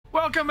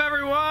Welcome,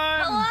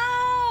 everyone.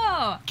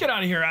 Hello. Get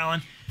out of here,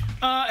 Alan.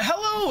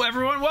 Hello,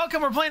 everyone.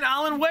 Welcome. We're playing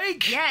Alan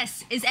Wake.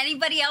 Yes. Is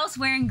anybody else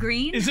wearing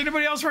green? Is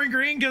anybody else wearing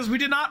green? Because we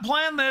did not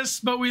plan this,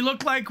 but we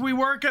look like we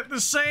work at the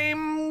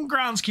same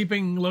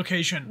groundskeeping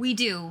location. We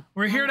do.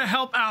 We're here to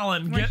help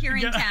Alan. We're here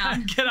in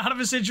town. Get out of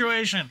a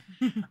situation.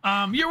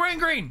 You're wearing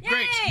green. Yay!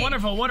 Great.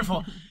 Wonderful.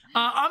 Wonderful.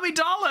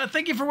 Amidala,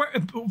 thank you for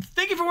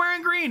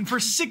wearing green for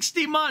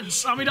 60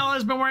 months. Amidala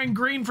has been wearing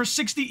green for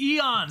 60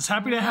 eons.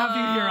 Happy to have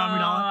you here,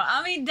 Amidala.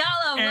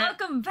 Amidala,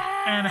 welcome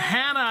back. And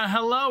Hannah,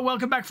 hello,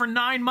 welcome back for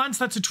 9 months.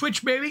 That's a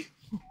Twitch baby.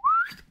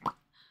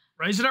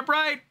 Raise it up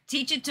right.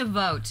 Teach it to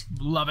vote.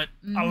 Love it.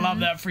 I love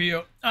that for you.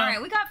 All right,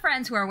 we got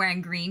friends who are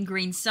wearing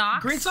green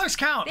socks. Green socks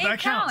count. They that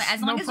count. counts.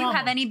 As long as you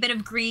have any bit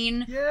of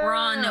green, Yeah.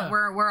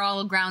 we're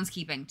all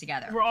groundskeeping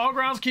together. We're all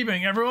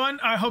groundskeeping. Everyone,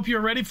 I hope you're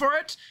ready for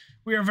it.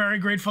 We are very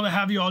grateful to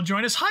have you all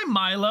join us. Hi,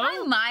 Milo. Hi,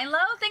 Milo.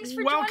 Thanks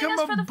for joining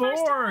us for the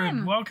first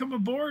time. Welcome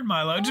aboard,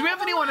 Milo. Do we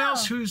have anyone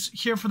else who's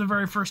here for the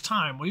very first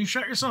time? Will you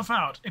shout yourself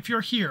out if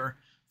you're here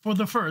for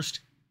the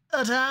first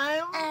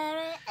time?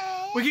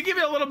 We could give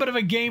you a little bit of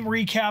a game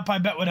recap, I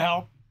bet would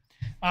help.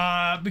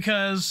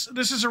 Because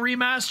this is a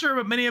remaster,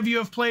 but many of you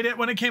have played it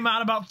when it came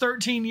out about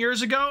 13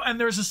 years ago, and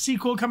there's a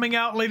sequel coming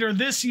out later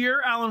this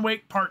year, Alan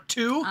Wake Part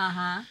 2.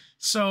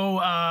 So,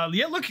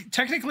 yeah, look,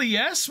 technically,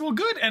 yes. Well,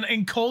 good.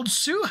 And Cold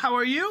Sue, how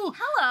are you?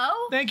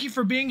 Hello. Thank you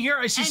for being here.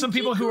 I see some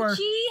people who are...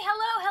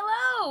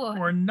 Hello.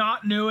 Who are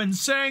not new and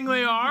saying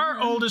they are.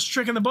 Oldest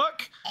trick in the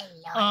book.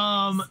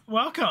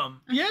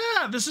 Welcome.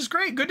 Yeah, this is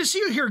great. Good to see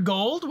you here,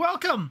 Gold.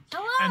 Welcome.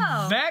 Hello.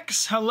 And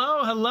Vex,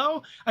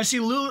 hello. I see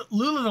Lula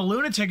the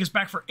Lunatic is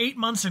back for 8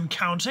 months and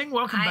counting.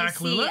 Welcome back,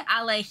 Lula.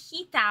 I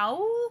see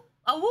Alejitao.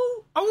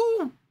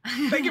 Oh,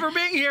 thank you for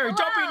being here. Hello.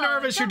 Don't be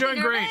nervous. Don't You're be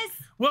doing nervous. great.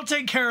 We'll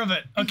take care of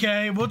it,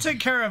 okay? We'll take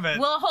care of it.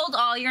 We'll hold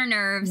all your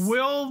nerves.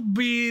 We'll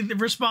be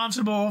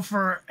responsible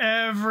for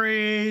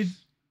every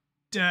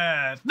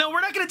death. No,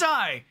 we're not going to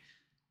die.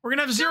 We're going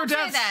to have zero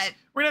deaths. Say that.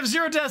 We're going to have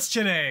 0 deaths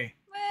today.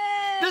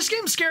 This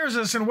game scares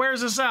us and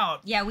wears us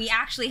out. Yeah, we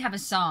actually have a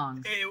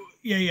song.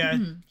 Yeah.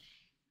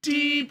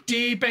 Deep,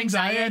 deep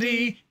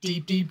anxiety,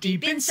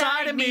 deep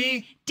inside of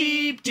me.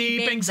 Deep,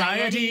 deep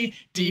anxiety,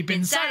 deep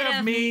inside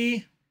of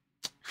me.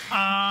 So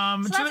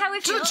that's how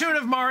we feel. To the tune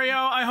of Mario.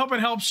 I hope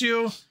it helps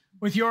you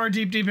with your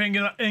deep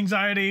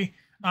anxiety.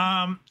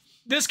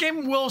 This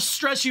game will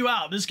stress you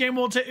out. This game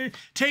will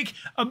take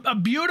a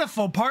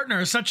beautiful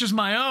partner such as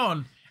my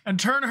own and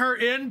turn her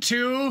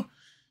into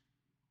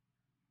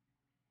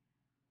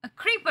A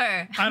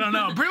creeper. I don't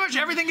know. Pretty much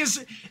everything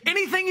is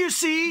anything you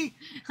see,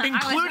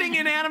 including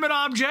inanimate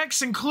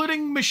objects,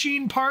 including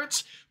machine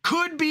parts,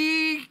 could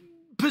be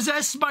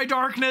possessed by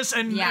darkness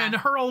and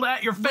hurled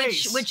at your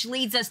face. Which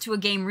leads us to a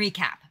game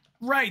recap.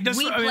 Right, that's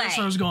what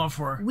I was going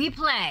for. We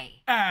play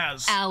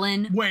as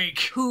Alan Wake,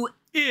 who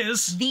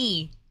is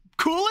the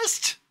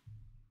coolest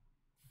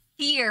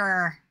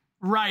fear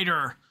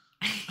writer.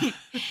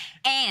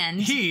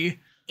 And he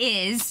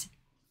is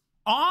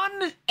on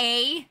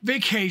a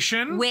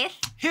vacation with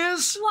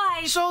his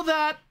wife so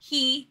that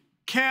he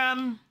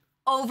can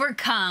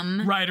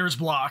overcome writer's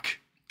block.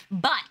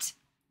 But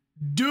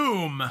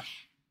doom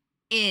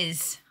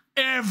is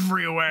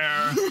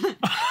everywhere.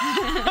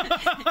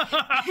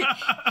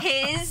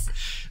 His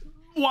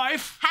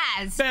wife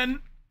has been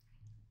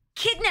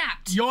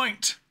kidnapped,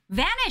 yoinked,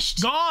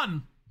 vanished,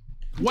 gone.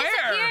 Where?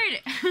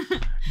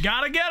 Disappeared.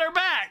 Gotta get her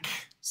back.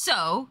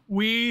 So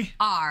we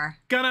are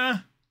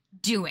gonna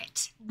do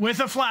it with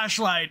a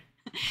flashlight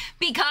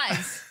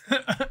because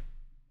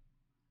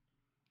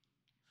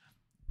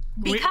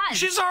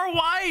she's our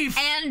wife,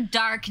 and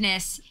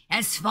darkness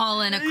has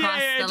fallen across the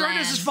land.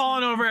 Darkness has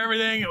fallen over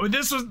everything.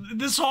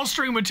 This whole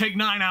stream would take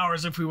 9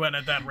 hours if we went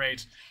at that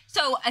rate.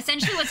 So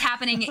essentially, what's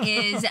happening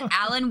is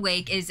Alan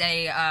Wake is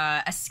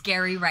a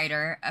scary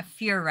writer, a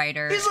fear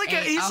writer, he's like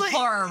a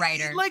horror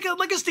writer, like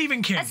a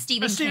Stephen King, a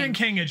Stephen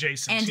King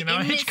adjacent,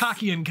 and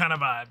Hitchcockian kind of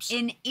vibes.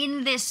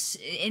 In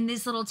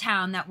this little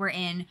town that we're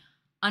in,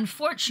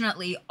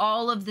 unfortunately,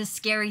 all of the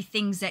scary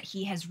things that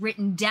he has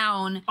written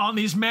down on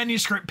these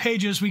manuscript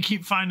pages we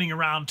keep finding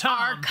around town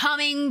are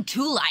coming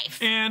to life.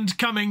 And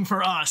coming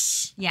for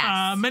us.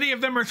 Yes. Many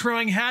of them are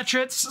throwing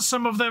hatchets.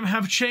 Some of them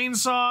have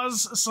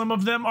chainsaws. Some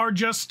of them are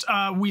just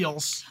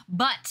wheels.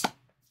 But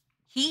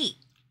he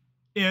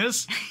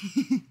is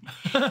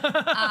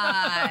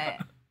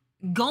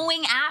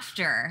going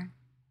after...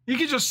 You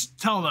can just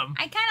tell them.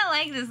 I kind of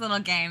like this little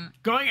game.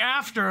 Going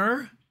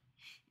after...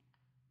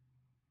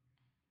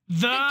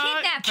 The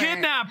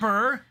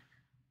kidnapper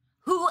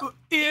who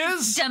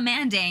is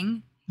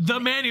demanding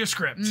the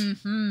manuscript.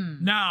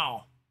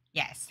 Now,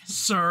 yes,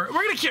 sir,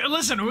 we're gonna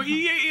listen.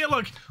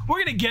 Look, we're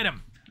gonna get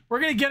him. We're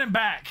gonna get him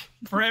back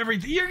for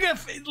everything. You're gonna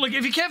look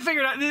if you can't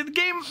figure it out.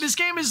 This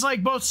game is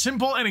like both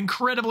simple and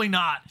incredibly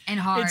not and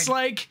hard. It's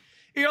like.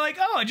 You're like,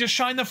 oh, I just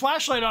shine the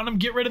flashlight on them,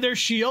 get rid of their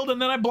shield,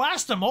 and then I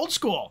blast them. Old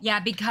school. Yeah,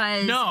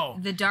 because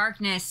the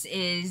darkness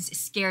is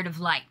scared of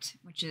light,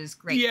 which is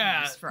great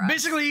news for us.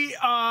 Basically,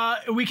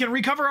 we can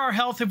recover our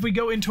health if we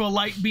go into a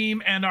light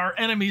beam, and our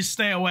enemies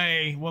stay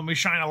away when we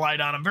shine a light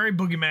on them. Very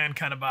boogeyman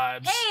kind of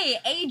vibes. Hey,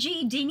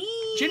 AG Ginny!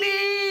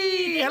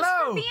 Ginny! Thanks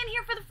hello! for being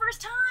here for the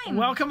first time.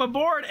 Welcome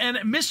aboard. And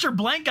Mr.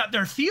 Blank got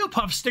their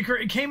Theopuff sticker.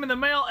 It came in the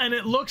mail, and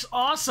it looks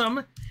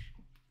awesome.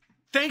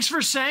 Thanks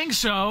for saying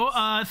so.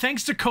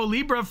 Thanks to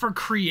Colibra for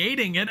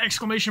creating it.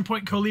 Exclamation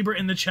point Colibra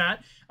in the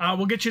chat.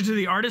 We'll get you to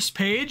the artist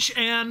page,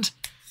 and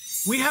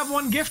we have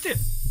one gifted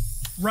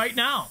right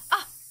now.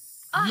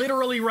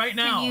 Literally right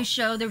now. Can you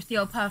show the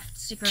Theopuff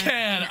sticker?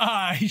 Can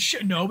I?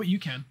 No, but you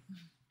can.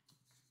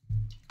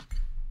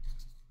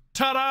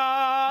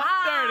 Ta-da!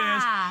 There it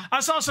is. I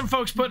saw some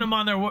folks putting them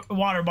on their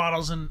water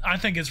bottles, and I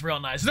think it's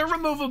real nice. They're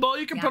removable.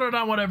 You can put it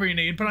on whatever you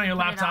need. Put it on your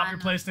laptop, your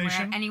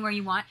PlayStation. Anywhere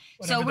you want.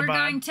 So we're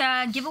going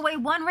to give away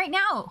one right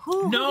now.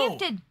 Who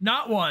gifted?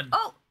 Not one.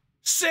 Oh.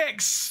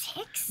 6.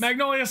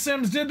 Magnolia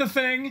Sims did the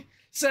thing.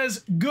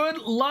 Says, good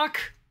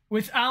luck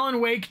with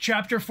Alan Wake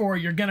Chapter 4.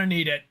 You're gonna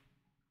need it.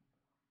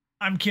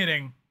 I'm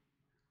kidding.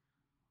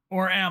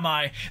 Or am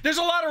I? There's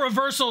a lot of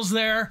reversals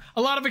there,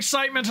 a lot of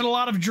excitement and a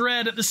lot of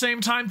dread at the same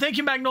time. Thank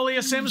you,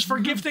 Magnolia Sims, for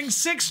gifting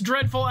 6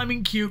 dreadful,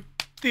 cute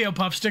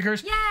Theopuff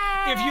stickers. Yay!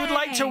 If you'd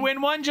like to win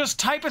one, just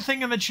type a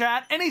thing in the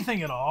chat,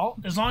 anything at all,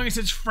 as long as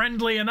it's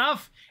friendly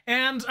enough.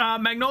 And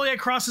Magnolia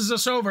crosses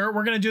us over.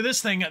 We're going to do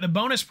this thing at the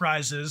bonus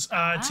prizes.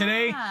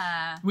 Today,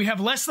 we have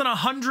less than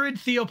 100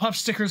 Theopuff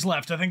stickers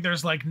left. I think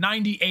there's like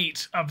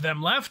 98 of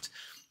them left.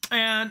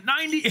 And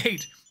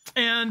 98.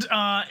 And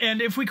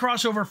if we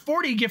cross over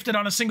 40 gifted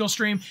on a single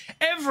stream,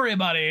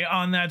 everybody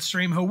on that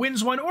stream who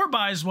wins one or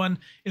buys one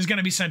is going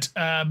to be sent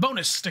a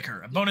bonus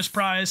sticker, a bonus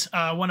prize.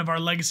 One of our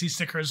legacy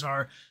stickers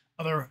are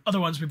other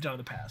ones we've done in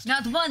the past.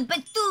 Not one,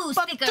 but two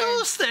stickers.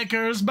 2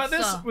 stickers. But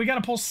this, we got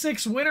to pull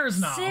 6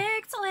 winners now.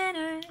 6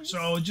 winners.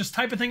 So just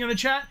type a thing in the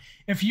chat.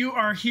 If you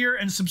are here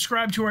and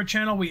subscribe to our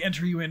channel, we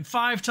enter you in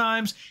 5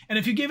 times. And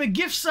if you give a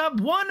gift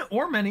sub, 1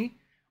 or many,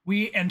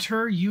 we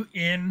enter you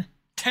in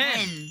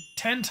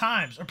 10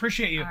 times.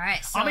 Appreciate you. All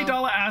right, so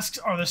Amidala asks,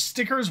 are the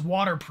stickers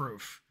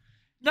waterproof?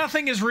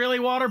 Nothing is really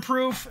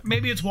waterproof.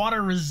 Maybe it's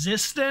water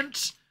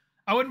resistant.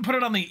 I wouldn't put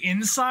it on the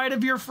inside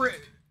of your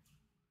fridge.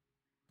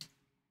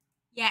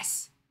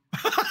 Yes.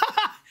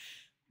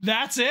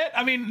 That's it.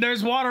 I mean,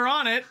 there's water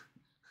on it.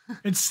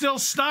 It's still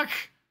stuck.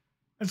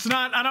 It's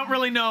not, I don't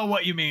really know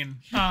what you mean.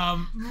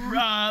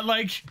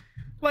 Like,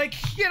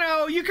 you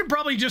know, you could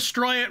probably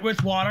destroy it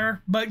with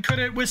water, but could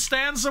it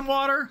withstand some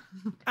water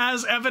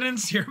as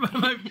evidence here?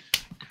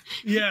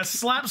 Yeah,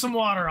 slap some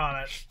water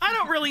on it. I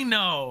don't really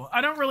know.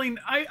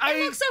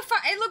 It looks so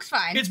fine. It looks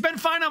fine. It's been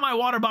fine on my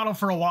water bottle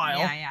for a while.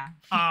 Yeah.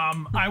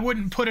 I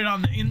wouldn't put it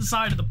on the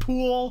inside of the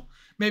pool.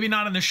 Maybe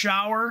not in the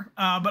shower.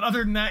 But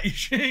other than that,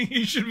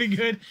 you should be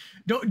good.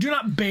 Do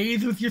not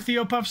bathe with your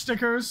Theopuff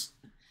stickers.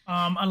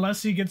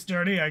 Unless he gets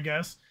dirty, I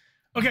guess.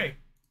 Okay.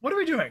 What are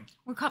we doing?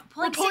 We're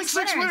pulling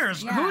 6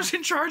 winners. Yeah. Who's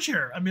in charge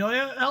here?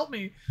 Amelia, help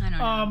me. I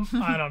don't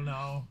know. I don't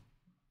know.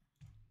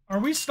 Are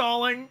we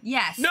stalling?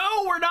 Yes.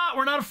 No, we're not.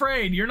 We're not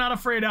afraid. You're not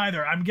afraid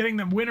either. I'm getting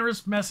the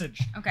winner's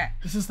message. Okay.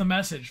 This is the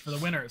message for the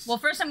winners. Well,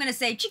 first I'm going to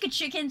say, Chicka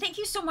Chicken, thank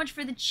you so much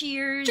for the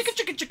cheers.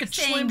 Chicka,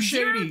 Slim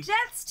Shady. 0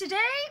 deaths today.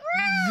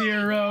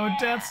 0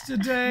 deaths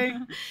today.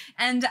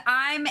 And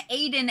I'm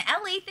Aiden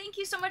Ellie. Thank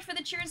you so much for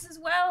the cheers as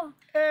well.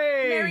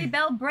 Hey. Mary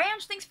Bell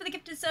Branch, thanks for the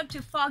gifted sub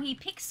to Foggy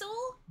Pixel.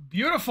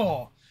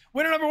 Beautiful.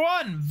 Winner number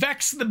 1,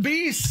 Vex the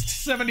Beast,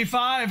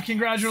 75.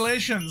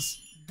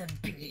 Congratulations. The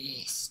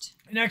Beast.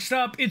 Next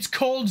up, it's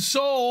Cold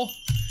Soul.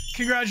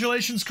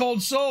 Congratulations,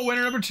 Cold Soul.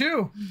 Winner number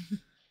 2.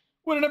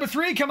 Winner number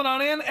 3 coming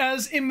on in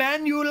as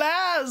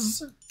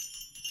Emmanuelaz.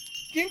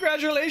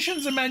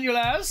 Congratulations,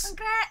 Emmanuelaz.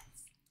 Congrats.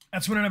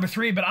 That's winner number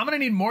 3, but I'm going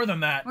to need more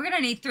than that. We're going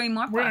to need 3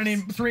 more. We're going to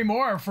need 3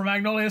 more for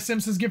Magnolia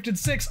Simpson's gifted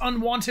 6.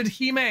 Unwanted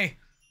Hime.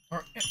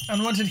 Or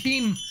Unwanted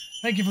Heme.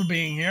 Thank you for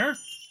being here.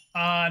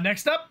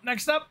 Next up.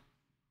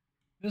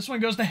 This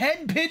one goes to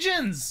Head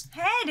Pigeons.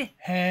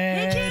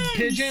 Head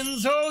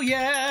Pigeons. Oh,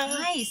 yeah.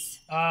 Nice.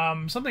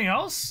 Something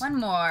else? One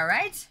more,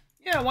 right?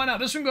 Yeah, why not?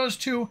 This one goes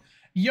to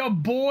your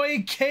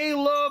boy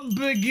Caleb.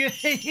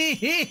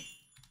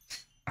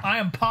 I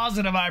am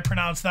positive I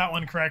pronounced that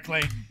one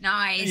correctly.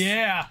 Nice.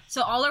 Yeah.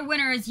 So all our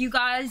winners, you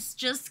guys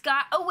just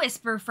got a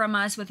whisper from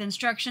us with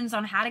instructions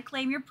on how to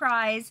claim your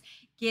prize.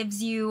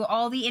 Gives you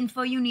all the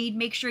info you need.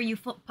 Make sure you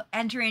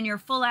enter in your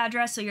full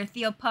address so your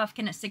Theopuff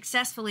can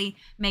successfully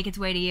make its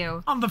way to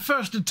you. On the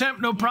first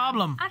attempt, no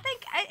problem. I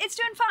think it's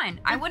doing fine.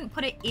 I wouldn't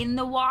put it in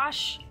the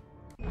wash,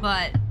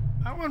 but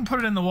I wouldn't put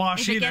it in the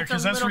wash either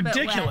because that's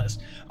ridiculous.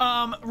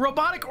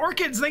 Robotic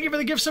Orchids, thank you for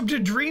the gift sub to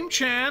Dream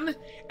Chan.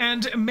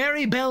 And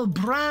Mary Bell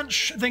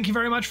Branch, thank you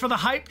very much for the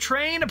hype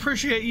train.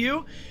 Appreciate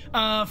you.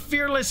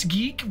 Fearless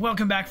Geek,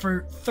 welcome back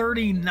for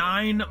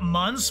 39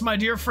 months, my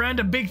dear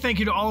friend. A big thank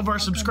you to all of our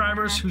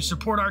subscribers who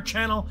support our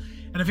channel.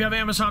 And if you have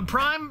Amazon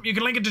Prime, you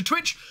can link it to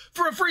Twitch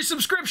for a free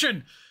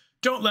subscription.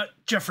 Don't let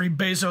Jeffrey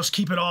Bezos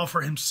keep it all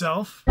for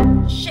himself.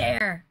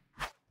 Share.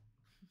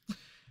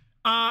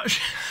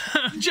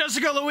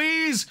 Jessica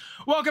Louise,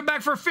 Welcome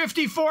back for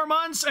 54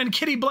 months. And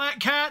Kitty Black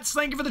Cats,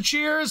 thank you for the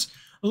cheers.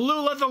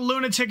 Lula the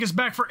Lunatic is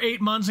back for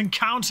 8 months and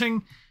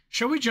counting.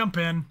 Shall we jump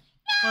in?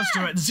 Yeah. Let's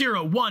do it.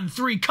 0, 1,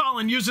 3.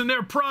 Colin using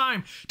their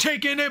prime.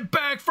 Taking it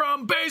back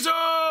from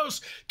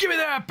Bezos. Give me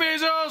that,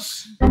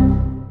 Bezos.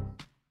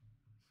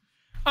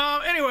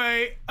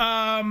 Anyway,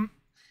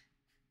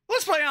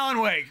 let's play Alan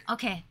Wake.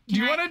 Okay. Do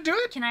you want to do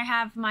it? Can I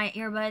have my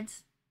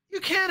earbuds? You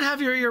can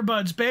have your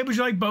earbuds, babe. Would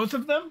you like both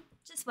of them?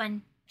 Just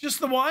one. Just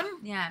the one?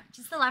 Yeah,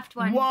 just the left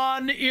one.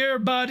 One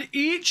earbud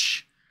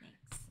each.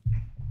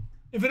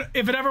 Thanks.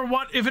 If it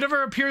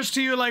ever appears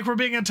to you like we're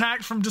being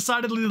attacked from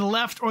decidedly the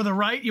left or the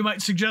right, you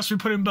might suggest we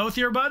put in both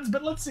earbuds,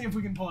 but let's see if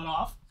we can pull it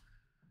off.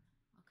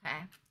 Okay.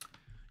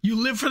 You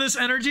live for this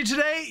energy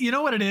today? You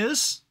know what it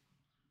is?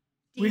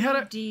 Deep, we had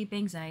a deep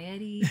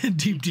anxiety.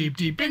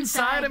 deep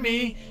inside of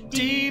me.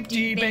 Deep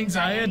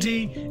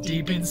anxiety.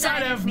 Deep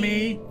inside of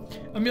me.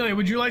 Amelia,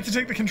 would you like to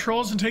take the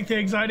controls and take the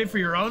anxiety for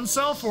your own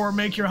self or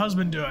make your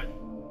husband do it?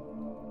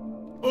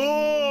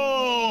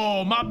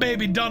 Oh, my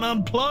baby done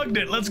unplugged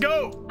it. Let's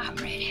go. I'm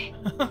ready.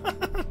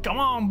 Come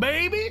on,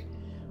 baby.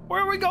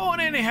 Where are we going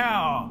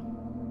anyhow?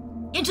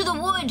 Into the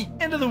wood.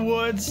 Into the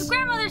woods. To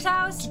grandmother's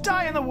house. To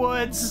die in the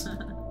woods.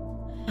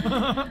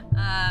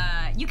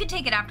 You can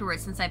take it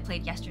afterwards since I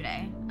played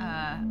yesterday.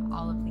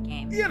 All of the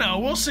games. You know,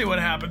 we'll see what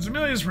happens.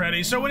 Amelia's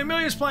ready. So when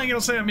Amelia's playing, it'll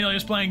say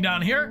Amelia's playing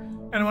down here.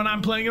 And when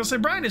I'm playing, it'll say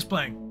Bryan is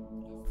playing.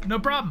 No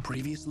problem.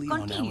 Previously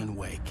on Alan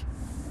Wake,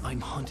 I'm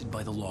hunted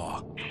by the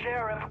law.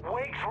 Sheriff,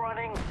 Wake's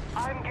running.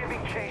 I'm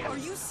giving chase. Are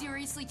you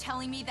seriously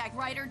telling me that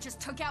writer just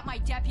took out my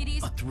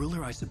deputies? A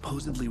thriller I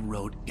supposedly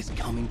wrote is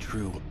coming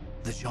true.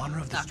 The genre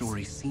of the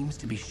story seems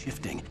to be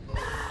shifting.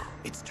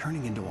 It's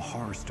turning into a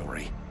horror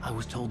story. I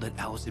was told that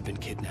Alice had been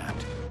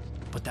kidnapped,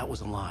 but that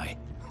was a lie.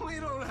 We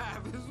don't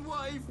have his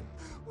wife.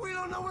 We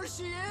don't know where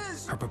she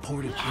is. Her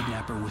purported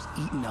kidnapper was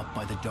eaten up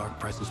by the dark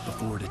presence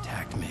before it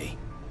attacked me.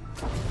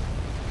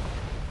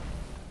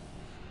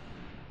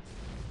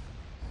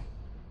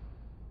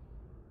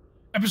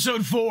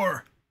 Episode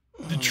 4.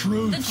 The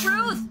Truth. The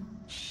truth.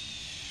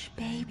 Shh,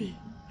 baby.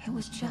 It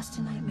was just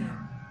a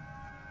nightmare.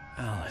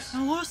 Alice.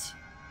 Alice?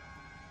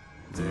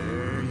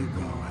 There you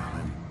go,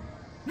 Alan.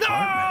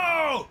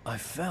 No! I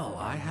fell.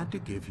 I had to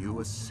give you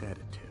a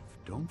sedative.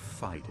 Don't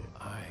fight it.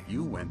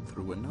 You went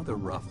through another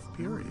rough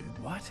period.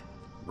 What?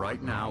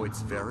 Right now,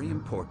 it's very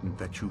important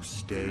that you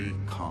stay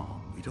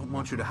calm. We don't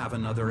want you to have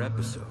another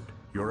episode.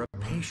 You're a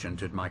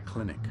patient at my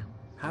clinic.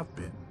 Have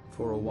been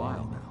for a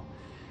while now.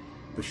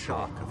 The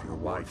shock of your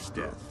wife's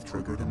death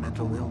triggered a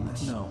mental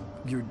illness. No,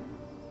 you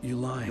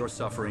lied. You're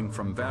suffering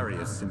from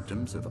various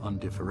symptoms of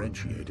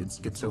undifferentiated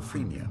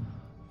schizophrenia.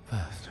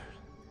 Bastard.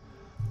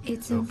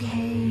 It's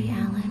okay,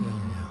 Alan.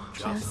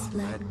 Just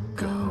let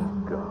go.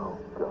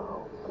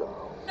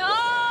 No!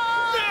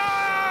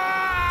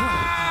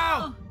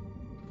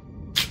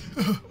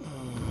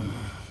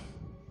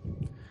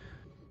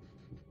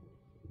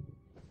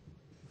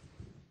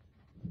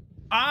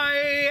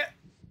 I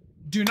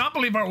do not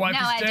believe our wife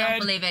is dead. No, I don't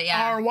believe it,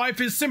 yeah. Our wife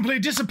has simply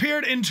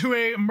disappeared into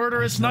a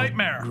murderous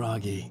nightmare.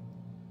 Groggy.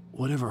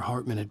 Whatever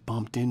Hartman had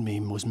bumped in me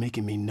was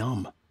making me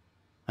numb.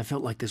 I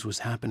felt like this was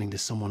happening to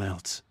someone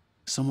else.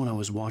 Someone I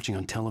was watching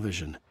on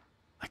television.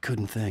 I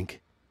couldn't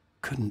think.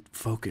 Couldn't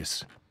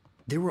focus.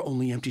 There were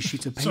only empty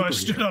sheets of paper. So I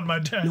stood here. on my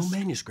desk. No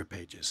manuscript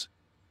pages.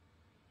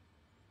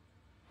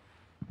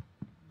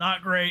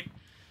 Not great.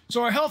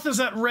 So our health is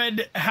that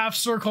red half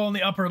circle in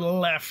the upper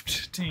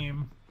left,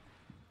 team.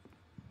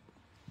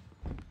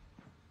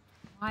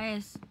 Why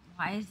is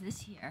this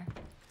here?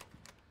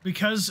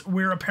 Because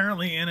we're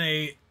apparently in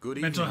a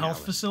mental health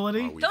Alan.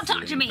 facility. Are we Don't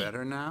talk to feeling me.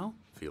 Better now?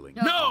 Feeling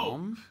No.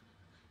 calm?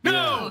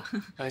 No!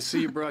 I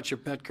see you brought your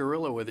pet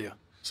gorilla with you.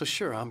 So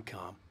sure, I'm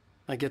calm.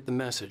 I get the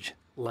message.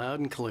 Loud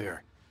and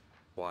clear.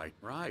 Why,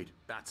 right.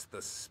 That's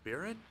the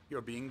spirit.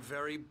 You're being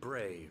very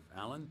brave,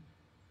 Alan.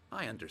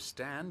 I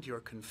understand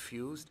you're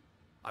confused.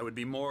 I would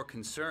be more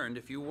concerned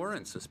if you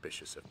weren't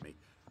suspicious of me.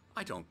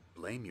 I don't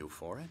blame you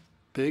for it.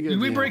 Big Did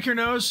we break your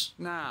nose?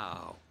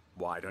 Now,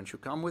 why don't you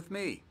come with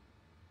me?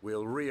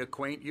 We'll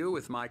reacquaint you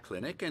with my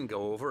clinic and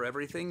go over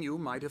everything you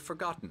might have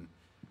forgotten.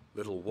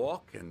 Little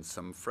walk and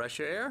some fresh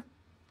air?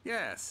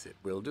 Yes, it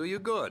will do you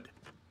good.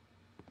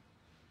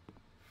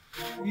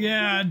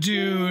 Yeah,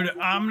 dude.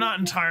 I'm not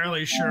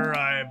entirely sure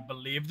I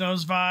believe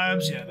those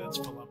vibes. Yeah, that's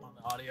full up on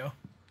the audio.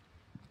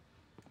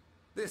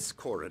 This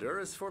corridor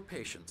is for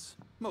patients.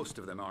 Most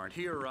of them aren't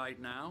here right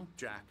now.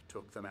 Jack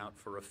took them out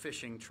for a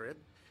fishing trip.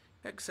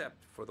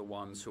 Except for the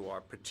ones who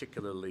are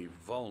particularly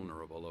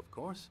vulnerable, of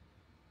course.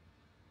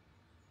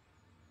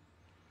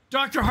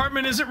 Dr.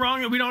 Hartman, is it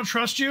wrong that we don't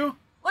trust you?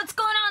 What's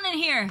going on in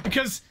here?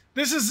 Because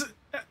this is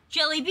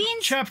Jelly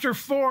beans? chapter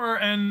 4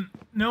 and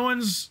no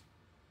one's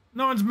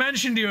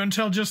mentioned you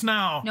until just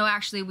now. No,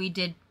 actually, we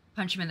did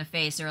punch him in the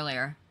face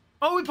earlier.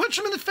 Oh, we punched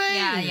him in the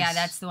face. Yeah,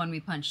 that's the one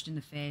we punched in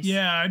the face.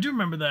 Yeah, I do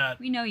remember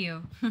that. We know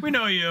you. We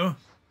know you.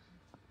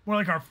 More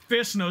like our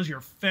fist knows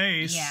your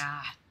face.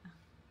 Yeah.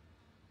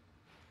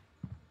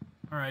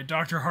 All right,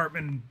 Dr.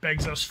 Hartman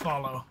begs us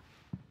follow.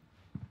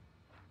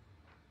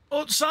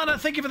 Oh, Sana,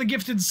 thank you for the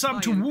gifted sub I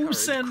to Wu encourage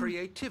Sen.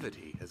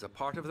 creativity as a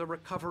part of the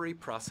recovery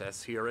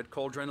process here at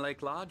Cauldron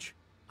Lake Lodge.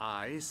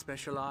 I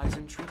specialize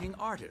in treating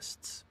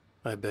artists.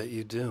 I bet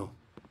you do.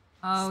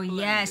 Oh, Splendid,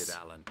 yes.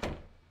 Alan.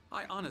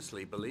 I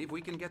honestly believe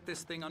we can get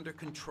this thing under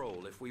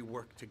control if we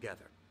work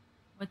together.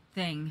 What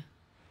thing?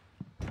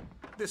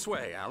 This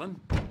way, Alan.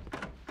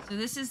 So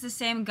this is the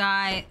same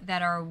guy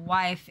that our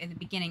wife in the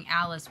beginning,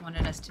 Alice,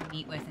 wanted us to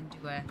meet with and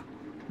do a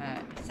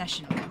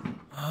session with.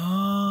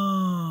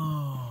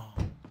 Oh.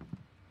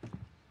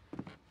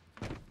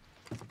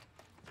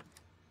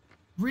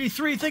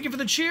 Re3, thank you for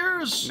the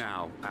cheers.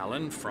 Now,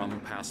 Alan, from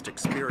past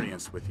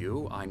experience with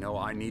you, I know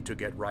I need to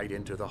get right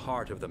into the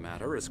heart of the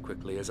matter as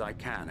quickly as I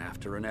can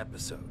after an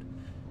episode.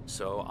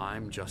 So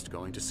I'm just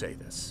going to say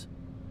this.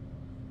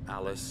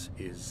 Alice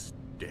is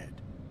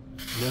dead.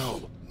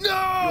 No.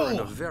 You're in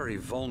a No! very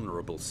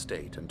vulnerable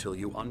state until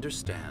you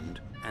understand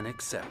and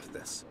accept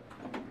this.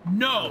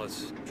 No!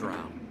 Alice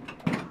drowned,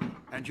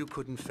 and you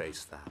couldn't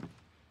face that.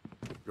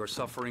 You're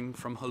suffering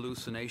from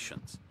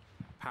hallucinations,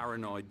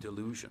 paranoid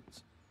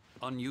delusions,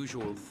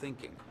 unusual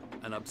thinking,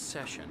 an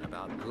obsession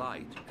about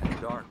light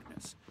and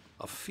darkness,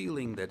 a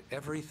feeling that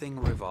everything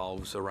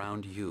revolves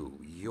around you,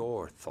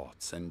 your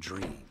thoughts and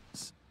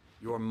dreams.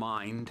 Your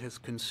mind has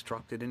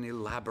constructed an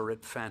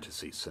elaborate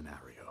fantasy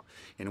scenario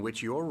in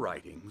which your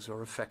writings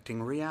are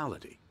affecting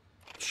reality.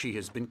 She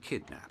has been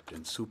kidnapped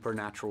and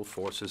supernatural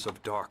forces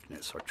of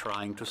darkness are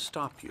trying to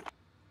stop you.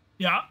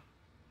 Yeah,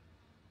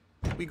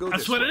 We go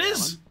that's this what way, it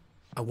is. Alan.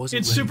 I wasn't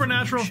It's ready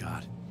supernatural. for a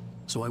shot,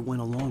 so I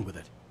went along with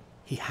it.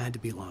 He had to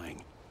be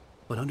lying.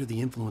 But under the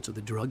influence of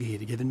the drug he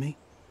had given me,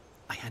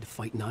 I had to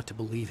fight not to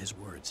believe his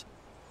words.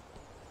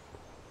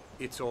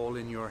 It's all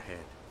in your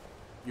head.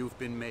 You've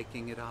been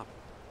making it up.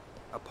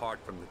 Apart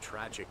from the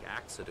tragic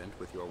accident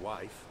with your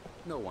wife,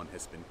 no one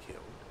has been killed.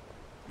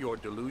 Your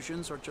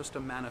delusions are just a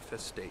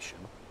manifestation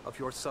of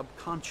your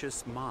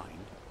subconscious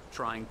mind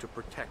trying to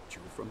protect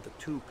you from the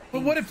too painful.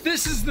 But what if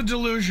this is the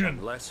delusion?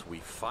 Unless we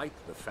fight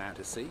the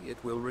fantasy, it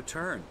will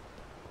return.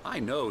 I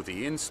know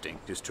the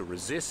instinct is to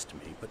resist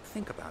me, but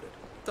think about it.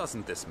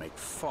 Doesn't this make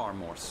far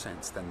more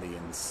sense than the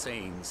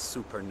insane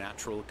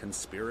supernatural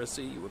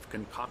conspiracy you have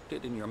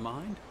concocted in your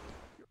mind?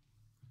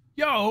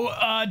 Yo,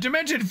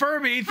 Demented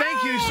Furby,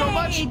 thank you so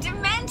much Hey,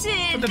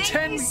 Demented! for the Thank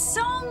 10 you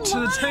so much! to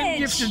the 10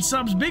 gifted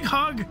subs. Big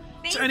hug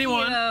Thank to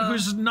anyone you.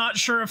 who's not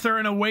sure if they're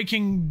in a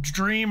waking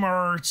dream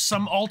or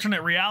some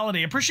alternate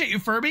reality. Appreciate you,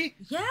 Furby.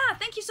 Yeah,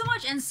 thank you so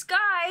much. And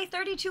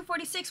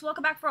Sky3246,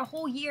 welcome back for a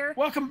whole year.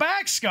 Welcome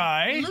back,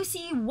 Sky.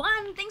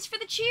 Lucy1, thanks for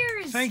the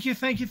cheers. Thank you,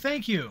 thank you,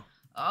 thank you.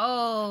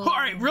 Oh. All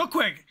right, real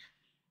quick.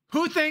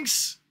 Who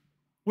thinks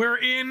we're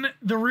in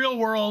the real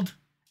world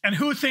and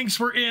who thinks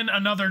we're in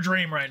another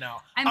dream right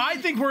now? I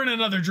think we're in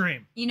another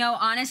dream. You know,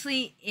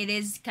 honestly, it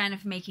is kind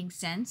of making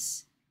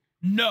sense.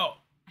 No.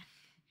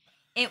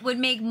 It would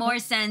make more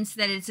sense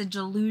that it's a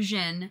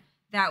delusion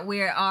that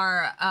we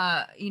are,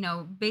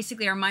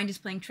 basically our mind is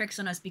playing tricks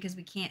on us because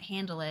we can't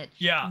handle it.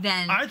 Yeah.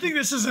 Then I think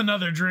this is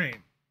another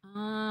dream.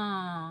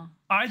 Oh.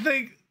 I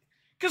think,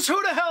 because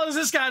who the hell is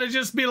this guy to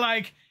just be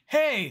like,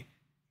 hey,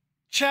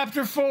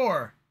 chapter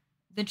 4.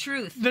 The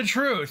truth. The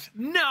truth.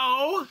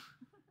 No.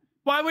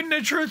 Why wouldn't the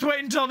truth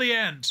wait until the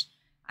end?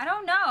 I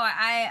don't know.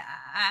 I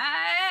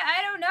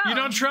don't know. You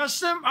don't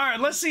trust him? All right,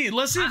 let's see.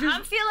 Let's see if he's...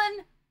 I'm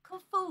feeling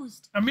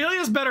confused.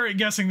 Amelia's better at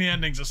guessing the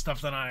endings of stuff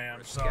than I am.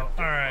 We're So,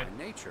 skeptical all right.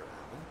 by nature,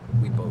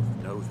 Alan. We both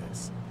know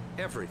this.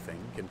 Everything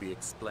can be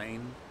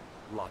explained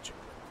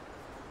logically.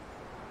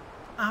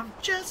 I'm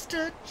just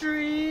a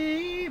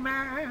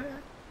dreamer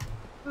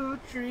who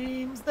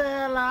dreams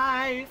their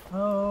life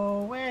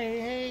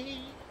away.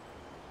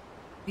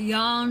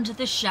 Beyond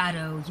the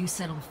shadow you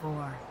settle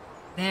for,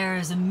 there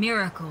is a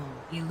miracle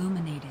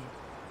illuminated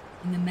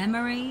in the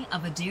memory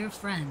of a dear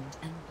friend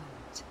and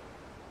poet.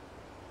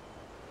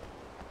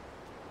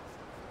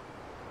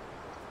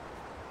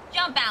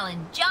 Jump,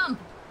 Alan! Jump!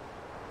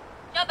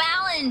 Jump,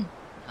 Alan!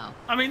 Oh.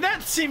 I mean,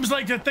 that seems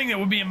like the thing that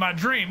would be in my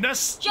dream.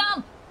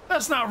 Jump!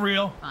 That's not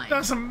real. Fine.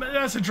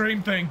 That's a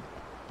dream thing.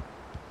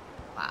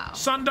 Wow.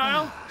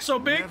 Sundial, so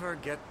big. Never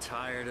get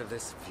tired of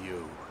this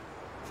view.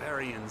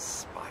 Very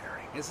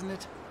inspiring, isn't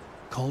it?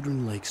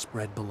 Cauldron Lake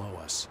spread below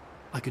us.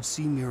 I could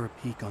see Mirror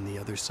Peak on the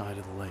other side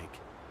of the lake.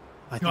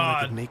 I thought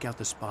I could make out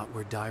the spot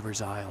where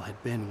Diver's Isle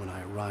had been when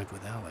I arrived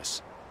with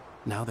Alice.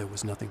 Now there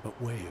was nothing but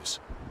waves.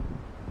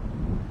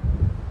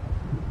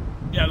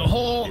 Yeah, the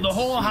whole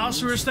It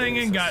house we were seems staying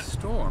in there's a got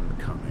storm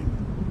coming.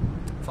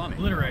 Funny,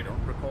 obliterated. I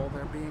don't recall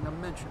there being a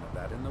mention of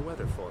that in the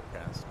weather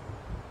forecast.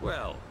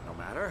 Well, no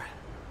matter.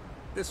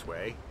 This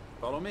way.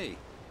 Follow me.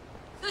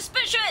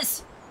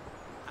 Suspicious!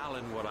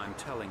 Alan, what I'm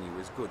telling you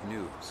is good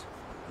news.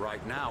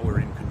 Right now, we're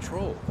in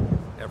control.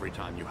 Every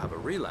time you have a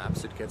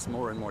relapse, it gets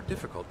more and more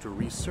difficult to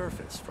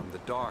resurface from the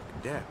dark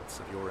depths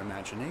of your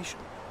imagination.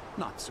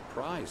 Not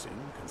surprising,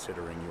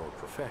 considering your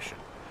profession.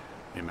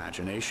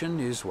 Imagination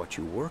is what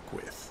you work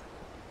with.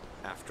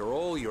 After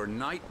all your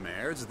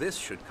nightmares, this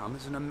should come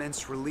as an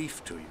immense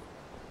relief to you.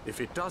 If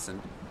it doesn't,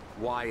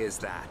 why is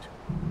that?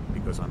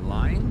 Because I'm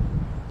lying?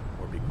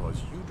 Or because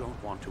you don't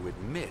want to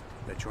admit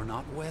that you're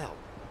not well.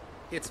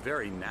 It's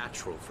very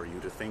natural for you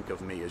to think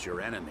of me as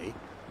your enemy.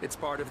 It's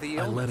part of the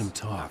illness. I let him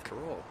talk.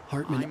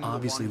 Hartman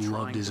obviously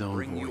loved his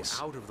own voice.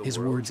 His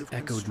words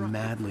echoed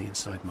madly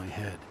inside my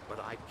head.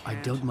 I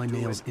dug my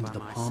nails into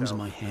the palms of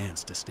my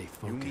hands to stay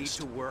focused. You need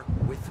to work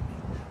with me.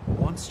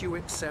 Once you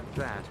accept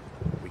that,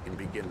 we can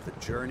begin the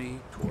journey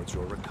towards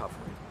your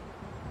recovery.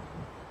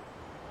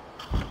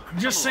 I'm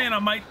just saying, I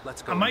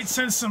might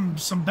sense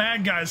some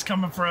bad guys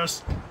coming for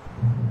us.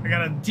 I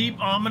got a deep,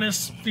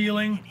 ominous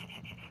feeling.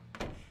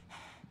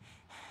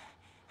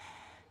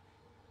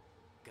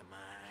 Come on.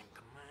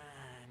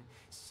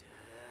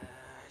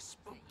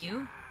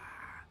 You?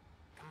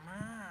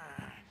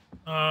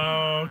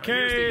 Okay,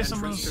 Here's the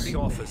entrance to the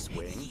office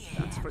wing.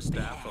 That's for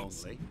staff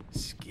only.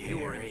 You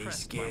were Scary,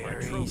 impressed by my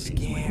scary, trophies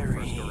when you scary.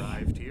 first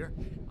arrived here.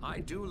 I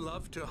do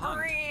love to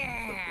hunt. The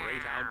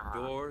great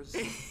outdoors,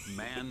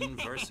 man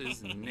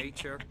versus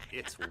nature.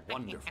 It's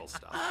wonderful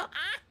stuff.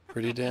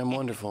 Pretty damn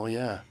wonderful,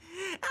 yeah.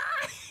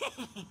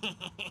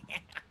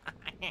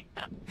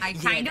 I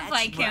kind of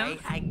like him.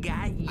 I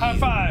got you. High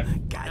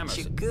five. Got you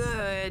Emerson.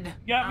 good.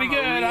 Got me I'm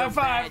good. A real High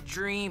five. bad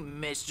dream,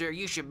 mister.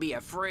 You should be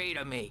afraid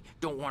of me.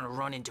 Don't want to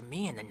run into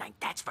me in the night,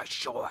 that's for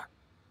sure.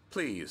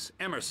 Please,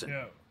 Emerson.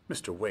 Yeah.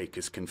 Mr. Wake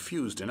is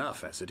confused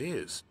enough as it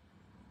is.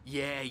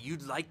 Yeah,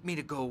 you'd like me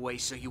to go away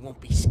so you won't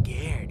be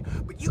scared.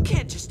 But you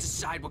can't just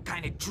decide what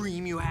kind of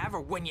dream you have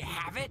or when you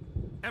have it.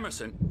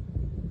 Emerson,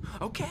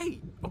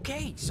 Okay.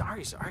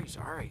 Sorry.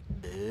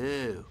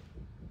 Ew.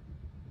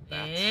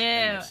 that's Ew.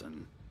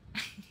 Emerson.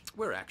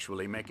 We're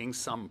actually making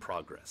some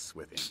progress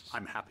with him,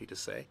 I'm happy to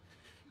say.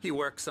 He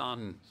works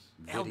on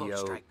Elbow video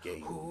strike.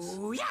 games.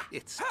 Ooh, yeah.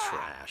 It's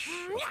trash,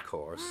 of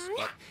course,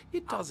 but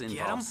it does I'll get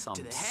involve him some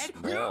to the head.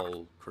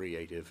 small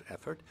creative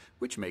effort,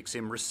 which makes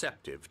him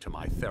receptive to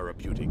my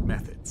therapeutic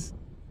methods.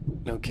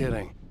 No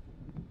kidding.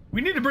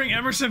 We need to bring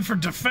Emerson for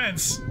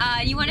defense.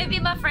 You want to be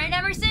my friend,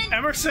 Emerson?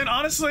 Emerson,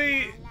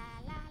 honestly,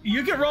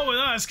 you can roll with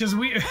us because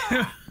we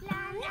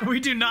we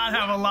do not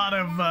have a lot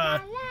of.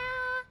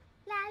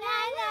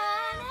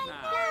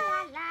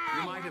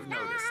 You might have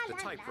noticed the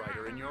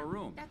typewriter in your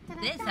room.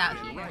 This out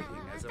here. Writing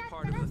as a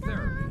part of the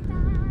therapy.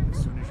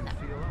 As soon as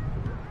you feel up.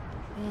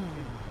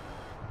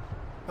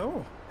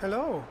 Oh,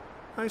 hello.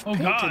 I've Oh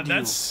painted God, you.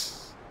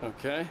 that's.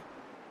 Okay.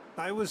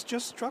 I was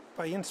just struck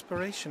by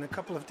inspiration a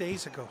couple of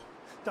days ago.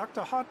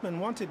 Dr. Hartman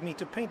wanted me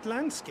to paint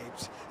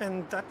landscapes,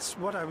 and that's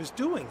what I was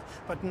doing.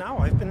 But now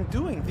I've been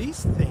doing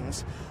these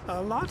things,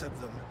 a lot of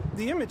them.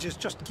 The images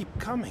just keep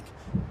coming.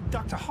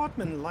 Dr.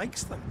 Hartman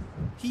likes them.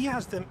 He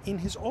has them in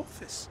his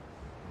office.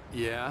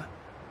 Yeah?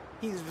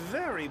 He's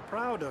very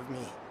proud of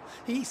me.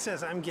 He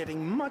says I'm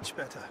getting much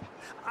better.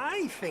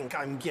 I think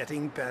I'm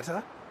getting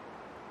better.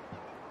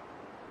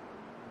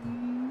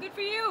 Good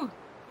for you.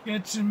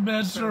 Getting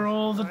better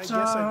all the I time.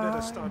 guess I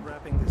better start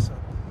wrapping this up.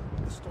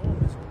 The storm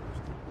is almost.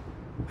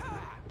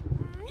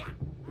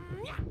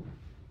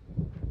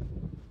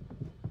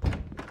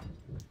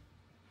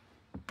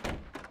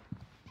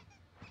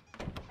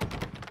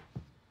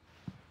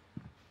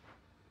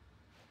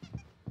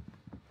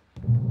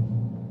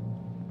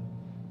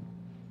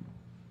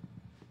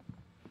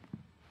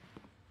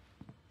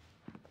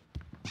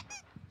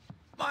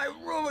 My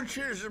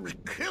rheumatism's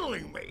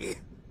killing me.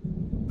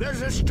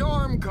 There's a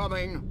storm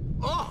coming.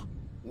 Oh,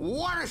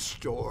 what a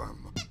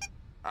storm.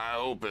 I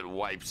hope it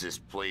wipes this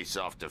place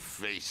off the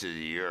face of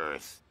the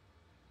earth.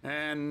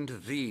 And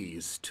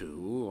these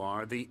two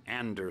are the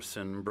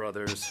Anderson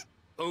brothers,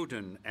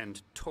 Odin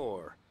and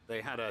Tor.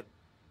 They had a,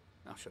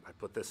 how should I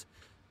put this?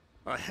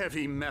 A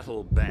heavy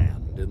metal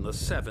band in the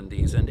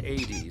 70s and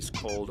 80s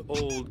called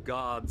Old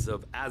Gods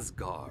of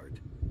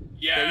Asgard.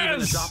 Yes! They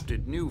even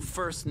adopted new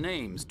first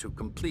names to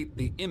complete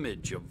the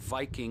image of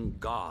Viking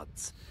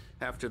gods.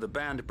 After the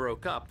band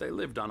broke up, they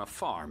lived on a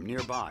farm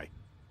nearby.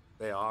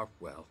 They are,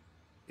 well,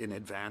 in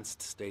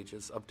advanced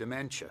stages of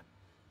dementia.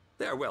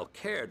 They're well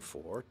cared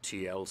for,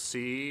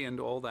 TLC and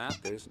all that.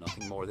 There's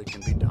nothing more that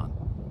can be done.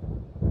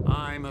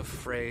 I'm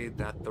afraid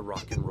that the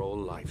rock and roll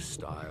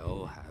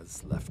lifestyle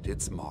has left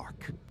its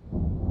mark.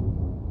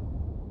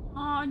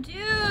 Aw,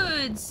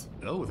 dudes.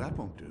 Oh, that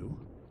won't do.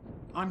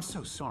 I'm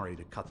so sorry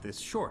to cut this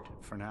short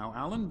for now,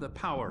 Alan. The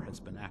power has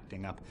been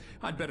acting up.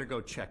 I'd better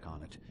go check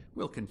on it.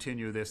 We'll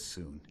continue this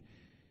soon.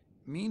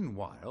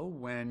 Meanwhile,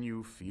 when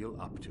you feel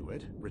up to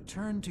it,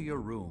 return to your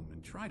room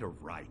and try to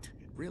write.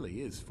 It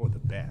really is for the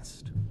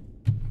best.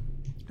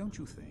 Don't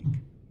you think?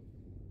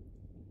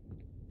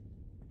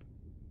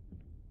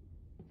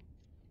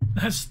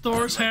 That's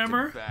Thor's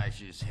hammer. Bash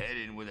his head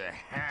in with a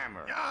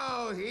hammer.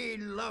 Oh, he'd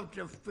love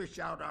to fish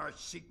out our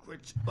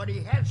secrets, but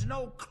he has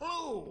no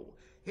clue.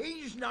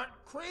 He's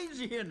not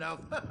crazy enough.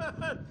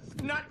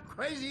 Not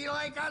crazy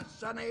like us,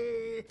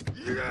 Sonny.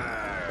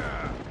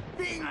 Yeah!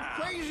 Being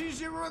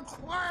crazy's a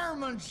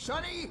requirement,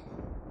 Sonny.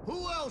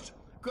 Who else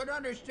could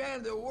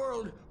understand the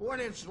world when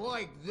it's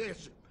like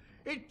this?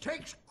 It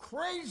takes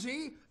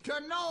crazy to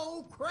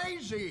know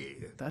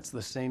crazy. That's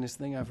the sanest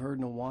thing I've heard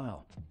in a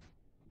while.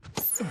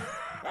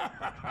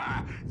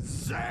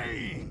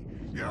 Zane!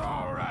 You're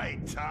all right,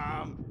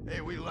 Tom.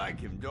 Hey, we like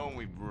him, don't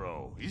we,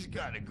 bro? He's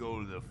got to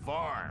go to the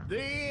farm.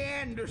 The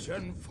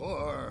Anderson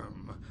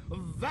farm.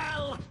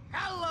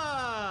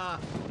 Valhalla!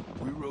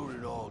 We wrote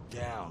it all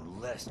down,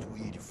 lest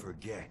we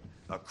forget.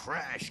 A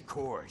crash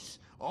course.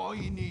 All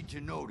you need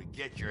to know to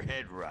get your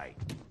head right.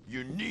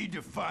 You need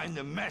to find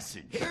the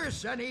message. Here,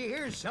 Sonny,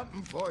 here's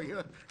something for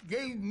you.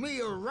 Gave me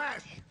a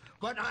rash,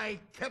 but I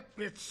kept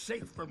it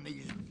safe from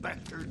these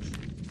bastards.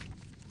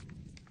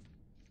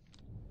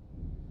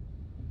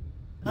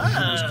 My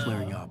head was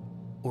clearing up,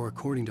 or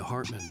according to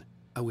Hartman,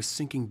 I was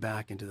sinking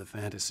back into the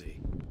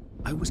fantasy.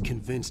 I was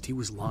convinced he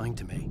was lying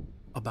to me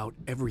about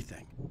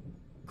everything.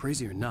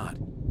 Crazy or not,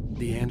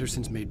 the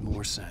Andersons made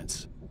more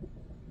sense.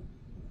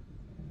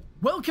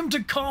 Welcome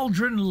to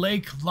Cauldron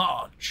Lake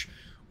Lodge.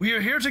 We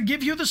are here to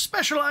give you the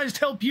specialized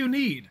help you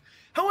need.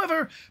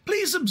 However,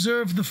 please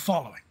observe the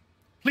following.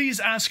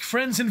 Please ask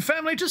friends and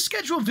family to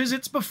schedule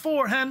visits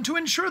beforehand to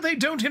ensure they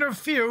don't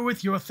interfere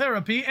with your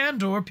therapy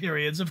and/or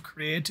periods of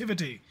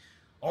creativity.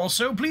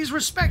 Also, please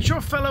respect your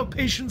fellow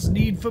patients'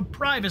 need for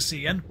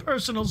privacy and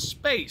personal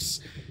space,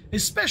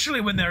 especially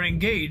when they're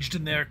engaged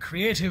in their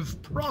creative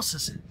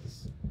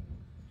processes.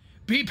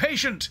 Be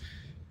patient.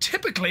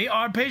 Typically,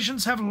 our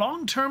patients have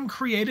long-term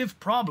creative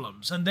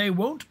problems, and they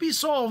won't be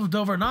solved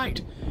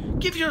overnight.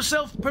 Give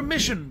yourself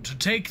permission to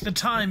take the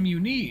time you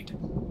need.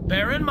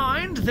 Bear in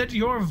mind that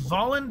you're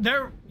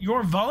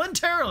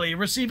voluntarily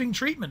receiving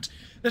treatment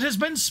that has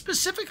been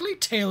specifically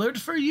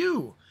tailored for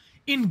you.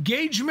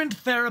 Engagement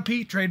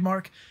therapy,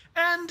 trademark,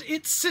 and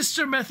its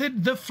sister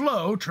method, the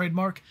flow,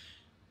 trademark,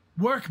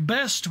 work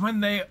best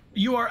when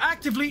you are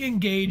actively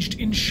engaged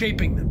in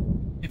shaping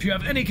them. If you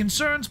have any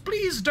concerns,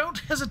 please don't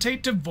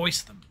hesitate to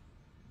voice them.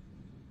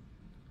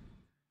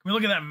 Can we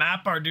look at that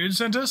map our dude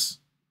sent us?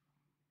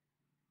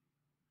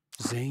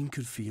 Zane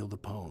could feel the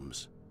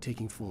poems,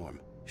 taking form,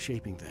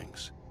 shaping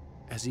things.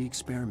 As he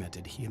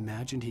experimented, he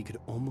imagined he could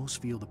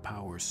almost feel the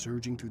power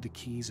surging through the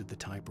keys of the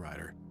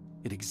typewriter.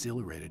 It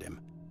exhilarated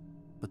him.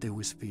 But there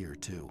was fear,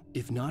 too.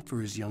 If not for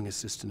his young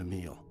assistant,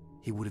 Emile,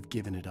 he would have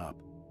given it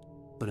up.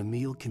 But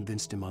Emile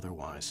convinced him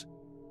otherwise.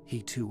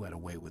 He, too, had a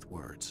way with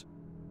words.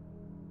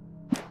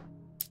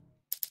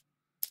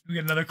 We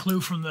get another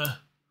clue from the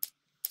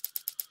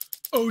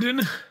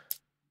Odin.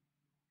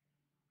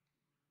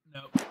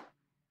 Nope.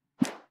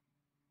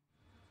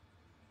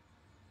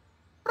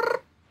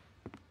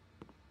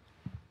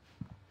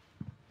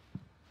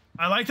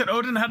 I like that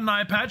Odin had an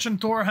eye patch and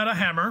Thor had a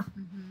hammer.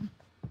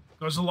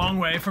 Goes a long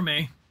way for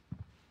me.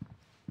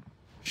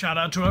 Shout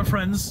out to our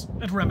friends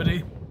at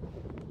Remedy.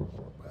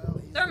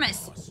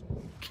 Thermos.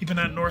 Keeping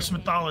that Norse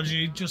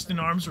mythology just in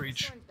arm's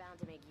reach. Bound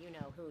to make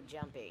you-know-who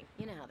jumpy.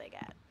 You know how they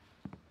get.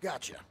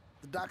 Gotcha.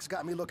 The doc's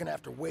got me looking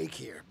after Wake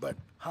here, but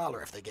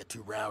holler if they get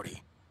too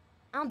rowdy.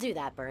 I'll do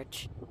that,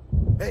 Birch.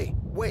 Hey,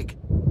 Wake,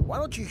 why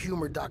don't you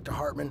humor Dr.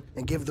 Hartman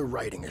and give the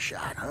writing a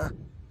shot, huh?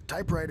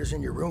 Typewriter's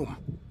in your room.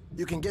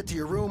 You can get to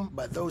your room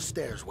by those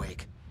stairs,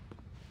 Wake.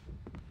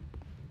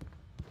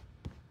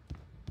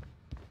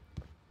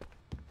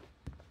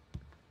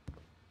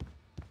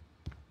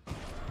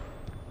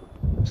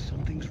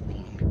 Something's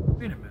wrong.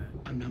 Wait a minute.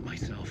 I'm not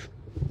myself.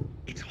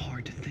 It's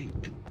hard to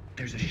think.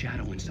 There's a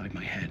shadow inside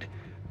my head.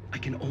 I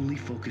can only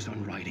focus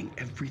on writing.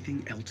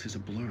 Everything else is a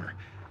blur.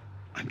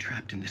 I'm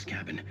trapped in this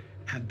cabin.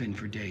 Have been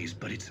for days,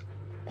 but it's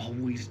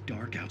always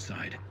dark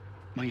outside.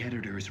 My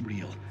editor is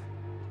real.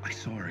 I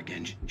saw her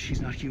again.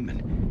 She's not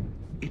human.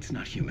 It's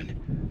not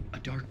human. A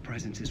dark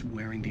presence is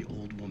wearing the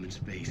old woman's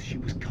face. She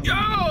was coming. Yo!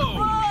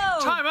 Whoa!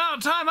 Time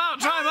out, time out,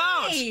 time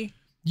Hey! out!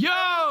 Yo!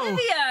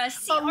 Olivia,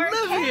 CRK,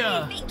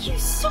 Olivia! thank you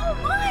so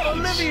much!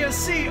 Olivia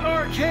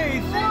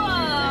CRK,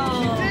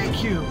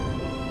 thank you.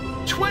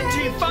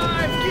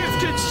 25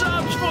 gifted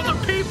subs for the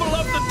people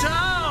of the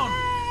town!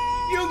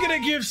 You get a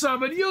gift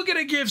sub, and you get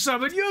a gift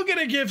sub, and you get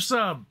a gift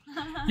sub.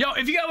 Yo,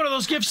 if you got one of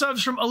those gift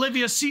subs from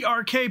Olivia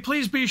CRK,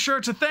 please be sure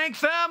to thank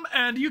them,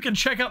 and you can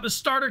check out the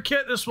starter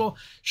kit. This will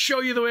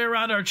show you the way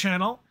around our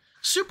channel.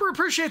 Super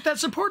appreciate that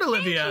support,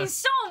 Olivia. Thank you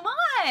so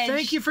much.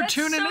 Thank you for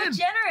tuning in.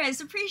 So generous.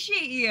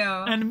 Appreciate you.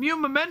 And Mew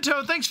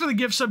Memento, thanks for the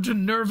gift sub to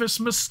Nervous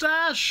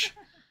Mustache.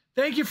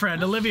 Thank you,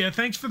 friend. Olivia,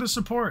 thanks for the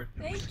support.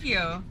 Thank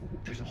you.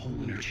 There's a hole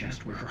in her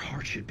chest where her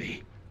heart should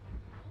be.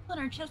 Hole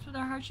in her chest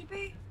where her heart should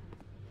be?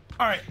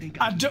 All right. I think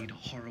I made a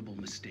horrible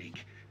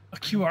mistake. A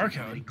QR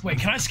code. Wait,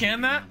 can I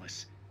scan that?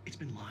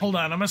 Hold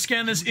on, I'm gonna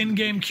scan this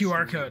in-game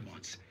QR code.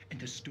 And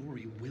the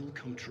story will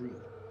come true.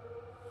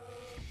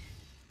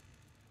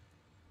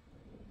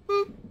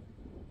 Boop.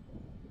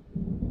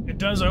 It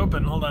does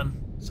open. Hold on.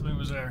 Something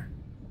was there.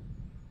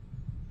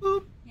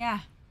 Boop. Yeah.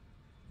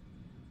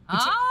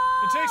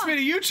 It takes me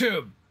to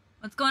YouTube.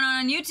 What's going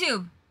on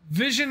YouTube?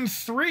 Vision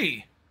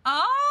 3.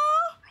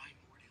 Oh!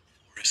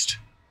 Forest.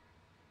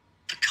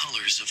 The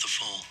colors of the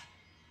fall.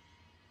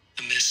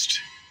 The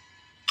mist.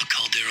 A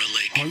caldera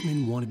lake.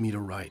 Hartman wanted me to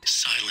write.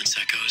 Silence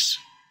echoes.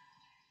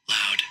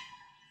 Loud.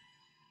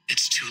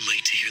 It's too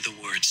late to hear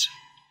the words.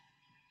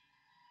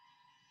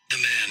 The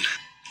man,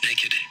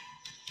 naked,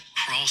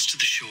 crawls to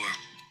the shore.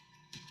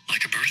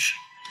 Like a birth?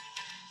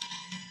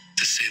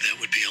 To say that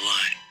would be a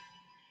lie.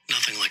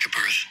 Nothing like a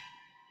birth.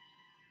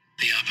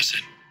 The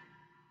opposite.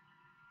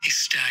 He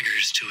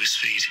staggers to his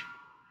feet.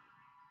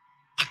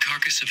 A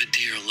carcass of a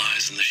deer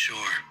lies on the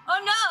shore.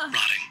 Oh no!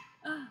 Rotting.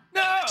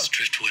 No! It's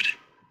driftwood.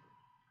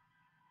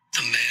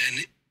 The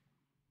man...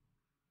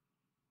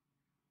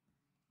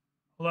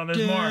 Hold on,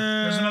 there's more.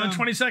 There's another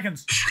 20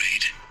 seconds.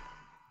 Afraid.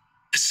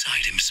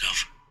 Beside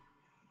himself.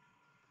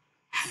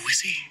 Who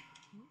is he?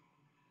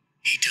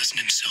 He doesn't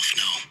himself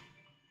know.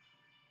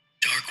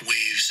 Dark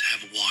waves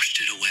have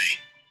washed it away.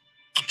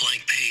 A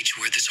blank page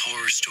where this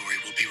horror story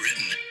will be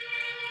written.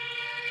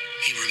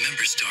 He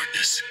remembers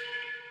darkness.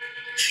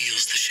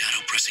 Feels the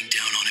shadow pressing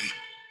down on him.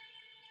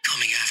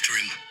 Coming after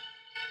him.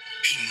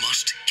 He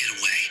must get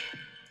away.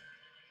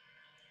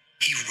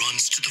 He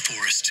runs to the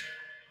forest.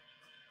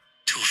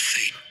 To a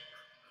fate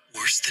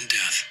worse than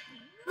death.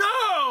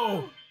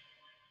 No!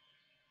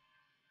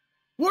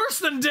 Worse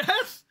than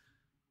death?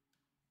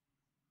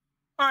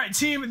 All right,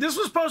 team, this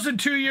was posted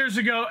 2 years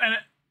ago, and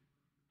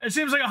it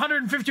seems like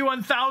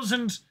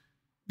 151,000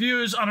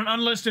 views on an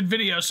unlisted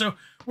video. So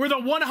we're the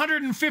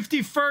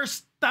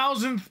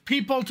 151,000th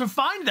people to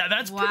find that.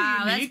 That's pretty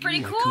unique. That's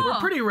pretty cool. We're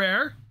pretty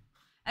rare.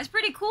 That's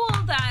pretty cool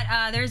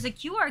that there's a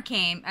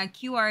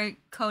QR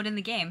code in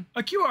the game.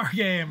 A QR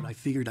game. But I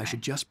figured I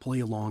should just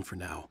play along for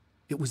now.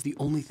 It was the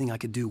only thing I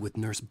could do with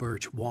Nurse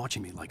Birch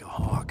watching me like a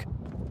hawk.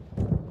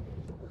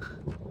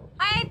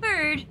 Hi,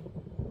 Bird.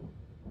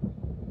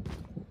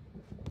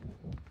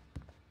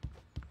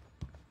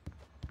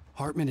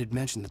 Hartman had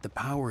mentioned that the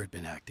power had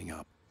been acting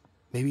up.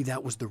 Maybe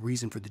that was the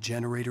reason for the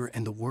generator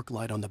and the work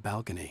light on the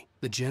balcony.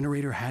 The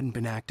generator hadn't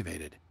been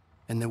activated,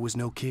 and there was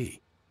no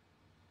key.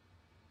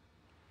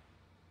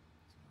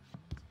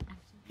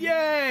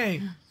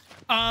 Yay!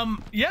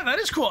 Yeah, that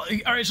is cool.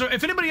 All right, so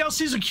if anybody else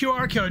sees a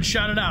QR code,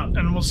 shout it out,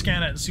 and we'll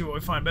scan it and see what we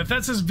find. But if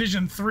that says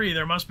Vision 3,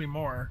 there must be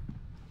more.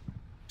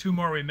 2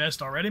 more we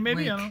missed already,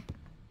 maybe? I don't know.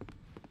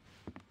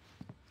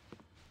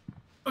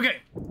 Okay.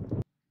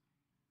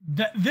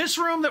 This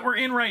room that we're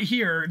in right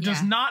here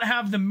does not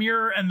have the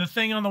mirror and the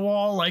thing on the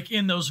wall like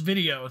in those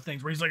video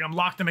things where he's like, I'm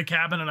locked in a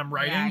cabin and I'm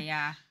writing.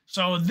 Yeah.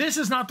 So this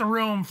is not the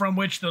room from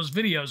which those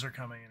videos are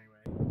coming anyway.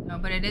 No,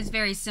 but it is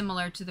very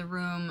similar to the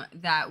room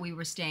that we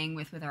were staying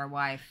with our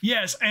wife.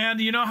 Yes, and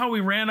you know how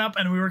we ran up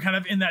and we were kind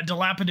of in that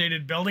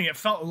dilapidated building? It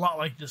felt a lot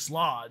like this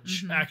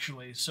lodge,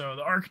 actually. So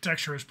the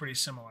architecture is pretty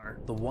similar.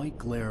 The white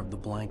glare of the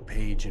blank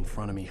page in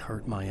front of me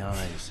hurt my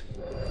eyes.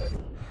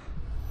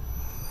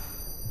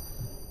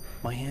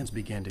 My hands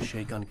began to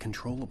shake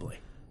uncontrollably.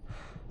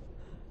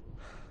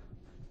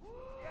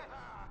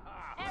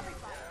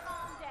 Everybody,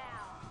 calm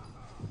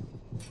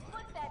down.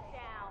 Put that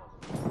down.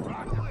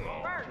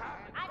 Bert,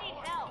 I need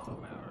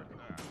help.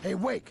 Hey,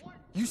 Wake,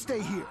 you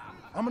stay here.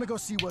 I'm gonna go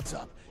see what's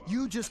up.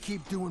 You just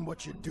keep doing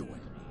what you're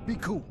doing. Be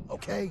cool,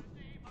 okay?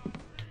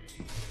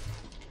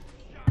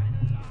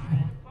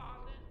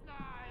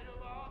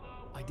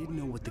 I didn't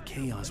know what the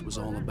chaos was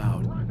all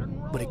about,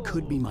 but it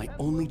could be my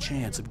only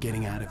chance of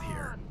getting out of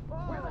here.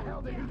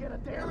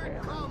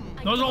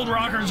 Those old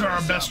rockers are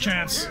our best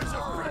chance. Here's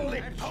a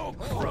friendly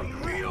poke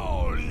from me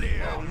old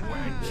dear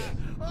wench.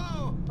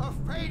 Oh,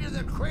 afraid of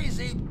the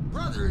crazy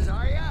brothers,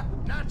 are ya?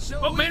 Not so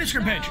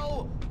manuscript page.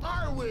 now,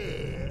 are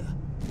we?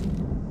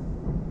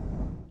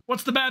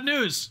 What's the bad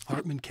news?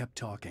 Hartman kept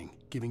talking,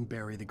 giving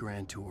Barry the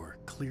grand tour,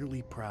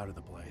 clearly proud of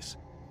the place.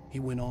 He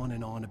went on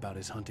and on about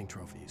his hunting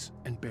trophies,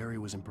 and Barry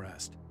was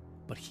impressed.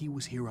 But he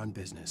was here on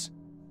business.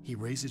 He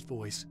raised his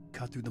voice,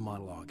 cut through the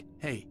monologue.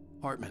 Hey,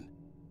 Hartman,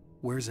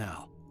 where's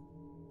Al?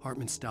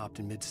 Hartman stopped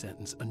in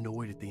mid-sentence,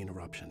 annoyed at the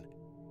interruption.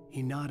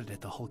 He nodded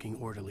at the hulking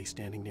orderly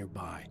standing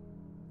nearby.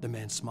 The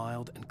man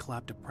smiled and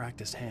clapped a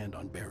practiced hand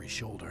on Barry's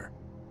shoulder.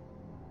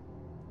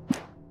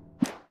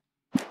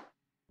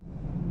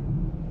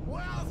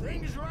 Well,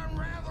 things are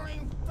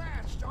unraveling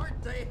fast,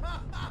 aren't they?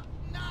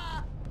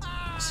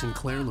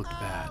 Sinclair looked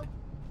bad.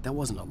 That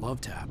wasn't a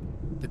love tap.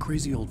 The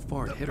crazy old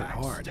fart hit her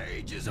hard.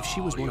 If she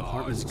was one of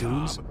Hartman's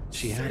goons,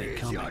 she had it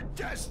coming. I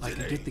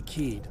could get the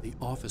key to the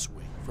office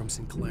wing from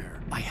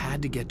Sinclair. I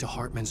had to get to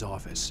Hartman's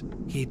office.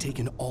 He had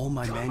taken all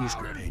my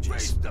manuscript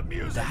pages.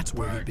 That's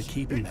where he'd been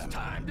keeping them.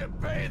 Time to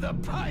pay the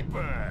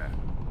piper.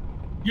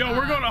 Yo,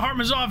 we're going to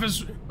Hartman's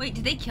office. Wait,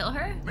 did they kill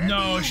her?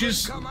 No,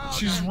 she's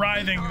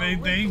writhing.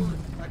 They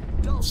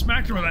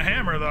smacked her with a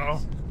hammer though.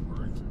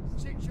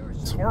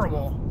 It's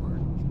horrible.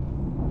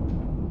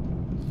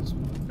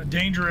 A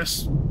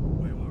dangerous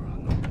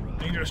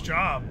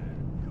job.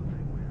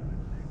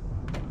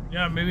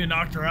 Yeah, maybe it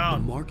knocked her out.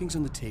 The markings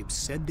on the tape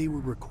said they were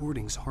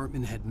recordings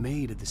Hartman had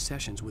made of the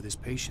sessions with his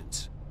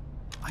patients.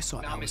 I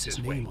saw Alice's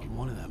name on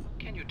one of them.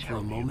 Can you For tell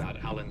a me moment,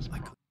 about Alan's...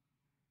 Too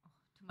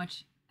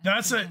much.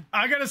 That's it.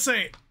 I gotta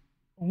say,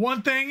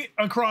 one thing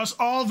across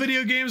all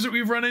video games that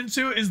we've run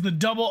into is the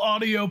double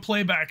audio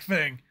playback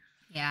thing.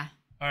 Yeah.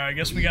 All right, I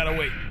guess we gotta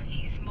wait.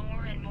 He's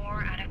more and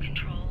more out of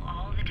control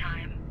all the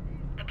time.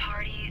 The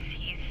parties,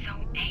 he's so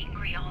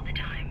angry all the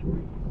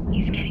time.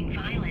 He's getting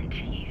violent.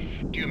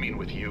 Do you mean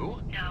with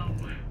you? No,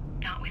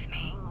 not with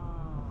me.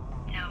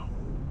 No,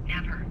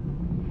 never.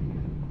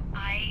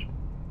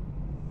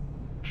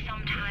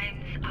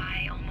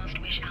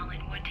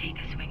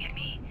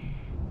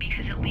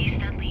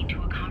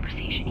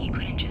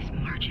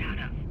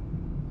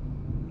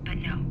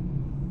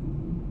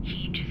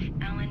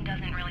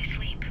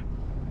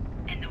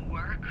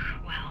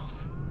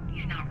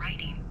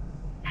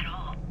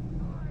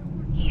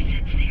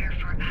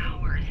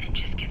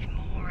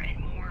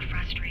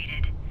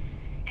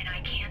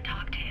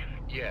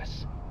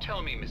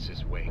 Tell me,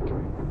 Mrs. Wake,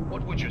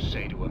 what would you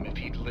say to him if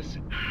he'd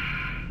listen?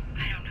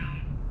 I don't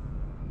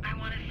know. I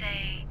want to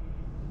say,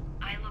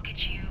 I look at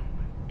you,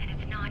 and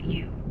it's not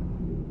you.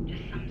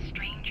 Just some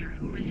stranger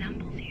who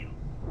resembles you.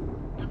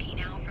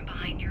 Looking out from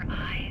behind your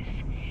eyes,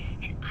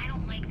 and I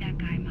don't like that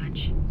guy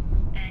much.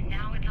 And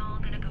now it's all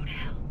gonna go to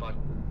hell. But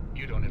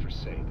you don't ever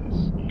say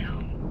this.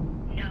 No.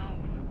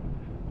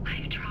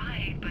 I've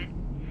tried, but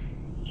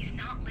he's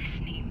not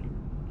listening.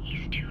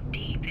 He's too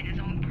deep in his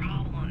own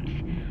problems,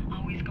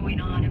 always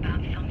going on about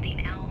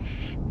something else.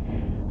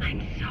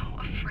 I'm so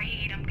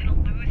afraid I'm gonna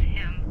lose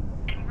him,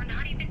 and we're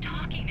not even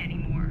talking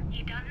anymore.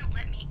 He doesn't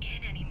let me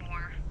in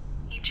anymore.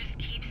 He just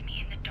keeps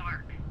me in the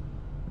dark.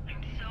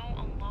 I'm so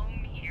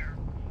alone here,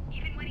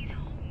 even when he's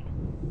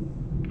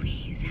home.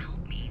 Please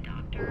help me,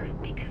 Doctor,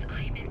 because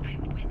I'm at my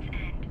wit's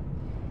end.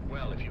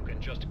 Well, if you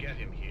can just get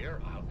him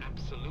here, I'll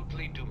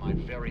absolutely do my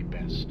very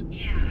best.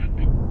 Yeah,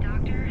 but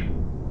Doctor,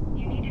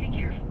 you need to be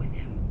careful with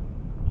him.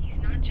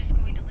 He's not just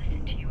going to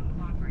listen to you and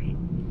cooperate.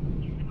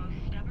 He's the most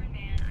stubborn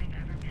man I've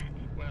ever met.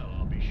 Well,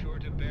 I'll be sure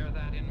to bear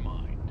that in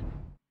mind.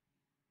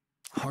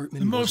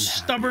 Hartman The most wasn't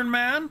happy. stubborn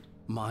man?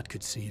 Maude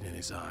could see it in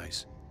his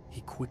eyes.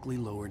 He quickly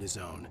lowered his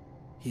own.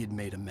 He had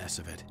made a mess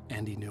of it,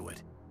 and he knew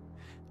it.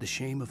 The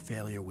shame of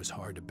failure was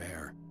hard to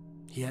bear.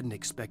 He hadn't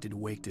expected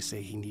Wake to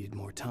say he needed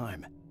more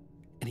time,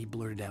 and he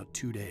blurted out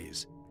 2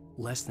 days,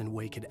 less than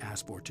Wake had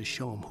asked for to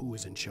show him who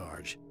was in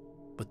charge.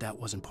 But that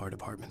wasn't part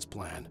of Hartman's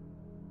plan.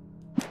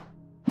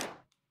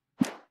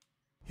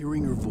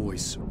 Hearing her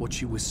voice, what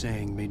she was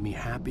saying made me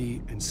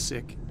happy and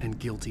sick and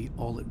guilty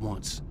all at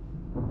once.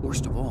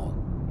 Worst of all,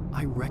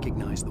 I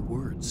recognized the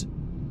words.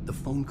 The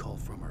phone call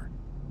from her.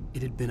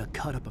 It had been a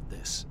cut-up of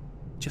this.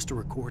 Just a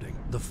recording.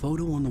 The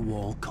photo on the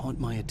wall caught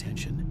my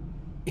attention.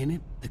 In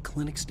it, the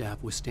clinic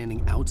staff was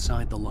standing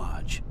outside the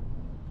lodge.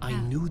 I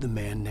knew the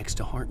man next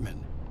to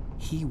Hartman.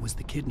 He was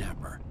the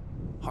kidnapper.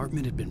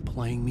 Hartman had been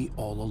playing me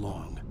all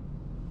along.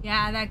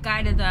 Yeah, that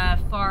guy to the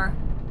far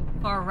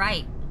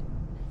right.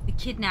 The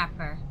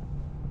kidnapper.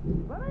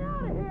 Let me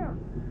out of here!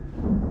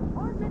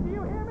 Hartman, do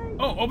you hear me?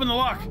 Oh, open the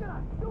lock. I'm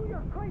gonna sue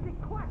your crazy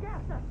quack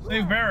ass to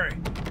Save Barry.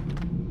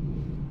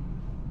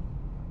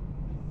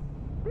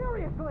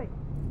 Seriously,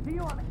 do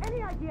you have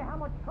any idea how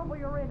much trouble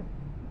you're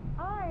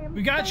in?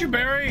 We got you,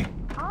 Barry.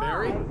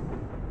 Barry?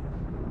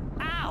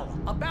 Ow!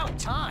 About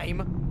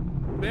time!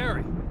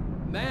 Barry,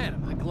 man,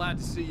 am I glad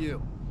to see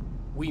you.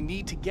 We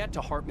need to get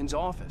to Hartman's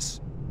office.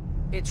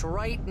 It's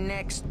right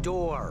next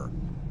door.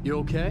 You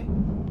okay?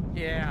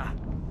 Yeah.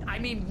 I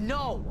mean,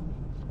 no!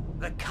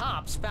 The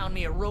cops found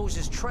me at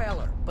Rose's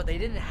trailer, but they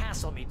didn't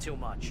hassle me too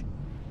much.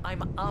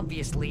 I'm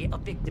obviously a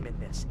victim in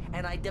this,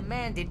 and I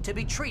demanded to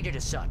be treated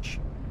as such.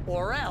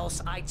 Or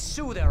else I'd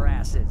sue their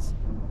asses.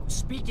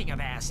 Speaking of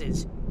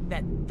asses,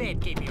 that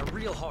Fed gave me a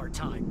real hard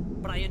time,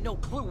 but I had no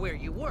clue where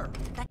you were.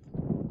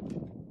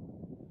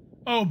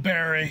 Oh,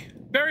 Barry.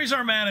 Barry's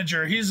our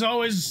manager. He's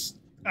always,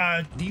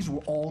 These were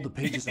all the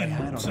pages I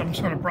had on some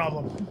sort of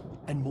problem.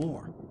 And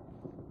more.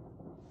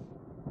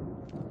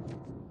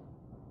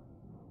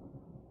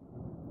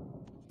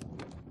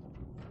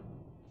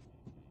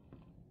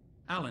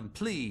 Alan,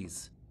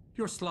 please.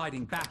 You're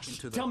sliding back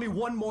into the... Tell me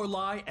one more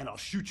lie and I'll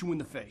shoot you in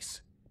the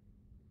face.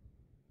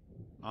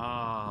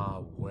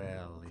 Ah,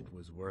 well, it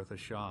was worth a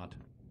shot.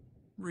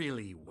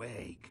 Really,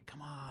 Wake,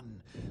 come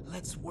on.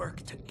 Let's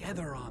work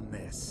together on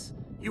this.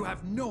 You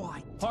have no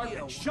idea...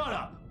 Hartman, shut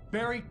up!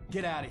 Barry,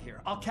 get out of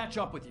here. I'll catch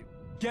up with you.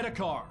 Get a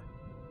car.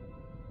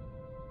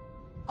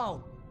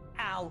 Oh,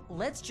 Al,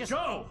 let's just...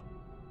 Go!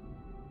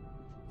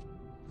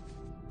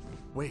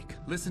 Wake,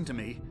 listen to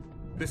me.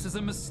 This is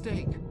a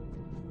mistake.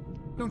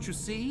 Don't you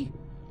see?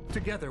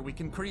 Together we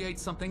can create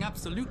something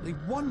absolutely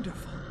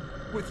wonderful.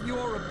 With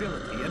your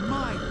ability and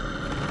mine.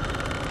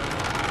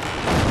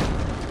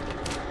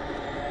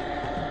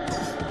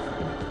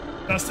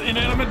 That's the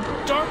inanimate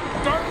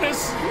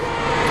darkness.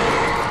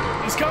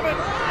 He's coming.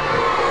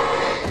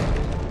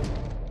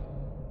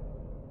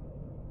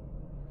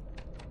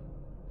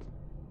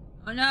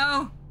 Oh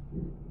no.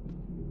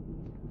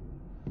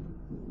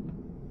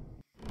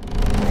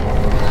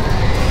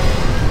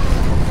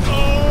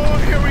 Oh,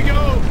 here we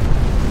go.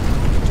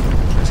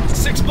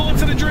 6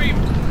 bullets in a dream.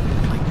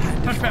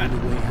 Touchpad.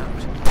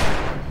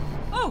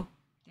 Oh,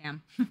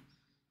 damn.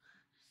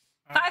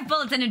 5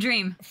 bullets in a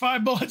dream.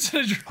 5 bullets in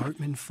a dream.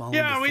 Hartman followed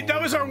Yeah,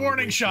 that was our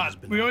warning shot.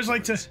 We always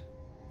like to...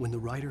 When the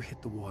rider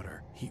hit the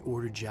water, he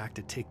ordered Jack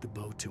to take the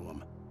boat to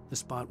him. The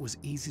spot was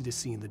easy to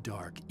see in the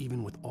dark,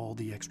 even with all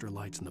the extra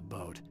lights in the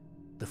boat.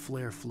 The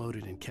flare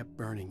floated and kept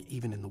burning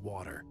even in the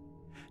water.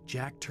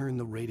 Jack turned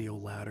the radio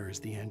louder as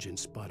the engine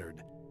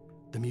sputtered.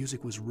 The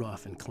music was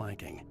rough and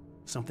clanking,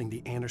 something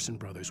the Anderson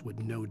brothers would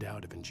no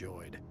doubt have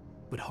enjoyed.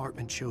 But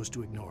Hartman chose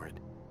to ignore it.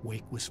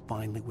 Wake was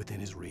finally within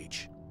his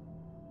reach.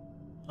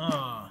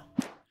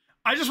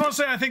 I just want to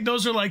say I think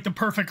those are like the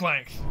perfect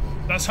length.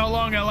 That's how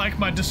long I like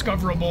my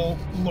discoverable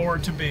lore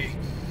to be.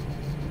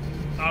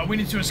 We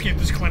need to escape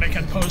this clinic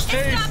and post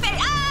haste. Stop it!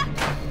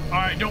 Ah!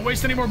 Alright, don't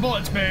waste any more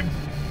bullets, babe.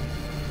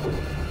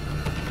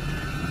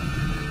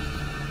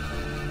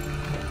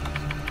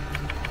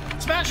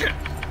 Smash it!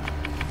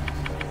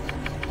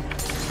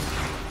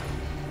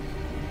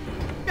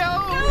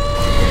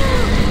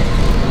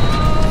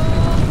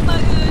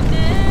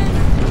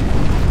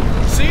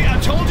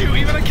 you,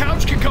 even a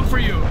couch can come for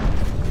you.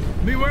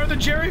 Beware the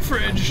Jerry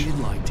fridge. I need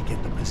light to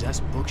get the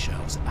possessed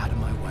bookshelves out of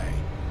my way.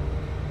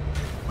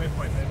 Wait.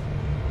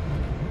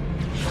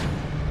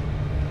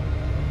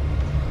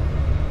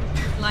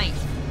 Light.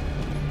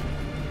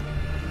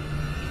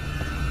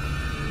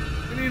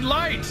 We need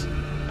light.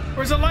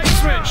 Where's the light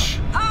switch?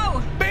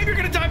 Oh! Babe, you're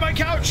gonna die by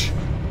couch.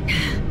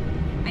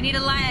 I need a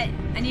light.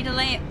 I need a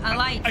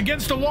light.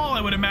 Against the wall,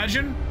 I would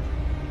imagine.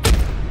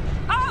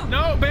 Oh!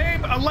 No,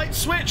 babe, a light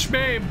switch,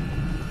 babe.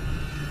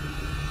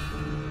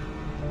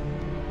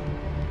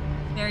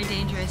 Very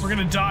dangerous. We're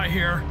gonna die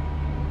here.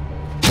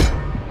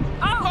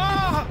 Oh!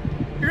 Ah!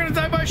 You're gonna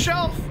die by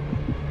shelf.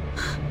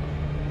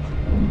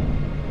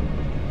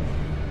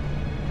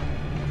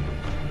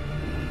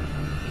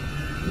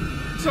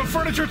 It's a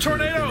furniture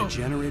tornado. A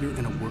generator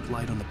and a work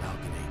light on the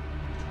balcony.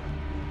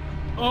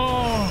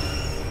 Oh,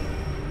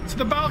 it's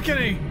the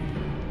balcony.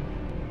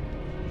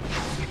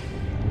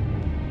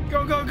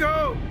 Go, go,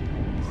 go.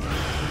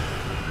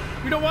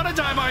 We don't want to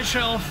die by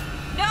shelf.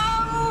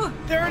 No!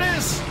 There it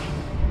is.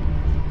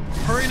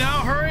 Hurry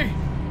now, hurry.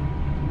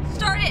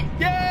 Start it.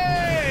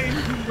 Yay!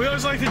 We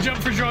always like to jump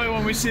for joy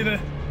when we see the...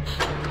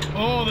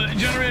 Oh, the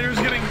generator's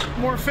getting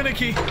more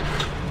finicky.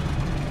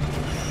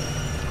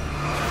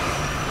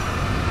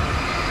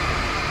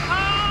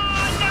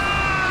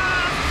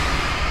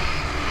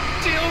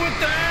 Deal with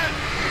that,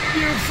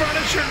 you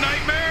furniture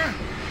nightmare!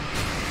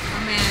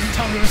 Oh man.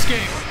 Time to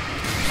escape.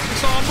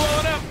 It's all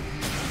blowing up.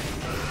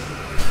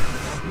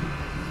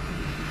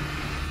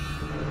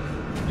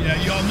 Yeah,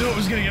 you all knew it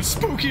was gonna get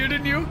spookier,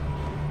 didn't you?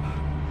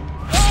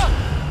 Oh!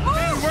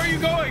 Man, where are you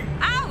going?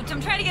 Out! I'm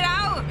trying to get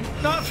out!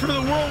 Not through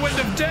the whirlwind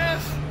of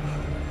death!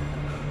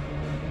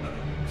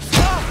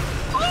 Oh!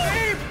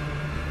 Babe!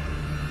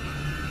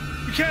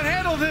 You can't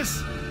handle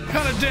this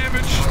kind of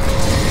damage.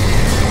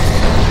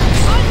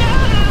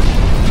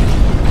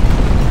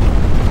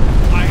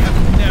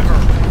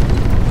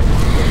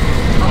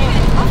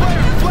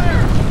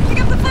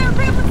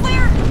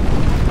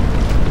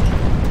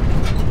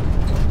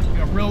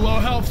 Real low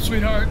health,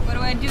 sweetheart. What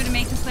do I do to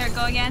make the flare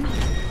go again?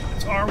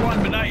 It's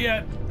R1, but not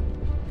yet.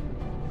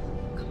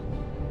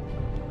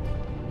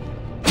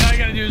 All you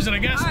gotta do is it, I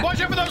guess. Right. Watch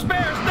out for those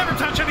bears! Never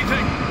touch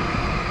anything!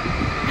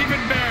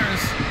 Even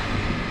bears.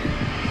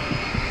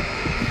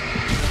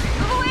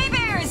 Move away,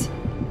 bears!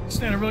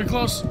 Standing really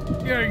close.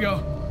 There you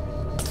go.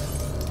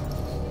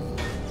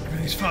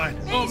 Everything's fine.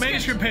 Oh,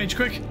 manuscript page,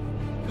 quick.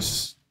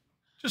 Just...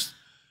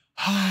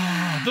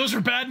 Those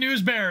are bad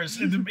news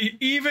bears.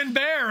 Even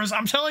bears.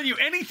 I'm telling you,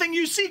 anything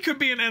you see could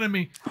be an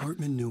enemy.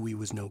 Hartman knew he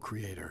was no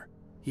creator.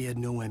 He had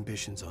no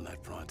ambitions on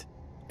that front.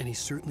 And he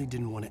certainly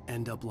didn't want to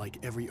end up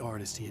like every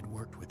artist he had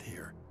worked with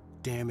here,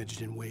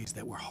 damaged in ways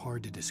that were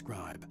hard to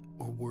describe,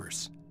 or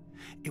worse.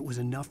 It was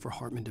enough for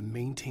Hartman to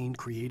maintain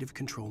creative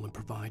control and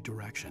provide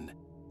direction,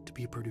 to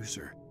be a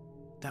producer.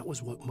 That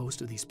was what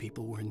most of these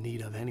people were in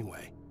need of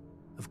anyway.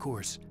 Of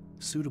course,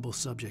 suitable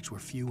subjects were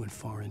few and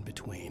far in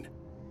between.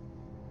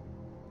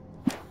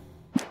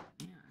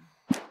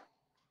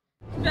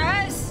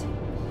 Guys!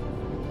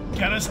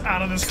 Get us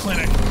out of this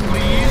clinic,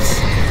 please.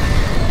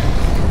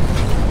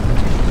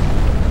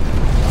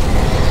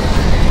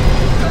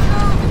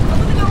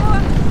 Open the door!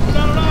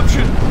 Not an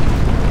option.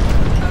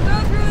 I'll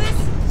go through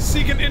this.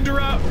 Seek an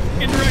indirect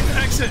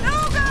exit. No,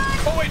 God!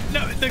 Oh wait,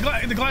 no,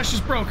 the glass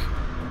just broke.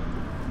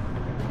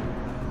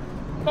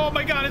 Oh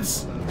my God,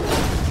 it's...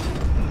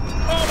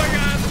 Oh my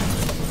God.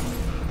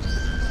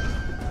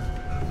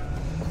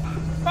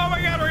 Oh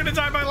my God, we're gonna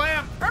die by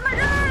lamp.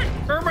 Ermagerd!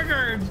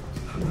 Ermagerd.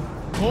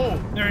 Oh,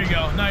 there you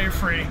go. Now you're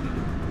free.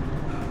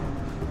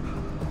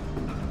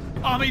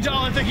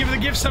 Amidala, thank you for the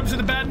gift sub to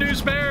the Bad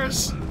News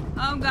Bears.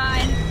 Oh,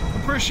 God.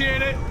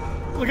 Appreciate it.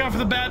 Look out for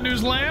the Bad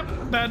News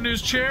lamp, Bad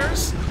News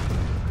chairs.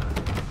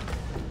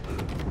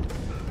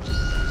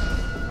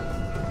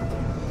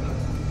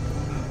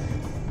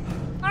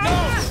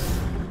 No!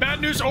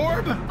 Bad News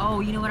orb? Oh,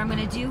 you know what I'm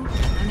gonna do?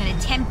 I'm gonna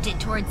tempt it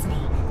towards me.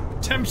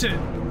 Tempt it.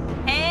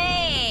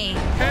 Hey!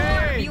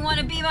 Hey! Orb, you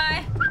wanna be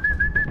my...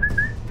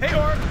 Hey,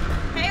 orb!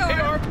 Hey, orb!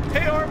 Hey, orb!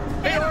 Hey, orb!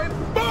 Hey, orb!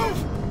 Move!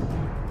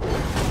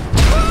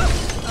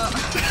 Oh.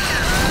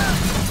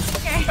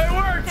 Okay. It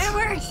worked! It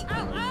worked!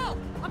 Ow, ow!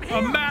 I'm here!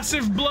 A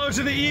massive blow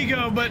to the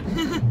ego, but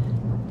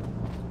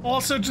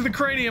also to the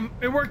cranium.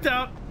 It worked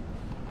out.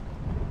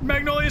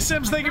 Magnolia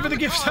Sims, thank you for the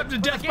gift sub to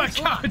Death by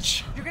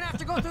Couch. You're gonna have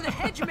to go through the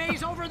hedge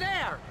maze over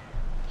there.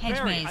 Hedge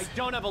Barry, maze. I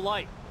don't have a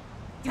light.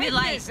 Give me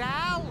light. This,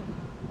 Al.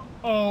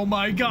 Oh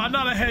my God,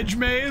 not a hedge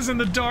maze in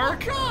the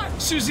dark. Oh God.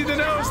 Susie the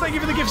Nose, thank you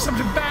for the gift sub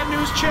to Bad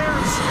News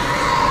Chairs.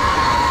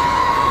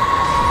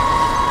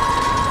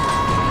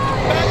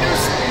 Bad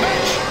News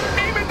bench.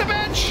 Aim at the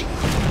bench.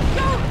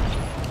 Go.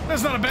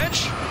 That's not a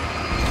bench.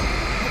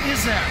 What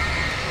is that?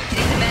 It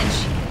is a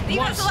bench. Leave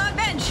What? us alone,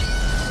 bench.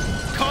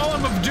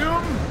 Column of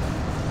Doom.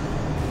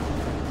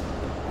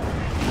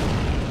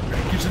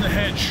 Get to the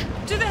hedge.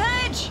 To the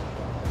hedge.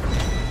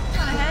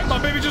 Not a hedge. My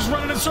baby just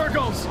running in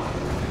circles.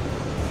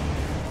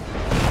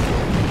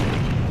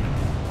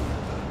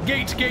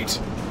 Gate. Oh!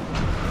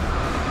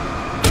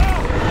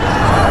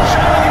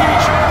 Shut the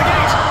gate, shut the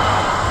gate!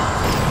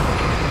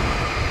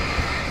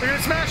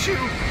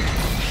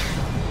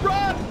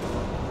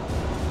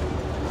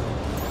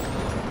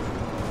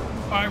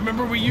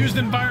 used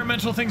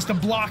environmental things to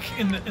block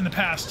in the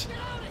past.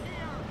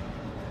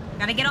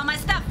 Gotta get all my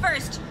stuff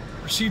first.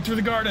 Proceed through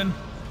the garden.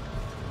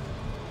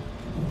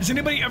 Has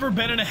anybody ever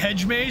been in a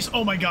hedge maze?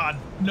 Oh my god.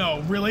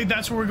 No, really?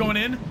 That's where we're going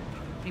in?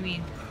 What do you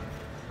mean?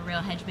 A real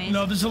hedge maze?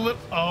 No, there's a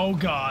little... Oh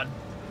god.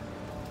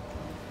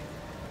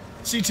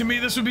 See, to me,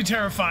 this would be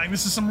terrifying.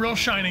 This is some real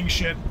Shining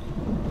shit.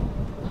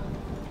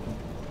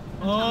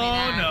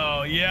 Oh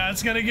no. Yeah,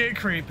 it's gonna get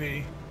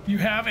creepy. You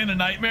have in a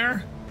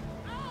nightmare?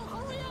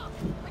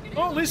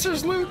 Oh, at least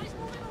there's loot.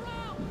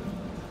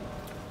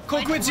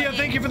 Cole Quincy,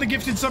 thank you for the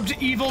gifted sub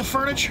to Evil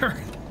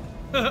Furniture.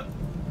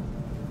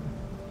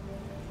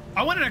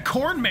 I went in a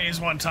corn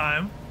maze one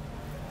time.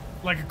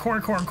 Like a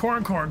corn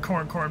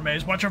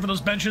maze. Watch out for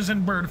those benches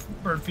and bird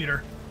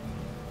feeder.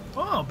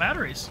 Oh,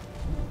 batteries.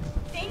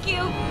 Thank you.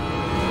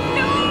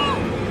 No!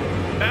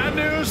 Bad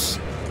news.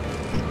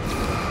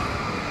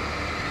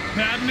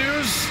 Bad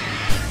news.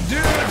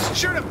 Dudes,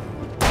 shoot him. All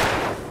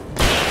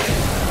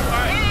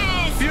right.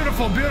 Yes!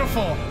 Beautiful,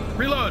 beautiful.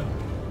 Reload.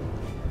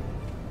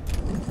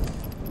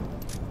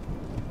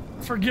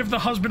 Forgive the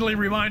husbandly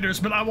reminders,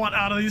 but I want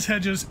out of these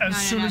hedges as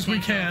soon as we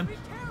can.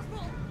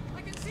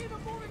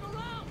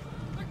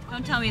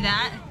 Don't tell me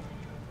that.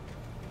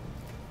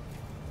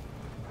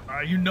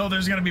 Alright, you know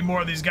there's gonna be more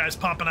of these guys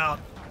popping out.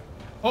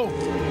 Oh!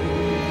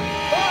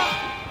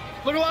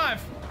 Oh! Look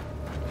alive!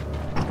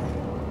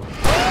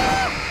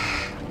 Oh!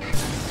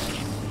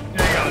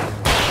 There you go.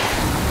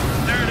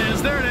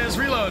 There it is,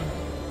 reload.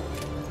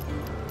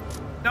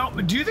 Now,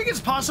 do you think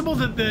it's possible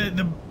that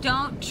the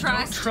Don't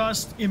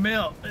trust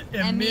Emil.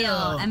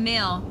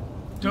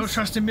 Don't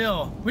trust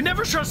Emil. We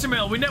never trust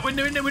Emil. We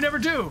never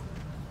do.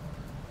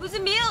 Who's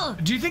Emil?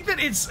 Do you think that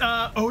it's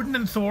Odin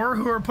and Thor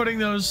who are putting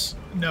those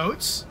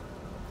notes?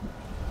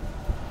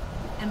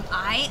 Am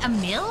I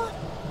Emil?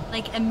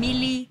 Like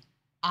Amelia?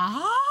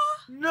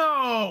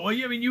 No. Well,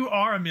 yeah, I mean, you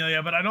are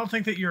Amelia, but I don't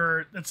think that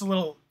you're. That's a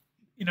little.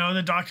 You know,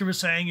 the doctor was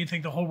saying you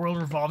think the whole world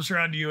revolves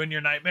around you and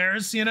your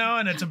nightmares, you know,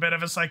 and it's a bit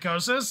of a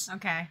psychosis.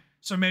 Okay.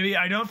 So maybe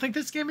I don't think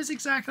this game is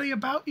exactly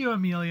about you,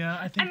 Amelia.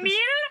 I think Emil?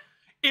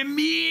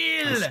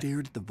 Emil! I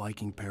stared at the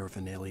Viking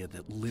paraphernalia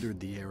that littered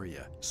the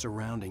area,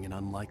 surrounding an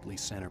unlikely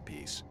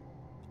centerpiece.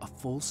 A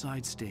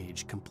full-side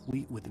stage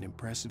complete with an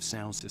impressive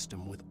sound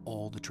system with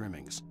all the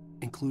trimmings,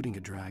 including a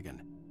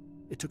dragon.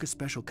 It took a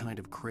special kind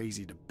of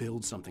crazy to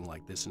build something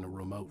like this in a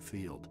remote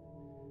field.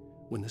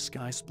 When the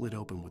sky split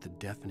open with a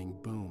deafening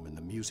boom and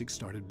the music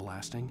started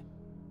blasting,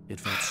 it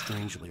felt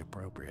strangely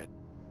appropriate.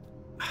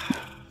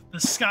 The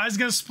sky's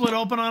gonna split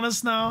open on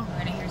us now. We're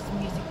gonna hear some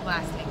music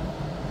blasting.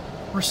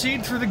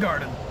 Proceed through the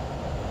garden.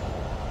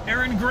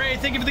 Aaron Gray,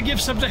 thank you for the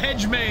gift sub to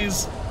Hedge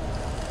Maze.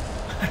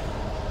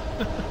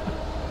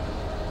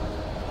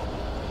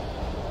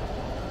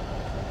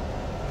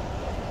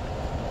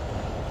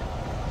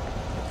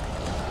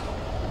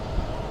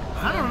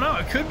 I don't know.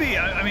 It could be.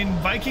 I mean,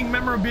 Viking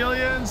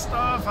memorabilia and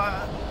stuff.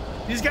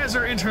 These guys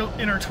are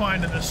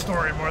intertwined in this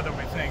story more than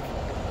we think.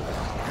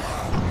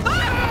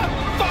 Ah!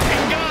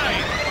 Fucking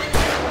guy!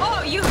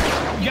 Oh, you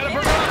gotta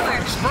burn it off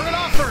first. Burn it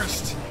off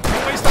first.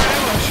 Don't waste our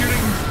ammo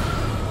shooting.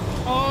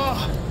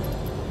 Oh.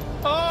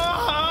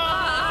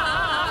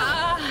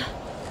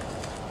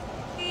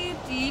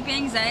 Deep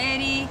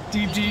anxiety.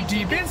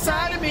 Deep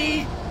inside of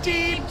me.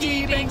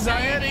 Deep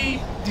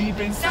anxiety. Deep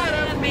inside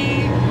of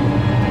me.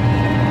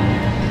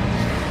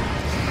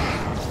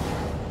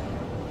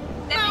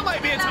 Now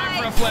might be a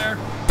time for a flare.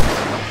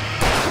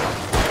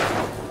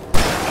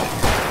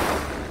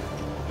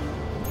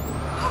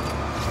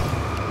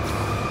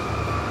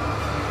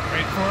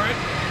 Wait for it.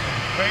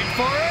 Wait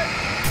for it.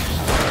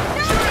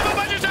 Shoot him a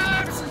bunch of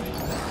times.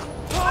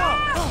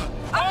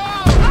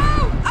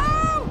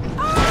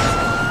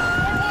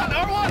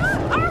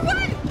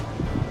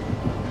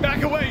 R1.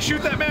 Back away.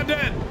 Shoot that man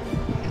dead.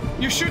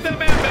 You shoot that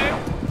man, babe.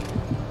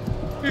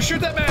 You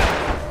shoot that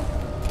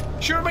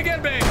man. Shoot him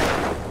again, babe.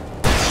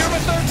 Shoot him a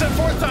third time,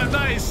 fourth time.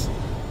 Nice.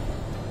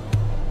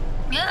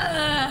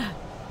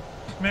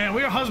 Man,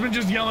 your husband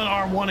just yelling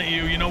R1 at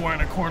you. You know we're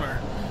in a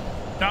corner.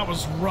 That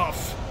was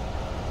rough.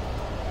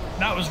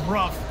 That was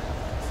rough.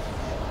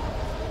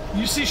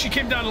 You see, she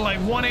came down to like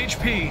 1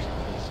 HP.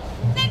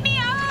 Let me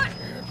out!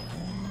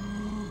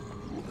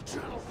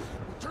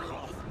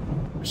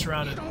 We're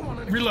surrounded.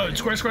 Reload.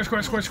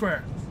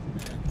 Square.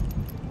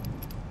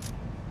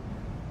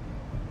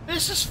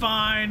 This is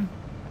fine.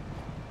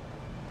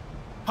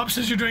 Pup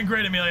says you're doing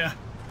great, Amelia.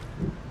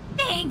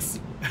 Thanks.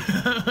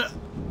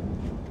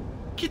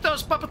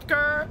 Kitos, puppet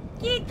girl.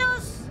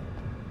 Kitos.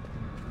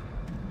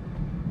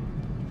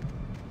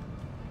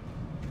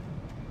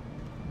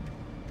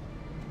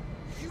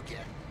 You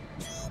get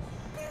 2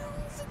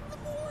 pills in the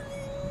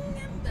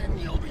morning, and then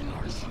you'll be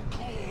nice and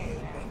calm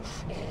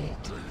all day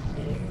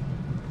long.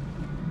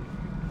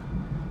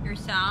 Your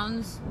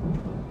sounds.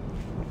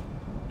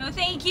 No,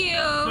 thank you.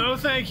 No,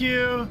 thank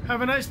you.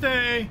 Have a nice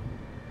day.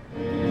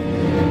 You,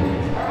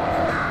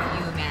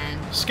 man.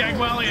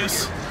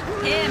 Skagwalius.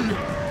 Him.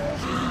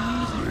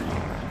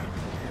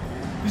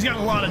 He's got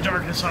a lot of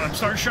darkness on him.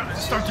 Start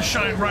to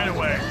shine right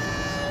away.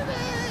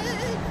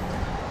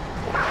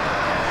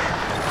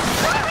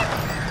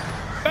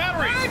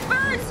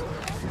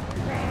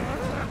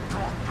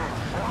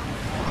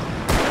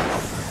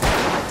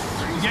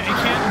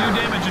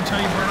 until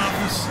you burn off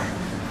this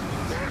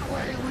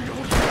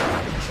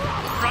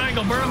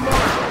triangle. Burn them more.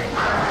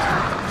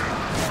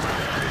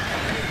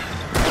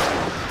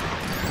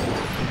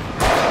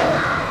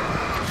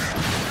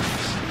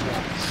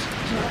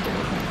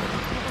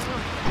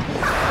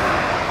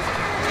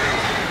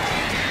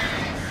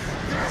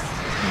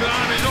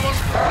 He's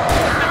almost.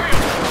 There we go.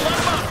 Light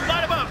him up.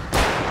 Light him up.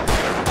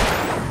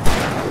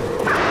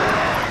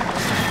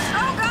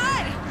 Oh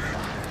God!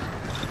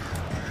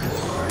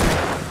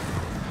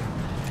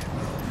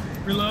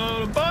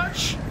 Reload a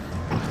bunch.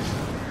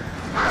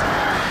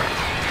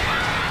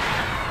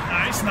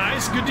 Nice,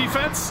 nice. Good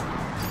defense.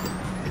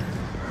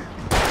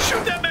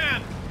 Shoot that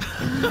man.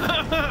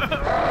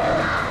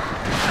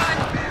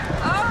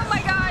 Oh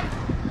my God!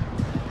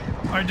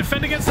 All right,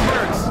 defend against the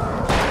birds.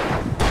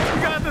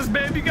 You got this,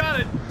 babe. You got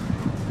it.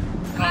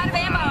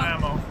 I'm out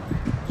of ammo.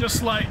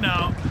 Just light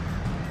now.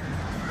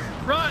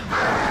 Run.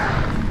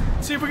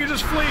 See if we can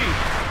just flee.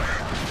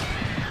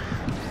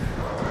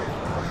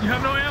 You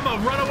have no ammo.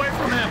 Run away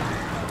from him.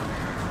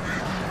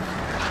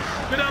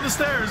 Go down the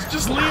stairs.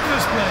 Just leave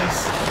this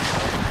place.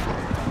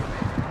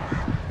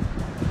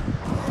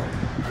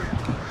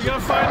 You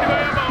gotta find new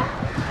ammo.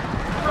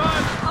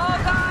 Run. Oh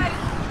God.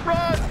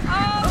 Run.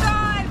 Oh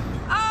God.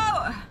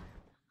 Oh.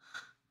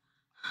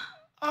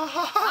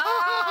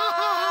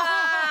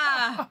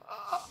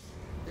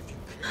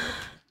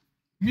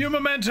 Mew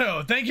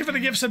Memento, thank you for the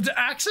gift sub.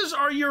 Axes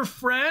are your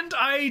friend?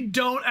 I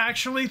don't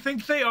actually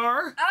think they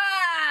are.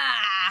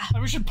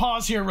 We should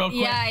pause here real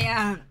quick.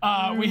 Yeah.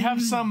 We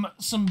have some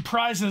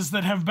prizes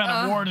that have been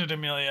awarded,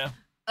 Amelia.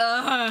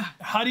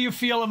 How do you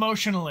feel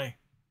emotionally?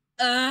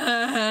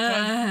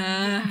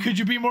 Could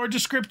you be more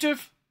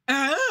descriptive?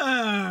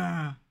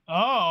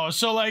 Oh,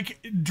 so like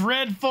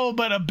dreadful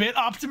but a bit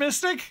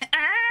optimistic?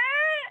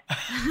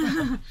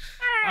 Yeah.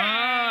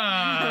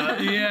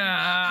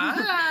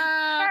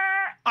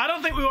 I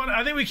don't think we want.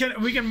 I think we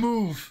can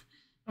move.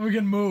 We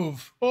can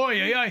move. Oh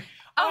yeah.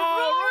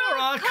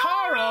 Aurora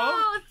Caro.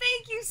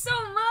 Thank you so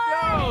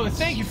much. Oh,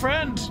 thank you,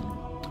 friend.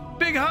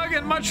 Big hug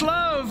and much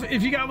love.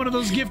 If you got one of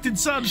those gifted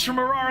subs from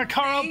Aurora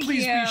Caro,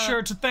 please be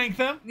sure to thank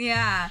them.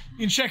 Yeah.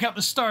 You can check out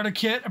the starter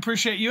kit.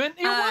 Appreciate you, and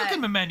you're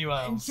welcome,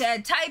 Emmanuel.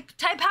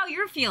 Type how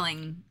you're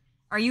feeling.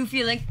 Are you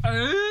feeling?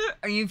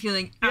 Are you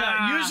feeling?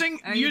 Yeah,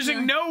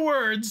 using no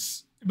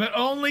words, but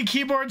only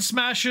keyboard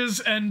smashes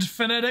and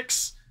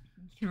phonetics.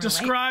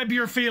 Describe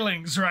your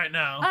feelings right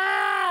now.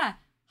 I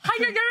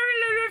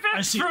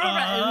see.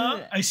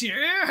 I see.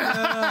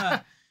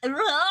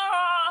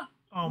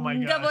 Oh my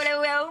gosh.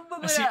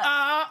 I see.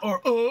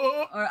 Or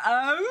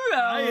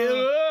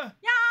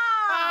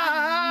yeah.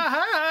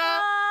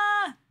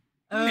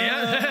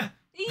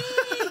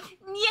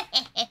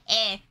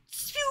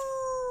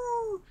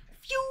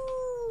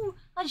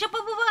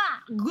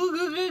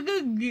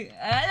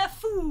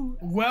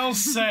 Well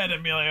said,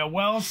 Amelia.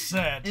 Well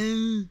said.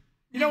 You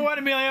know what,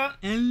 Amelia?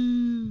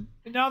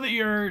 Now that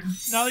you're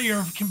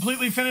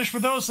completely finished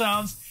with those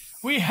sounds,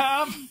 we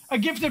have a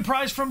gifted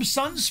prize from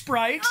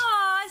Sunsprite.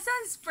 Aw,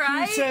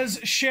 Sunsprite. Who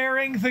says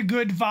sharing the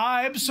good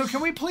vibes. So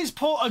can we please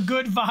pull a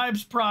good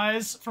vibes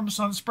prize from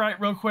Sunsprite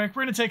real quick?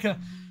 We're gonna take a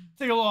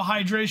little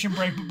hydration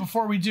break, but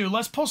before we do,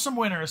 let's pull some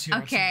winners here.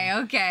 Okay.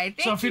 Thank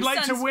you, so if you'd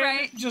like to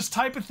win, just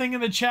type a thing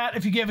in the chat.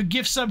 If you give a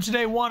gift sub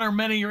today, one or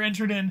many, you're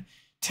entered in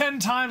 10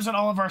 times, and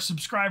all of our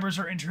subscribers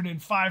are entered in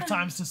 5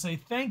 times to say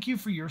thank you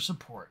for your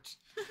support.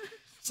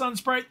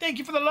 Sunsprite, thank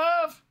you for the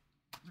love.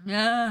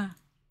 Yeah.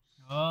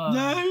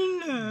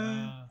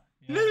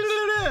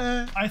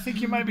 Yes. I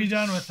think you might be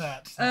done with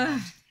that.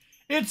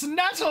 It's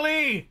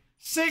Natalie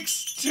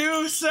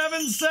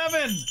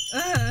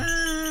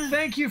 6277.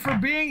 Thank you for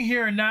being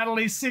here,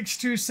 Natalie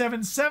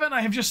 6277.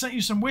 I have just sent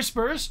you some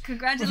whispers.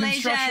 Congratulations. With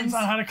instructions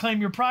on how to claim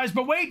your prize.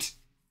 But wait,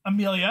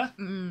 Amelia,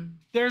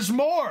 there's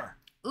more.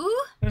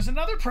 Ooh. There's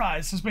another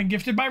prize has been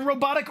gifted by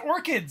Robotic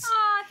Orchids.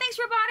 Aw, thanks,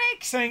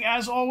 Robotic. Saying,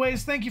 as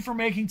always, thank you for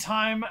making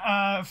time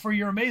for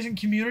your amazing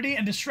community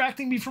and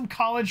distracting me from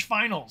college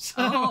finals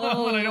when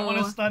I don't want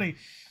to study.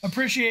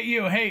 Appreciate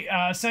you. Hey,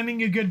 sending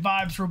you good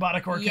vibes,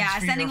 Robotic Orchids. Yeah,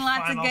 for sending your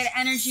lots finals. of good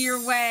energy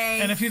your way.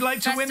 And if you'd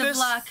like to win this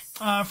luck.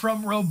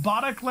 From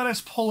Robotic, let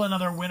us pull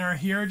another winner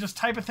here. Just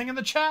type a thing in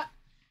the chat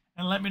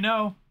and let me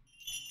know.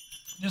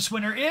 This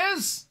winner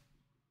is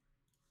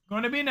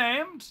going to be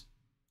named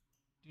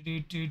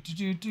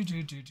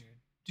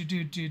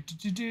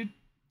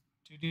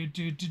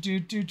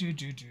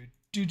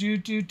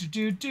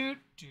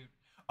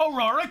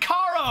Aurora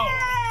Caro.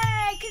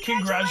 Yay!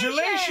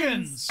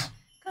 Congratulations!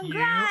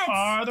 Congrats! You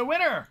are the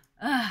winner.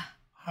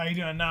 How you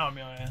doing now,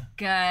 Amelia?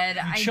 Good.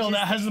 You chilled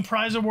out. Has the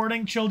prize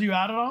awarding chilled you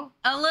out at all?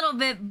 A little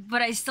bit,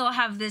 but I still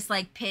have this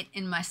like pit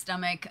in my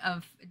stomach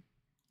of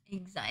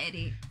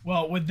anxiety.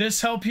 Well, would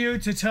this help you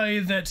to tell you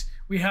that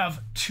we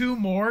have 2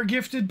 more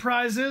gifted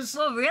prizes?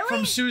 Oh, really?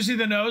 From Susie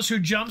the Nose, who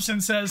jumps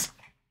and says,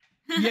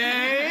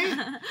 "Yay!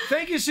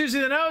 Thank you, Susie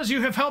the Nose.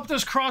 You have helped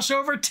us cross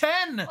over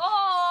 10.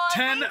 Oh,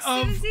 10 thanks,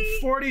 of Susie.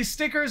 40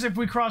 stickers. If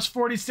we cross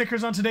 40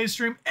 stickers on today's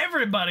stream,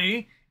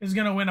 everybody is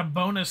going to win a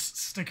bonus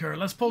sticker.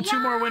 Let's pull 2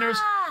 more winners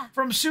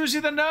from Susie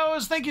the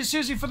Nose. Thank you,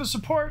 Susie, for the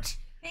support.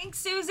 Thanks,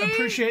 Susie.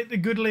 Appreciate the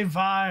goodly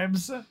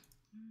vibes.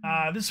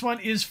 This one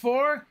is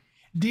for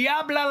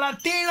Diabla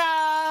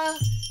Latina.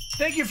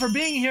 Thank you for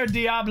being here,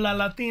 Diabla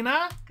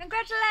Latina.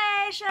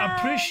 Congratulations.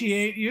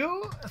 Appreciate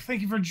you.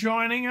 Thank you for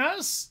joining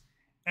us.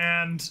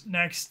 And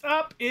next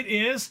up, it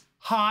is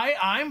Hi,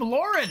 I'm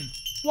Lauren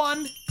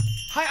 1.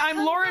 Hi,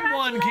 I'm Lauren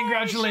 1.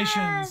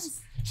 Congratulations.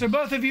 So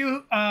both of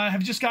you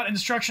have just got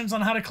instructions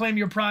on how to claim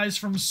your prize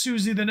from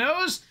Susie the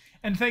Nose.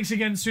 And thanks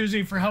again,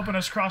 Susie, for helping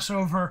us cross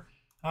over.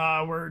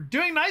 We're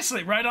doing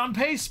nicely, right on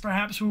pace.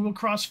 Perhaps we will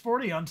cross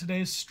 40 on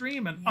today's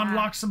stream and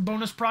unlock some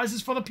bonus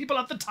prizes for the people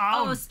at the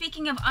town. Oh,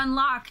 speaking of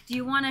unlock, do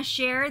you want to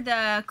share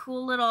the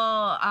cool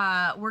little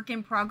work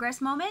in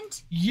progress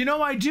moment? You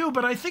know I do,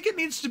 but I think it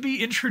needs to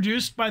be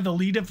introduced by the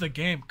lead of the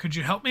game. Could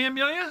you help me,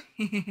 Amelia?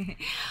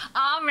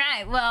 All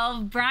right.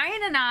 Well,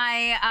 Brian and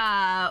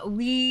I,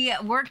 we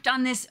worked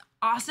on this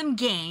awesome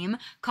game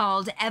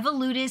called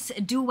Evolutus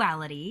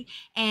Duality,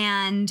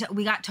 and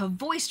we got to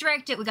voice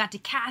direct it, we got to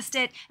cast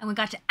it, and we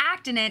got to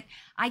act in it.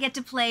 I get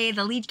to play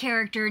the lead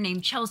character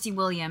named Chelsea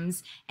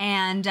Williams,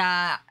 and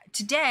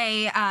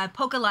today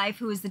Poca Life,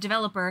 who is the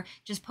developer,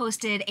 just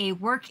posted a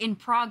work in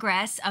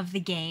progress of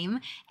the game,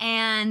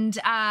 and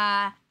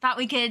thought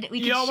we could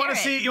you want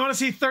to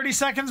see 30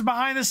 seconds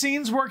behind the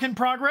scenes work in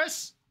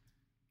progress?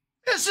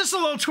 It's just a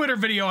little Twitter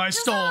video I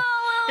stole.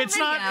 It's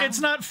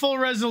not full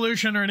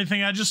resolution or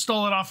anything. I just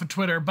stole it off of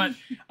Twitter. But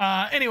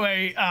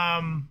anyway,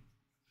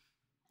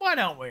 why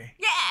don't we?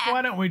 Yeah.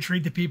 Why don't we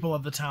treat the people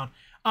of the town?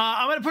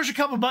 I'm gonna push a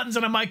couple buttons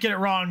and I might get it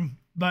wrong.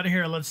 But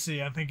here, let's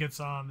see. I think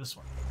it's on this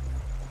one.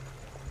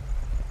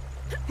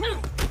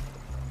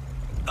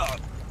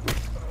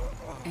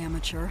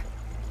 Amateur.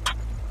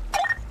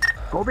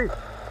 Colby,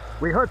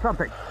 we heard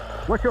something.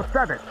 What's your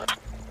status?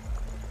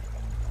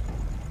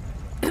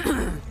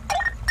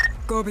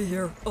 Gobi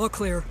here. All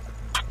clear.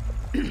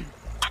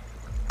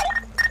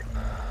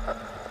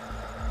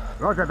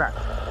 Roger that.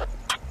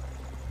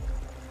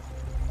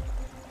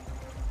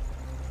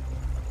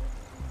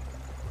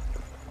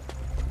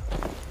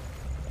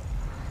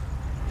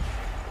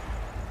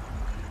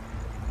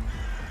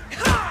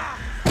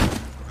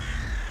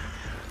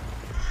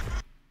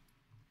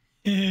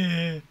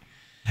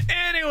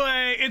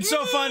 Anyway, it's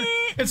so fun.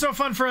 It's so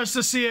fun for us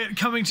to see it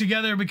coming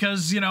together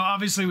because, you know,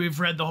 obviously we've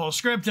read the whole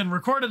script and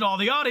recorded all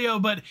the audio,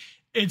 but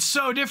it's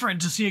so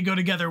different to see it go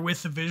together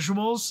with the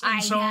visuals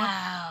and so on.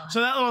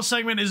 So that little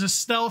segment is a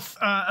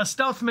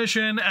stealth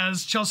mission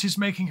as Chelsea's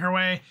making her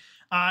way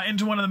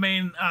into one of the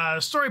main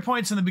story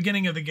points in the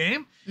beginning of the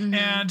game.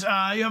 And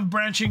you have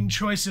branching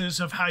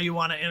choices of how you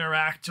want to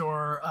interact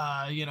or,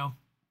 you know,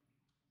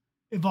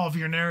 evolve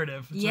your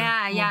narrative. It's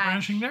a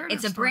branching narrative.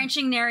 It's a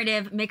branching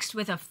narrative mixed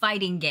with a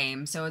fighting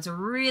game. So it's a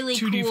really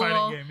 2D cool,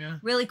 fighting game,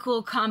 really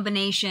cool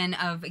combination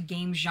of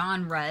game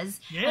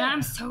genres. Yeah. And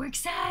I'm so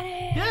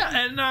excited.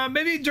 Yeah, and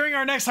maybe during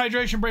our next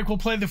hydration break, we'll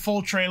play the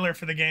full trailer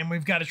for the game.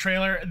 We've got a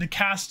trailer. The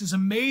cast is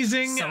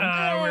amazing. So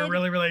we're good.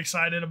 really, really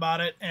excited about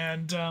it.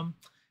 And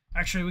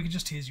actually, we can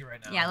just tease you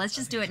right now. Yeah, let's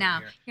just do it now.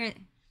 Here.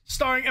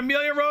 Starring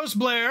Amelia Rose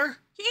Blair,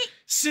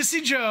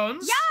 Sissy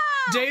Jones,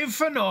 Dave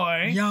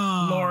Fenoy,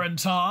 Lauren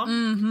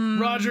Tom,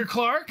 Roger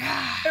Clark,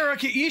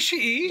 Erika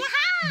Ishii,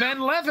 Ben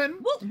Levin,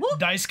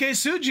 Daisuke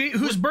Tsuji,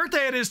 whose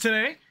birthday it is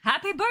today.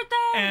 Happy birthday!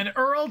 And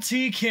Earl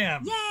T.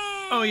 Kim. Yay!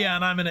 Oh yeah,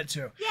 and I'm in it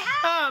too.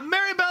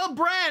 Maribel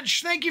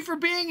Branch, thank you for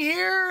being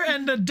here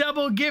and the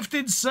double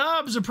gifted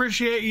subs.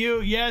 Appreciate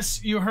you.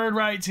 Yes, you heard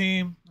right,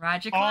 team.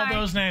 Roger Clark.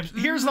 All those names.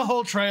 Here's the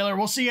whole trailer.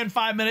 We'll see you in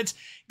 5 minutes.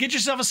 Get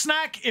yourself a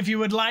snack if you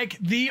would like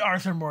the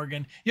Arthur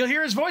Morgan. You'll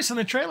hear his voice in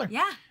the trailer.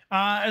 Yeah.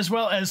 As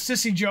well as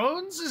Sissy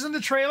Jones is in the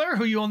trailer,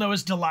 who you will know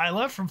as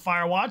Delilah from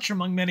Firewatch,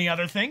 among many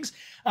other things.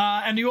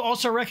 And you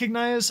also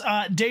recognize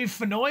Dave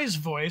Fenoy's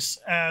voice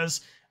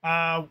as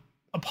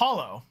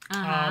Apollo,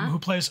 who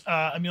plays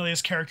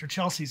Amelia's character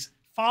Chelsea's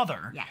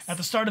father at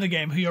the start of the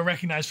game, who you'll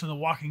recognize from the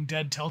Walking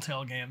Dead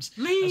Telltale games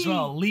as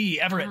well, Lee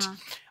Everett.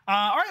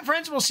 All right,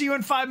 friends, we'll see you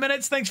in 5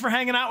 minutes. Thanks for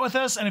hanging out with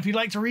us. And if you'd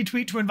like to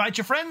retweet to invite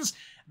your friends,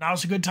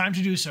 now's a good time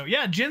to do so.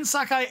 Yeah, Jin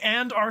Sakai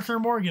and Arthur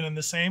Morgan in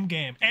the same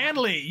game. And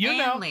Lee, you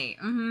know, Lee.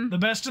 the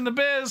best in the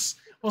biz.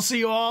 We'll see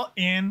you all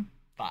in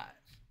 5.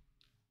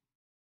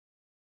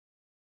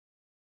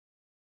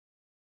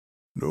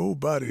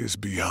 Nobody's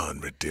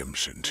beyond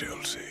redemption,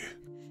 Chelsea.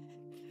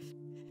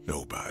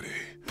 Nobody.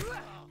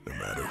 No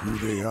matter who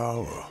they are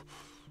or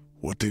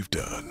what they've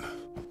done.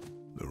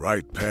 The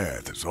right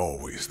path is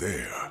always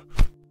there.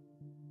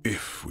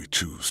 If we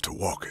choose to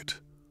walk it.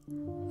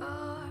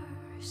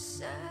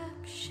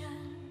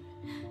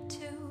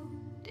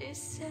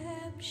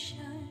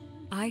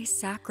 I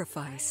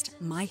sacrificed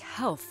my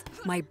health,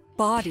 my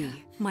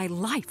body, my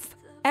life,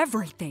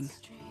 everything.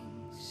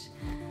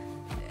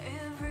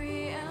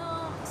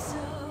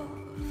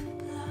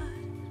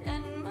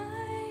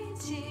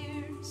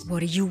 What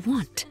do you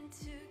want?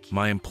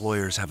 My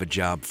employers have a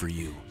job for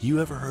you.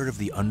 You ever heard of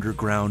the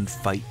Underground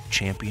Fight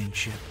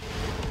Championship?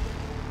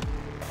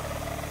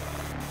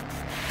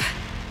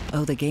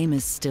 Oh, the game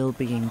is still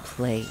being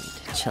played,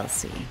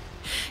 Chelsea.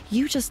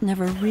 You just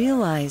never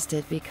realized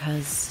it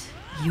because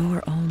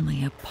you're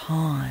only a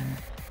pawn.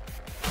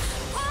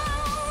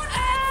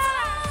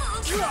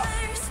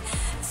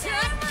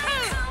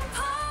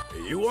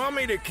 You want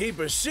me to keep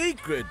a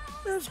secret?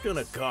 That's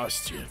gonna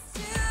cost you.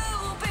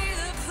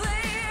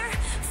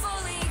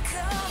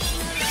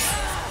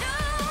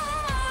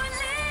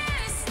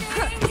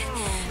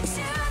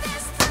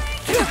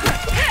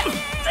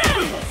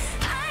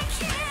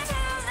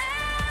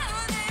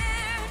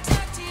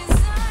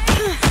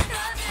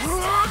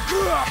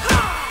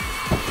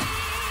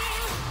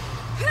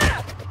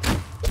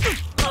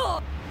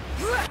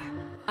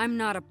 I'm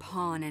not a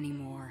pawn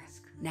anymore.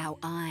 Now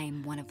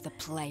I'm one of the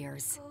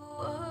players.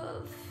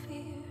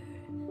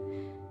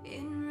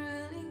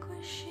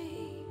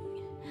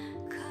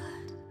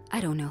 I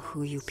don't know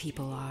who you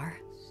people are,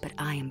 but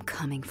I am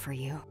coming for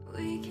you.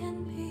 We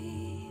can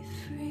be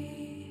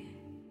free.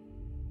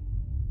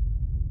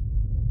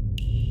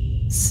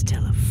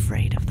 Still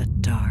afraid of the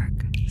dark,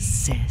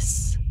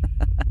 sis.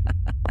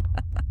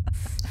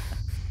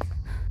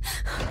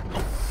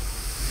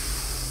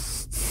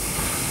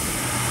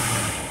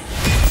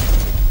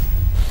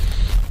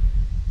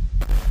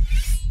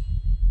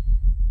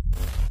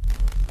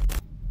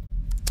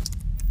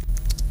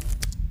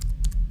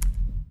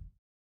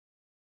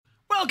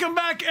 Welcome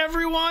back,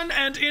 everyone,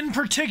 and in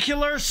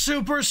particular,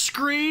 Super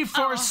Scree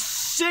for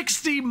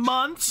 60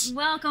 months.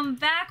 Welcome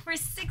back for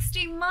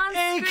 60 months,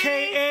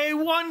 AKA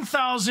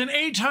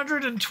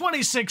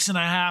 1,826 and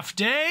a half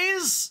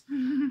days.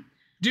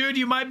 Dude,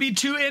 you might be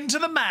too into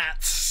the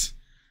mats.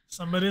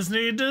 Somebody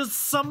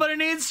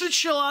needs to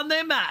chill on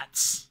their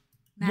mats.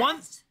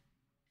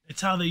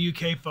 It's how the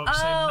UK folks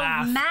say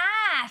math.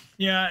 Math.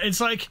 Yeah,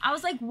 it's like... I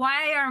was like,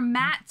 why are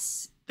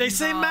mats They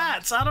say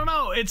mats. I don't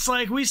know. It's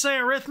like we say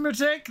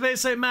arithmetic, they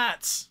say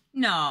mats.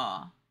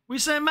 No. We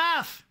say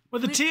math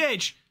with a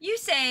TH. You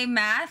say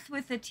math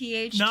with a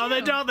TH, No, too.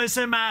 they don't. They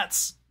say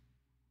mats.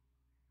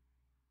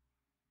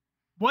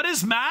 What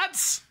is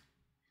mats?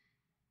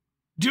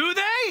 Do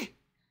they?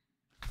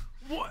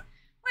 What?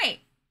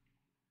 Wait.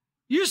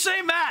 You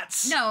say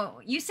mats.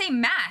 No, you say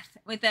math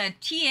with a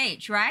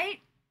TH, right?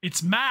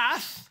 It's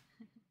math.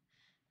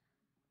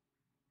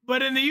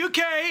 But in the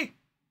UK,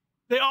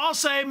 they all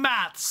say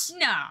maths.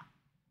 No.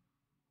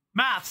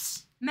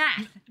 Maths.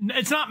 Math.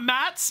 It's not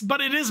mats,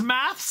 but it is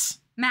maths.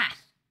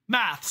 Math.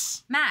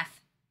 Maths.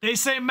 Math. They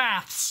say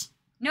maths.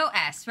 No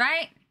S,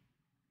 right?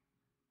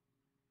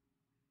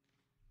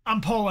 I'm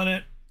pulling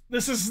it.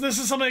 This is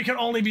something that can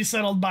only be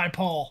settled by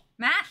poll.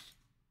 Math?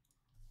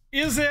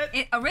 Is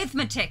it?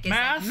 Arithmetic is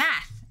math? like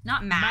math,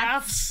 not math.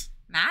 Maths?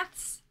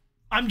 Maths?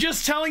 I'm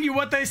just telling you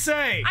what they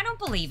say. I don't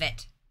believe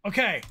it.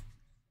 Okay.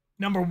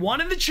 Number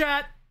 1 in the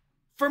chat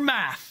for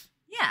math.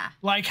 Yeah.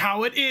 Like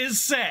how it is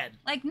said.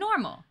 Like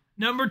normal.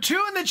 Number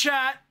 2 in the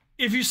chat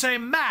if you say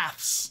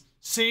maths.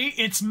 See,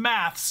 it's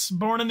maths,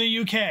 born in the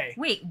UK.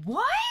 Wait,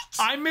 what?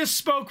 I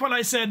misspoke when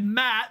I said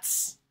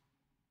mats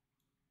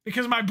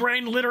because my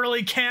brain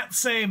literally can't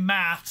say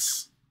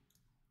maths,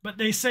 but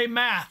they say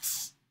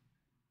maths.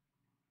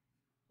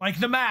 Like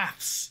the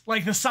maths,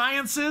 like the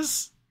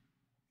sciences.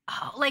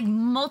 Oh, like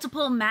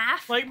multiple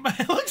math? Like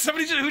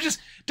somebody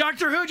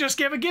Doctor Who just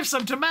gave a gift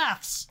sub to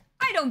maths.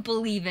 I don't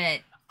believe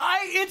it.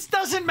 It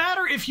doesn't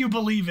matter if you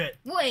believe it.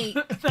 Wait,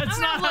 that's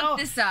I'm not gonna how. look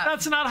this up.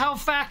 That's not how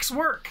facts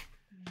work.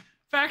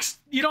 Facts,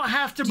 you don't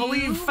have to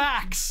believe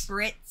facts.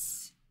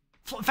 Brits.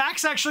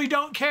 Facts actually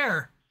don't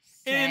care.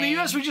 In the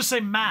US, we just say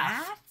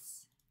math.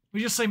 Maths?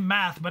 We just say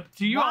math, but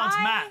to you all, it's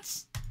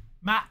maths.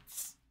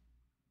 Maths.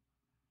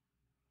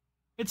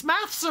 It's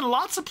maths in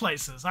lots of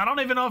places. I don't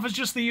even know if it's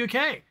just the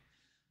UK.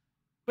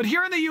 But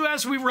here in the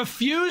US, we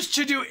refuse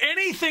to do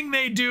anything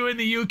they do in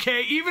the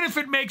UK, even if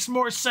it makes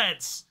more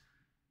sense.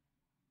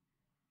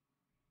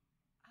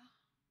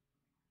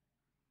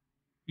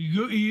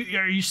 Are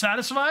you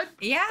satisfied?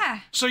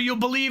 Yeah. So you'll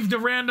believe the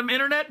random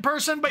internet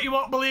person, but you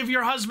won't believe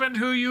your husband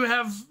who you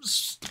have...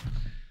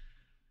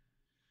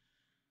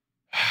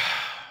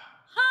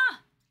 Huh.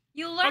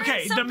 You learned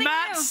okay, something the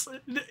mats,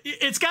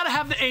 it's got to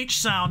have the H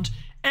sound.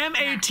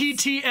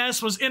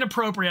 M-A-T-T-S was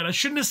inappropriate. I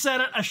shouldn't have said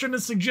it. I shouldn't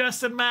have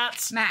suggested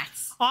mats.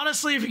 Mats.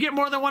 Honestly, if you get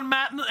more than one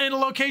mat in a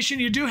location,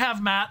 you do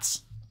have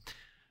mats.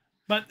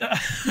 But...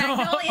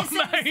 Magnolia says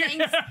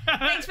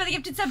thanks for the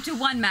gifted sub to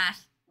one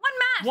math. One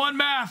math. One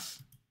math.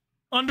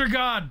 Under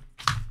God.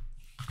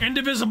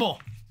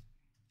 Indivisible.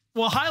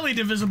 Well, highly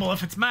divisible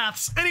if it's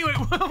maths. Anyway,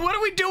 what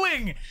are we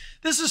doing?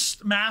 This is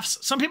maths.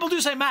 Some people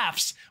do say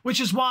maths, which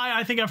is why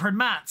I think I've heard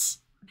mats.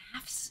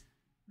 Maths?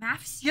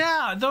 Maths?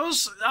 Yeah,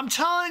 those, I'm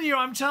telling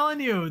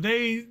you.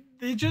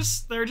 They're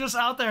just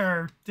out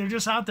there. They're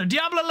just out there.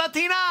 Diabla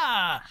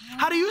Latina!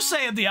 How do you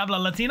say it,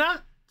 Diabla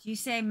Latina? Do you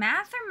say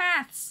math or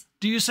maths?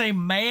 Do you say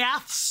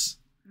maths?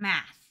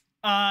 Math.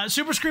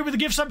 Super Screen with the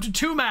gifts up to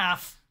 2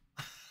 math.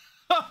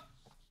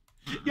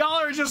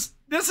 Y'all are just,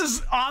 this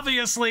is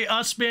obviously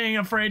us being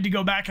afraid to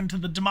go back into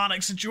the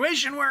demonic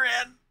situation we're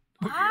in.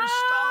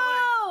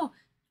 Oh!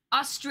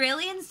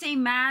 Australians say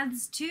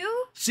maths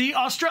too? See,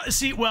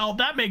 well,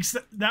 that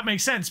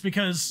makes sense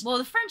because well,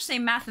 the French say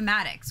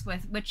mathematics,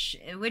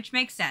 which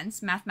makes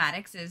sense.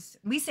 Mathematics is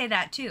we say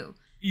that too.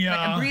 Yeah.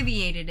 But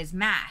abbreviated is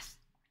math.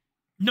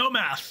 No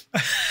math.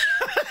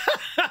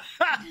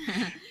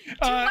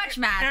 Too much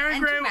math.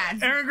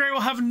 Aaron Gray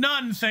will have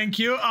none, thank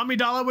you.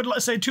 Amidala would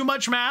say too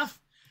much math,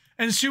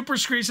 and Super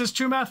Scree says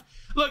too math.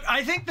 Look,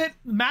 I think that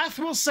math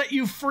will set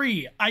you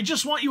free. I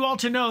just want you all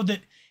to know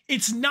that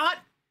it's not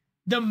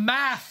the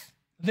math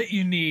that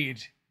you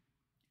need.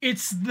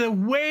 It's the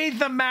way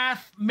the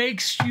math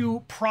makes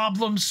you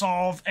problem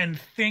solve and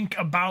think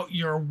about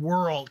your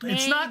world.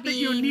 It's not that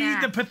you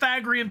need the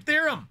Pythagorean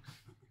theorem.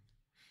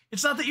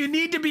 It's not that you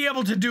need to be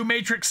able to do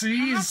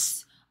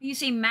matrices. You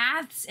say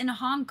maths in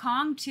Hong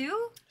Kong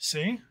too?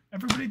 See?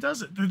 Everybody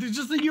does it. It's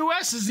just the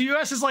US. The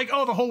US is like,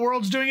 oh, the whole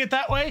world's doing it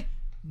that way?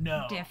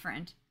 No.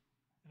 Different.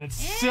 It's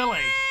silly.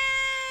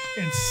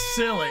 It's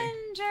silly.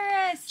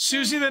 Interesting.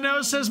 Susie the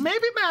Nose says,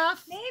 maybe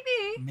math.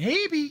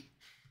 Maybe.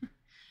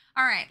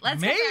 All right,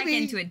 let's get back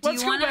into it.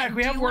 Let's go back.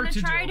 We have work to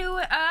do. Try to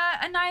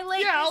annihilate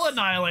Yeah, I'll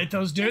annihilate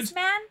those dudes. This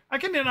man? I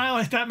can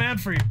annihilate that man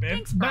for you, babe.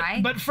 Thanks,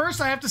 Bryan. But first,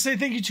 I have to say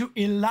thank you to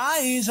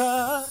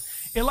Eliza.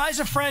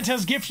 Eliza Frant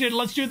has gifted.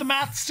 Let's do the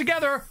maths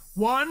together.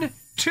 1,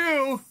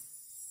 2.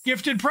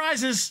 Gifted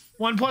prizes.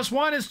 1 +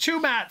 1 is 2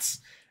 mats.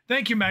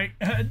 Thank you, mate.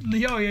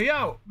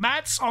 Yo.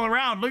 Mats all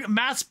around. Look at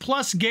Mats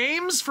Plus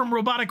Games from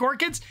Robotic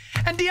Orchids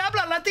and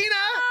Diabla Latina.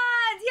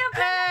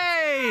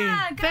 Hey!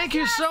 Thank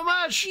you so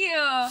much.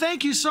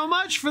 Thank you so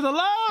much for the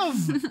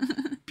love.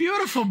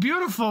 Beautiful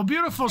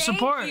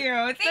support.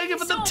 Thank you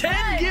for so the 10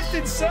 much.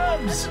 gifted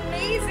subs. That's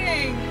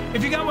amazing.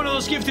 If you got one of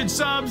those gifted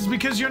subs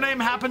because your name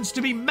happens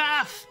to be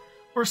Math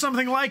or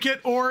something like it,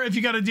 or if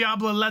you got a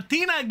Diablo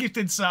Latina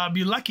gifted sub,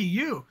 you lucky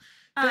you.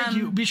 Thank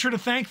you. Be sure to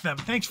thank them.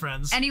 Thanks,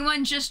 friends.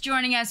 Anyone just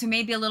joining us who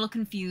may be a little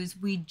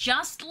confused, we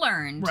just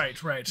learned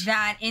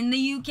that in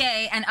the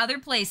UK and other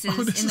places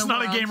this in the is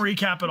world, not a game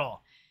recap at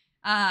all.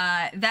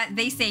 That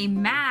they say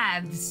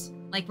maths,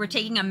 like we're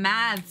taking a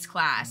maths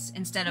class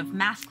instead of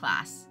math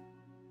class.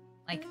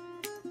 Like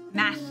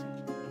math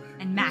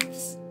and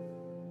maths.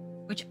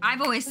 Which I've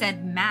always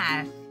said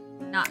math,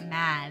 not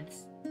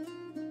maths.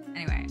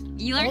 Anyway,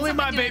 you learned Only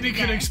my something new baby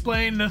today. could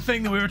explain the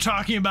thing that we were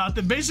talking about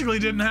that basically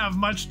didn't have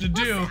much to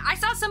do. I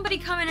saw somebody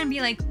come in and be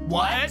like,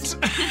 What? So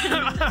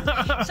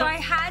I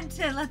had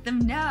to let them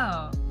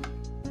know.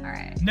 All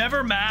right.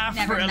 Never math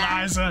Never for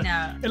math, Eliza.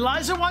 no.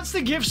 Eliza wants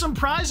to give some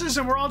prizes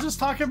and we're all just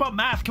talking about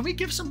math. Can we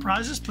give some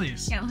prizes,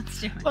 please? Yeah, let's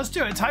do it. Let's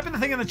do it. Type in the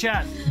thing in the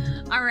chat.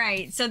 All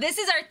right. So this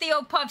is our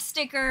Theo Puff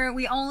sticker.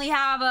 We only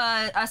have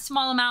a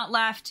small amount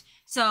left.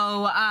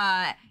 So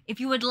if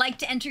you would like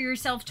to enter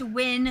yourself to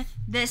win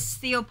this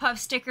Theo Puff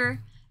sticker,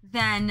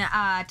 then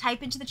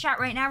type into the chat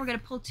right now. We're going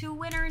to pull 2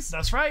 winners.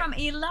 That's right. From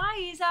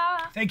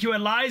Eliza. Thank you,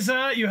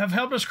 Eliza. You have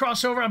helped us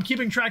cross over. I'm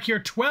keeping track here.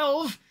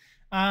 12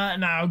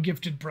 now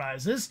gifted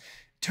prizes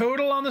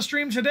total on the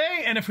stream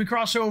today. And if we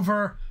cross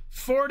over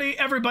 40,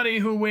 everybody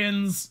who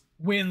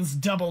wins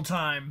double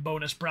time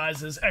bonus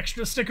prizes,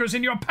 extra stickers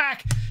in your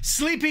pack.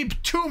 Sleepy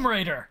Tomb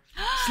Raider.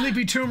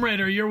 Sleepy Tomb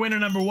Raider, you're winner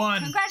number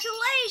 1.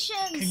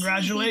 Congratulations.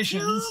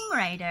 Congratulations. Sleepy Tomb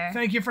Raider.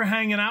 Thank you for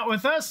hanging out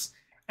with us.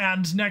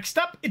 And next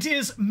up, it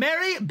is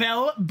Mary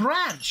Bell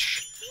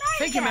Branch.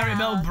 Thank you, Mary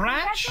Bell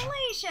Branch.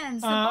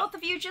 Congratulations. Both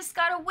of you just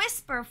got a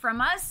whisper from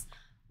us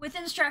with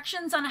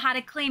instructions on how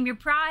to claim your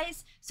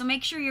prize. So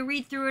make sure you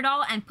read through it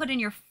all and put in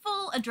your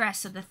full address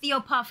so the Theo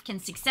Puff can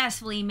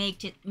successfully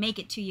make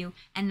it to you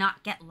and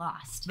not get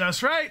lost.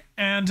 That's right.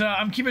 And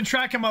I'm keeping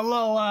track of my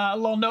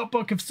little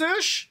notebook of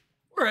sush.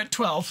 We're at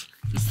 12.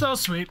 So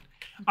sweet.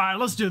 All right,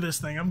 let's do this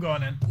thing. I'm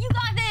going in. You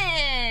got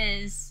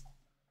this.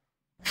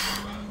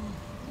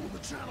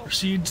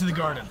 Proceed to the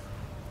garden.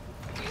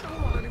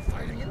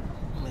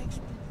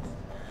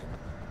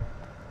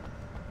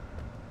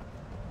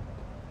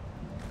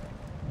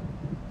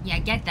 Yeah,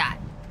 get that.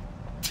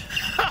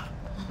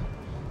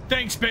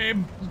 Thanks,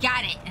 babe. You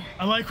got it.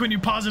 I like when you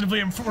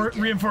positively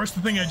reinforce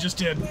the thing I just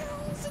did.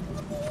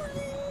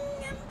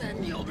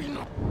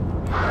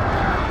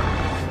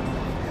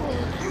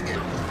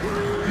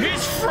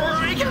 He's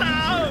freaking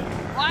out!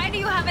 Why do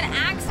you have an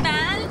axe,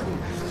 man?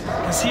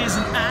 Because he's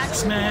an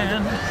axe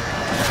man.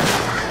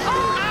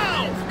 Oh!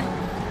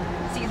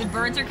 Ow! See, the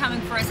birds are coming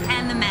for us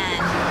and the man.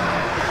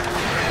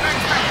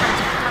 Birds.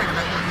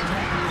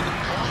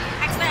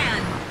 Axe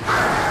man.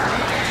 Birds.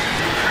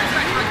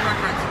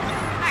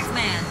 Axe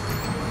man.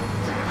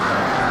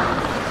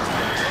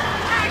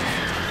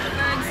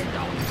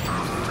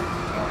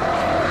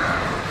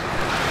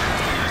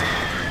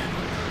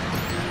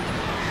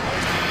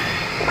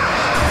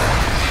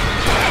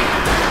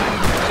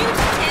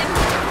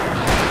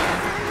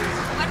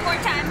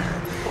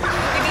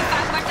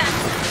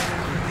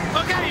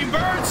 Okay, you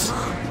birds!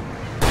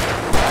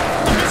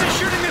 I'm busy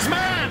shooting this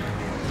man!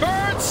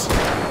 Birds!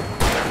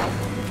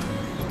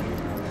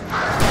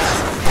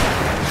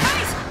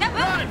 Guys, that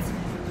birds!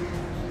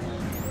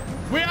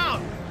 We're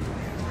out!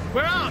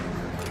 We're out!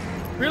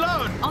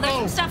 Reload! Oh, there's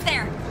some stuff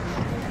there.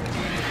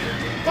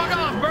 Fuck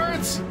off,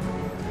 birds!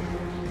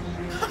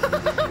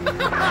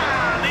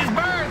 These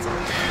birds!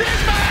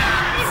 These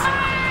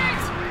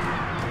birds!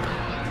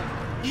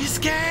 These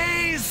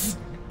gays!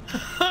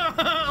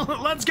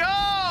 Let's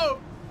go!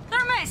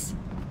 Thermos!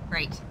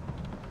 Great.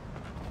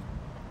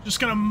 Just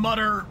gonna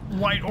mutter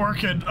White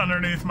Orchid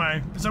underneath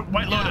my... Is that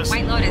White Lotus?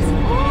 White Lotus.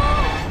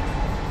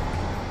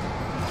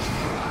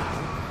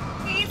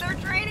 These are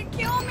trying to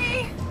kill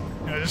me.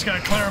 I just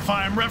gotta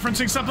clarify, I'm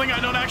referencing something. I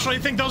don't actually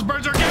think those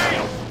birds are gay.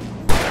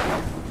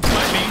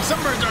 Might be.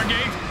 Some birds are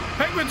gay.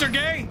 Penguins are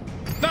gay.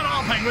 Not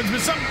all penguins,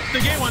 but the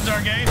gay ones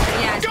are gay.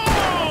 Yeah. Go!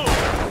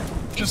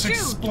 Just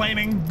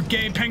explaining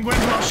gay penguins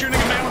while shooting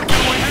a man with a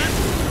cowboy hat.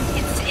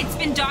 It's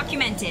been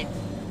documented.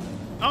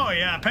 Oh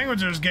yeah,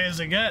 penguins are as gay as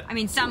they get. I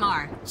mean, some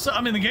are. So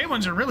I mean, the gay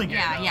ones are really gay.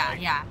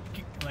 Yeah.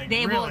 Like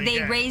They really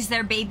gay. raise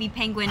their baby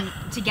penguin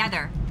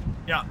together.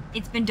 Yeah.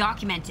 It's been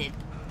documented.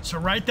 So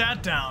write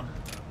that down.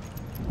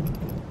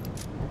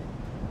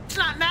 It's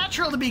not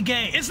natural to be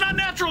gay. It's not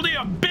natural to be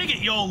a bigot,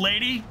 you old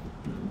lady.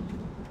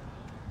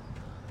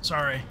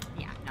 Sorry.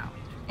 Yeah, no.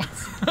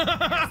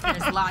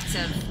 There's lots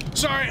of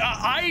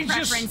I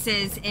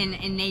preferences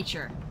in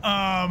nature.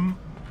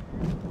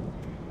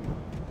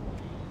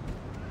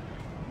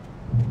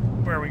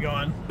 Where are we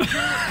going?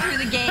 Through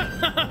the gate.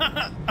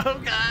 Oh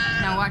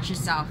god. Now watch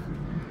yourself.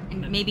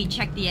 And maybe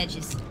check the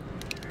edges.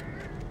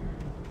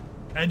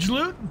 Edge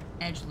loot?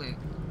 Edge loot.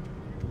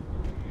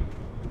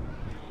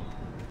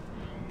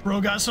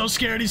 Bro got so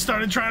scared he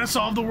started trying to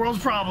solve the world's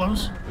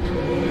problems.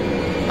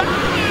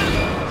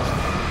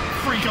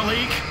 Freak a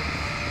leak.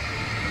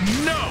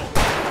 No.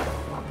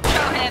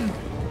 Show him.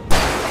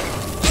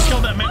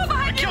 Killed that man.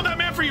 I killed that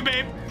man for you,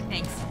 babe.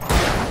 Thanks.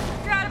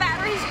 You're out of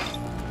batteries.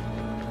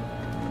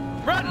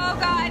 Run. Oh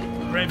god.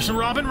 Rapes and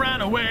Robin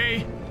ran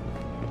away.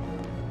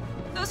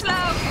 So slow.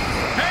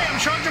 Hey, I'm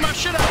charging my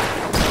shit up.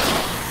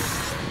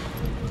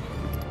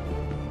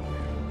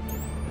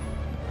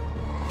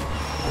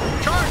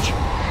 Charge.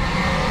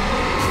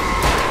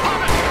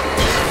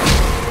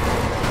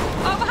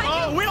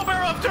 Oh,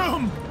 wheelbarrow of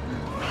doom!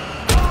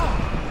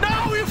 Oh,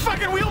 no, you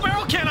fucking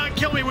wheelbarrow cannot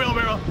kill me,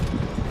 wheelbarrow!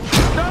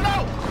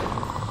 No!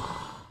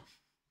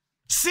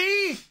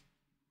 See?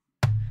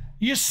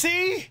 You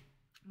see?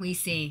 We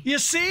see. You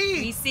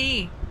see? We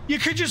see. You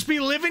could just be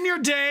living your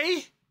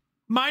day,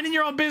 minding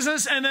your own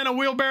business, and then a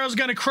wheelbarrow's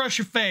gonna crush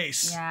your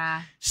face.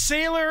 Yeah.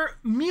 Sailor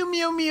Mew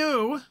Mew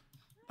Mew.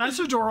 That's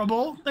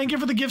adorable. Thank you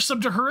for the gift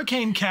sub to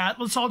Hurricane Cat.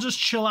 Let's all just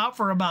chill out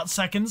for about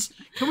seconds.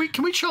 Can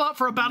we chill out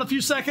for about a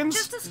few seconds?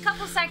 Just a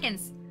couple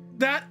seconds.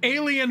 That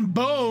alien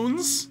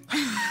Bones.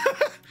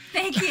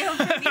 Thank you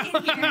for being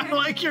here. I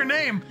like your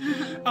name.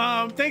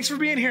 Thanks for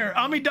being here.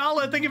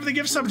 Amidala, thank you for the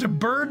gift sub to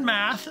Bird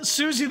Math.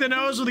 Susie the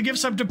Nose with a gift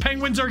sub to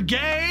Penguins Are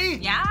Gay.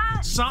 Yeah.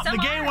 The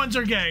gay ones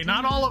are gay.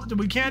 Not all of them.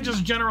 We can't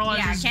just generalize.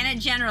 Yeah,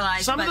 can't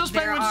generalize. Some of those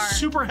penguins are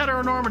super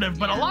heteronormative,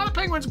 but a lot of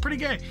penguins are pretty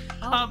gay.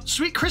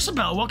 Sweet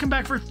Chrisabel, welcome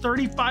back for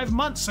 35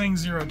 months saying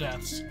 0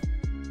 deaths.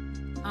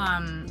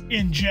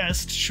 In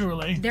jest,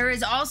 surely. There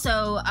is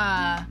also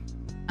a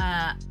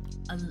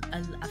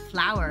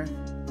flower.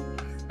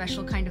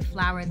 Special kind of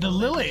flower. The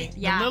lily.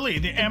 Yeah. The lily.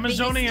 The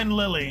Amazonian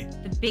lily.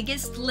 The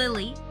biggest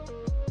lily.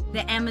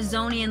 The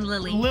Amazonian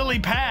lily. Lily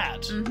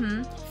pad.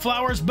 Mm-hmm.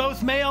 Flowers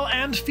both male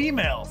and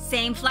female.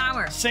 Same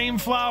flower. Same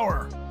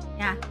flower.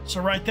 Yeah.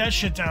 So write that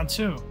shit down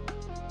too.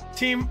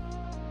 Team,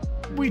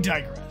 we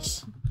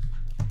digress.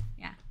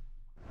 Yeah.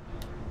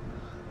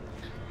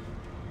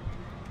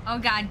 Oh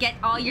god, get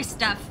all your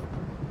stuff.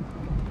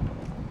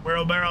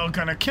 Wheelbarrow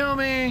gonna kill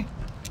me.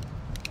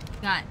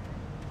 Got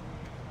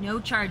no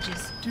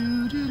charges.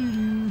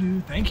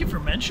 Thank you for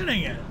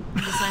mentioning it.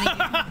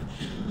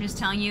 I'm just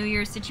telling you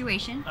your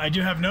situation. I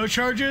do have no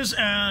charges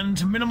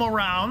and minimal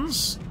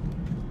rounds.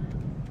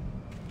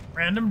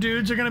 Random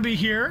dudes are gonna be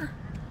here.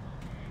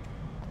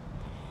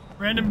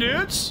 Random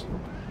dudes?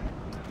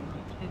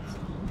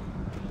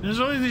 There's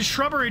only these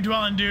shrubbery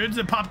dwelling dudes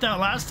that popped out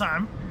last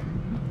time.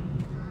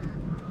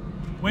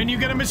 When you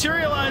gonna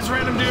materialize,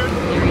 random dude?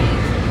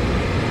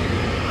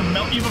 I'll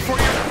melt you before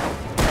you...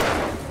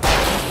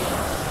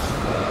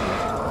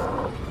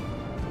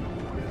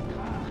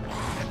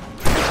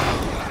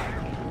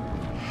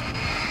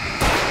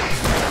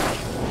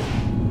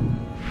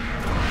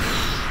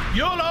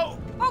 YOLO!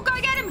 Oh, go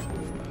get him!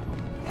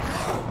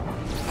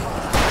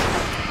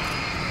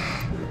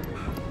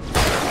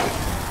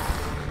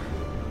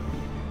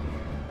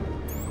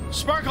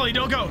 Sparkly,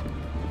 don't go!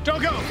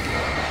 Don't go!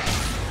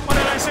 Why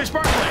did I say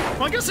sparkly?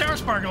 Well, I guess they are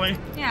sparkly.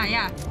 Yeah,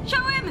 yeah.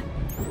 Show him!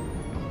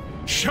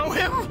 Show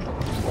him?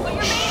 What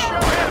you're made Show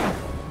of!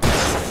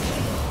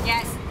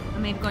 Yes. Or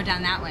maybe go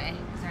down that way.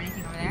 Is there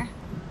anything over there?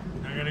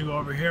 I gotta go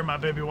over here. My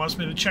baby wants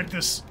me to check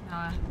this.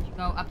 You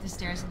go up the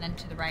stairs and then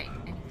to the right.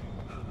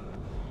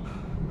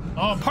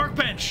 Oh, park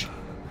bench!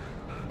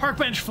 Park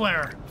bench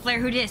flare. Flare,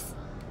 who dis?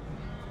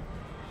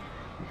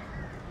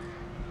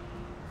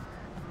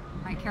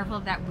 Be careful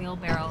of that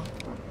wheelbarrow.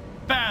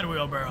 Bad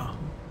wheelbarrow.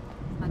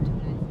 Not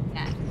doing it.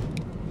 Yeah.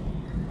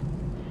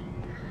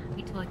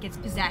 Wait till it gets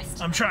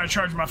possessed. I'm trying to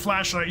charge my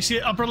flashlight. You see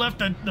it upper left?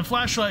 The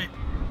flashlight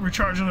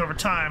recharges over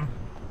time.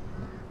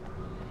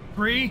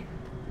 3,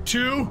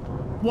 2,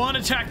 1,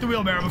 attack the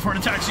wheelbarrow before it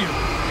attacks you.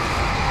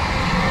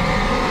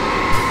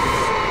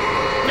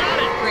 Got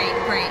it!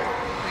 Great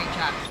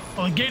job.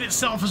 Well, the gate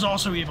itself is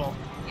also evil.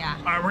 Yeah.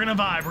 All right, we're gonna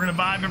vibe. We're gonna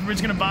vibe.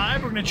 Everybody's gonna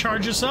vibe. We're gonna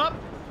charge this up.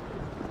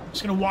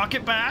 Just gonna walk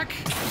it back.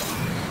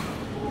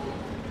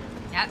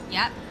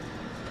 Yep.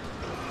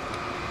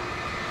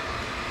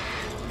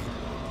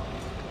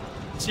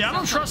 See, I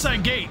don't trust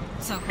that gate.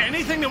 So close.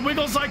 Anything that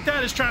wiggles like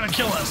that is trying to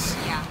kill us.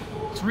 Yeah.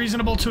 It's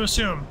reasonable to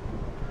assume.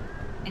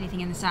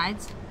 Anything in the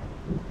sides?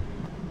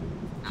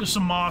 Just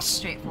some moss.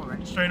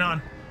 Straightforward. Straight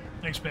on.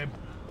 Thanks, babe.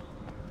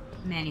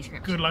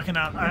 Manuscript. Good looking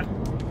out.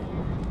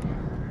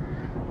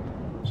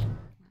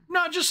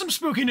 No, just some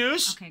spooky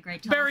news. Okay,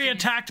 great. Barry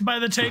attacked by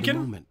the Taken. For the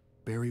moment,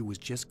 Barry was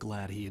just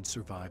glad he had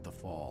survived the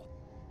fall.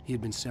 He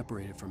had been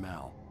separated from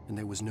Al, and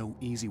there was no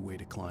easy way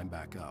to climb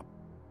back up.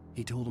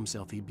 He told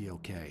himself he'd be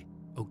okay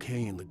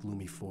in the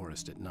gloomy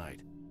forest at night.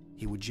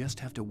 He would just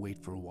have to wait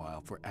for a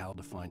while for Al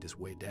to find his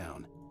way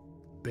down.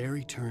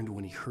 Barry turned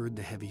when he heard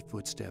the heavy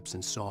footsteps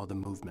and saw the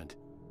movement.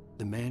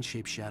 The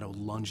man-shaped shadow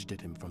lunged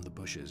at him from the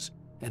bushes,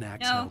 an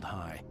axe held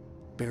high.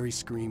 Barry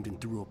screamed and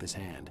threw up his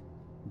hand.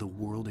 The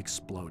world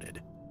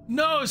exploded.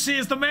 No, see,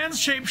 it's the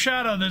man-shaped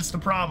shadow that's the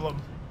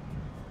problem.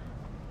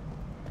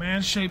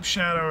 Man-shaped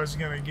shadow is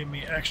gonna give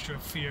me extra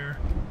fear.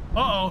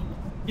 Uh-oh.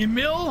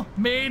 Emil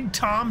made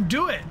Tom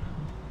do it.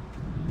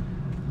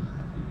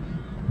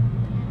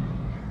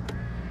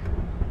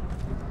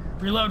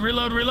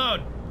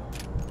 Reload.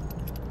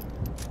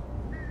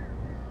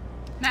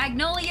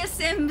 Magnolia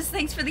Sims,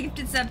 thanks for the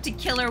gifted sub to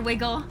Killer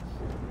Wiggle.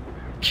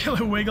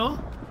 Killer Wiggle?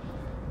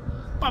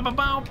 Bow, bow,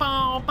 bow,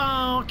 bow,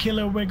 bow.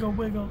 Killer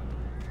Wiggle.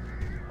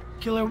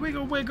 Killer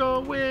Wiggle.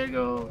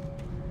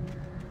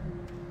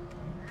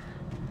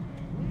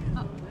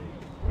 Oh,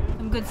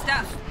 some good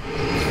stuff.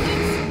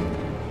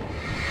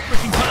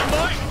 Freaking clown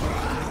boy!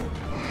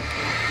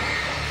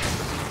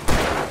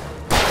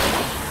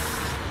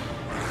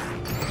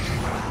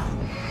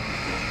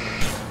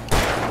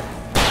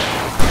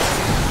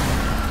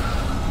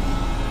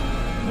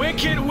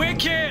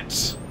 Wicked!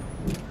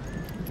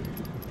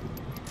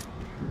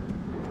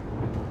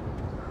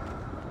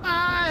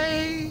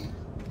 Bye!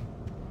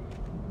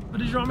 What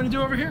did you want me to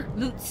do over here?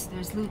 Loots.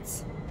 There's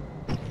loots.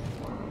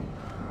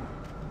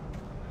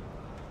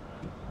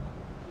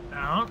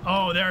 Down.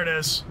 Oh, there it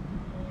is.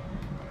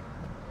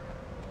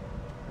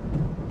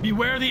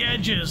 Beware the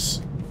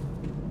edges.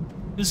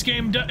 This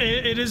game,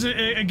 it is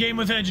a game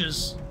with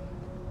edges.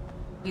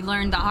 We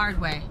learned the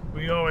hard way.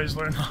 We always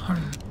learn the hard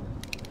way.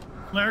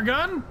 Flare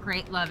gun?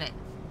 Great, love it.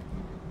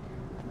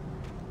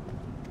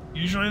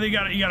 Usually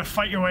you gotta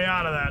fight your way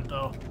out of that,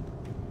 though.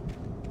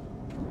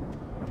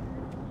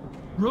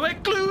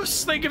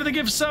 Recluse, thank you for the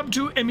gift sub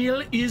to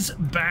Emil is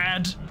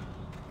bad.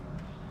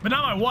 But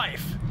not my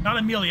wife, not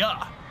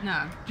Amelia.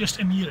 No. Just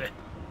Emil.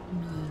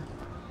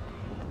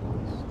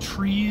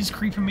 Trees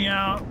creeping me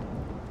out.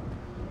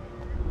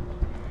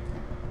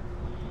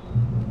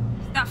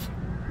 Stuff.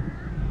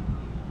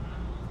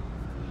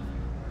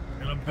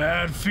 Got a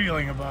bad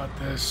feeling about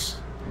this.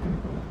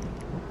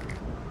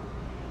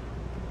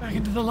 Back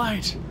into the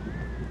light.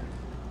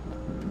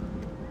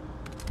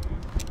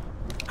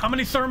 How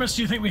many thermos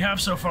do you think we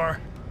have so far?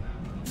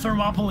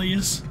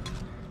 Thermopolis.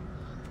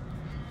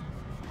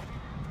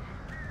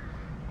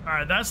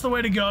 Alright, that's the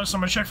way to go, so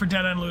I'm gonna check for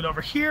dead-end loot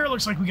over here.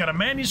 Looks like we got a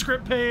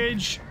manuscript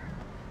page.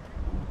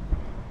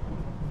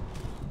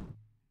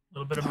 A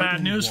little bit of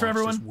bad news for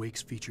everyone.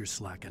 Wake's features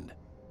slackened.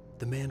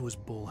 The man was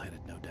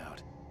bullheaded, no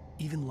doubt.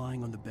 Even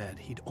lying on the bed,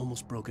 he'd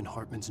almost broken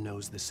Hartman's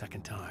nose the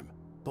second time.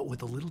 But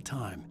with a little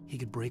time, he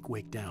could break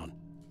Wake down,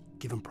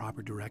 give him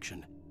proper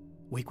direction.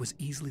 Wake was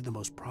easily the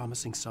most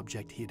promising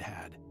subject he'd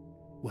had.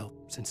 Well,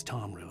 since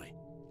Tom, really.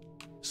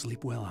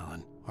 Sleep well,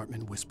 Alan,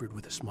 Hartman whispered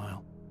with a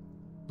smile.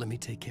 Let me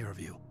take care of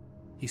you.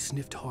 He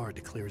sniffed hard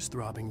to clear his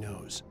throbbing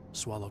nose,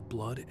 swallowed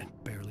blood, and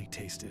barely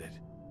tasted it.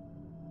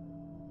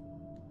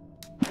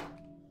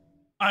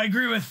 I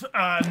agree with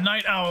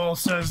Night Owl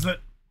says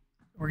that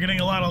we're getting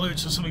a lot of loot,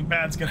 so something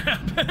bad's gonna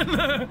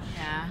happen.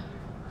 Yeah.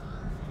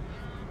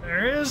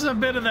 There is a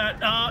bit of that.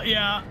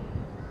 Yeah.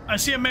 I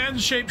see a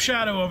man-shaped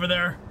shadow over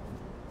there.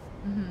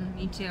 Mm-hmm,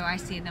 me too. I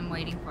see them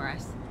waiting for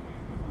us.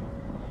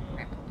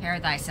 Prepare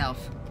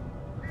thyself.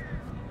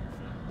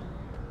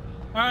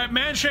 Alright,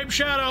 man-shaped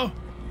shadow.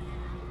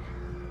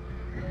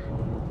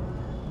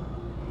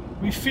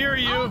 We fear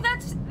you. Oh,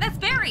 that's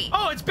Barry.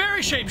 Oh, it's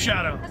Barry-shaped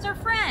shadow. That's our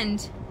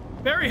friend.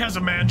 Barry has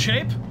a man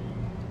shape.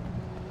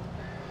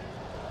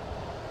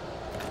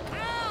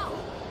 Al!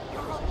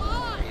 You're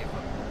alive!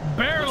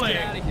 Barely. Let's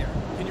get out of here.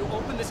 Can you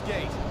open this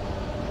gate?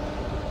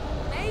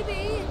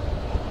 Maybe.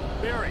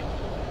 Barry.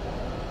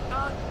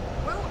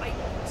 Well, I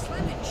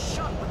slammed it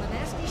shut when the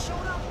nasty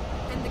showed up,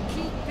 and the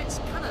key fits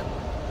kind of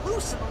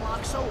loose in the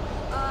lock, so,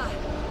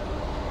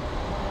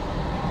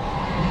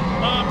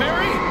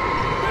 Barry?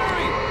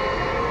 Barry!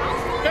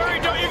 Barry,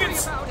 don't you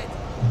get... about it.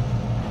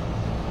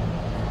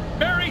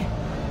 Barry!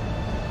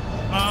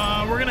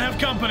 We're gonna have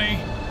company.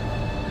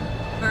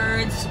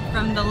 Birds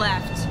from the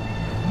left.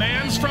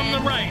 Man's from the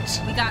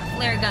right. We got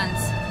flare guns.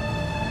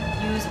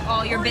 Use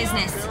all your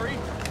business.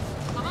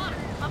 I'm on it.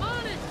 I'm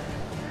on it.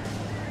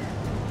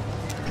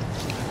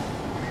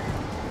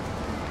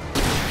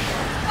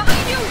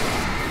 Behind you!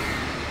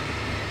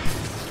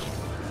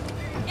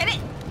 Get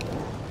it!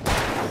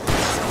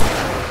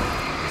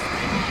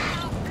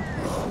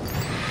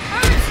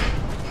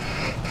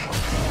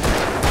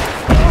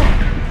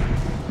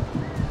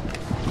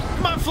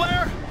 Come on,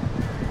 Flare!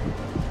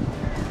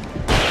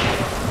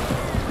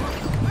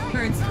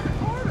 Birds.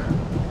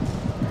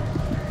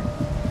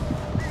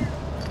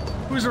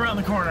 Who's around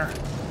the corner?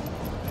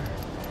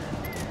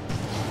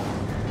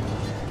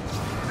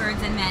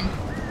 Birds and men.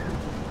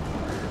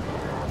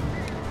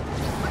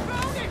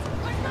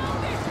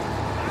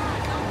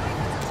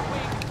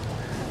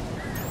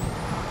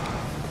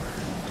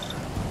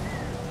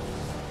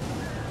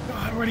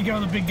 God, where'd he go,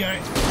 the big guy?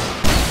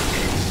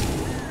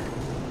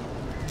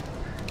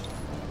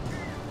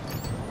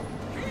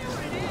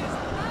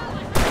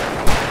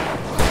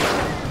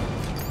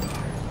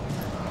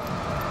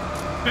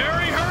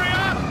 Barry, hurry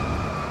up!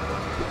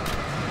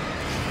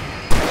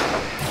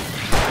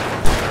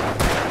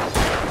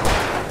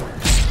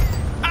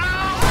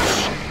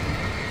 Ouch!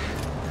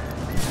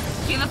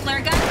 Do you have a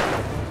flare gun?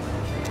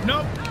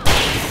 Nope.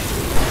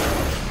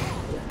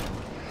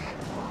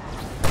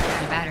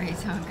 The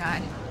batteries, oh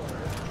god.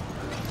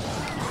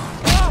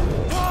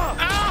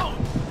 Ow!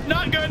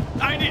 Not good.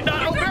 I did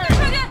not. Oh, Barry!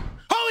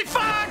 Holy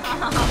fuck!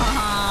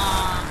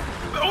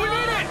 Oh, we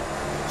made it!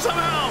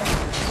 Somehow!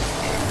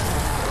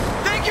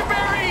 Thank you,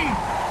 Barry!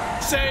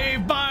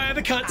 Saved by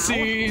the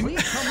cutscene.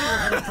 Please tell me you're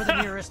headed for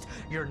the nearest.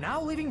 You're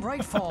now leaving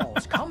Bright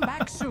Falls. Come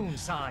back soon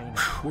sign.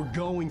 We're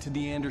going to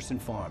the Anderson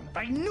farm.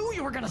 I knew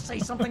you were gonna say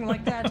something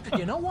like that.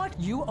 You know what?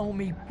 You owe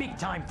me big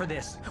time for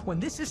this. When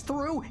this is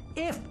through,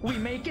 if we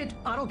make it,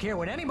 I don't care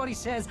what anybody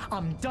says,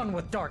 I'm done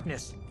with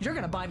darkness. You're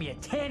gonna buy me a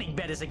tanning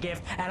bed as a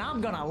gift, and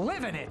I'm gonna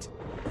live in it.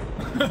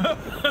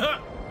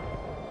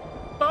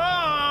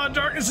 Oh,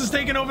 darkness has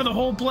taken over the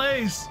whole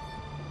place.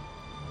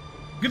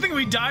 Good thing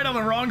we died on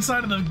the wrong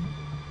side of the...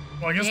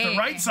 Well, I guess the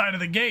right side of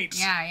the gates.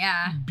 Yeah,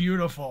 yeah.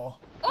 Beautiful.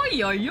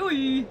 Oi, oi,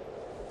 oi.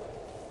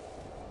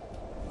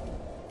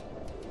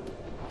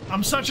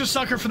 I'm such a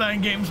sucker for that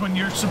in games when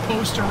you're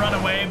supposed to run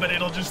away, but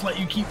it'll just let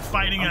you keep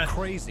fighting a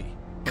crazy.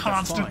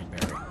 constant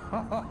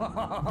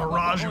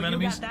barrage of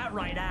enemies. You got that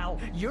right, Al.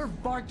 You're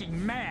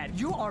barking mad.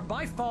 You are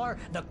by far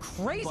the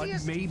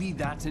craziest. But maybe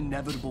that's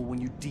inevitable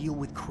when you deal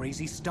with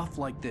crazy stuff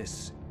like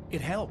this.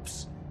 It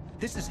helps.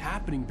 This is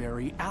happening,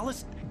 Barry.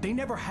 Alice, they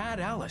never had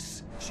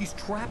Alice. She's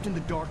trapped in the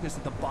darkness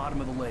at the bottom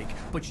of the lake,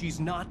 but she's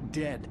not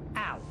dead.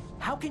 Al,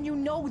 how can you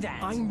know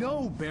that? I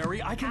know,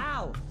 Barry. I can...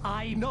 Al,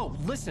 No,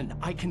 listen.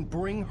 I can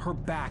bring her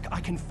back. I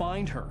can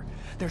find her.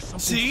 There's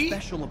something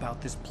special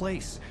about this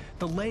place.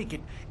 The lake,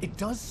 it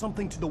does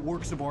something to the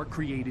works of art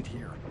created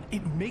here.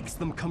 It makes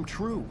them come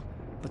true.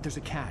 But there's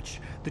a catch.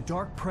 The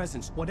dark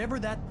presence, whatever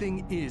that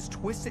thing is,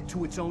 twists it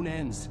to its own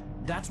ends.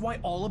 That's why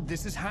all of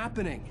this is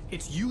happening.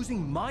 It's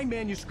using my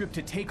manuscript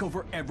to take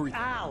over everything.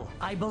 Al,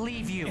 I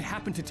believe you. It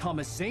happened to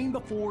Thomas Zane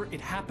before,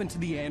 it happened to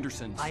the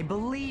Andersons. I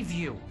believe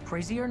you.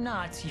 Crazy or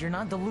not, you're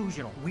not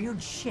delusional.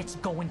 Weird shit's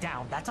going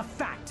down. That's a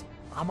fact.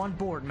 I'm on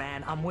board,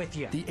 man. I'm with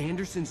you. The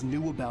Andersons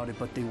knew about it,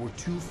 but they were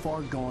too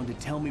far gone to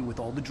tell me with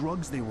all the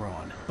drugs they were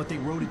on. But they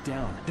wrote it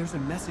down. There's a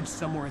message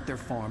somewhere at their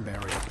farm,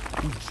 Barry.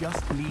 We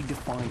just need to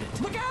find it.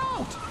 Look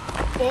out!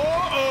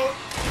 Uh-oh!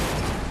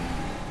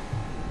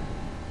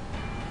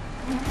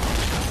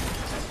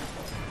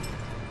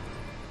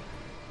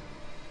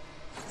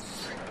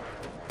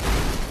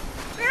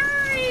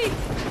 Barry!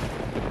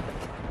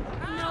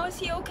 No, is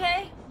he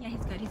okay? Yeah,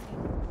 he's good, he's good.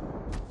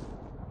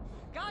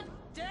 God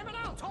damn it,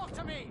 Al, talk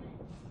to me!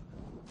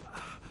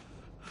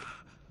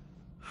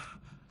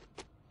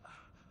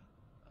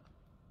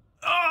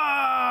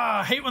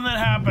 Ah, I hate when that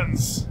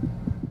happens.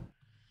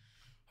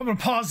 I'm gonna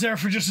pause there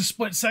for just a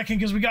split second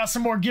because we got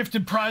some more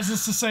gifted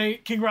prizes to say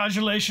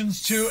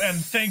congratulations to, and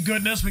thank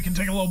goodness we can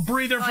take a little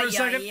breather for a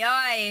second.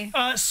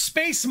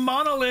 Space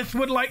Monolith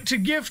would like to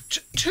gift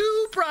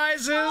 2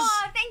 prizes.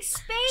 Aw, thanks,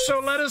 Space. So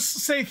let us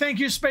say thank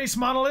you, Space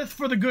Monolith,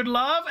 for the good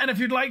love. And if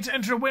you'd like to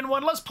enter to win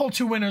one, let's pull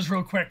 2 winners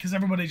real quick because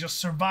everybody just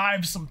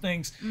survived some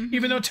things,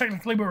 even though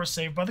technically we were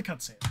saved by the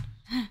cutscene.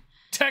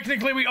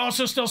 Technically, we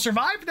also still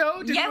survived,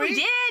 though, didn't we? Yeah, we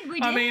did. We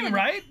did. I mean,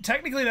 right?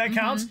 Technically, that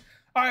counts.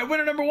 All right,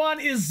 winner number 1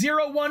 is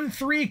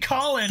 013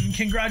 Colin.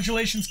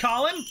 Congratulations,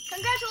 Colin.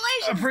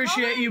 Congratulations,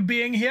 Appreciate Colin. you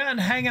being here and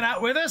hanging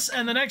out with us.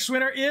 And the next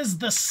winner is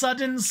The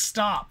Sudden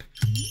Stop.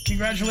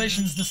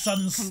 Congratulations, The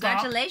Sudden Stop.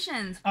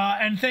 Congratulations.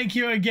 And thank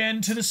you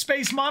again to the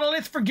Space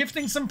Monolith for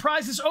gifting some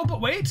prizes. Oh,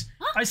 but wait,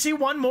 I see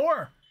one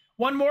more.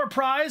 One more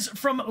prize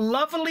from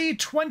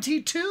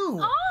Lovely22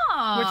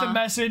 with a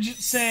message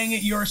saying,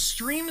 your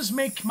streams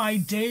make my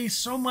day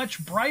so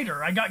much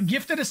brighter. I got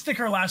gifted a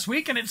sticker last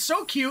week and it's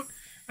so cute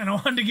and I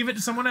wanted to give it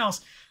to someone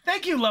else.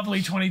 Thank you,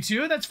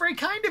 Lovely22. That's very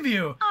kind of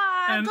you.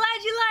 I'm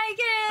glad you like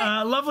it.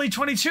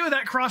 Lovely22,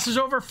 that crosses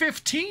over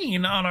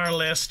 15 on our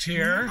list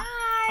here.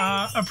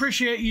 guys.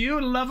 Appreciate you,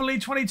 lovely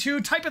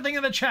 22. Type a thing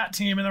in the chat,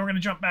 team, and then we're gonna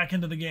jump back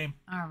into the game.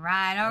 All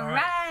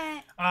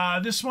right.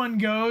 This one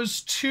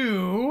goes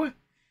to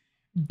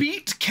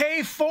Beat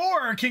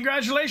K4.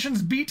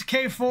 Congratulations, Beat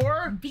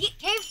K4. Beat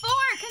K4.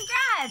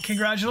 Congrats.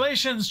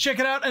 Congratulations. Check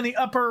it out in the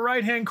upper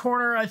right-hand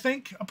corner, I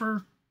think.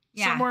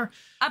 Somewhere.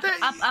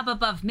 Up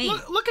above me.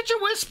 Look at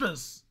your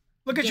whispers.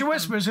 Look at your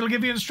whispers. It'll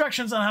give you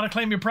instructions on how to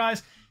claim your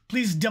prize.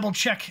 Please double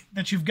check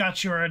that you've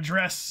got your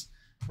address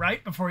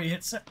right before you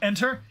hit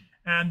enter.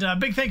 And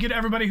big thank you to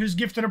everybody who's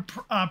gifted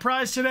a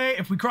prize today.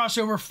 If we cross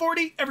over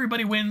 40,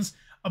 everybody wins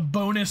a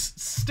bonus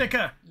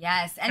sticker.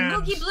 Yes, and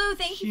Mookie Blue,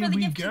 thank you for the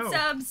gifted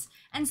subs.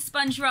 And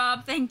Sponge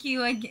Rob, thank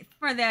you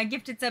for the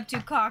gifted sub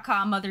to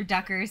Caw Mother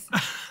Duckers.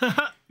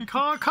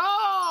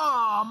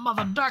 Caw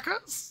Mother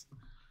Duckers.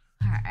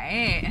 All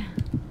right.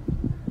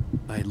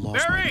 I had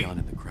lost my gun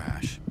in the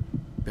crash.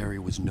 Barry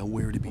was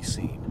nowhere to be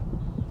seen.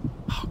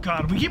 Oh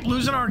God, we keep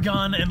losing our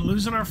gun and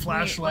losing our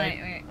flashlight.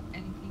 Wait.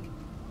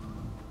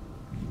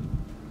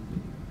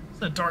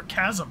 It's a dark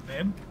chasm,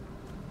 babe.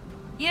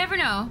 You never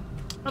know.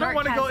 I don't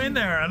want to go in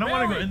there. I don't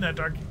want to go in that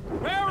dark.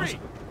 Barry!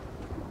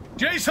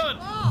 Jason!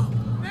 Oh,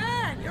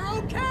 man, you're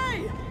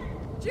okay!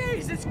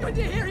 Jeez, it's good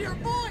to hear your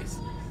voice!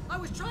 I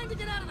was trying to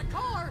get out of the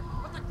car,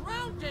 but the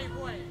ground gave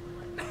way.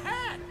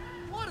 Man,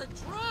 what a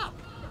drop!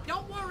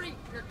 Don't worry,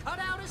 your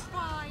cutout is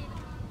fine.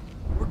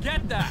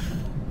 Forget that.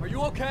 Are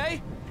you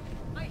okay?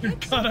 I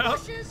hit some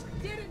bushes,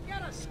 didn't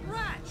get a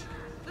scratch.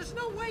 There's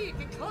no way you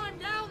can climb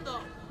down,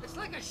 though. It's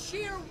like a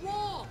sheer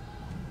wall.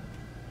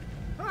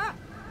 Ah!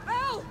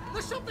 Al!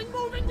 There's something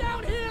moving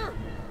down here!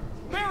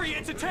 Barry,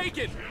 it's a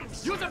taken!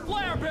 Use a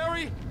flare,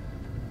 Barry!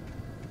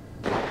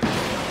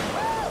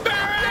 Barry!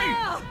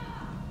 Yeah!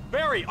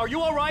 Barry, are you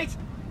alright?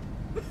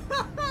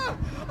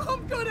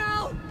 I'm good,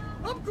 Al!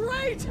 I'm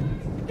great!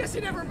 Guess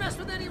you never messed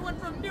with anyone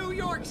from New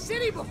York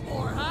City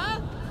before, huh?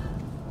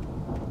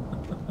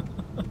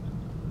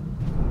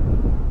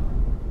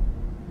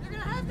 You're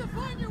gonna have to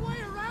find your way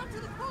around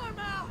to the farm,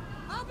 Al!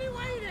 I'll be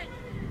waiting!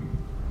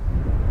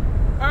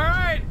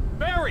 Alright!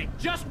 Barry,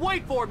 just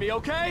wait for me,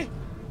 okay?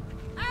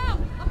 Al!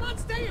 I'm not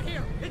staying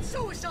here! It's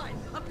suicide!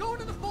 I'm going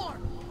to the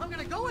farm! I'm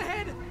gonna go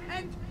ahead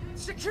and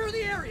secure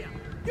the area!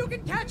 You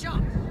can catch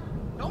up!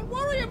 Don't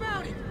worry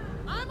about it!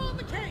 I'm on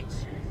the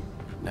case!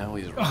 Now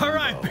he's all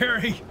right,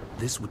 Barry.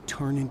 This would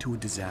turn into a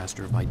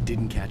disaster if I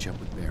didn't catch up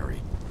with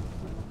Barry.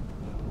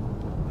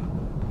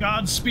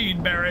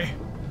 Godspeed, Barry.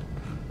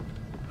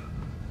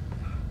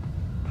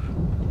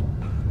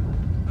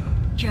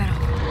 Get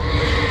off.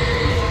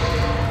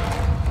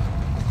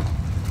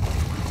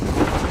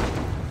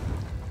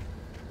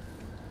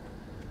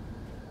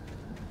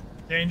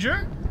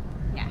 Danger?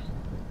 Yeah.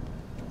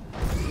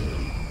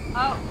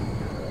 Oh.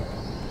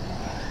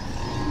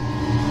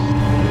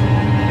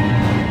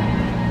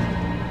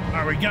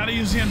 Alright, we gotta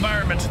use the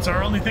environment. It's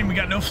our only thing. We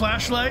got no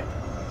flashlight.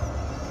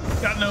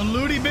 Got no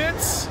looty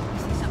bits. I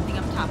see something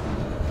up top.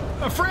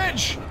 A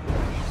fridge!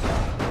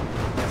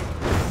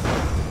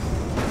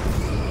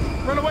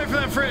 Run away from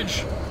that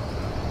fridge.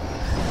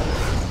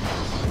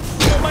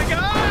 Oh my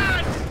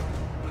God!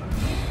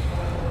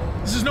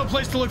 This is no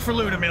place to look for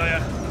loot,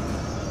 Amelia.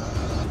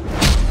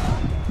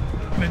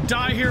 I'm gonna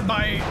die here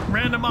by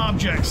random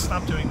objects.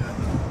 Stop doing that.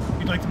 If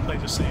you'd like to play,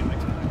 just say it.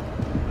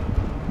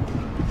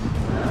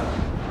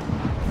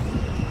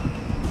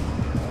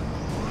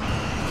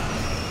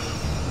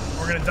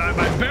 We're gonna die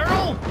by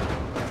barrel.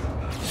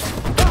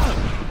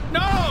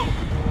 No!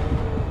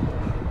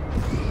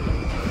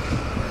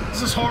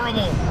 This is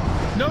horrible.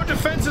 No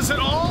defenses at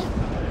all.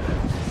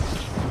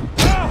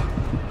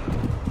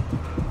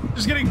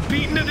 Just getting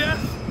beaten to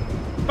death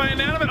by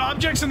inanimate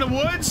objects in the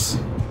woods.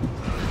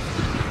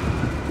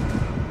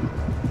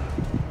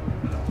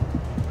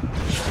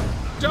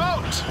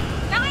 Don't!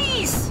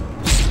 Nice!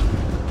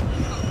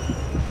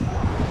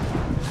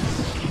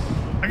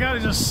 I gotta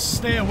just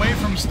stay away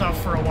from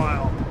stuff for a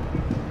while.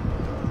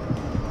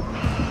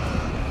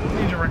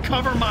 I need to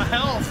recover my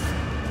health.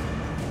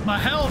 My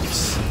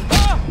healths.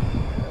 Ah!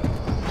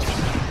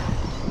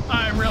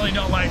 I really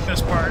don't like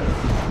this part.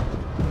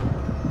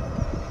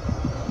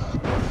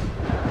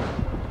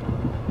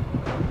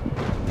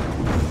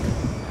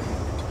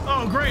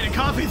 Oh, great, a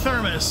coffee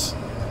thermos.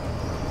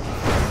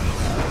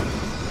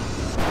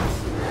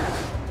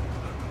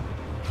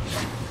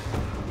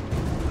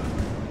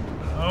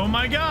 Oh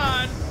my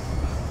God.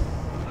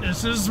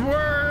 This is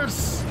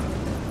worse.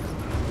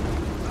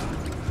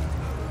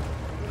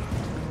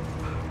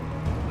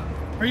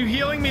 Are you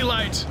healing me,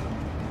 Light?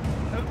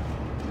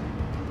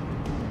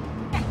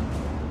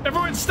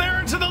 Everyone stare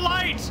into the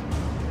light!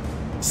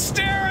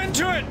 Stare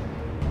into it!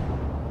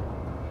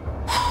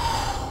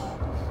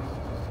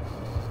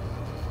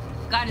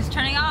 God is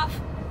turning off.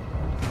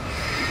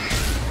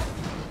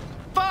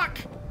 Fuck!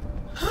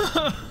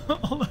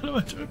 Hold on, I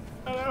want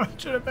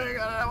you to bang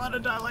on it. I want to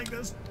die like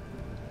this.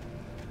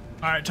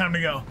 Alright, time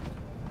to go.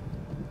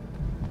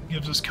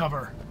 Gives us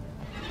cover.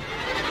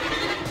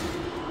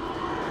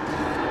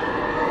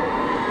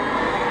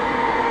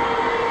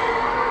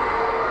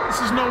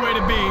 This is no way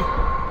to be.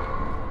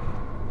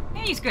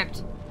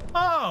 Manuscript.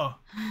 Oh,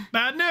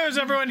 bad news,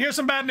 everyone. Here's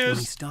some bad When he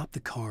news. stopped the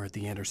car at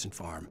the Anderson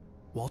farm,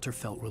 Walter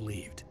felt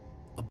relieved.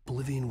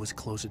 Oblivion was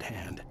close at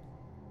hand.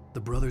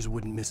 The brothers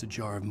wouldn't miss a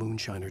jar of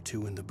moonshine or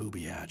two in the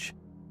booby hatch.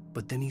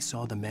 But then he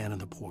saw the man on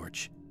the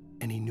porch,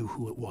 and he knew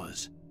who it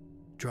was.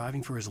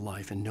 Driving for his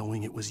life and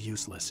knowing it was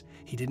useless,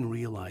 he didn't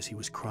realize he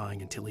was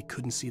crying until he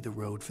couldn't see the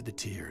road for the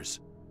tears.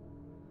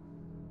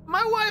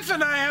 My wife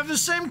and I have the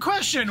same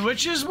question,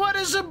 which is, what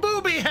is a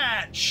booby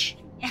hatch?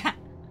 Yeah.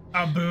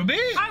 A booby?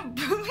 A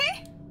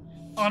booby?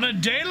 On a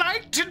day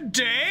like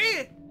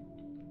today?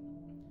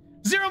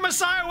 Zero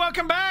Messiah,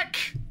 welcome back.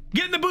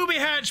 Get in the booby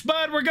hatch,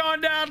 bud. We're going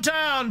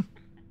downtown.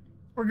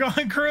 We're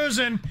going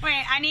cruising.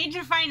 Wait, I need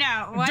to find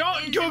out. What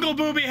Don't Google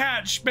booby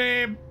hatch,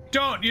 babe.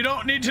 Don't. You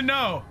don't need to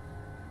know.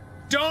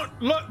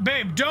 Don't look,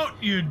 babe.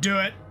 Don't you do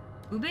it.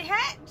 Booby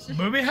hatch?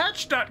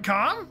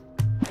 Boobyhatch.com?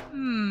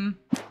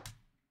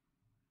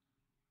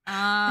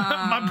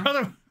 My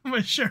brother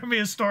was showing me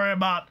a story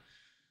about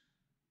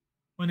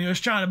when he was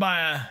trying to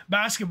buy a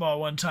basketball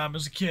one time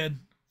as a kid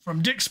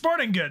from Dick's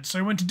Sporting Goods. So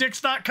he went to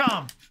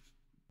Dicks.com.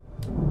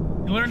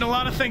 He learned a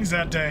lot of things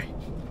that day.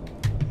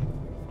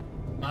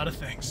 A lot of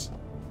things. All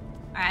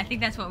right, I think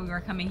that's what we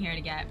were coming here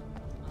to get.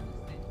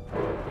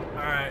 All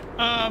right.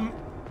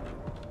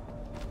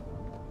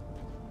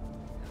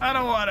 I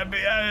don't want to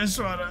be. I just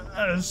want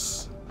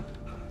to.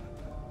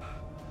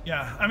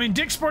 Yeah. I mean,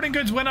 Dick's Sporting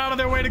Goods went out of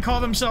their way to call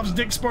themselves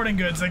Dick's Sporting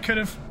Goods. They could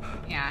have.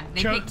 Yeah,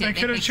 they picked it. They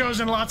could have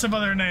chosen lots of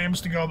other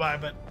names to go by,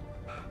 but.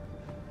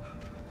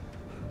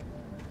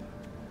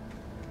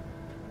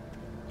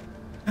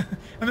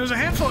 And there's a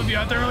handful of you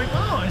out there who are like,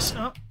 oh, I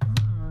saw.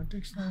 Oh,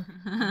 Dick's not.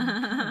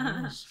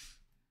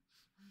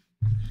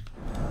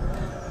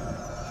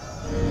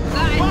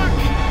 Fuck!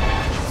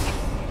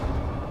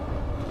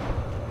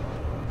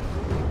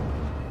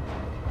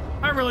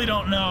 I really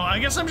don't know. I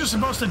guess I'm just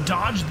supposed to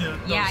dodge those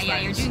Yeah, things.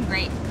 you're doing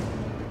great.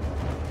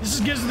 This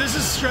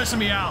is stressing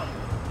me out.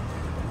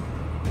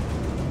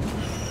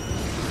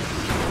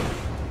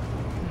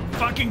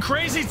 Fucking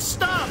crazy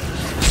stuff!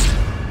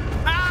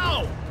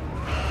 Ow!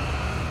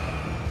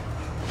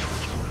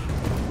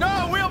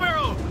 No,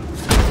 wheelbarrow!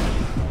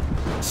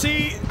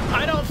 See,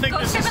 I don't think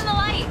Go step in the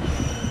light.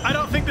 I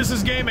don't think this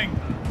is gaming.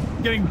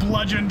 Getting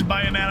bludgeoned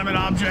by inanimate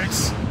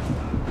objects.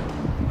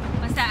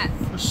 What's that?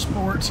 For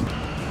sport.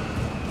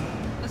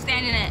 Go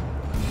stand in it.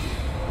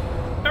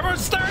 Everyone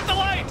stare at the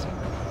light!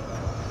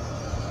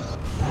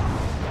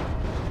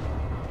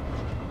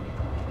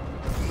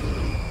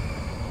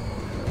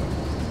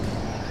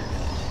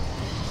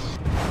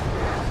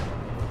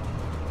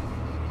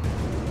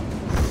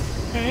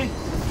 Okay.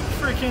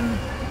 Freaking.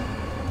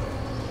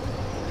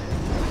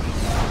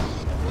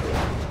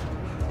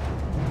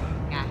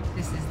 Yeah,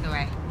 this is the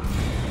way.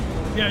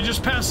 Yeah,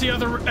 just past the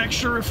other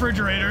extra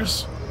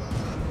refrigerators.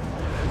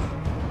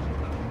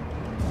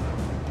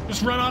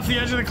 Just run off the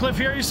edge of the cliff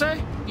here, you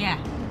say? Yeah.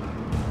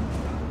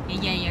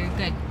 Yeah, you're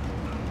good.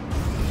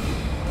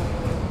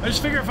 I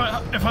just figure if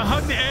I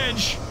hug the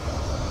edge,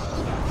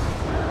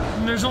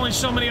 then there's only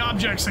so many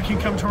objects that can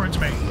come towards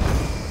me.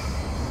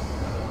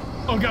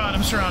 Oh god,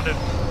 I'm surrounded.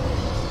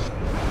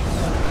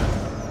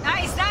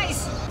 Nice,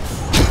 nice.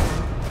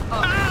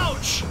 Oh.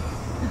 Ouch!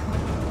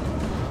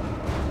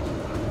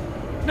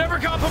 Never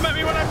compliment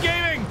me when I'm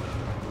gaming.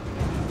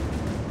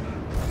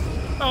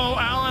 Oh,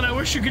 Alan, I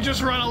wish you could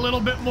just run a little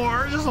bit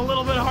more, just a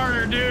little bit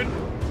harder, dude.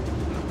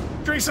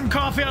 Drink some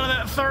coffee out of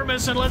that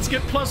thermos and let's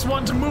get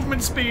 +1 to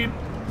movement speed.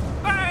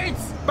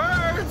 Birds!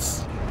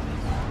 Birds!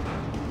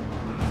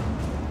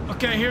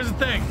 Okay, here's the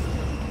thing.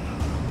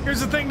 Here's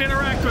the thing to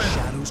interact with.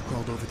 Shadows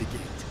crawled over the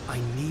gate. I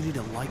needed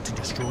a light to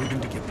destroy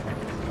them to get through.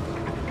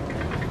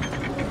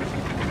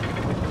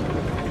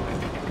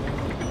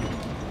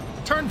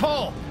 Turn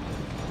pole.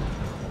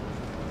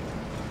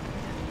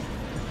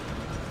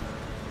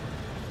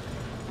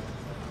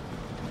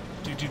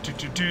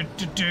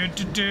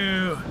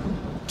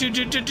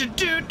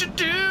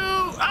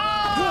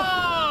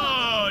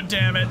 Oh,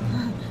 damn it.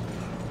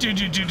 Don't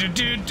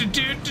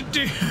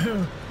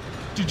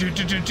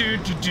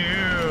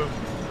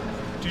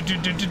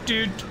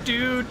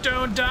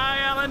die,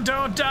 Alan,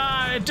 don't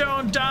die,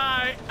 don't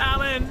die,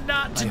 Alan,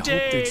 not today, I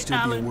hope there'd still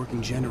Alan. be a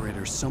working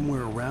generator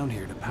somewhere around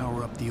here to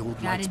power up the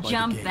old lights Gotta by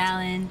jump, the gate.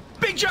 Alan.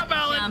 Big jump,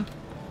 Alan. Jump.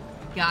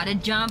 Gotta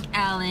jump,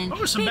 Alan.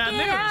 Oh, some bad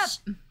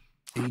news.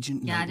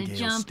 Agent Gotta Nightingale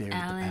jump, stared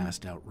Alan. at the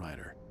passed out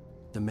rider.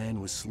 The man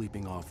was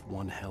sleeping off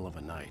one hell of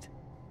a night.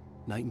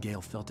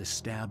 Nightingale felt a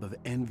stab of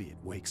envy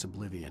at Wake's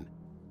oblivion,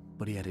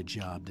 but he had a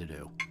job to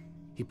do.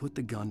 He put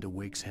the gun to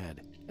Wake's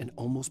head and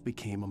almost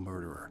became a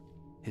murderer.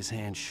 His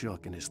hand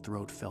shook and his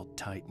throat felt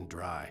tight and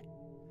dry.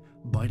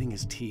 Biting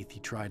his teeth,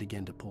 he tried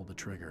again to pull the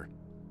trigger.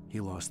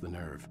 He lost the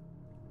nerve.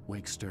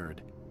 Wake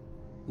stirred.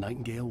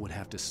 Nightingale would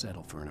have to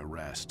settle for an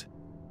arrest.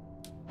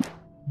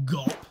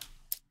 Gulp.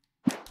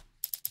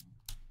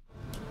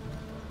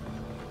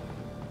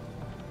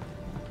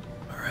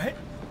 Alright.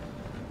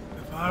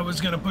 If I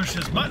was gonna push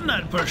this button,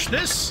 I'd push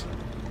this.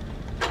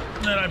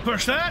 And then I'd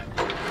push that.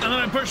 And then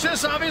I'd push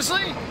this,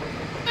 obviously.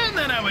 And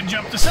then I would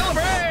jump to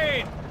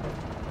celebrate!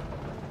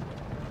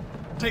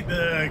 Take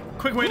the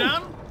quick way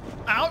down.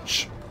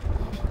 Ouch.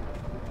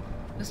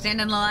 Go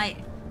stand in the light.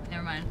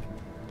 Never mind.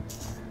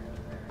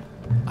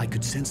 I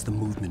could sense the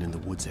movement in the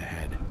woods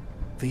ahead.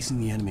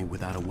 Facing the enemy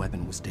without a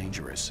weapon was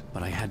dangerous,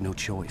 but I had no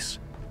choice.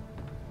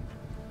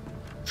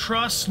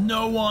 Trust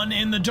no one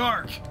in the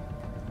dark.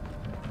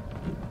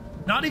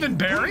 Not even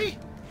Barry?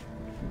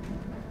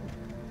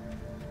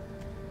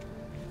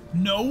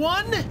 No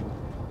one?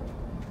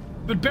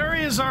 But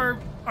Barry is our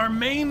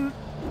main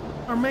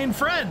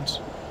friend.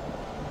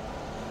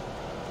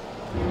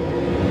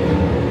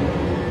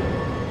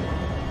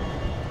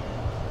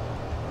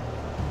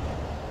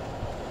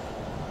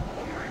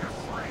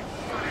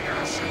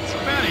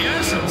 Fatty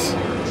acids.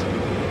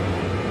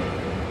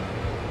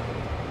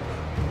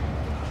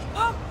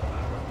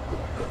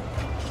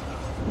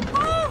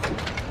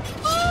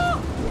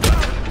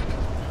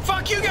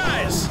 Fuck you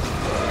guys!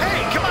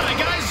 Hey, come on,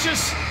 guys,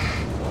 just...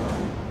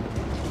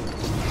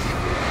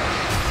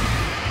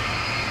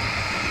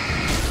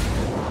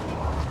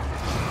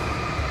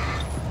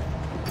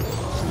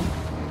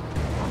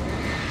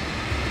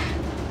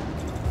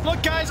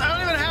 Look, guys, I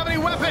don't even have any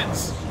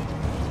weapons!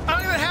 I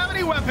don't even have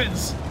any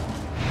weapons!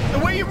 The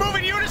way you move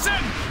in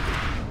unison!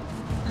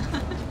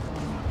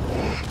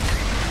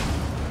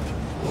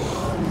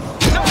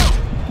 No!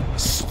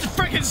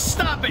 Freaking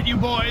stop it, you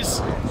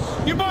boys!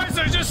 You boys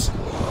are just...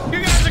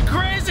 You guys are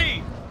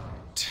crazy!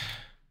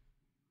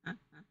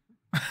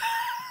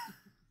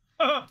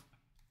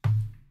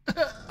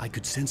 I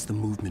could sense the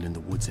movement in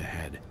the woods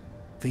ahead.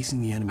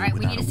 Facing the enemy All right, we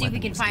without need to a see if we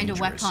weapon can was find a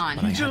dangerous, weapon.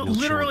 but I had no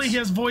Literally, choice. he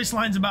has voice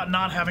lines about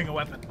not having a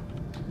weapon.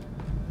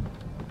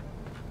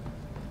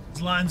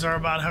 His lines are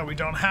about how we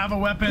don't have a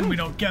weapon, we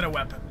don't get a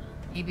weapon.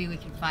 Maybe we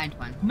can find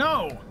one.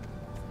 No!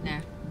 No.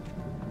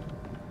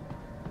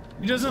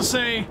 He doesn't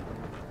say,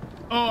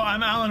 oh,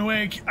 I'm Alan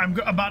Wake, I'm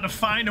about to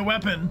find a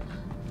weapon.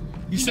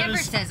 He never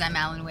says, I'm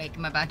Alan Wake,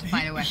 I'm about to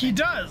find a weapon. He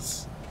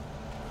does.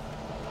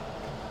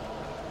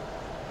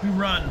 We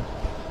run.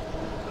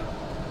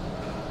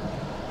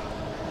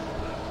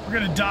 We're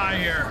gonna die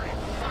here.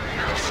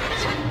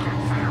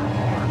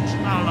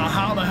 I don't know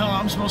how the hell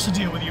I'm supposed to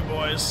deal with you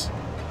boys.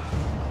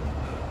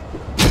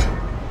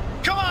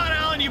 Come on,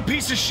 Alan, you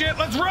piece of shit,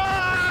 let's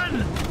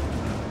run!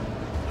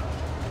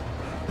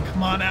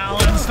 Come on,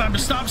 Alan, it's time to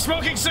stop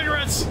smoking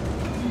cigarettes!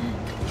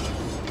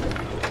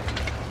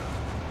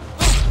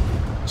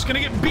 Just gonna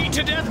get beat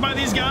to death by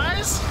these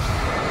guys?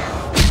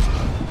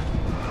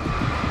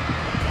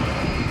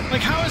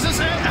 Like, how is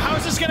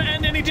this gonna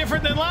end any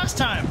different than last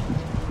time?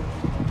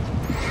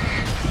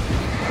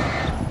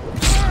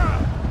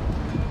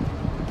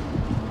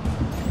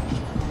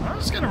 I'm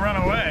just gonna run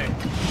away.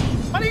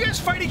 Why do you guys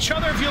fight each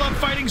other if you love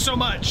fighting so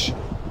much?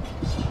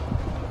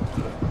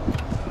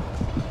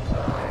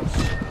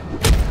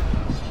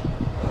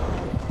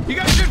 You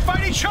guys should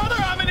fight each other!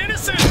 I'm an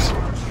innocent!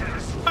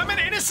 I'm an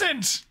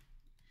innocent!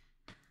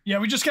 Yeah,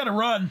 we just gotta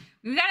run.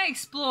 We gotta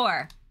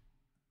explore.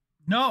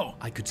 No.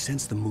 I could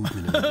sense the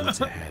movement in the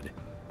woods ahead.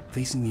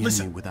 Facing the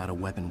enemy without a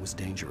weapon was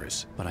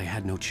dangerous, but I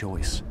had no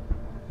choice.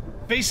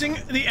 Facing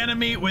the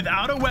enemy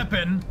without a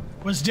weapon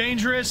was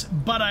dangerous,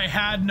 but I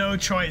had no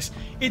choice.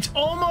 It's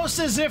almost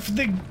as if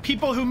the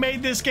people who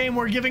made this game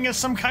were giving us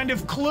some kind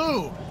of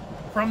clue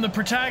from the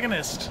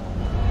protagonist.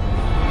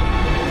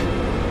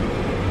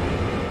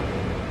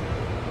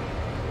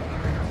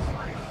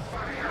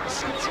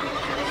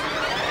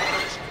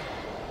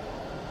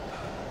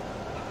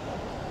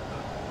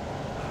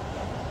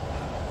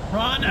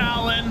 Run,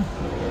 Alan.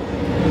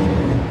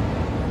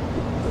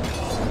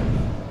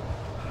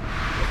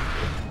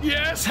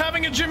 Yes,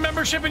 having a gym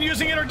membership and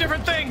using it are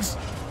different things.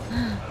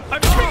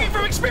 I'm speaking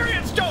from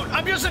experience. Don't.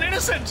 I'm just an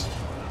innocent.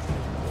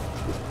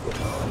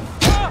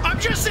 I'm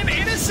just an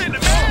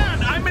innocent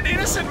man. I'm an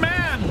innocent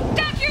man.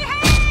 Duck your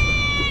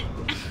head!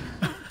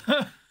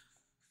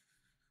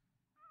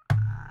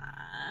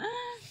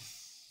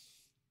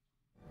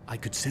 I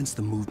could sense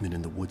the movement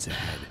in the woods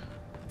ahead.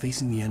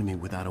 Facing the enemy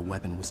without a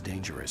weapon was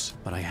dangerous,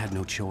 but I had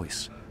no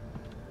choice.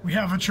 We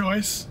have a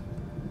choice.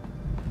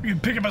 We can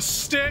pick up a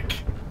stick.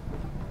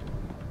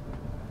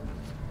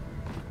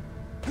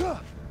 No!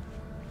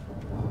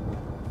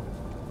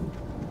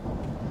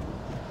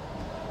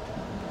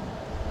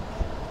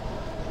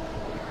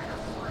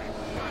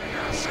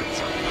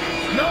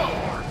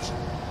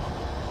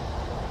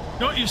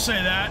 Don't you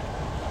say that.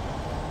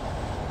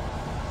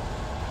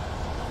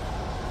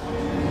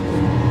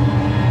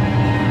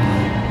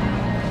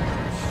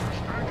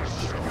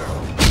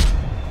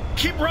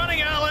 Keep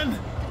running, Alan!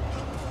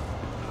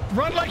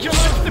 Run like your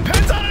life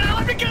depends on it,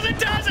 Alan, because it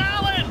does,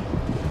 Alan!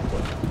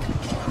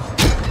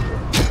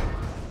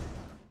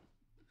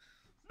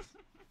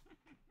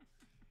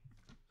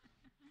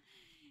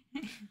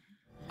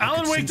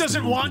 Alan Wake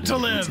doesn't want to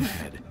live.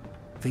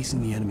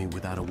 Facing the enemy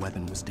without a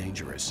weapon was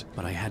dangerous,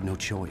 but I had no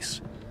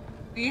choice.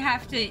 We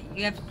have to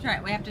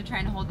try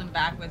and hold them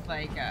back with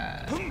like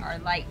our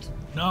light.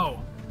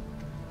 No.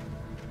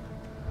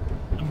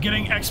 I'm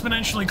getting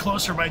exponentially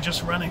closer by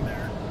just running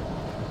there.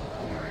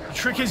 The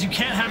trick is you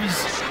can't have his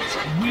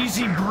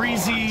wheezy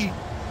breezy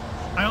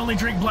I only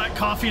drink black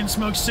coffee and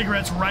smoke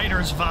cigarettes,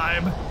 writer's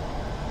vibe.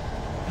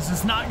 This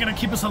is not gonna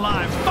keep us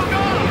alive. Fuck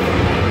off!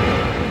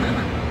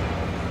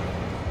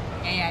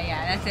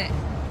 Yeah, that's it.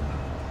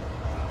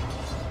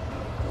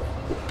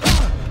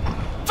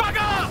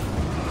 Fuck off!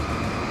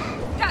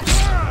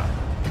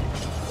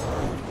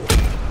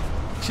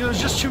 See,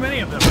 there's just too many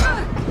of them.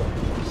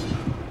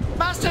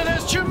 Master,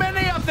 there's too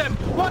many of them!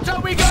 What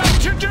are we going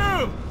to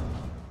do?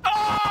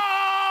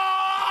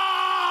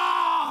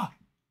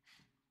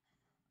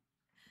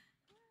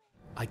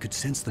 I could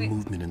sense the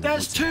movement in the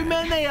There's woods too ahead.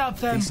 many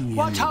of them. Facing the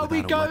What enemy are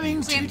we without a weapon going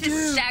was We have to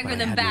dangerous, stagger but I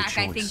them had no back.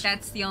 I think choice.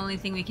 that's the only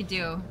thing we could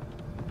do.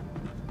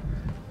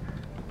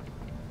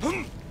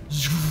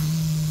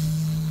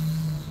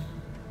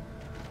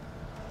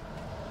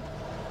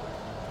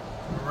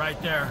 Right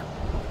there.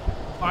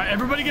 All right,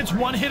 everybody gets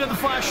one hit of the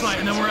flashlight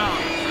and then we're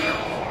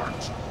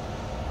out.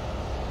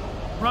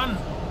 Run.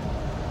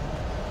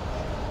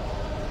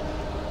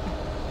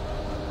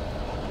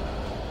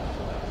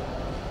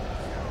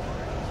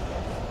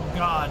 Oh,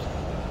 God.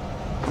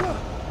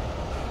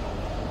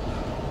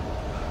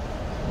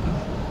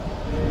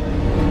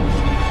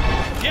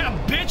 Yeah,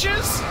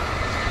 bitches!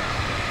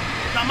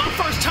 Not my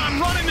first time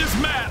running this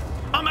map.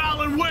 I'm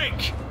Alan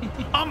Wake.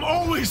 I'm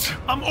always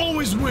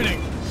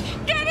winning.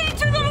 Get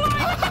into the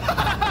light!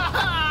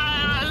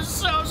 I'm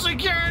so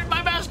secure in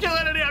my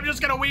masculinity, I'm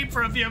just gonna weep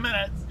for a few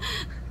minutes.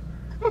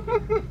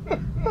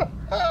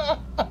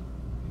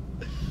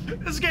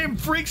 This game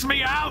freaks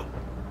me out.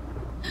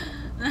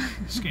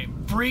 This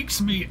game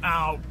freaks me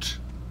out.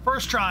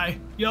 First try,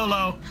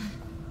 YOLO.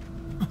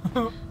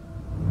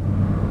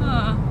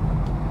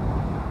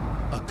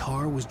 A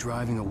car was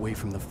driving away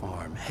from the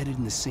farm, headed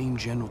in the same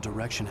general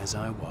direction as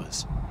I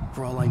was.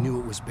 For all I knew,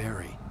 it was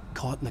Barry,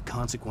 caught in the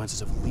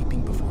consequences of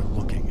leaping before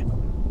looking.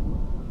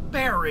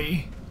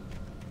 Barry?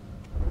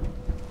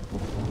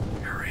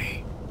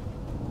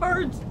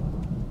 Birds!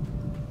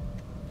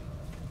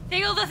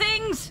 Steal the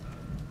things!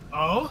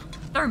 Oh?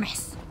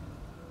 Thermos.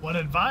 What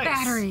advice?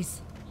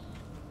 Batteries.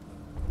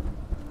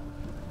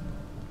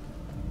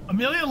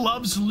 Amelia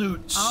loves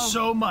loot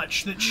so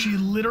much that she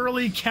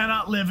literally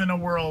cannot live in a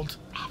world.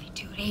 Heavy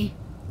duty.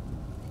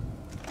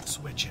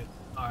 Switch it.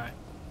 Alright.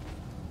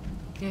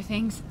 Do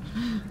things.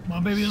 My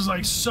baby is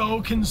like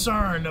so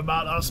concerned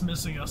about us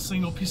missing a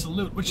single piece of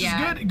loot, which is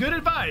good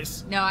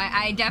advice. No,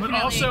 I definitely.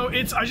 But also,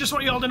 I just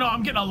want y'all to know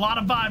I'm getting a lot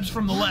of vibes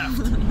from the left.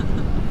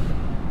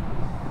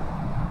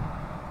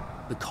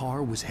 The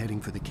car was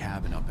heading for the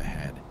cabin up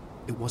ahead.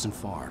 It wasn't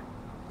far.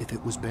 If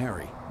it was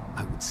Barry,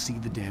 I would see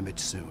the damage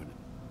soon.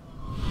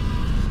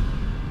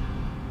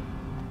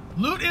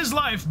 Loot is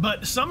life,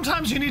 but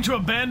sometimes you need to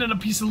abandon a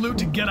piece of loot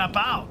to get up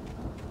out.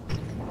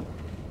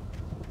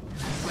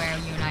 Where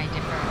you and I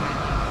differ.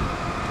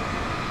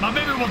 My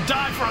baby will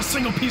die for a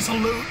single piece of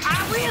loot.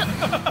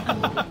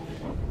 I will.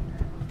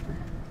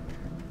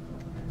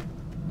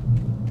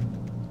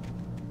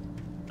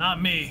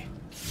 Not me.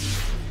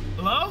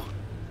 Hello?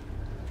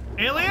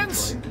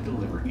 Aliens? I'm trying to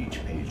deliver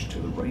each page to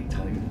the right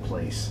time and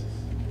place.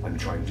 I'm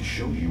trying to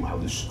show you how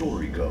the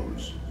story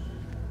goes.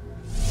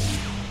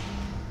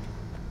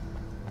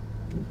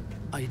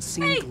 I had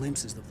seen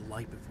glimpses of the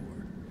light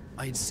before.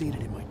 I had seen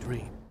it in my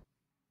dream.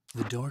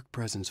 The dark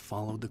presence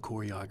followed the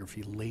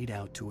choreography laid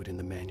out to it in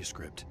the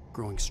manuscript,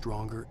 growing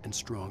stronger and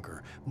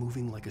stronger,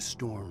 moving like a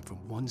storm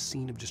from one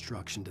scene of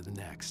destruction to the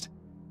next.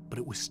 But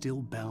it was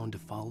still bound to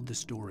follow the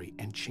story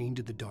and chained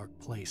to the dark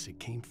place it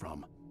came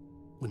from.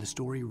 When the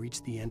story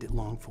reached the end it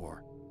longed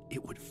for,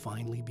 it would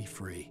finally be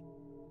free.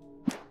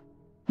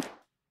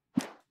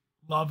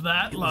 Love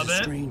that, love It was a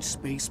it. strange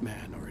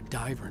spaceman or a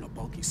diver in a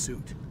bulky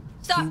suit.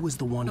 Stop. He was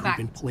the one Go who'd back.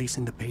 been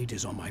placing the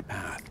pages on my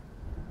path.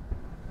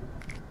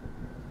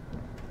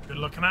 Good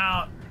looking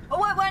out. Oh,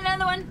 what?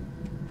 Another one?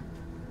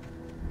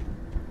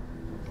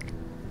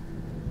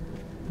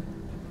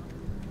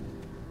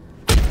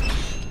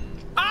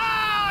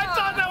 Ah! I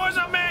thought that was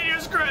a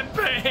manuscript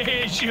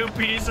page, you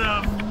piece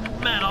of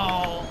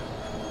metal.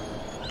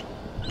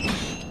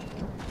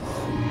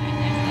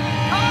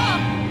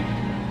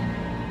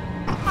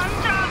 I'm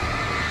done.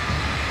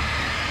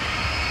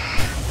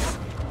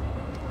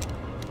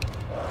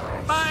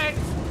 Bye.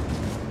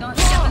 Don't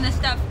step in this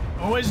stuff.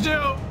 Always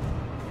do.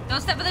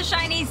 Don't step in the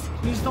shinies.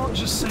 Please don't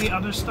just say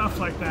other stuff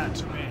like that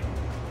to me.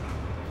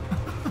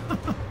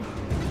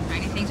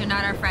 Shiny things are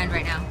not our friend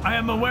right now. I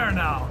am aware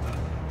now.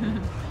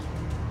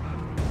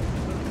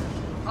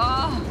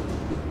 Oh.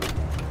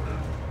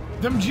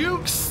 Them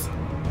jukes.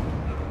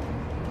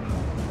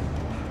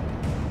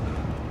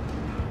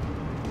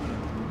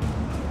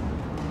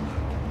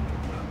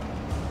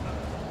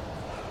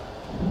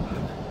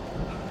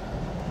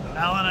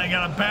 Alan, I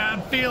got a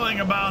bad feeling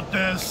about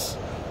this.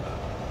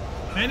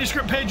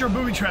 Manuscript page or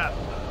booby trap?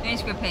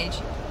 Manuscript page.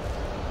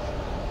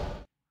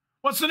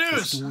 What's the The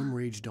news? storm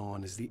raged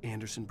on as the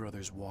Anderson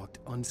brothers walked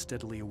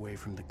unsteadily away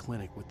from the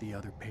clinic with the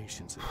other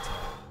patients in tow,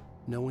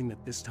 knowing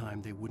that this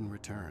time they wouldn't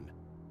return.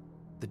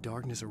 The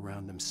darkness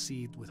around them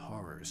seethed with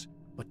horrors,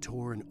 but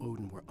Tor and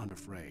Odin were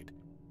unafraid.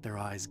 Their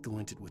eyes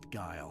glinted with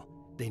guile.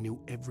 They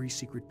knew every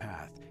secret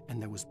path,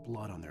 and there was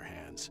blood on their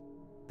hands.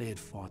 They had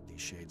fought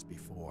these shades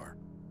before.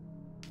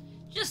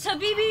 Just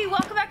Habibi,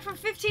 welcome back for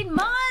 15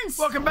 months!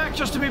 Welcome back,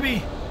 Just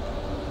Habibi!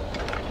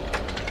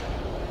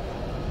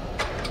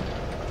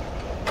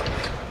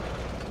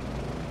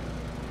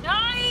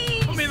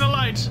 Nice! Put me in the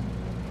light!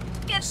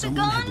 Get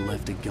Someone the had gun!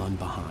 left a gun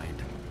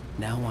behind.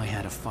 Now I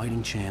had a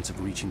fighting chance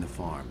of reaching the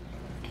farm.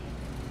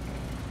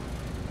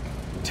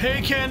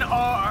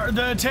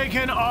 The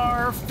Taken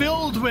are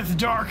filled with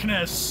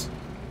darkness.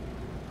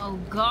 Oh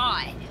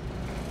God.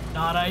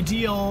 Not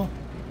ideal.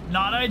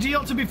 Not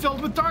ideal to be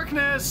filled with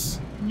darkness.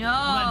 No.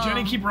 Will let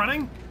Jenny keep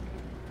running?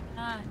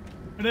 Uh,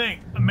 What do you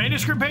think? A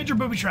manuscript page or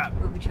booby trap?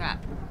 Booby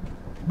trap.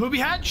 Booby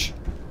hatch?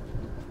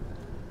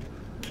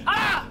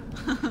 Ah!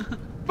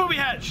 Booby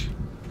hatch.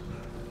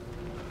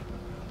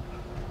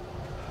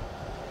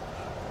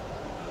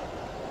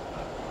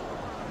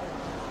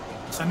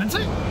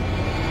 Ascendancy?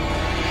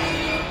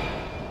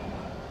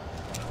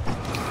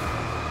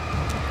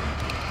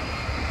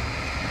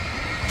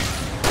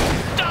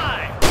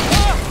 Die!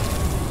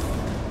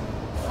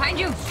 Behind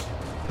you!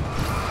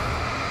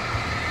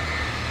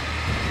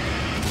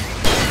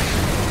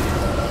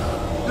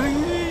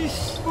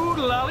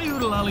 Oodle-lolly,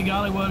 oodle-lolly,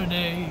 golly, what a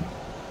day.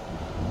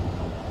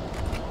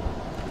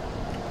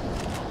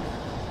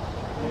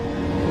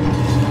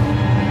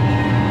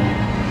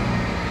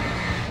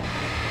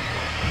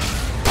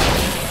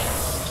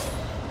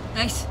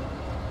 Nice.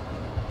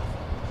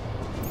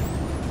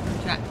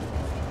 Trap.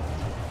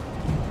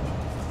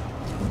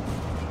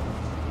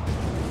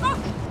 Oh!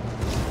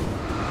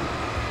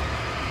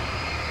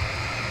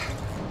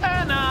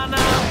 Banana!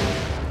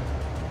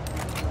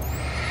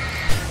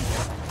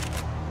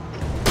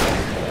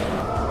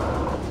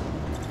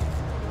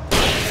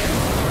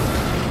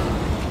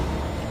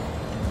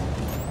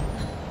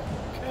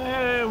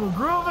 Okay, we're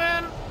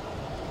grooving.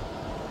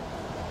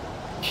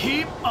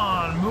 Keep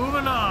on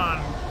moving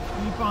on.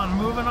 Keep on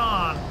moving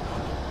on.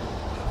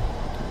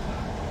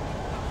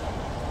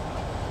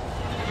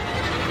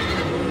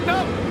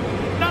 Nope,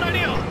 not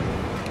ideal.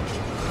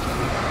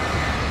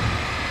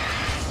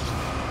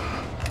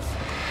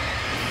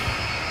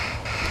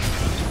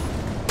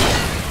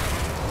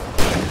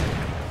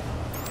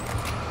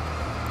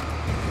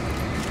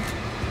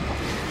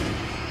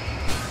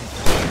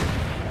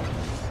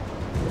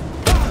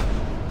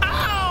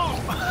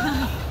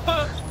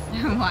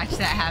 Watch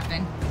that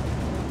happen.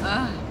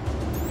 Ugh.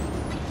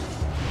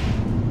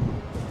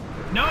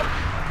 Nope.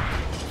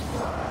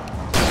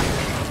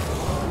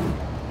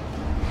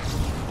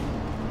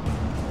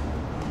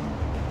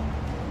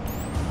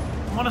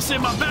 I want to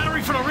save my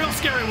battery for the real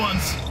scary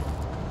ones.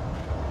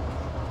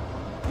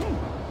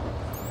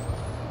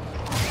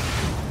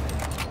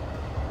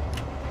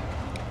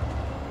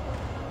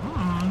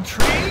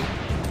 Tree?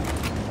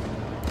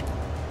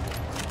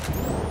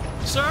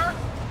 Sir?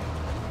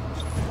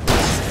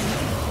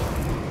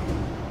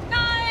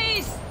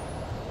 Nice!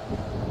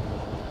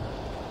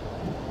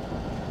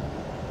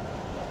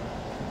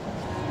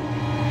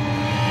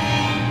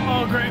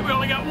 Oh, great. We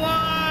only got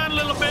one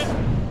little bit.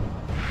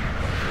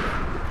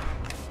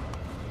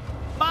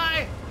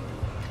 Bye.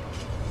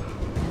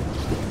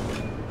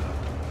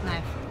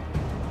 Knife.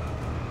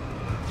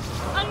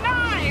 A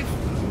knife!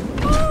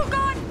 Oh,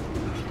 God!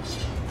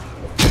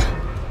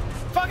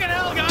 Fucking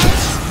hell,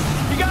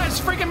 guys! You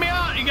guys freaking me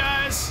out, you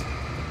guys!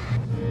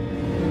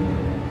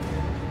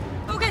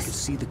 I could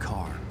see the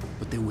car,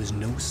 but there was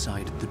no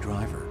sight of the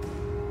driver.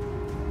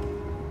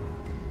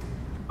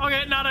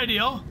 Okay, not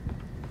ideal.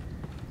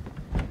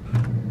 Turn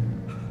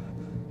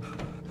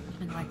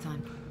the lights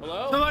on.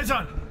 Hello? The lights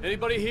on.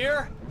 Anybody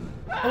here?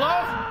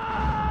 Hello?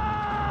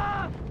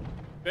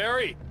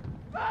 Barry?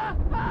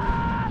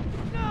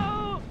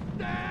 No!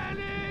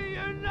 Danny,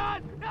 you're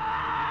not!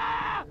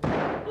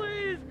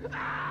 Please!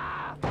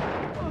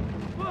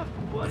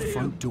 What The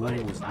front door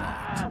was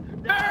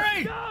locked.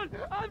 Barry!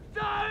 I'm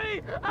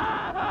sorry!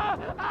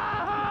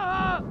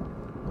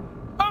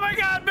 Oh my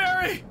God,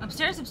 Barry!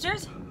 Upstairs,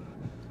 upstairs?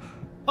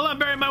 Hold on,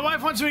 Barry. My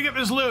wife wants me to get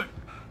this loot.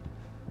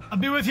 I'll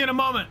be with you in a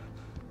moment.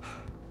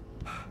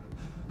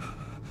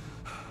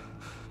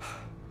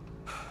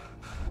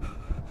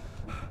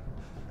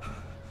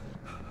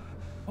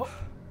 Oh.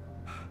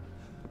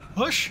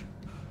 Push.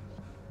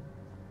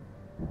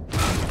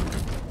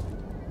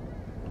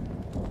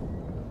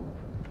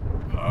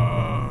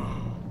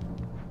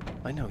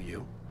 I know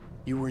you.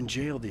 You were in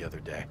jail the other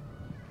day.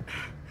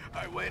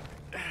 I went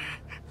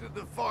to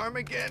the farm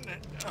again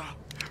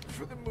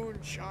for the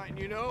moonshine,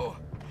 you know?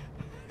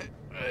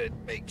 It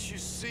makes you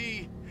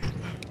see.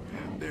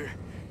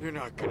 They're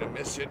not gonna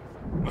miss it.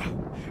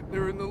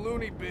 They're in the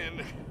loony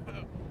bin.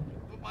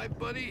 But my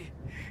buddy,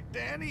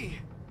 Danny,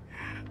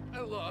 I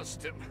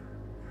lost him.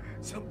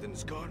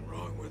 Something's gone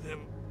wrong with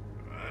him.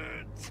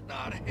 It's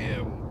not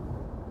him.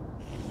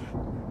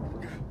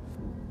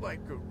 Like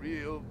a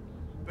real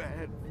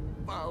bad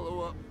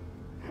follow-up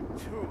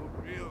to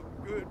a real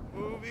good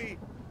movie.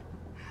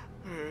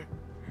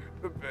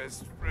 The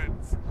best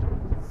friend's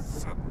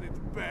suddenly the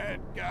bad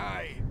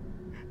guy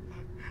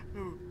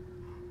who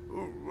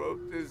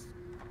wrote this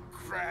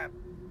crap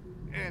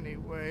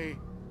anyway.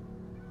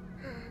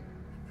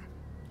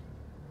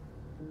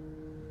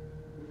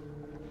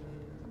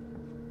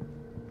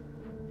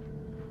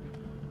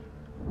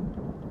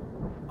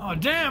 Oh,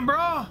 damn,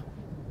 bro.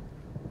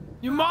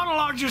 You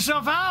monologued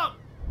yourself out.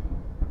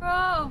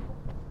 Bro.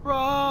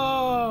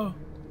 Bro.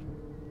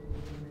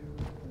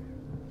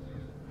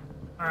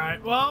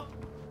 Alright, well.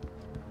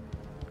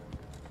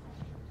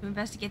 To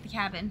investigate the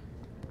cabin.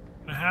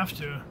 I have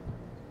to.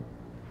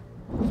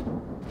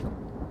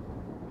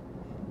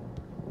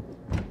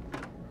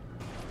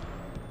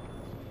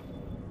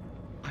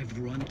 I've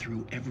run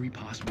through every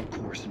possible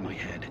course in my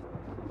head.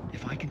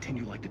 If I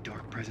continue like the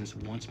Dark Presence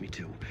wants me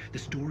to, the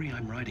story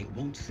I'm writing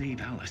won't save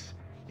Alice.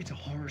 It's a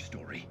horror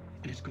story,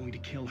 and it's going to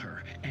kill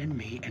her, and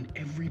me, and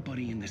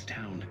everybody in this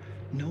town.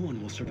 No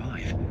one will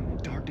survive.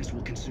 Darkness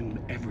will consume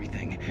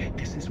everything.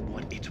 This is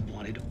what it's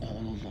wanted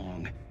all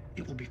along.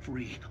 It will be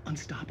free,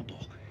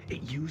 unstoppable.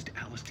 It used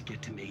Alice to get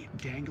to me,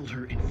 dangled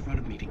her in front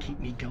of me to keep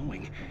me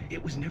going.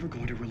 It was never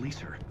going to release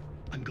her.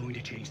 I'm going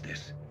to change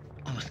this.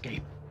 I'll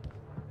escape.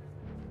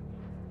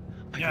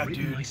 I've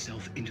written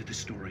myself into the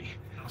story.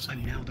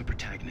 I'm now the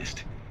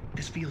protagonist.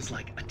 This feels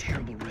like a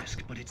terrible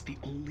risk, but it's the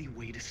only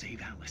way to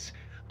save Alice.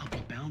 I'll be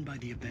bound by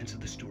the events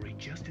of the story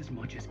just as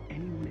much as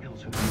anyone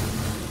else who knows.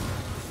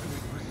 The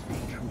story must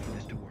stay true for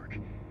this to work.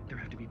 There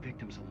have to be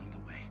victims along the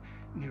way.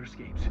 Near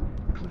escapes,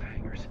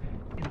 cliffhangers.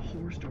 In a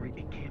horror story,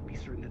 it can't be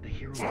certain that the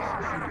hero is...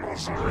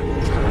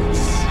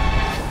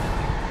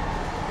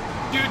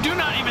 Dude, do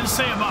not even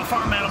say about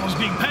farm animals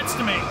being pets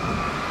to me.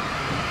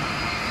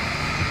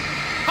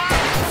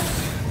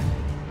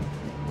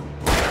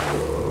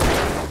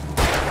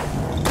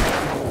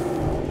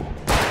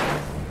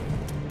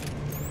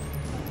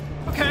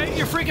 Okay,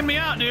 you're freaking me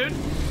out, dude.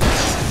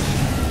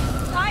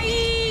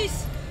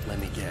 Ice! Let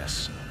me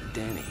guess.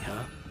 Danny,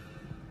 huh?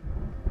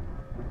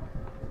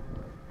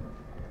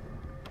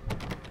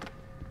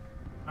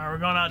 Alright, we're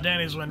going out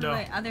Danny's window.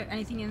 Wait, are there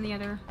anything in the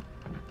other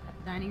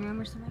dining room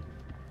or something?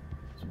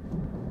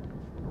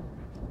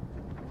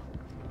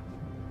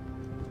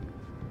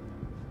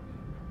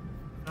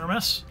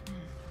 Thermos?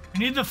 We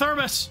need the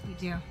thermos! We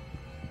do.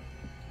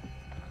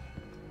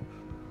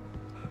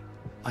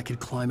 I could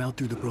climb out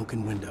through the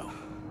broken window.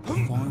 The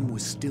farm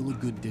was still a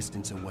good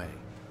distance away.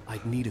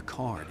 I'd need a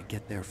car to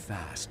get there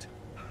fast.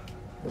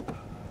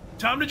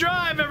 Time to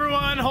drive,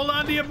 everyone! Hold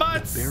on to your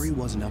butts! If Barry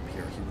wasn't up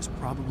here, he was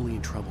probably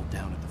in trouble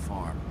down at the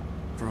farm.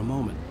 For a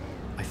moment,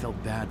 I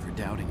felt bad for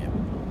doubting him.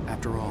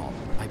 After all,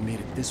 I'd made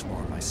it this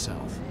far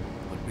myself.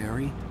 But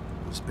Barry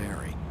was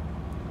Barry.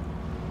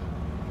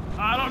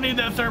 I don't need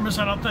that thermos,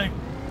 I don't think.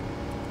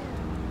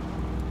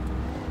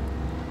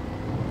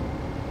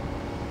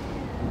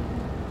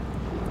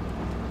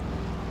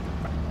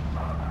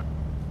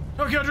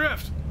 Tokyo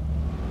Drift!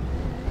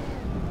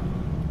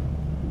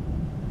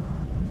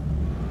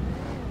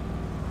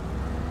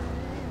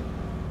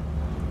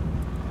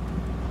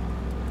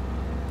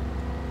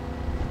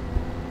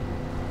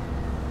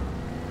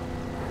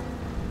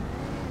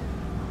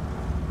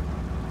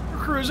 We're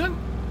cruising.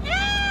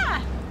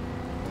 Yeah!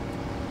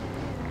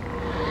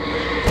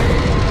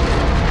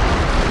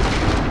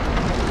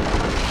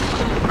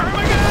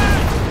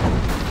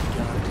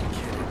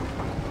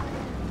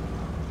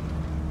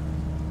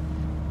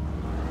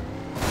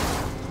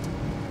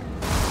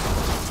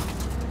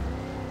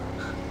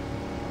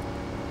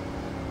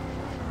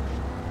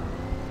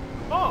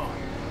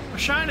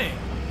 Shiny.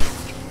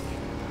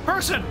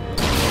 Person.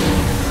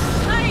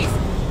 Nice.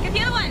 Get the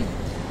other one.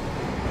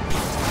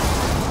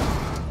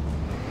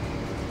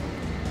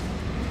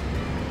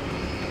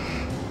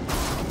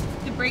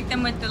 To break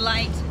them with the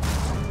light.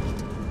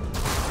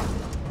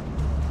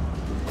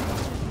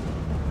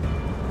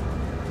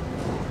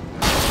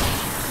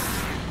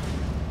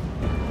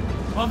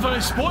 Well,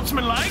 very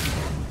sportsmanlike.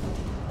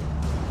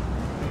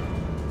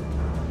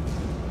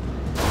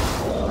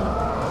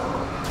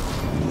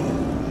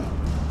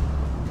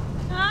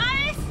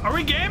 Are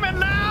we gaming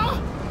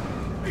now?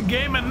 We're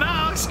gaming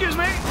now, excuse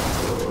me.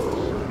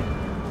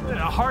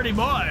 A hardy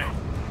boy.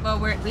 Well,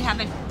 we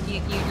haven't.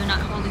 You're not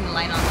holding the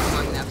light on for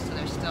long enough, so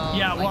there's still.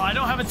 Yeah, well, I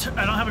don't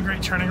have a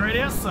great turning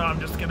radius, so I'm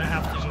just gonna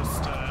have to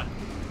just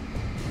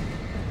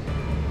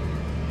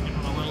give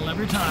him a little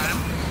every time.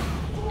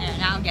 There,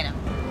 now get him.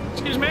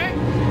 Excuse me.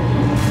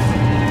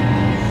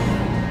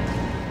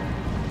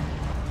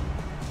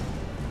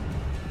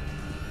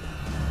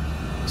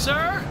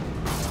 Sir.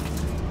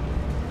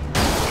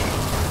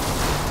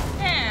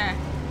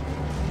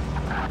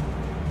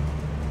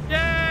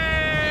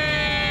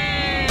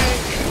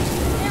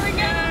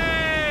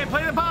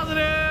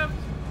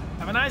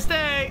 Nice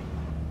day.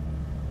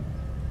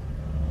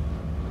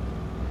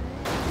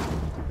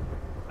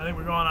 I think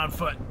we're going on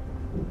foot.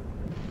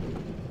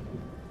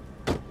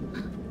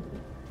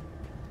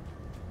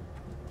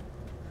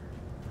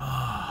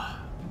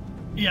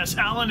 Yes,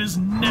 Alan is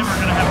never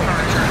gonna have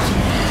car insurance.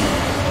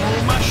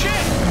 Oh my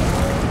shit!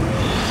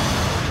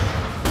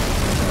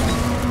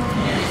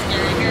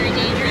 Very, very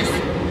dangerous.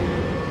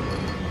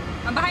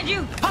 I'm behind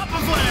you. Pop a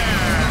flare!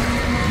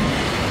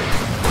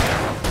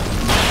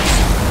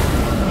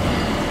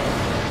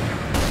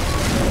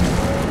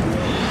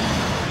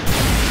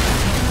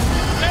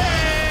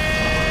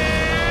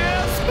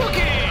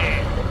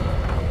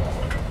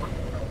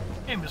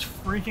 Game is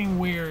freaking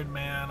weird,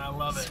 man.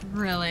 love it.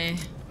 Really?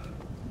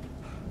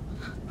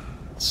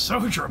 It's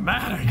so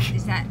dramatic.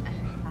 Is that...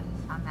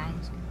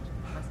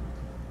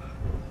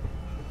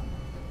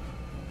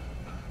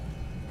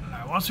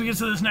 Alright, once we get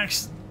to this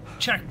next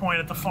checkpoint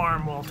at the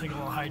farm, we'll take a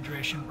little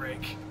hydration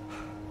break.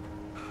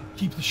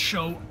 Keep the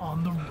show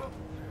on the road.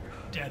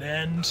 Dead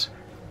end.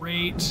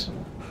 Great.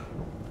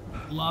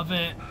 Love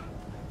it.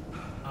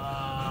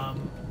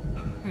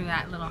 Through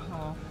that little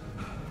hole.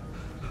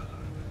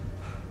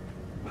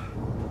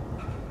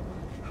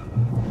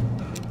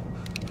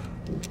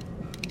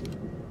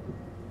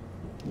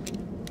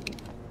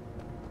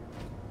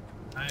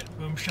 Alright,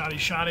 boom, shoddy,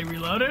 shoddy,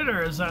 reloaded,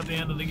 or is that the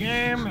end of the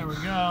game? There we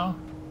go.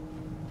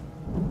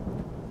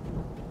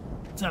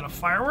 Is that a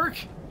firework?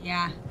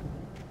 Yeah.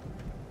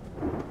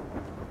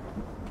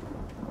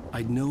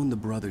 I'd known the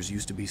brothers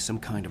used to be some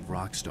kind of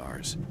rock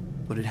stars,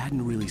 but it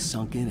hadn't really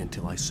sunk in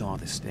until I saw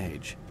the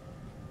stage.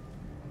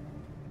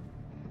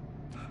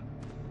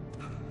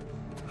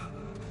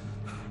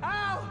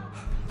 Ow!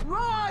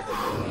 Run!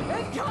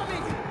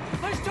 Incoming!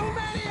 There's too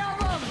many of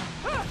them!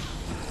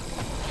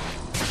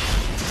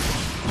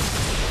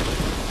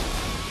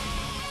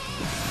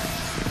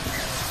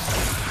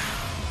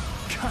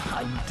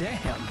 God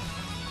damn.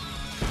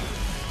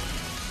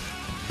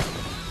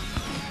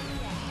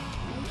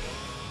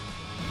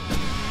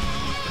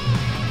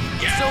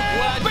 So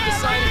glad you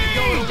decided to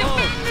go it alone.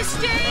 Defend the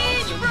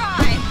stage,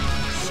 Bryan!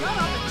 Shut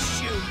up and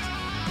shoot!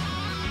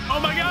 Oh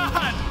my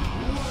god!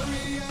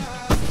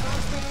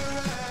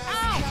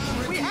 Ow!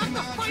 We have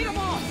to fight them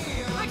all!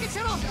 I can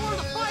set off more of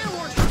the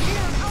fireworks from here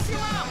and help you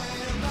out!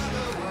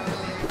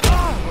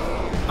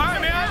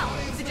 Alright, man! Ow!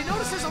 Did you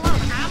notice there's a lot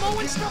of ammo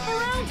and stuff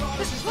around?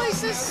 This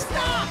place is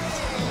stopped!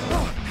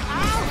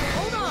 Ow!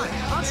 Hold on!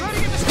 I'll try to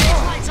get the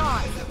stage lights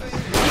on!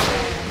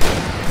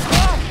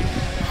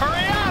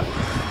 Hurry up!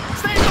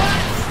 Stage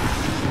lights!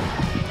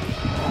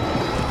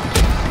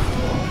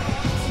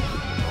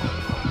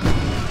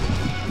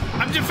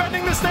 I'm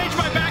defending the stage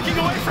by backing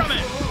away from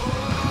it!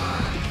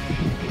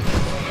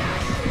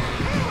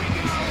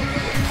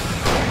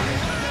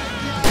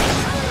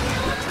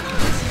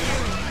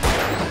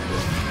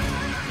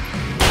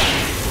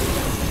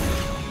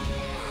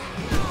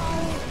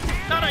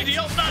 Not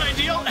ideal, not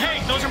ideal.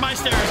 Hey, those are my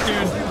stairs,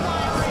 dude.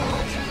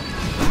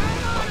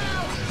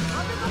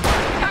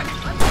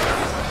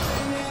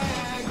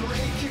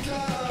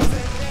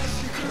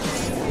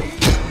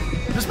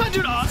 Is my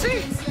dude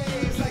Aussie?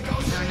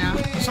 No.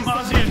 Some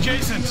Aussie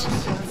adjacent.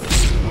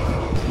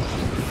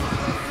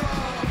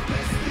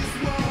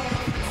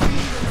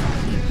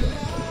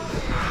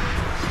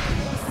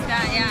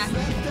 Yeah.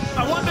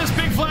 I want this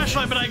big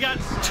flashlight, but I got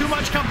too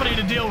much company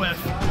to deal with.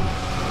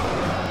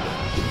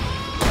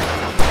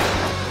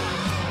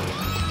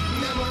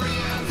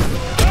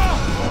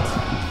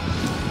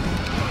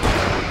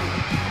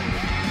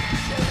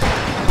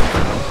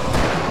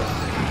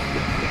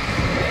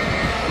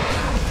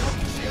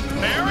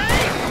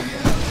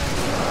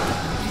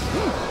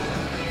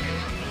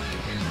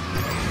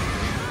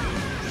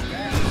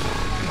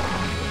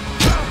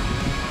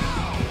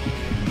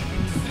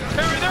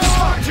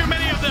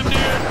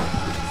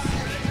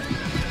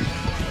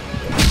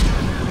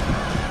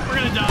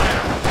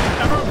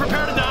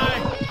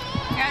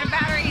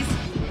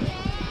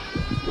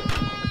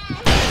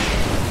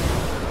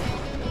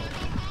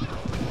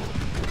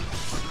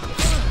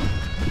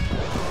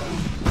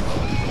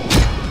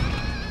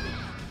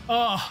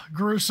 Oh,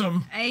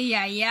 gruesome.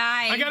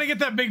 I gotta get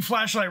that big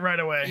flashlight right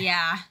away.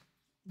 Yeah.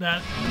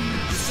 That.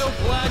 I'm so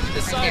glad you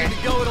decided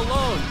to go it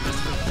alone,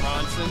 Mr.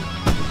 Bronson.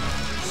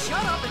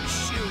 Shut up and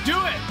shoot! Do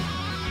it!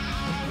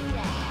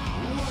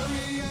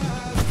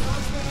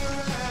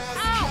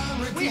 Ow!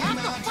 We have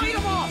to fight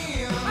them all!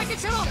 I can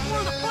set off more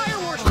of the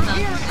fireworks from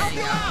here and help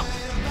you out!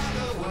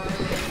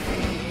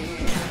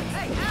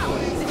 Hey, Al,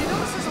 did you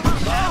notice there's a lot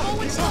of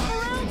ammo and stuff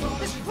around?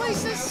 This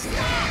place is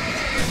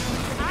stopped!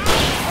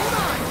 Hold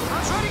on!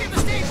 I'll try to get the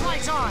stage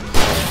lights on!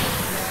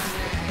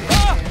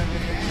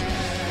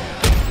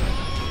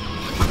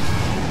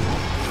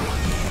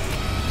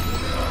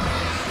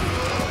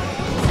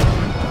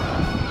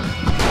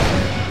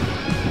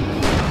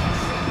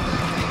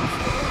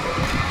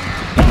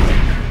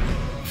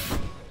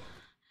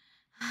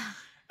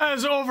 That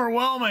is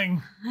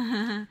overwhelming.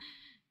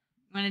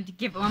 Wanted to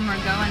give it one more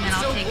go and then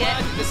I'll take it. So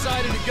glad you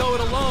decided to go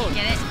it alone,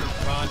 Get it?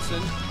 Mr.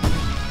 Bronson.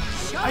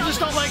 I just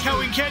don't like how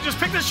we can't just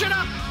pick this shit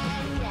up.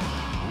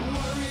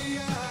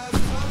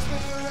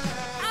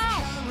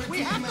 Ow!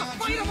 We have to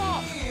fight them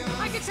all!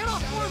 I can set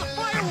off more of the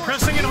fireworks!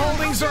 Pressing and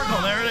holding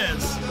circle. There it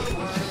is.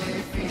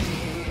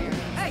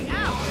 Hey,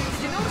 Al!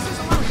 Did you notice there's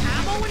a lot of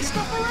ammo and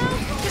stuff around?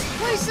 This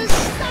place is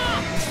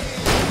stopped!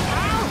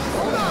 Al!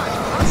 Hold on!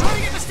 I'll try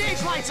to get the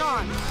stage lights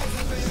on!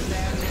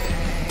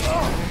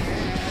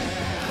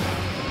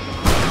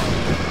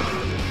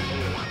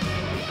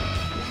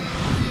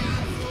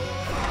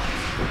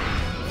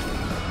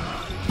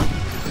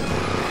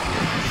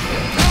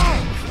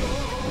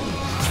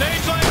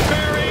 Stage lights,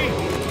 Barry!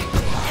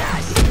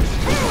 Yes!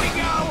 Here we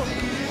go!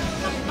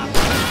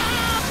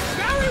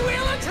 Barry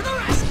Wheeler to the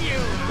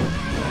rescue!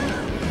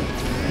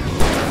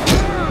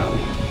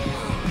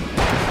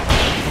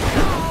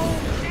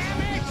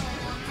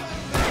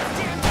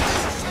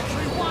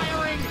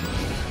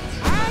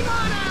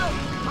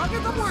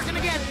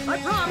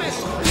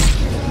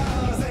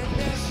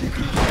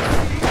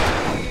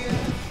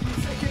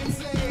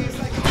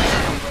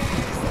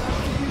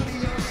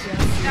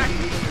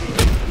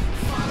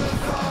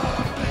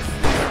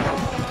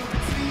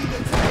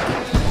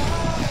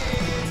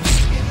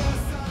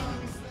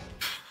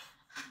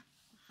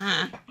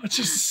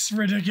 That's just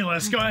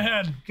ridiculous. Go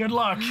ahead. Good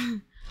luck.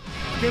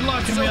 Good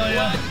luck, Amelia. So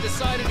glad you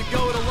decided to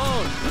go it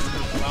alone,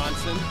 Mr.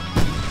 Bronson.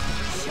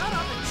 Shut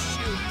up and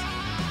shoot.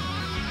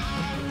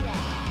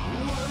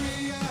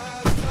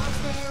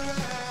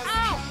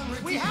 Ow!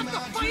 We have to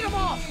fight them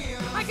off!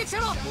 I can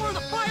set off more of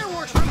the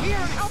fireworks from here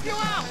and help you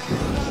out!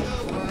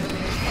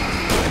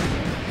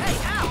 Hey,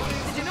 Al!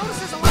 Did you notice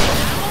there's a lot of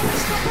ammo and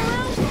stuff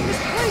around? This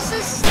place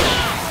is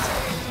stopped!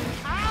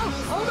 Al,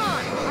 hold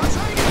on! I'm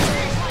trying to get the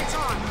stage lights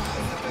on!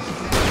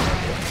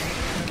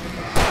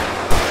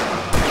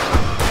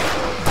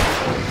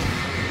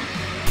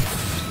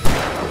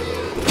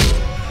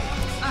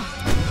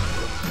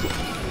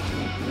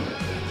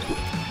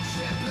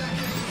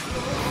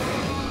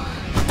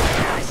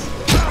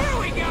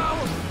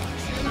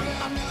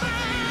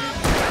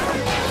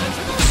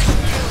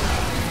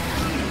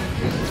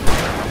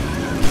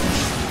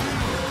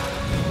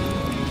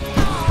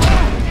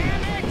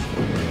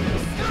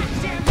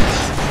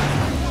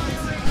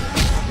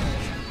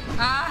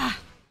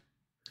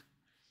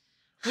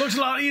 Looks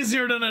a lot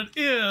easier than it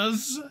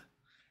is.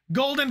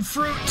 Golden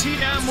Fruit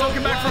TM,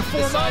 welcome back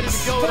for 4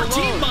 months.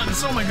 14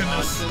 months, oh my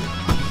goodness.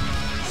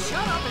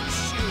 Shut up and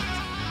shoot!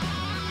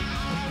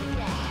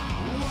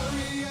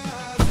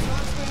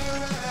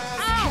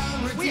 Ow!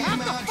 We have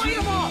to fight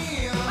them off!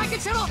 I can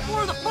set off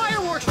more of the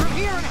fireworks from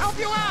here and help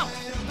you out!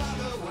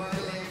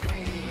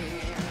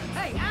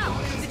 Hey, Al!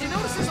 Did you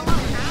notice there's a lot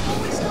of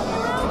ammo and stuff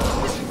around?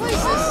 This place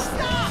is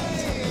stopped!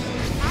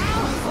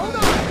 Al, hold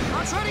on!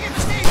 I'm trying to get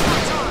the stage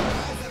lights on!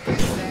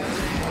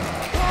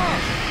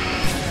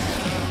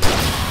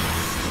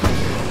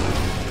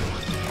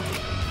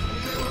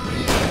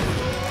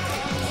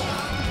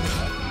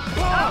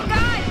 Oh,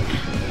 God!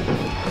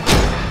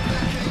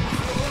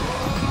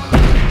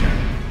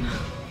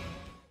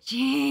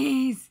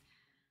 Jeez.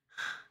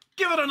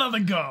 Give it another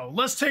go.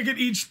 Let's take it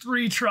each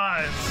 3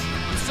 tries.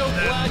 I'm so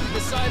glad you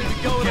decided to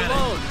go it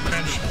alone,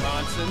 Mr.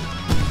 Bronson.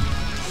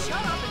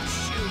 Shut up and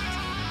shoot!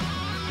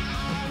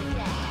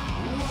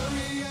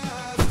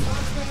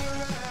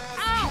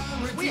 Ow!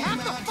 We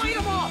have to fight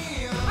them off!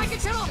 I can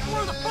set off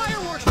more of the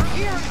fireworks from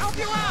here and help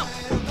you out!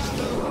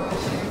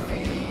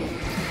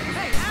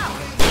 Hey, Al!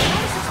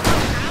 Notice there's a lot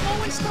of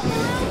ammo and stuff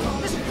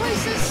around? This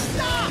place is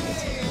stopped!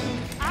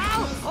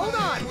 Al, hold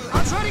on!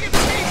 I'm trying to get the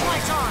stage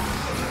lights on!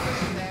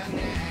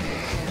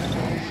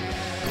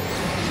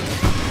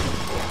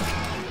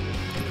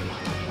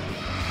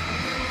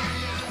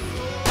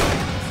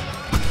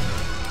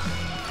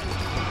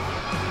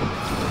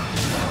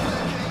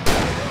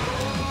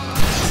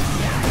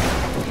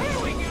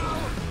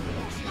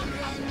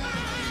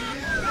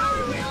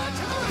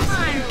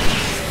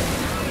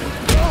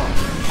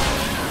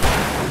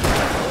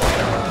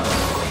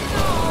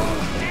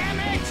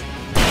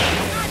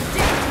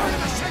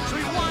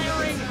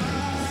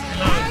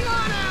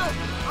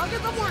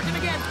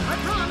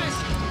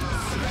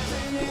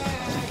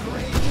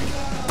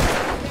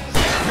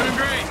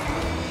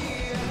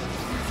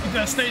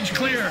 That stage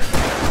clear.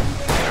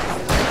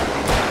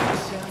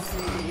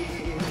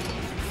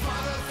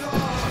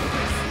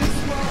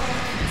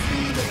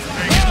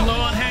 We're getting low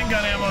on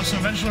handgun ammo, so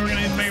eventually we're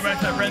gonna need to make back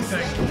that red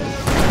thing.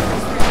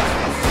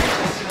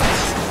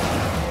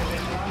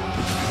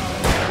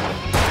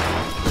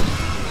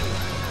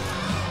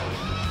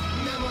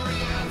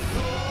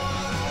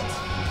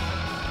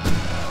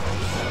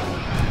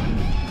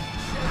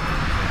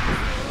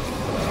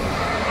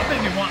 I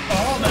think you want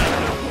all that.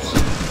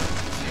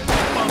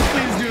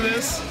 Please do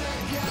this. Stay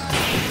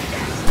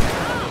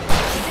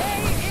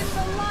in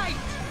the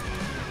light!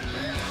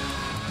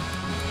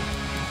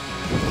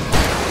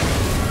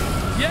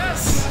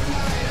 Yes!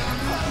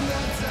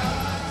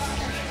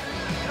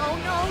 No,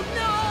 no,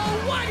 no!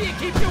 Why do you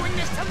keep doing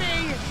this to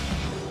me?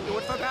 Do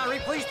it for Barry,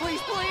 please,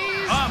 please,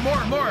 please! Ah,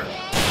 more!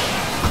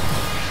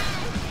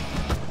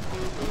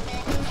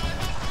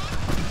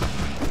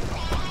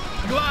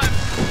 Look alive!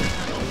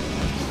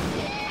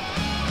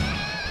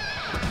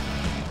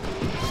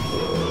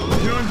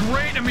 Doing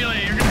great,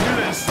 Amelia. You're gonna do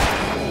this.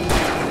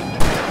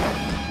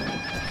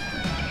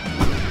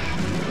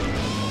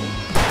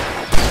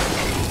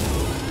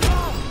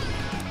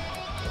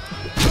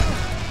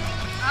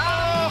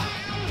 Oh!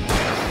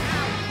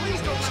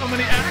 So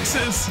many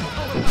axes.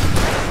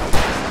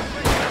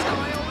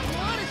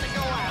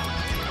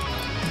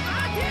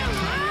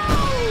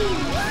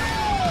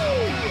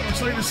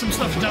 Looks like there's some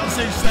stuff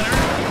downstage center.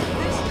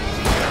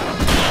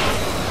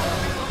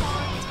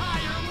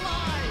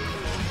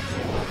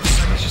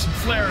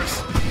 Flares.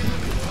 Pick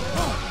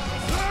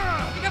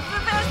up the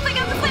flares! Pick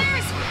up the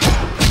flares!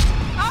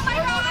 Oh my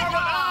God!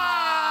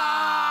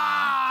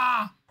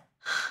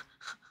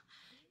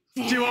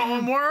 Do you want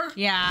one more?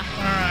 Yeah.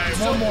 All right,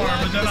 one more,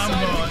 but then I'm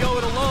going. Go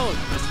it alone,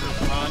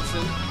 Mr.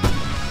 Bronson.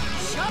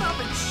 Shut up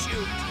and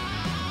shoot!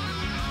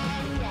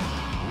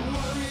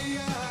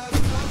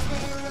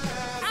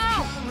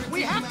 Ow!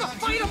 We have to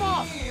fight them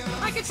off!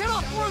 I can set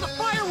off more of the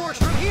fireworks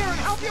from here and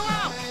help you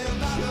out!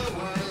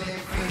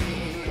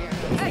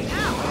 Hey,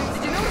 Al!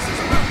 Did you notice there's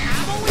a lot of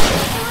ammo and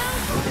stuff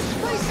around? This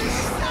place is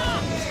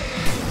stopped!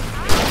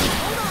 Al,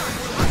 hold on!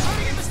 I'm trying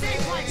to get the stage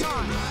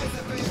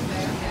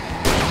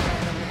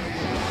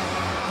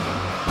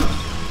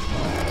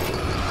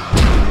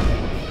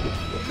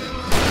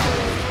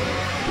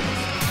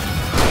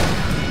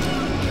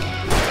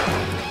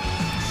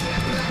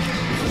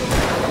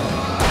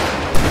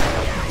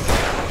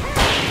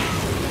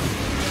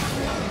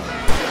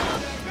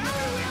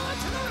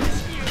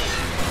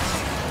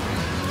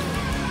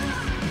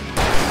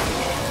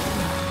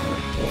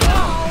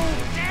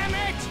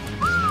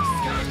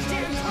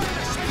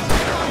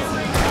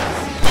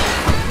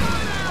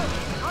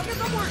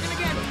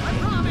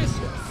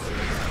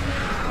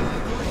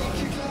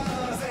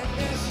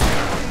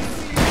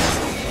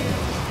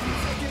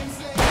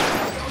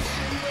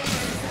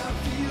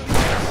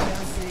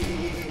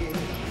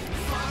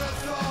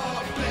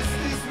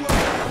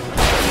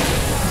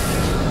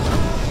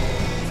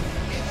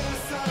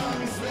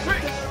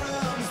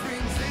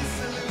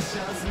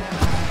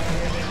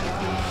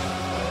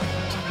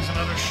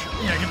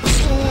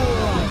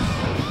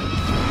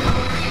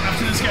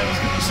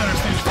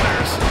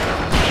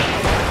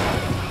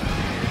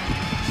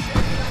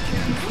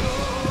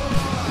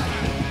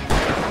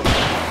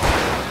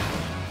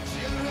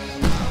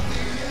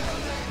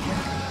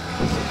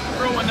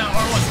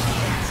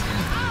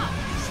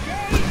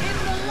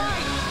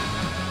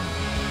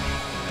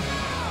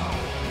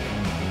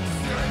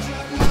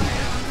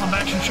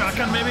pump action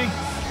shotgun, maybe?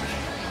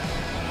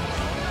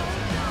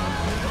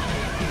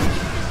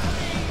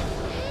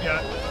 Yeah.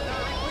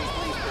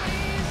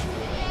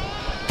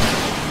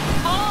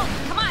 Oh,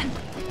 come on.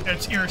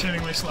 It's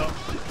irritatingly slow. All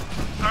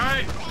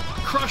right,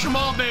 crush them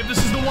all, babe. This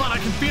is the one. I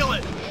can feel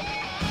it.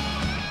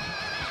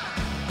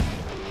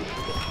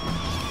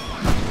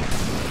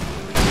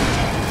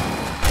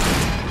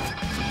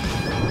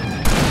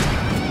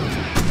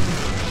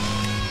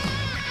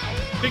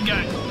 Big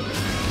guy.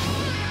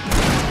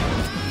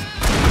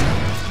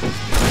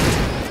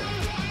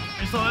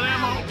 He's full of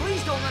ammo.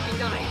 Please don't let me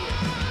die here.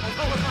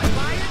 Although if I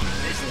buy it,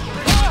 this is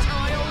pretty much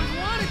how I always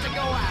wanted to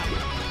go out.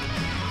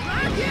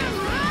 Rock and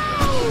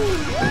roll!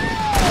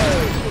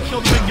 Woo! Kill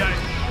the big guy.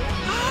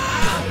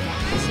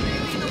 This may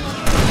be the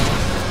most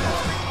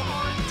story of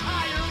our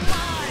entire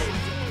lives.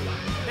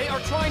 They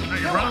are trying to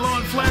kill us. Run low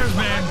on flares,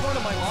 man. Part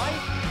of my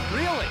life?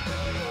 Really?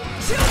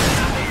 Children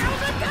of the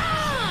Elder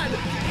God!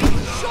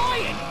 Enjoy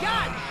it!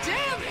 God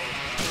damn it!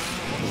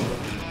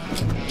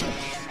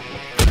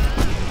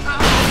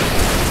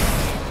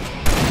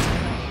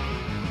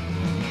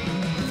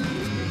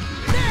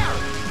 There!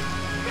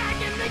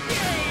 Back in the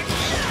game!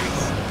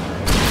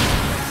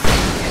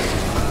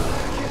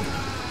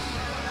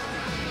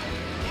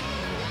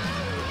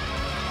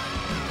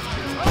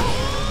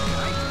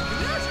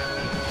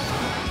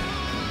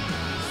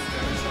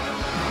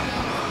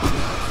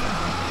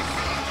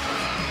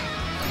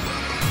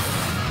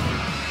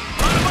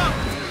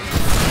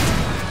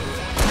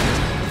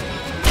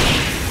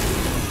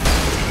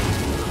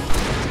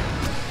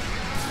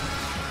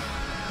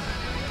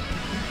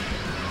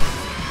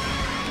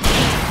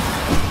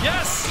 Yes!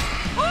 Yes!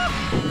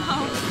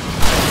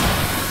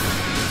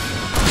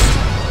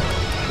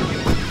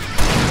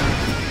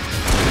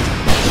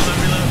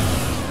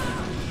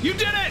 You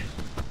did it!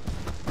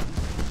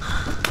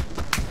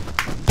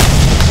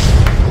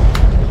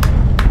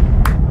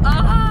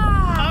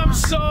 I'm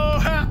so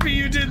happy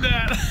you did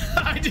that.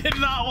 I did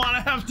not want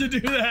to have to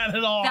do that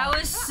at all. That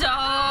was so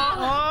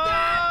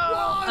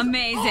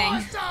amazing.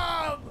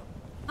 Awesome!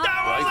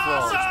 Right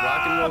Falls,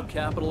 rock and roll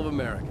capital of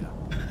America.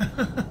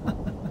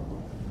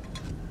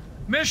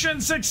 Mission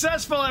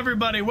successful,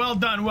 everybody. Well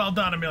done,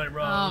 Amelia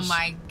Rose. Oh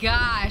my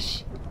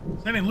gosh. Is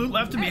there any loot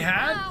left to be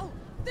had? Now,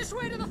 this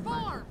way to the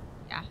farm!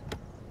 Yeah.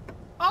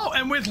 Oh,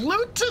 and with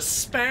loot to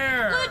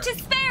spare. Loot to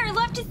spare.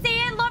 Love to see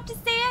it. Love to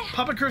see it.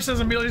 Puppet Curse says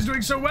Amelia's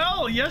doing so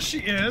well. Yes, she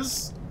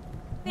is.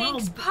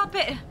 Thanks,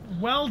 Puppet.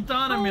 Well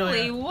done,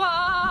 Amelia. Holy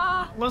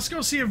whoa. Let's go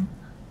see if...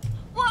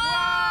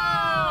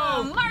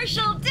 Whoa!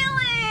 Marshall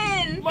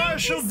Dillon!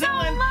 Marshall Thank you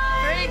Dillon, so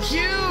much. thank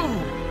you!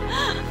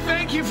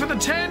 Thank you for the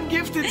 10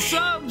 gifted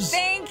subs!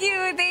 Thank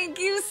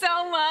you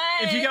so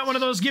much! If you got one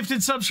of those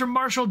gifted subs from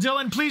Marshall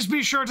Dillon, please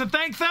be sure to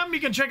thank them. You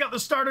can check out the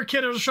starter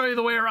kit. It'll show you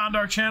the way around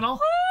our channel.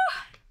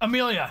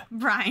 Amelia.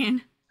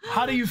 Brian.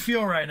 How do you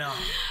feel right now?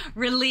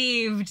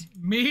 Relieved.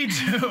 Me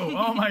too.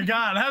 Oh my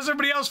god. How's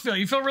everybody else feel?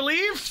 You feel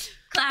relieved?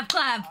 Clap,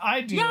 clap.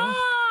 I do.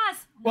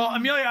 Yes! Well,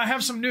 Amelia, I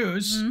have some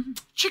news.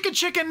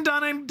 Chicken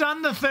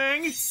done the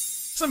thing.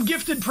 Some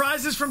gifted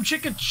prizes from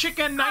Chicken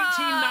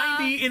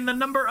 1990 in the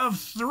number of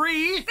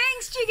 3.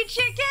 Thanks, Chicken.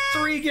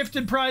 3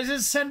 gifted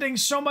prizes, sending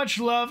so much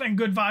love and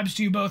good vibes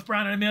to you both,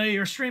 Bryan and Amelia.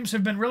 Your streams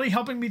have been really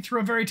helping me through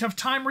a very tough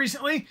time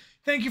recently.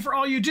 Thank you for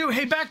all you do.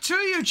 Hey, back to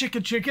you,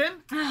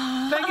 Chicken.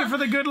 Thank you for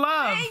the good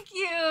love. Thank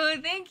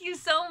you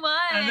so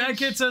much. And that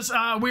gets us,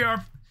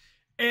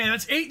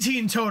 that's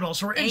 18 total,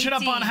 so we're inching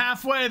up on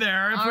halfway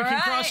there. If we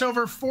can cross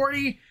over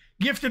 40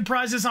 gifted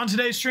prizes on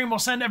today's stream, we'll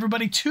send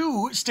everybody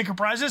 2 sticker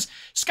prizes.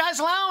 Sky's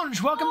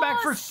Lounge, welcome back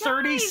for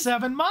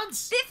 37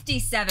 months.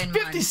 57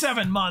 months.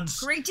 57 months.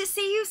 Great to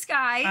see you,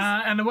 Skies.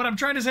 And what I'm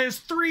trying to say is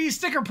 3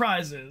 sticker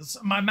prizes.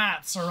 My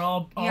maths are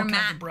all kinds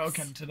maths. of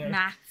broken today.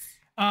 Maths.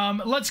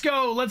 Let's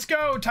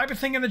go. Type a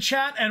thing in the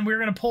chat, and we're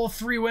going to pull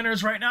 3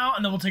 winners right now,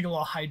 and then we'll take a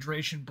little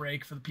hydration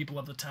break for the people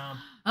of the town.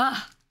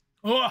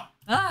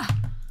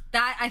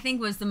 That, I think,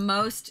 was the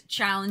most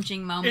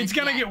challenging moment. It's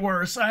going to get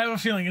worse. I have a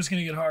feeling it's going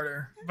to get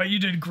harder. But you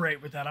did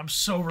great with that. I'm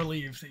so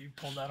relieved that you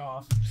pulled that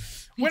off.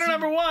 Winner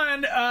number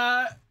 1,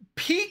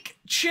 Peak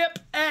Chip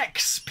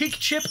X. Peak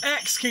Chip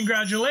X,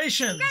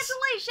 congratulations.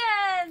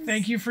 Congratulations.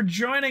 Thank you for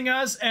joining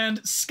us.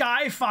 And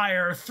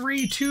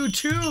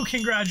Skyfire322,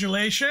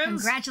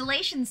 congratulations.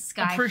 Congratulations,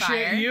 Skyfire.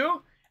 Appreciate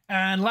you.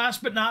 And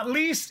last but not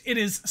least, it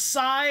is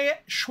Sai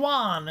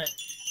Schwan.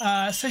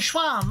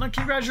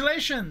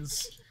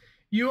 Congratulations.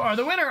 You are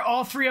the winner.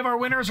 All 3 of our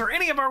winners, or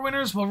any of our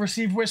winners, will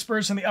receive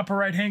whispers in the upper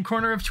right-hand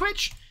corner of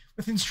Twitch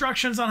with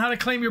instructions on how to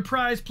claim your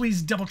prize.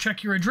 Please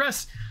double-check your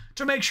address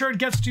to make sure it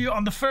gets to you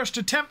on the first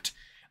attempt.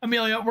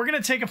 Amelia, we're going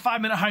to take a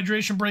 5-minute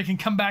hydration break and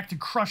come back to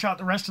crush out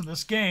the rest of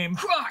this game.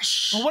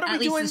 Crush! Well, what are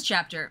we doing? At least this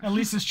chapter. At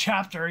least this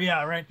chapter,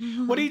 yeah, right.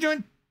 What are you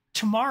doing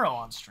tomorrow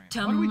on stream?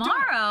 What are we doing?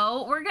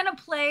 Tomorrow, we're going to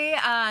play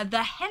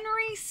the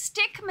Henry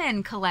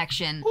Stickmin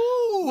Collection,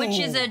 which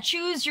is a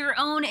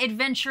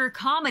choose-your-own-adventure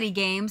comedy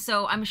game,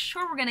 so I'm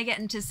sure we're going to get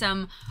into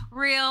some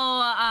real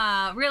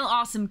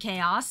awesome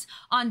chaos.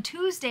 On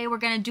Tuesday, we're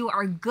going to do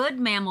our Good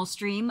Mammal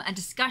stream, a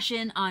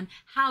discussion on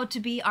how to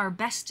be our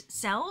best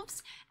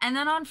selves, and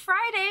then on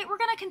Friday, we're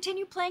going to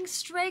continue playing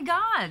Stray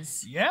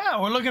Gods.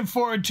 Yeah, we're looking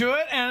forward to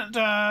it, and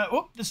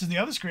this is the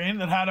other screen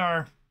that had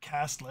our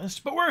cast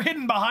list, but we're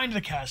hidden behind the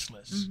cast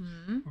list.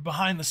 We're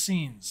behind the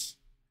scenes.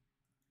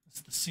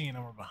 It's the scene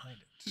and we're behind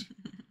it.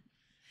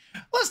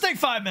 Let's take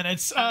 5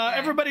 minutes.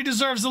 Everybody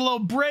deserves a little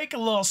break, a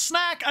little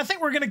snack. I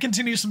think we're going to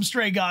continue some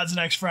Stray Gods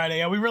next Friday.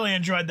 Yeah, we really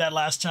enjoyed that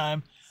last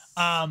time.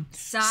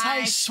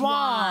 Sai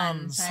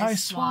Swan.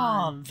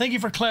 Thank you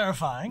for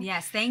clarifying.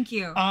 Yes, thank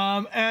you.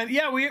 And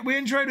yeah, we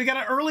enjoyed. We got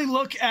an early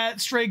look at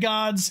Stray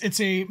Gods.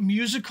 It's a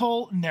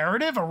musical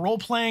narrative, a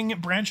role-playing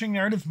branching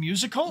narrative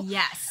musical.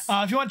 Yes.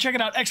 If you want to check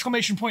it out,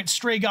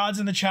 !Stray Gods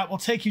in the chat will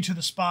take you to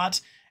the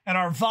spot. And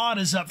our VOD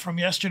is up from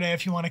yesterday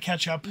if you want to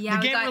catch up. Yeah,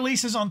 the game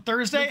releases on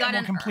Thursday and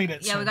we'll complete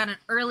it. Yeah, we got an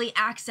early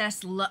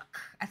access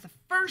look at the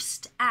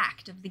first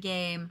act of the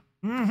game.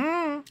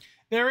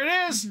 There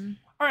it is.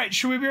 All right,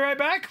 should we be right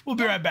back? We'll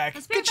be right back.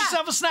 Get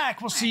yourself a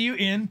snack. We'll see you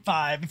in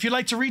 5. If you'd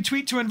like to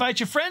retweet to invite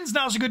your friends,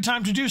 now's a good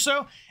time to do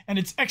so. And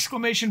it's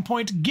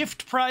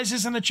 !gift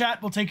prizes in the chat.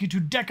 We'll take you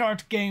to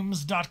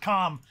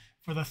DechartGames.com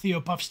for the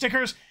Theopuff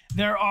stickers.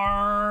 There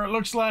are,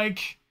 looks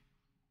like,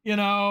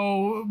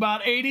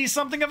 about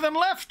 80-something of them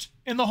left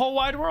in the whole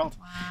wide world.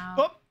 Wow.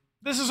 Oh,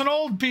 this is an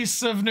old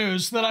piece of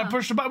news that I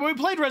pushed about. We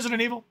played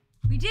Resident Evil.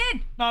 We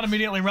did. Not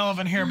immediately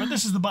relevant here, but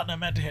this is the button I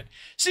meant to hit.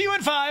 See you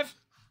in 5.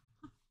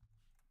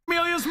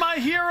 Amelia's my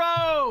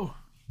hero.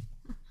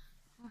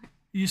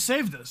 You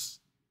saved us.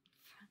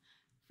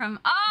 From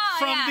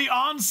the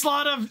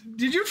onslaught of...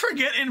 Did you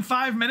forget in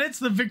 5 minutes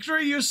the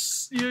victory? You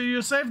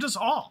saved us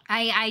all.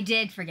 I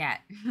did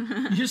forget.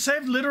 You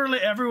saved literally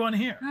everyone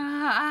here.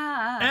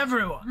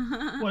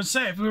 Everyone was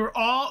saved. We were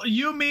all...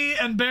 You, me,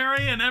 and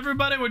Barry, and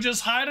everybody were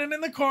just hiding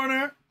in the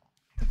corner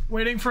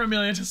waiting for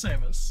Amelia to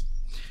save us.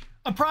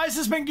 A prize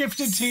has been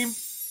gifted, team.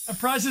 A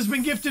prize has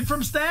been gifted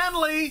from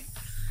Stanley.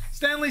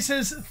 Stanley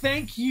says,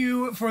 thank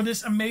you for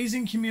this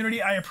amazing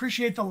community. I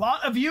appreciate the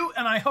lot of you,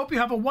 and I hope you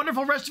have a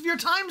wonderful rest of your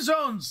time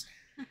zones.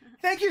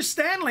 Thank you,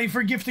 Stanley,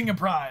 for gifting a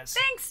prize.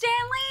 Thanks,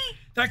 Stanley.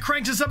 That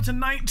cranked us up to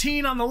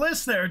 19 on the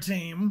list there,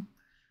 team.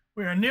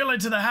 We are nearly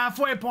to the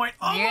halfway point.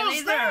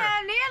 Almost there.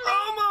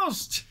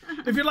 Almost.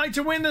 If you'd like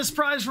to win this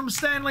prize from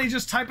Stanley,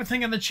 just type a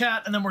thing in the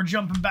chat, and then we're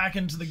jumping back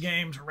into the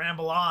game to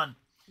ramble on.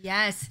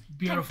 Yes.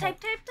 Beautiful.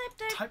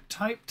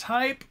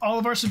 Type. All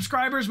of our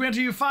subscribers, we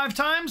enter you 5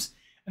 times.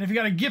 And if you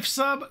got a gift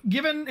sub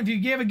given, if you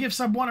gave a gift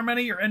sub 1 or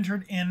many, you're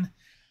entered in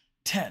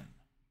 10.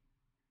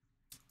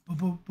 Boom,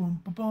 boom,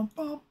 boom, boom, boom,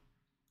 boom.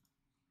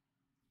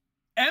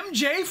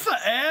 MJ for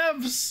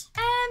Evs.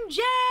 MJ!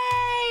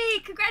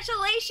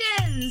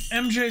 Congratulations!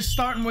 MJ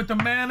starting with the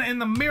man in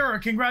the mirror.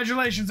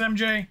 Congratulations,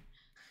 MJ.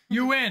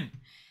 You win.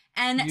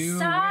 And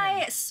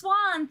Sai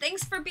Swan,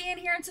 thanks for being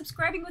here and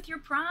subscribing with your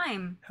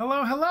Prime.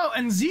 Hello, hello.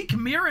 And Zeke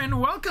Mirren,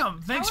 welcome.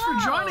 Thanks for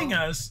joining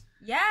us.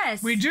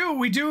 Yes. We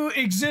do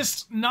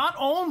exist not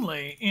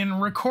only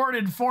in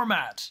recorded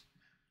format,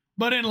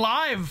 but in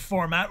live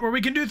format where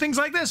we can do things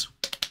like this.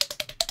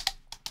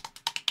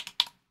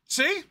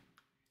 See?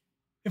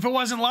 If it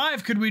wasn't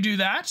live, could we do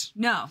that?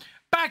 No.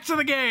 Back to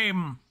the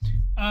game.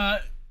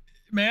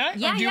 May I?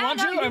 Yeah, do you want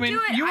to? You do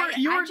it.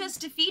 You were I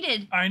just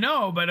defeated. I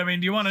know, but I mean,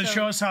 do you want to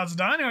show us how it's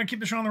done? You want to keep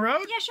the show on the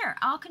road? Yeah, sure.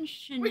 I'll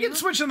continue. We can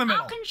switch in the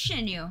middle. I'll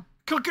continue.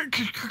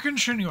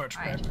 Continue it.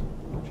 Right.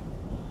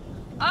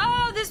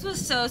 Oh, this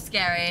was so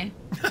scary.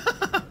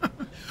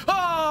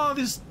 Oh,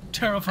 this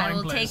terrifying I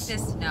will place. take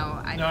this. No,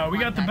 I don't. No, we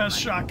got the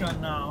best one. shotgun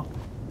now.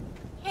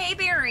 Hey,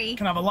 Barry.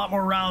 Can have a lot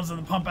more rounds in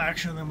the pump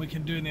action than we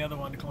can do in the other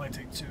one. It can only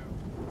take 2.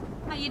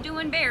 How you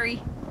doing,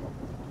 Barry?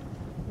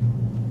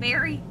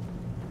 Barry?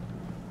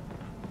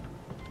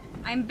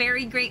 I'm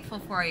very grateful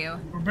for you.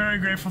 We're very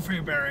grateful for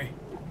you, Barry.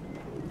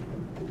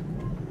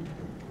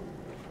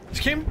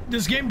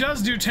 This game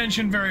does do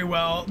tension very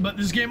well, but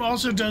this game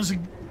also does...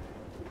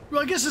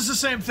 Well, I guess it's the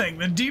same thing.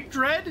 The deep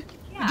dread?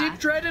 Yeah, the deep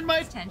dread in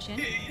my...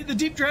 tension. The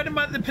deep dread in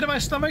the pit of my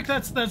stomach?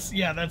 That's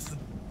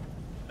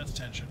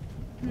tension.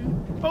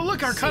 Oh,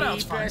 look, our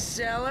cutout's fine.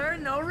 Bestseller,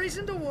 no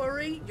reason to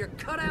worry. Your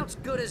cutout's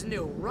good as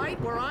new,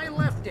 right where I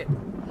left it.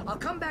 I'll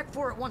come back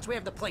for it once we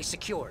have the place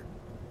secured.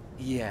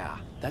 Yeah,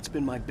 that's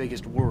been my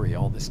biggest worry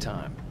all this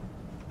time.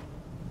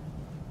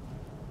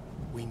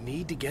 We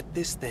need to get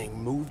this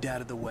thing moved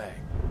out of the way.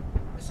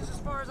 This is as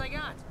far as I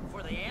got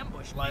before they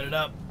ambush me. Light it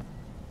up.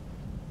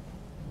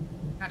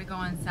 Gotta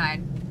go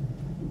inside.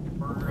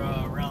 Or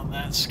around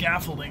that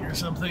scaffolding or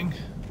something.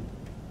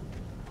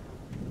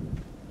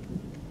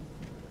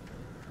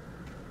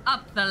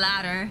 Up the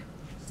ladder.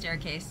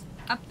 Staircase.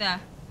 Up the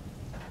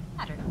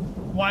ladder.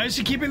 Why is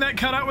he keeping that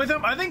cutout with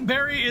him? I think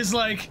Barry is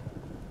like...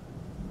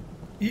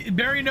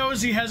 Barry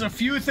knows he has a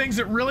few things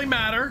that really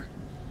matter.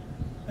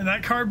 And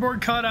that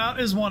cardboard cutout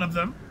is one of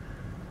them.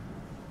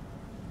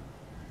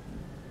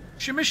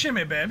 Shimmy,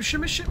 shimmy, babe.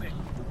 Shimmy, shimmy.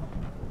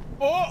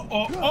 Oh,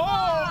 oh, oh!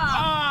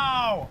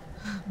 Ow!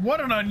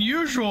 What an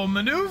unusual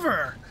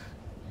maneuver.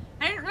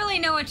 I didn't really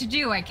know what to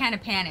do. I kind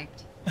of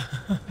panicked.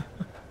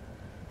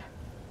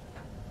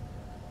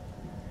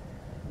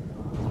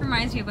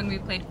 Reminds me of when we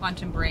played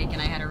Quantum Break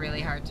and I had a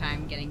really hard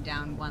time getting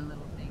down one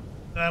little thing.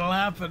 That'll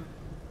happen.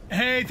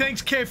 Hey,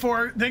 thanks,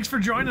 K4. Thanks for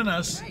joining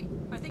us. Hey,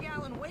 I think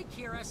Alan Wake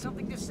here has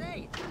something to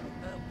say.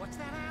 What's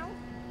that, Al?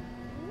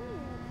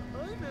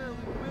 I'm Alan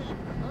Wake.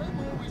 I'm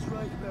always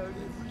right about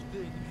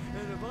everything.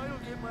 And if I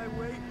don't get my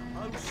way,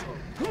 I'll sulk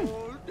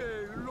all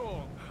day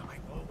long.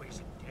 I'm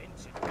always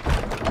intense.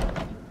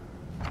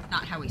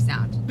 Not how we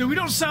sound. No, we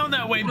don't sound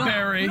that way,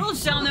 Barry. We don't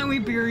sound that way,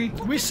 Barry.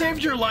 We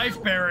saved your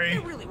life, Barry. They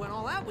really went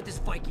all out with this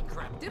Viking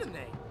crap, didn't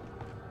they?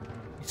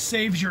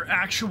 Saves your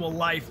actual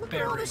life, Look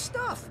Barry. at all this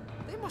stuff.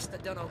 They must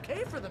have done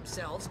okay for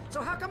themselves.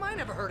 So how come I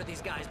never heard of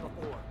these guys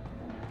before?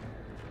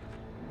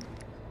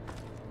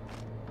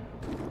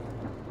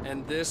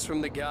 And this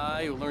from the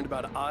guy who learned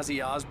about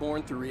Ozzy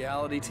Osbourne through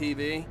reality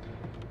TV?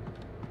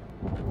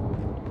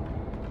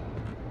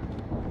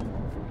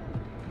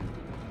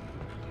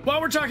 While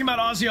we're talking about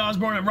Ozzy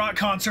Osbourne and rock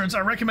concerts, I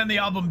recommend the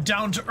album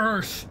Down to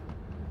Earth.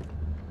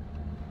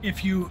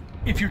 If you're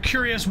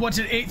curious, what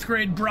did 8th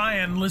grade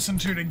Bryan listen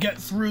to get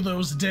through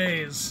those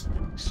days?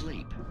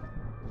 Sleep.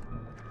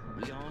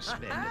 We all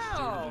spend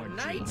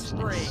Night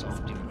Springs.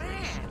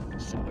 Man,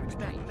 brings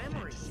back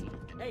memories.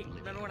 Hey,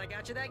 remember when I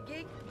got you that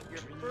gig? Your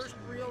first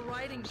real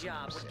writing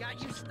job. What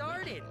got you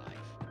started?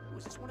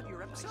 Was this one of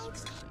your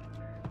episodes?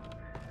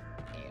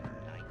 In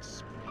Night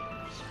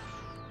Springs.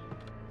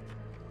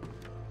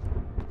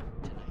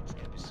 Tonight's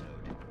episode.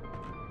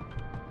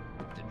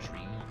 The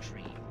Dream of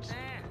Dreams.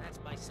 That's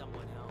by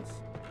someone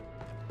else.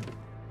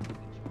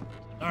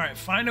 Alright,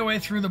 find a way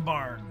through the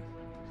barn.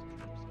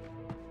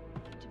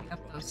 Up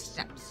those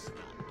steps.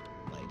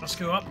 Let's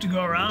go up to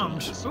go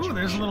around. Ooh,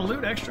 there's a little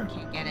loot extra.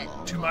 Can't get it.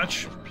 Too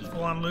much.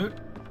 Full on loot.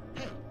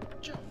 Hey,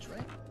 Jones,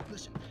 right?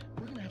 Listen,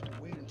 we're gonna have to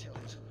wait until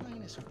His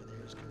Highness over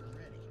there is good and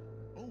ready.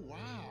 Oh,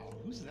 wow.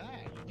 Who's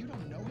that? You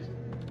don't know him?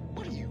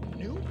 What are you,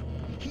 new?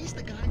 He's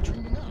the guy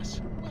dreaming us.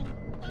 Well,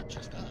 not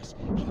just us.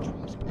 He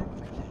dreams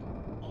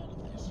everything.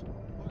 All of this.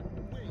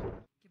 But wait.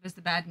 Give us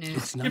the bad news.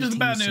 It's Give us the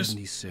bad news.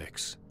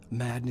 1976.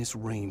 Madness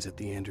reigns at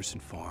the Anderson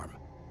farm.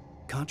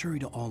 Contrary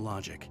to all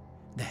logic,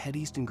 the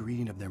headiest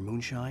ingredient of their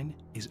moonshine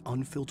is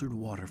unfiltered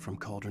water from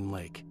Cauldron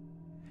Lake.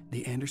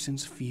 The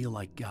Andersons feel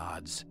like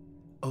gods.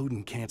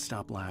 Odin can't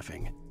stop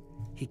laughing.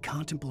 He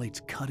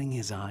contemplates cutting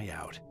his eye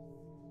out.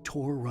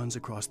 Tor runs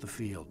across the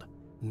field,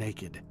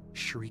 naked,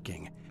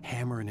 shrieking,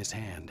 hammer in his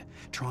hand,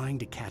 trying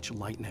to catch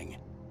lightning.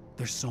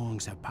 Their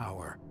songs have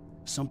power.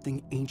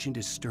 Something ancient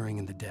is stirring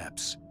in the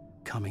depths,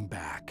 coming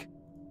back.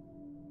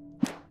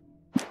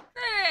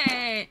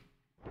 Great.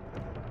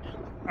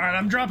 Alright,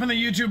 I'm dropping the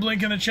YouTube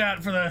link in the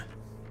chat for the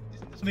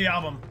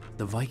album.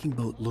 The Viking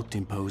boat looked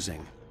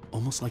imposing,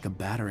 almost like a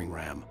battering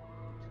ram.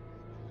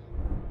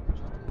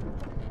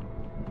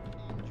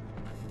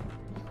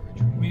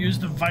 We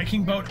used the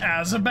Viking boat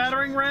as a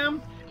battering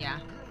ram? Yeah.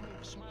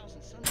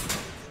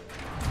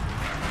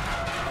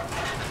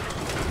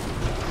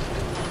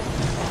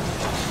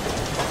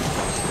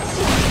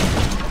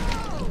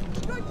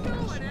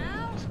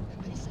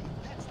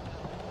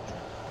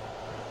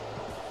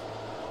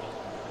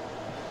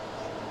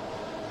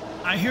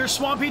 I hear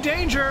swampy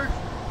danger.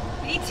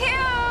 Me too.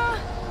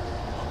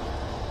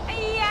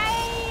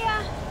 Yay.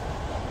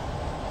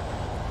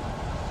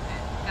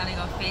 Gotta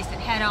go face it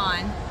head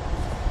on.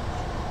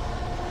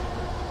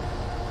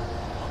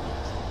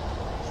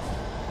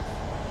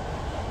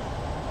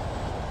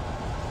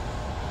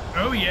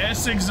 Oh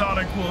yes,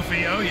 exotic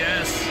Wolfie, oh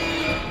yes.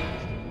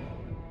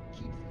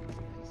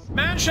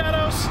 Man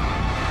shadows!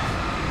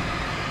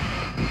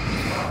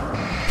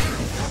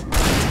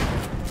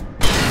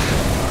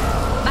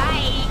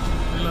 Bye!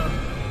 Reload.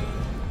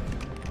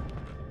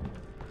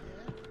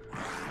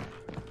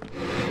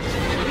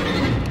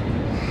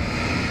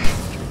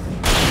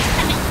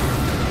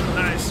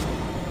 Nice.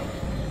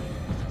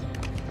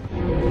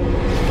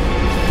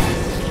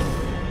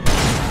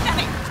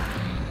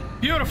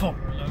 Beautiful.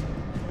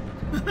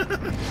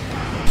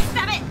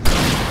 Stop it!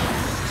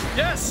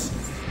 Yes!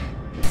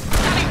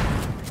 Stop it!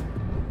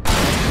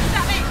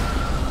 Stop it!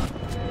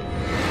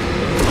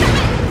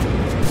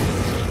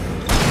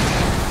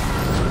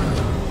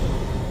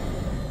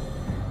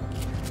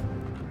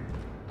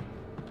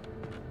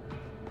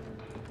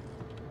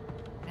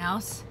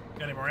 Else?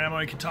 Got any more ammo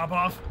you can top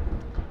off?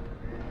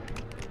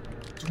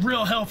 It's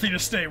real healthy to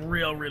stay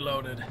real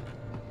reloaded.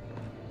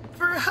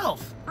 For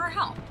health. For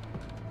health.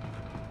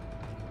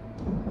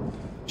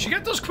 Did you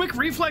get those quick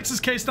reflexes,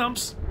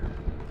 K-Stumps?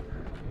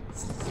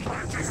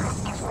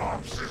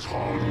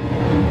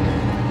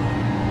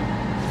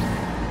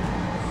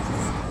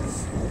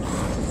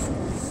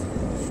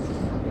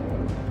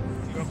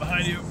 Go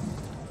behind you.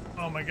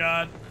 Oh my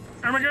god.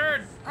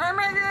 Ermagerd!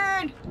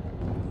 Ermagerd!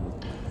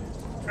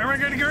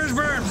 Ermagerd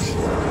Gersburns!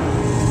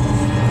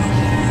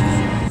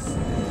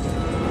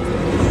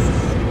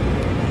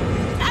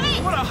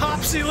 What a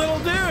hopsy little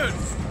dude!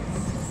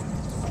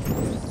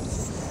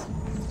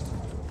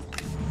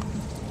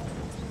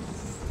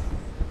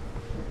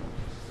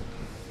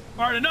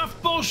 All right,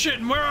 enough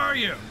bullshitting. Where are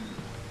you?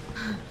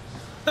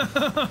 I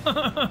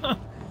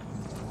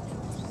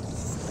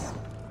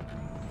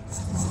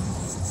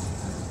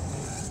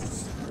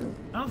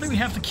don't think we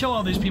have to kill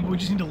all these people. We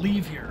just need to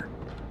leave here.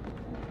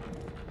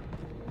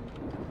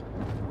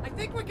 I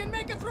think we can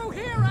make it through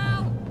here,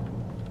 Al!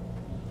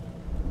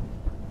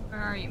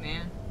 Where are you,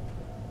 man?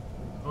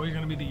 Oh, you're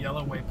gonna be the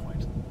yellow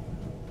waypoint.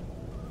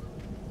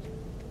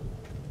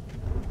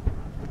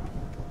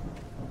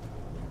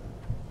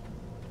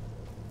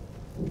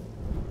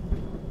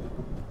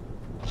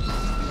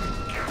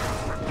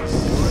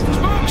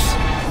 Spooks!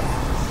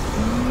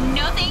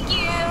 No, thank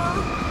you.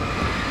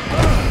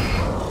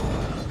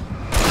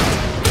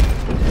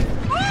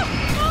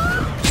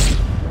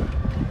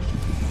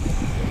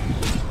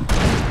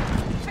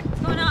 What's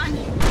going on?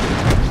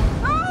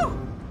 Oh!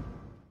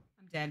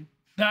 I'm dead.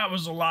 That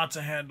was a lot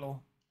to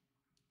handle.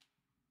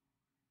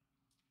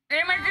 Oh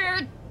my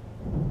god!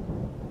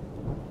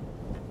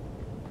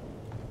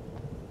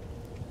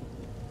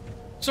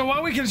 So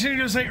while we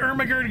continue to say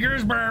Ermagerd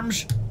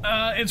Gersberms,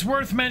 it's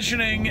worth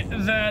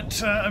mentioning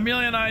that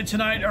Amelia and I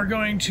tonight are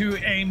going to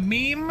a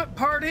meme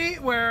party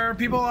where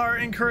people are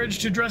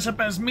encouraged to dress up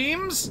as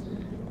memes,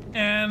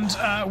 and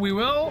we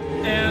will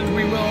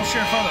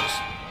share photos.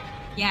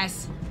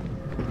 Yes.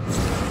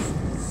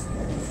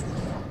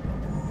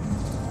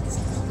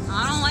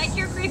 I don't like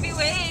your creepy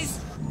ways.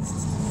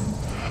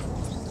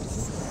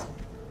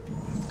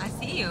 I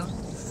see you. All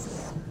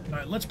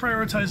right, let's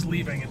prioritize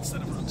leaving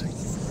instead of hunting.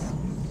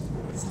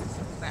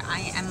 But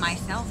I am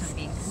myself am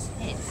being pissed.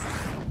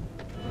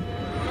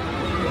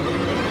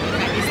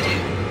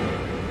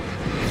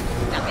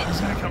 He's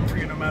gonna come for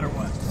you no matter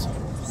what. So.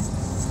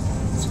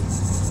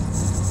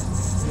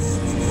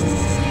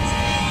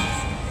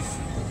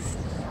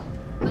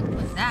 What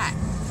was that?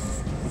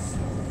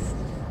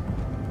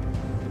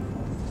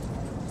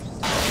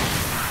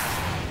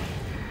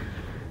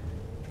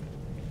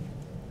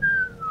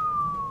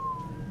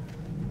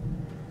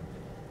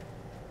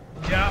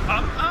 Yeah,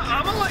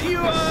 I'm gonna let you.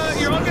 You're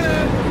all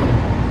gonna.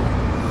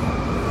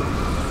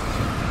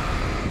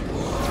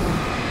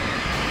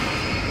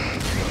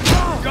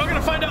 You're all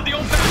gonna find out the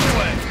old-fashioned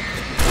way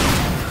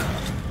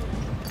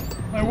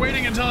by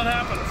waiting until it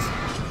happens.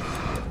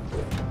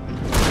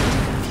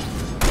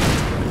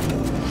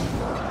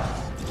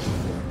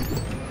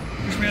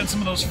 Wish we had some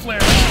of those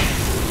flares.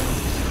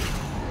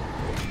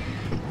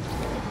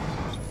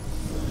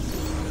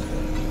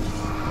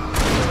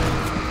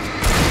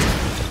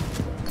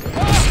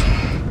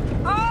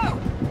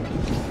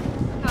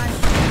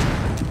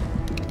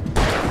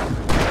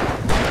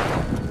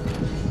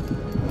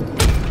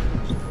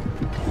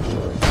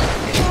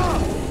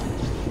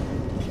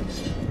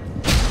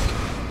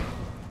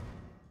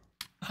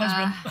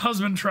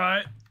 Husband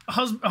try.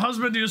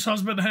 Husband use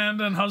husband hand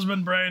and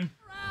husband brain.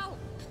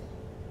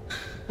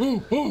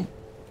 Ooh, ooh.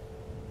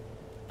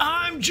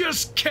 I'm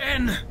just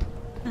Ken.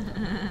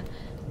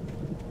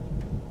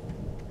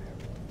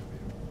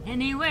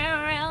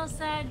 Anywhere else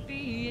I'd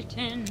be a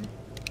 10.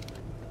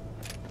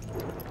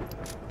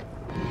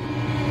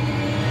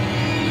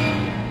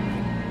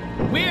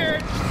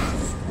 Weird.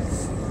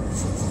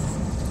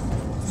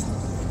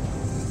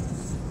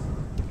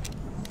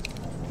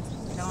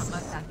 Don't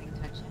let that thing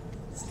touch it.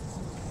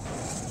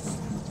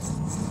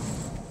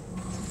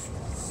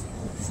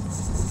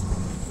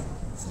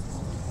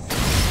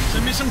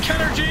 Send me some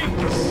Kenergy.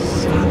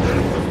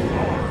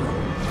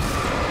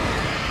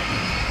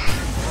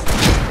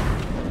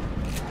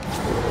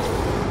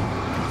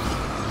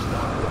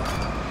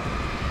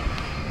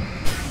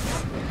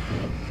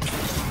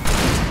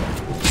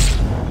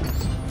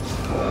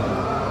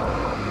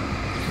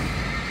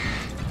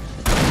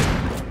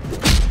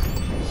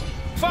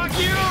 Fuck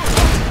you!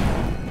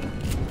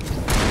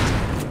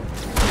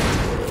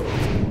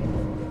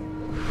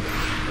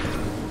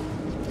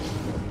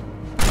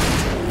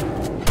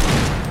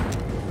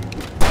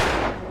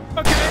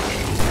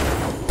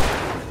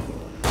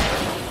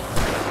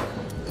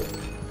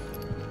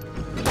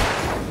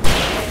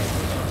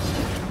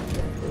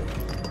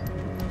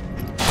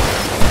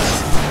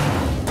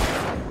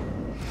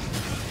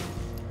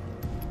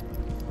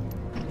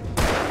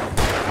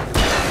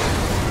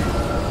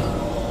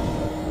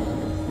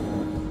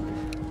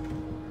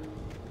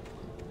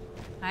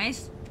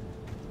 Nice.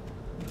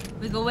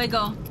 Wiggle,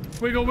 wiggle.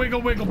 Wiggle,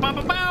 wiggle, wiggle. Ba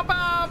ba ba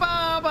ba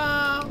ba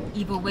ba.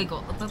 Evil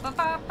wiggle. Ba ba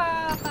ba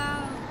ba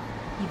ba.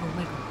 Evil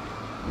wiggle.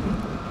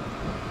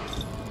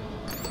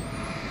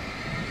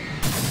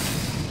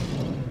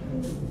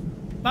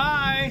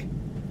 Bye.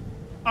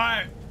 All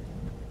right.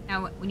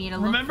 Now we need to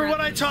look Remember for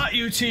what I taught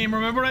you, team.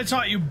 Remember what I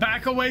taught you.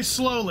 Back away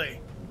slowly.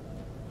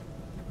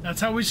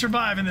 That's how we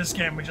survive in this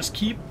game. We just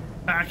keep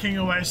backing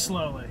away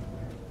slowly.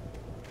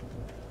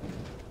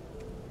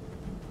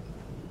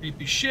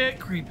 Creepy shit,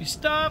 creepy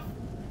stuff.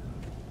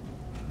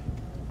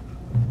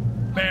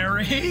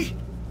 Barry.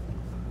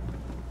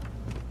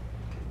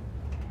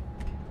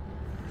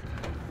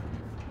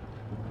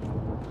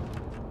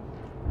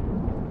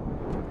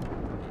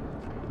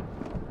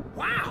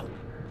 Wow!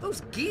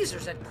 Those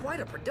geezers had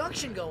quite a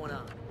production going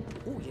on.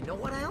 Ooh, you know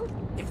what, Al?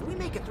 If we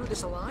make it through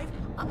this alive,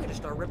 I'm gonna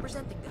start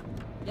representing them.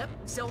 Yep,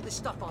 sell this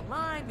stuff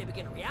online, maybe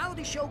get a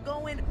reality show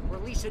going,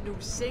 release a new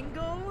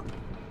single.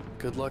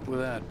 Good luck with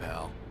that,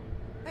 pal.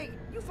 Hey,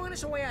 you find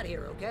us a way out of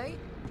here, okay?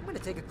 I'm gonna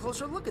take a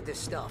closer look at this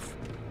stuff.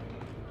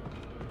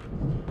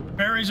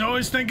 Barry's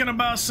always thinking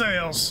about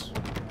sales.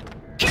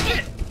 Kick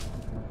it!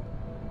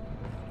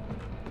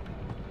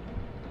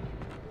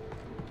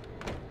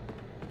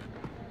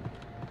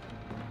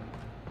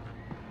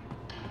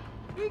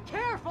 Be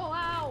careful,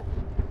 Al!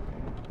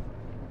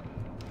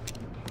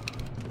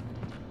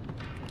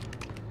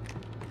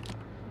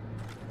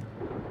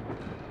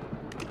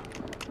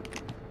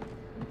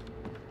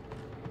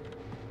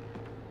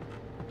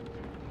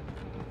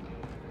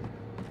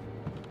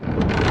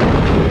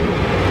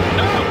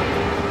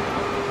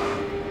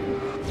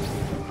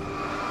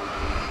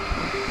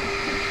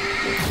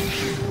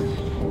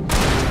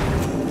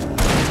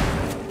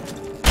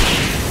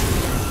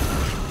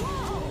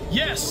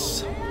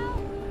 Yes!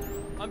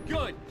 I'm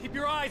good. Keep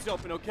your eyes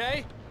open,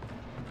 okay?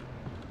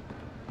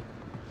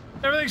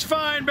 Everything's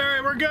fine,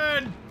 Barry. We're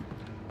good.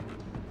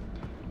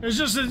 It's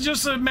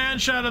just a man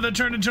shadow that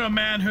turned into a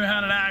man who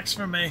had an axe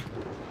for me.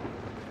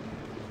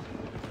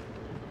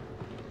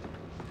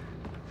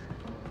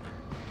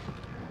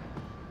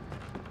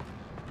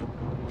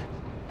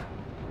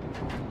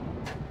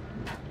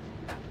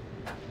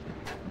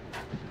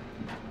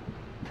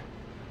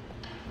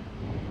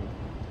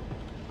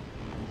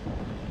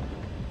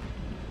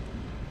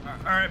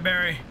 All right,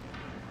 Barry.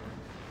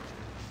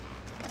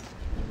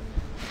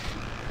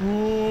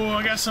 Ooh,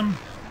 I got some.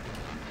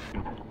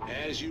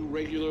 As you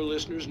regular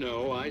listeners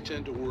know, I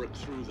tend to work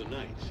through the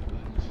night,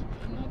 but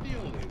I'm not the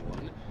only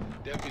one.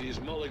 Deputies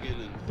Mulligan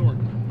and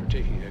Thornton are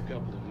taking a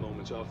couple of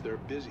moments off their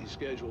busy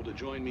schedule to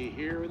join me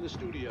here in the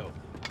studio.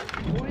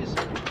 Boys,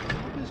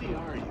 how busy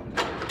are you?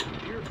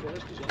 Deer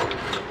Quest is always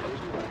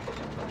closing.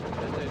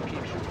 That keeps you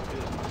in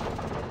business.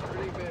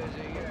 Pretty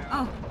busy, yeah.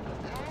 Oh.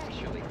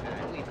 Actually,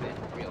 Pat, we've been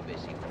real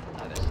busy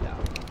with other stuff,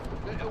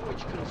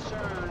 which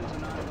concerns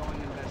an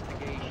ongoing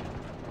investigation.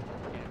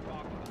 Can't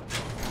talk about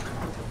it.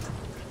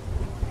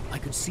 I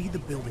could see the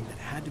building that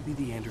had to be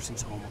the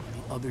Andersons' home on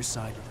the other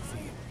side of the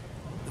field.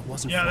 It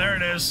wasn't Yeah, far there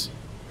it enough. is.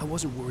 I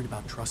wasn't worried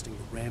about trusting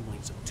the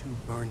ramblings of two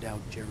burned-out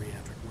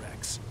geriatric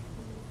wrecks.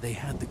 They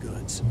had the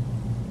goods.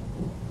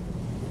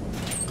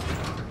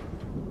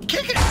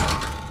 Kick it!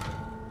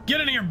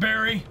 Get in here,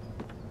 Barry.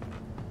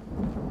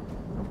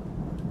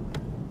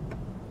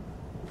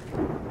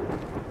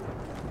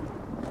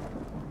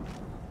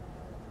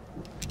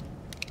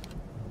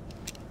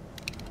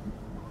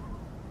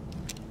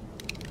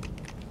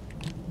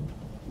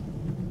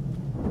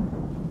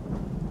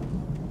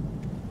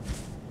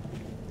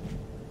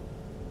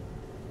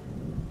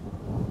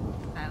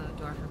 Silo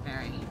door for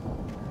Barry.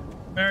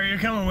 Barry, you're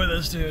coming with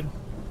us, dude.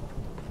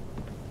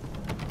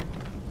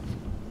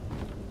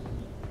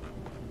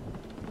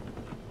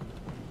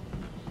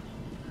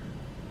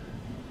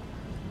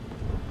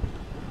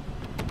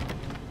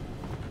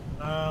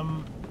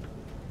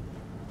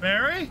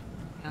 Barry?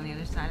 On the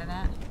other side of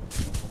that?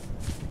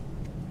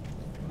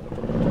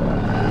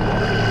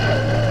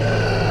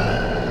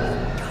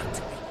 Got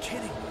to be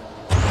kidding me.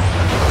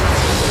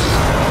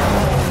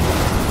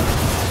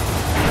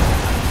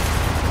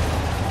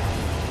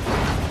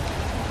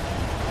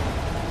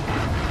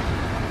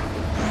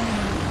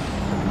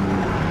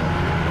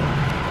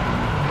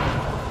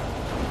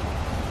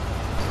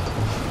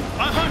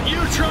 I hunt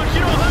you, truck. You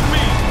don't hunt me.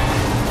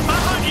 I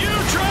hunt you,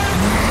 truck.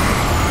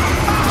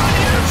 I hunt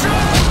you,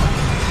 truck.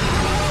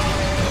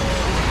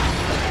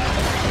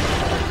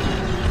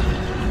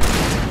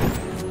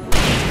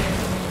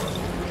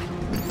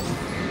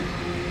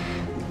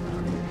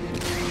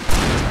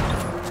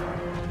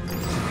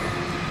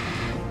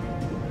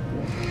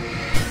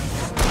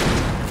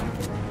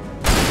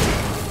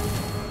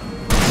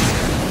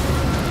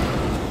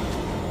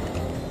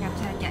 You have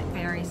to get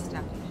Barry's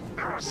stuff.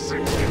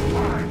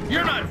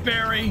 You're not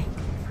Barry.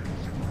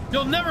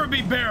 You'll never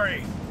be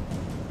Barry.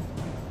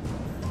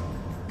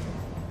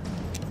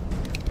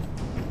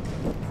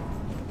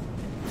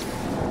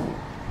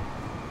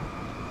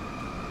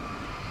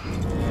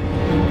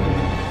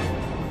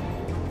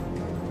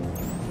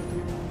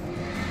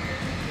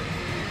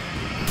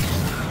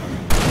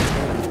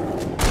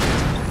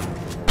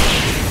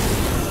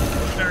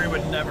 Barry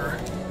would never.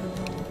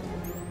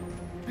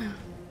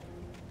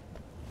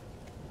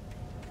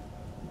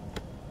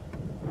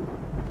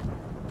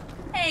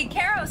 Hey,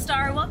 Caro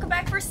Star, welcome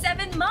back for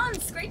 7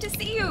 months. Great to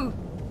see you.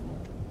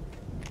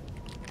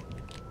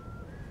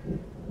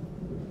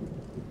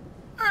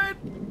 All right.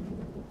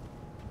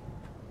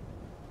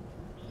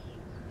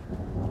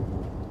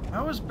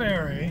 How was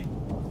Barry?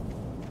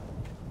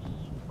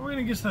 How are we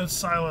gonna get to that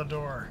silo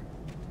door?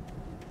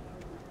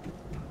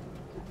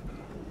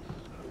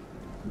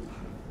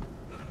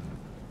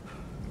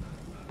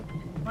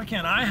 Why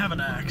can't I have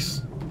an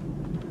axe?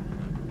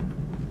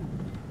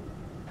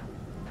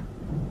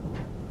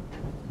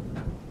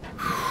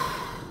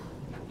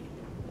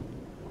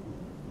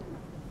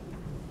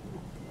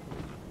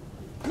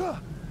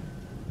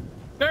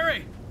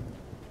 Barry!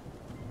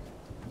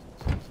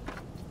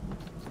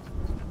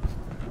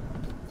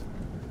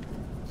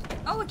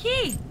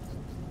 Key.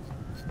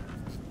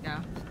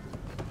 Yeah.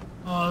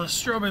 Oh, the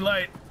strobe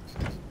light.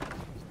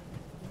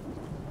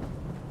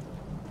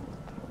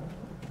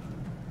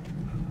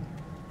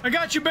 I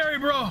got you, Barry,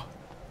 bro.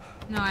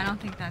 No, I don't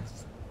think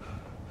that's...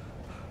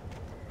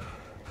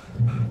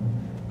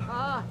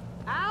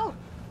 Al?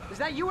 Is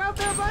that you out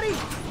there, buddy?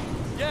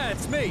 Yeah,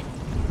 it's me.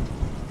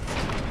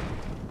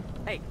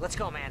 Hey, let's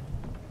go, man.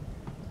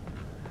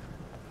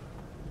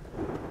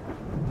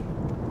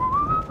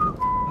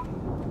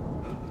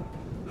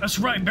 That's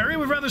right, Barry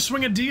would rather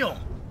swing a deal.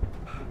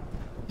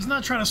 He's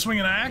not trying to swing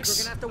an axe.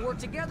 We're gonna have to work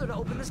together to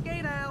open this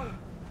gate, Al.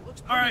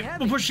 Looks pretty Alright,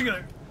 heavy. we'll push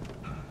together.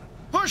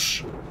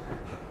 Push!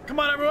 Come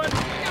on, everyone.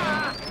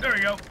 There we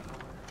go.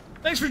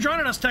 Thanks for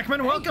joining us,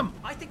 Techman. Welcome.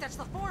 I think that's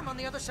the farm on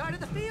the other side of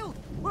the field.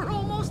 We're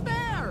almost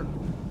there.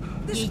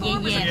 This Yeah,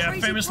 farm is a yeah,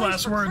 crazy famous place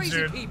last for words, crazy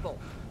dude. people.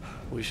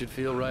 We should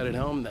feel right at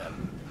home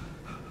then.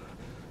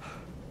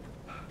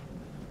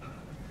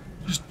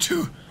 Just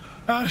two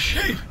out of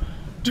shape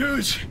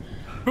dudes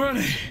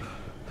running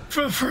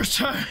for the first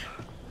time.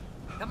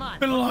 Come on.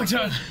 Been a long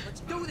time.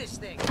 Let's do this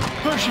thing.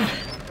 Push it.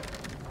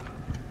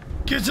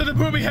 Get to the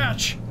booby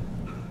hatch.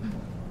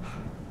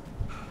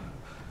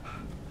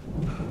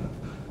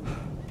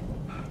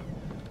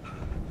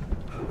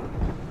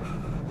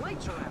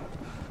 Lights are out.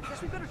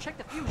 Guess we better check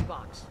the fuse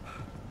box.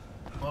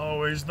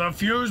 Always the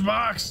fuse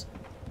box.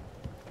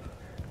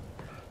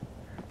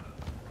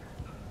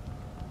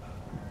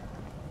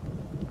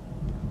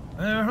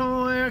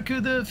 Where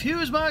could the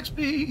fuse box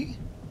be?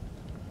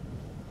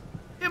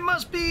 It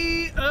must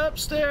be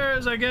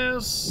upstairs, I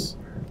guess.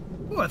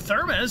 Ooh, a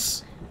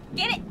thermos.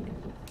 Get it.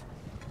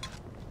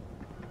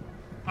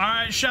 All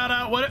right, shout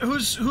out.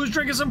 Who's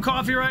drinking some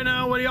coffee right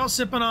now? What are y'all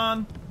sipping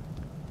on?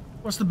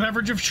 What's the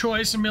beverage of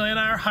choice? Amelia and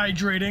I are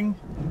hydrating.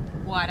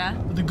 Water.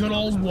 With the good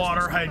old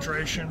water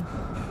hydration.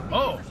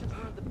 Oh.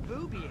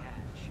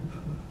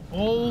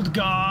 Old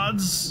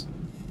gods.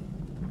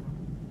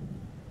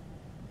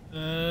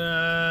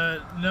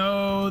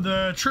 Know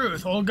the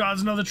truth. Old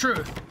gods know the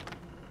truth.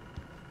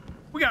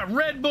 We got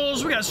Red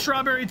Bulls, we got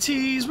strawberry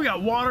teas, we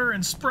got water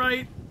and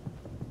Sprite,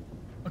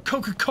 a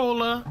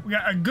Coca-Cola. We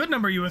got a good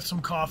number of you with some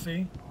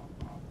coffee.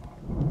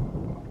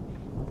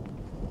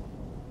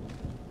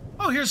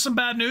 Oh, here's some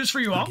bad news for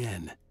you all.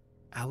 Again,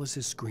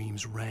 Alice's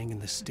screams rang in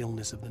the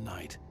stillness of the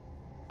night.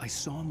 I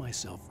saw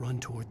myself run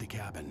toward the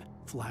cabin,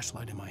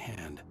 flashlight in my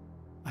hand.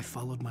 I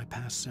followed my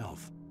past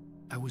self.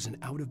 I was an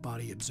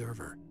out-of-body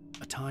observer,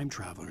 a time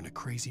traveler in a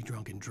crazy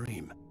drunken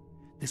dream.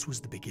 This was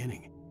the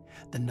beginning.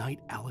 The night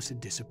Alice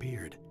had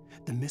disappeared.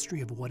 The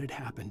mystery of what had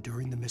happened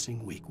during the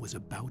missing week was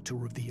about to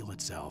reveal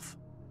itself.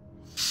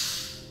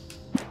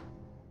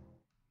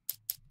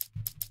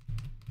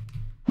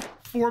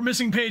 4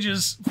 missing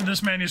pages for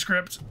this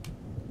manuscript.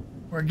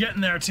 We're getting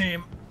there,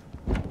 team.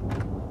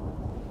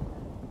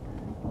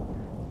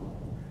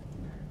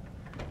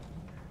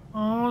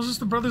 Oh, is this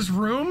the brother's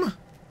room?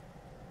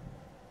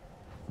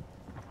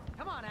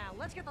 Come on, Al.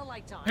 Let's get the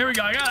lights on. Here we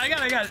go. I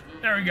got it.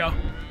 There we go.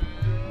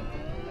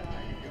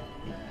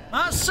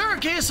 A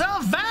circus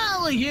of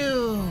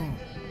value.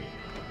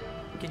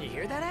 Can you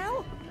hear that,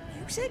 Al?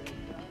 Music?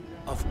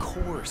 Of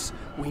course.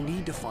 We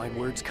need to find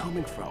where it's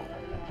coming from.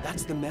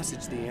 That's the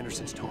message the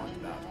Andersons talked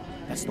about.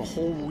 That's the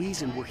whole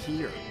reason we're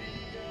here.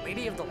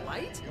 Lady of the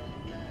Light?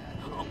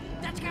 Oh,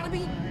 that's gotta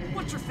be...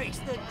 What's her face?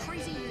 The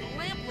crazy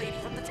lamp lady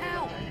from the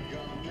town.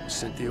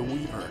 Cynthia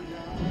Weaver.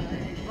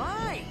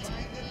 Right.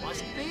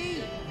 Must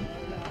be.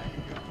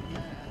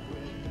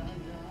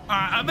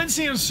 I've been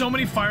seeing so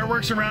many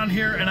fireworks around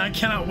here, and I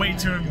cannot wait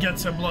to get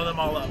to blow them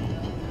all up.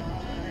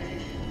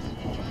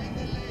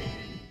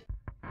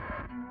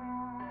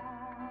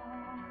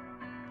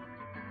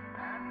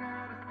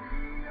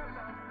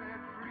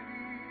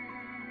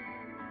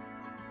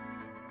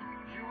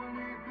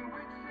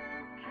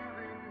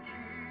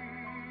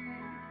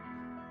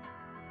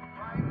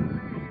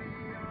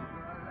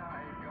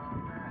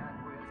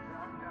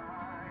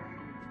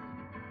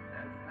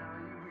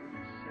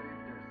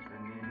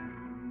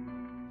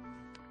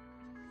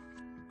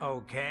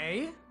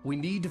 Okay. We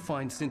need to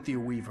find Cynthia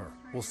Weaver.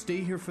 We'll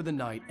stay here for the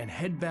night and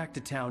head back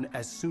to town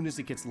as soon as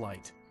it gets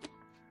light.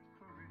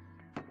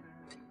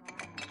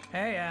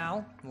 Hey,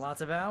 Al.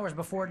 Lots of hours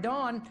before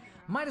dawn.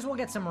 Might as well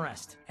get some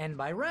rest. And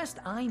by rest,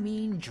 I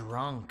mean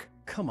drunk.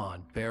 Come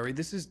on, Barry.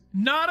 This is...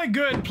 Not a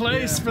good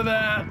place for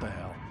that. What the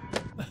hell?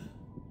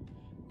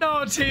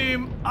 No,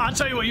 team. I'll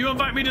tell you what. You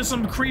invite me to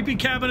some creepy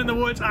cabin in the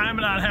woods, I'm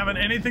not having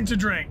anything to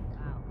drink.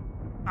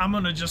 I'm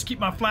gonna just keep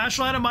my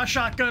flashlight and my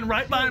shotgun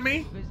right by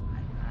me.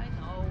 I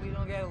know we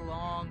don't get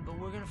along, but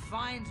we're gonna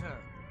find her,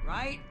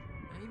 right?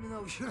 And even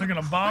though you're They're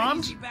gonna a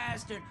bond? crazy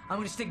bastard, I'm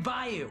gonna stick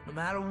by you, no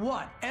matter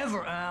what,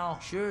 ever, Al.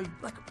 Sure,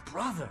 like a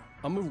brother.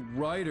 I'm a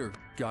writer,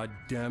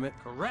 goddammit.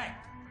 Correct.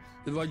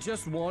 If I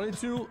just wanted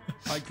to,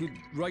 I could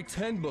write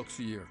 10 books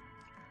a year.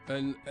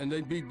 And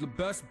they'd be the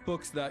best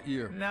books that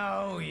year.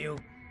 No, you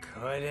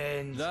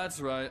couldn't. That's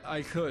right,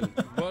 I couldn't.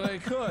 But I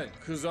could,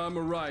 because I'm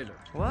a writer.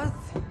 What?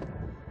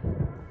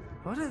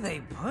 What do they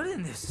put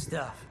in this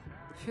stuff?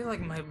 feel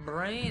like my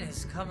brain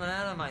is coming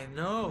out of my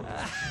nose.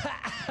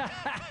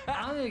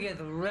 I'm gonna get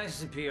the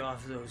recipe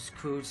off those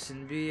coots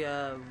and be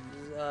a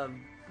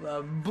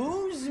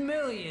booze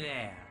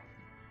millionaire.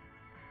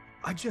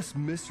 I just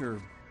miss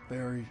her,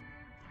 Barry.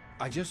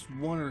 I just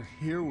want her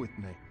here with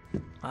me.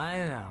 I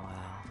know,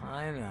 Al.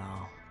 I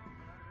know.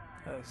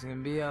 It's gonna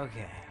be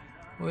okay.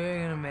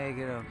 We're gonna make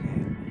it okay.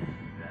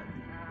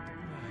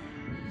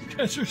 You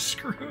guys are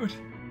screwed.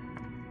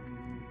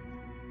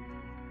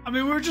 I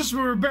mean,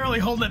 we're barely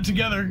holding it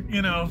together,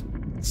 you know,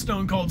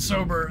 stone cold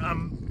sober.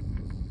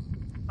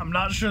 I'm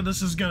not sure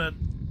this is gonna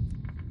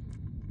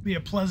be a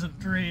pleasant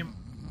dream.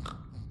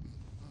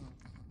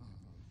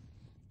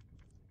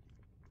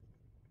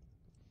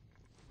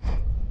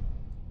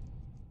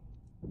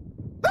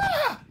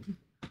 Ah!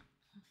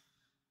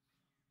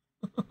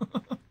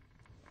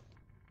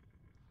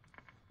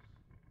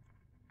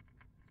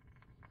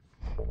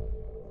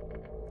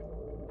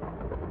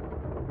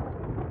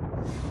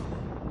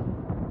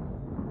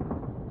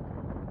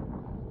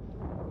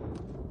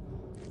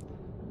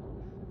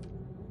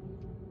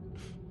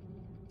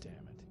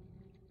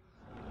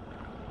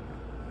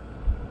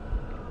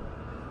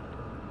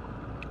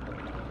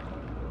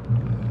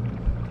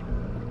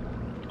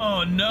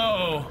 Oh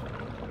no!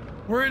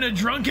 We're in a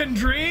drunken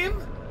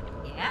dream?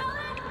 Yeah.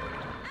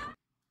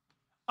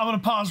 I'm gonna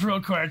pause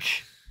real quick.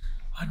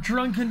 A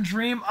drunken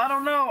dream? I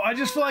don't know. I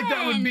just feel like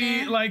that would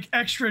be like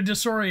extra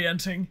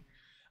disorienting.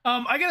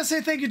 I gotta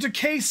say thank you to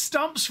K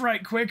Stumps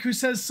right quick, who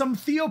says some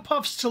Theo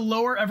Puffs to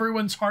lower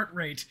everyone's heart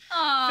rate.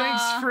 Aww.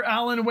 Thanks for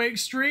Alan Wake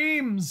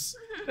streams.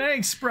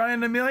 Thanks,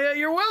 Bryan Amelia.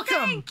 You're welcome.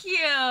 Thank you.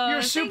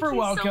 You're super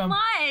welcome.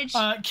 Thank you so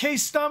much. K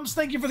Stumps,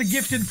 thank you for the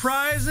gifted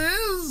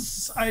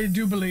prizes. I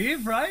do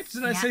believe, right?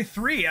 Did I say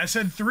 3? I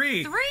said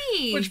 3.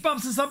 3. Which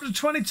bumps us up to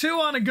 22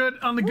 on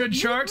the good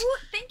chart.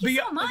 Thank you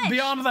so much.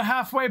 Beyond the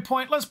halfway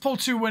point. Let's pull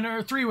 3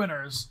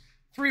 winners.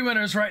 3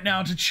 winners right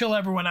now to chill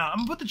everyone out. I'm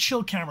gonna put the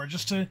chill camera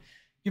just to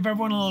give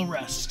everyone a little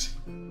rest.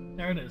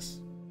 There it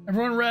is.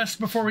 Everyone rest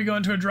before we go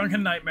into a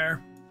drunken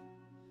nightmare.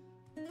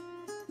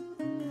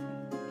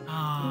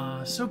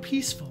 Ah, so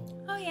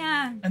peaceful. Oh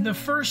yeah. And the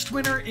first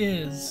winner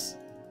is...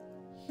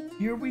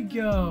 Here we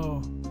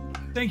go.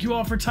 Thank you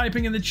all for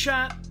typing in the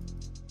chat.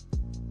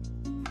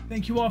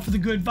 Thank you all for the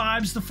good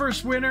vibes. The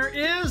first winner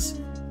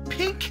is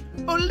Pink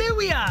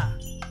Olivia.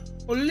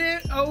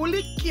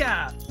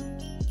 Olivia,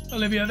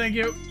 thank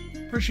you.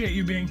 Appreciate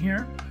you being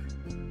here.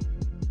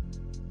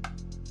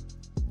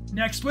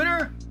 Next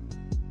winner,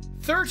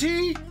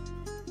 30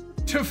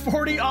 to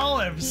 40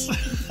 olives.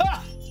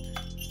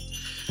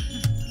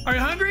 Are you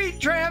hungry?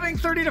 Try having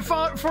 30 to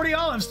 40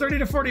 olives. 30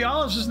 to 40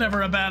 olives is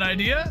never a bad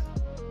idea.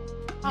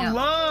 I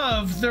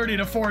love 30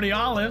 to 40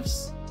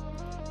 olives.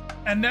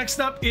 And next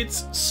up,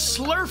 it's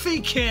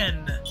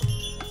Slurfykin.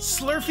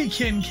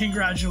 Slurfykin,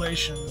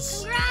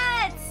 congratulations.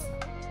 Congrats!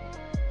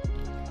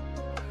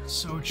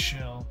 So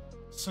chill.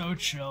 So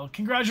chill.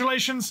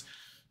 Congratulations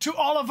to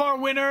all of our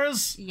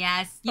winners.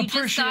 Yes, you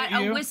just got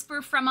a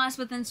whisper from us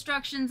with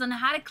instructions on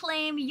how to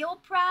claim your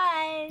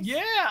prize.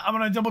 Yeah, I'm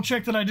gonna double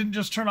check that I didn't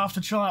just turn off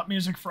the chill out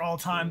music for all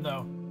time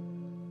though.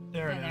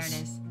 There it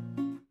is.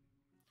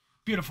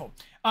 Beautiful.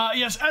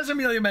 Yes, as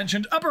Amelia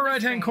mentioned, upper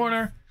right hand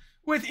corner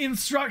with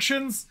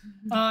instructions.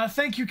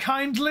 Thank you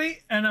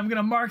kindly, and I'm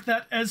gonna mark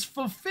that as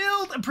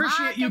fulfilled.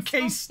 Appreciate you,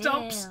 K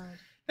Stumps.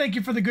 Thank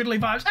you for the goodly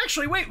vibes.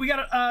 Actually, wait, we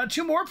got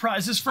 2 more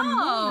prizes from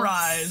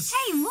Moonrise.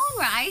 Hey,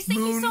 Moonrise, thank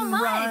you so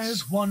much.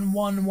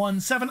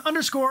 Moonrise1117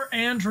 _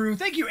 Andrew.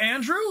 Thank you,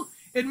 Andrew.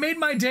 It made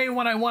my day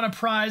when I won a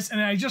prize,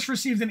 and I just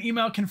received an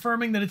email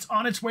confirming that it's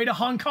on its way to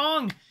Hong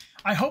Kong.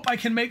 I hope I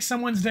can make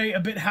someone's day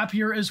a bit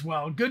happier as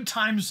well. Good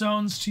time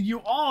zones to you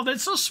all.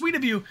 That's so sweet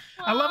of you.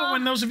 Aww. I love it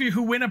when those of you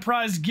who win a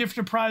prize gift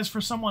a prize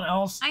for someone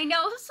else. I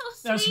know, so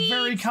sweet. That's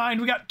very kind.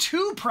 We got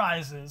 2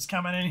 prizes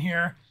coming in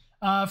here.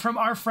 From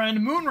our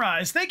friend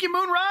Moonrise. Thank you,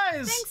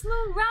 Moonrise. Thanks,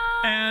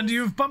 Moonrise. And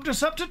you've bumped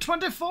us up to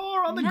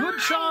 24 on the good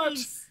chart.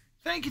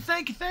 Thank you,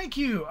 thank you, thank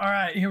you. All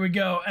right, here we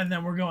go. And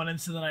then we're going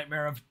into the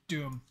Nightmare of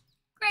Doom.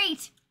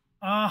 Great.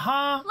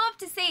 Uh-huh. Love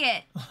to see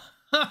it.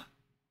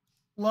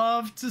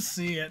 Love to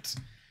see it.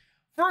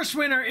 First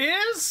winner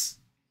is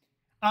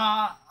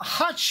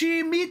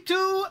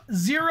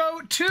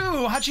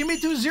Hachimitu02.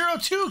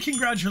 Hachimitu02,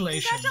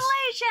 congratulations.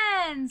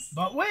 Congratulations.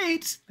 But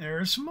wait,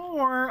 there's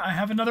more. I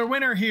have another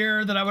winner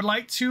here that I would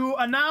like to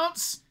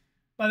announce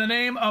by the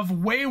name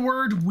of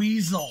Wayward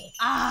Weasel.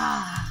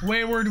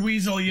 Wayward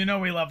Weasel, you know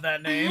we love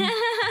that name.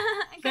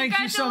 Thank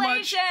you so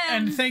much.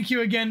 And thank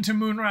you again to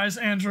Moonrise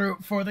Andrew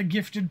for the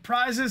gifted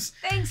prizes.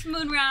 Thanks,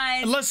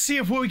 Moonrise. Let's see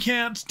if we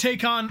can't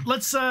take on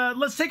let's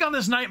take on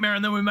this nightmare,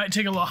 and then we might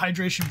take a little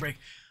hydration break.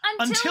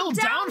 Until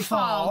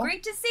Downfall.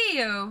 Great to see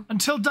you.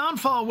 Until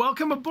Downfall,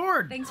 welcome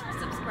aboard. Thanks for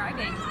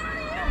subscribing.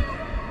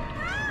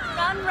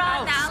 Run,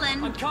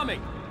 Alan. I'm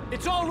coming.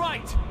 It's all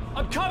right.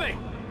 I'm coming.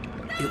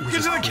 It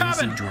was a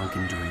crazy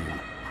drunken dream,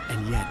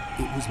 and yet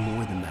it was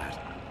more than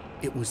that.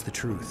 It was the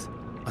truth,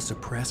 a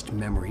suppressed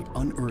memory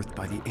unearthed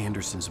by the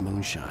Andersons'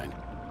 moonshine.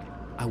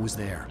 I was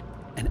there,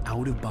 an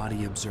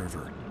out-of-body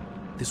observer,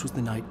 This was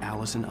the night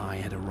Alice and I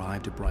had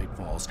arrived at Bright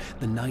Falls,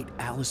 the night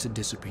Alice had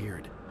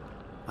disappeared.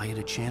 I had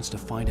a chance to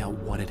find out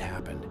what had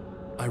happened.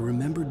 I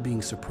remembered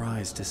being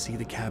surprised to see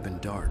the cabin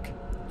dark.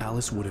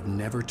 Alice would have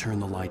never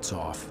turned the lights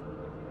off.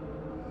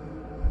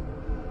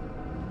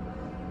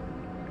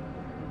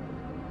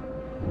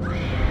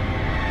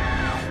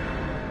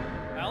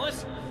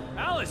 Alice?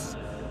 Alice!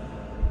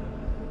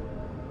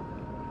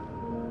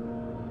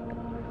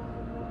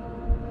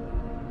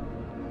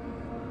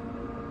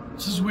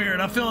 This is weird.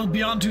 I'm feeling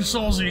beyond two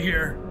soulsy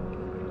here.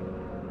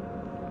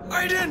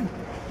 Aiden!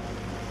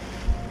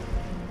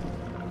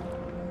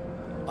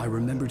 I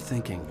remembered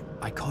thinking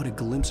I caught a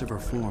glimpse of her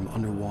form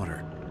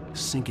underwater,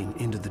 sinking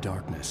into the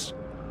darkness.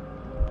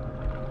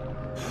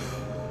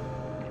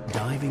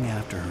 Diving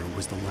after her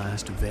was the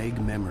last vague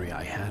memory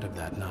I had of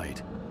that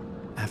night.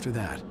 After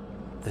that,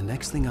 the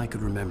next thing I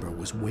could remember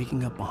was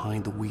waking up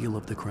behind the wheel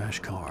of the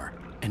crashed car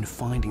and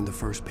finding the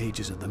first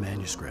pages of the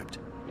manuscript.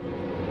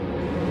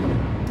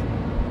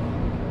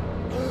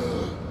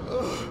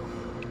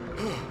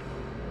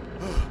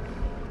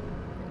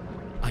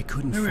 I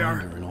couldn't find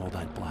her in all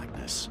that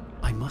blackness.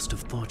 I must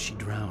have thought she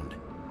drowned.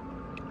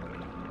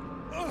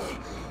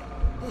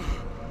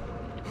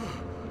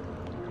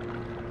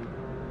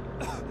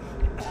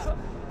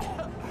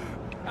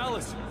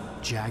 Alice!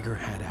 Jagger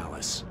had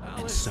Alice,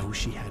 and so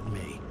she had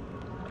me.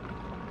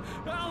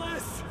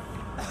 Alice!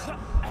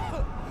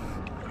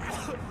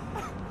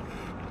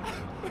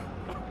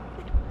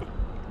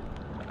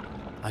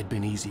 I'd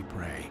been easy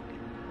prey.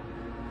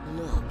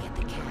 Look at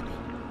the cabin.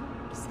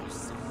 Is there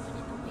someone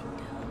in the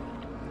window?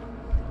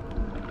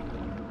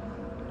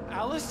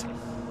 Alice?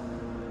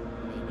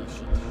 Maybe she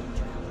didn't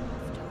drown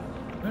after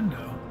all.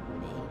 Window?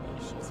 Maybe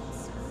she's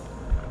inside.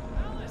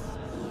 Alice!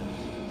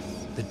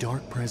 Yes. The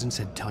dark presence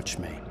had touched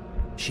me.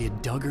 She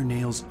had dug her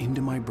nails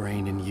into my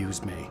brain and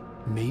used me,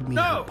 made me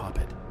her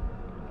puppet.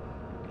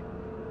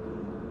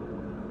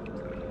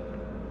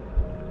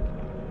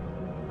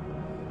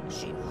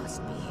 She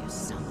must be here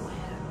somewhere.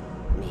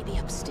 Maybe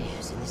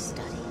upstairs in the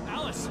study.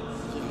 Alice!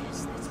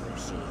 Yes, that's where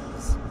she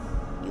is.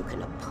 You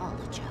can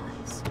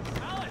apologize.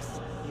 Alice!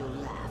 You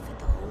laugh at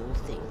the whole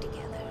thing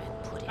together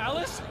and put it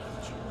Alice?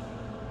 behind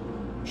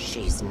you.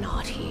 She's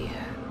not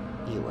here.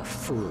 You were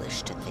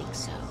foolish to think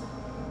so.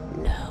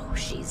 No,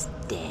 she's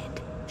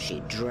dead.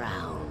 She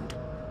drowned.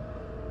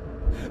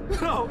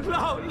 No,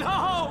 no,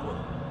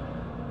 no!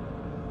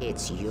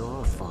 It's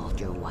your fault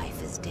your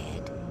wife is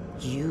dead.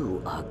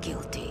 You are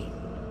guilty.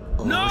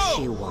 All No!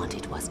 she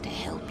wanted was to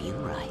help you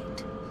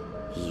right.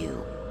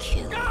 You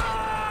killed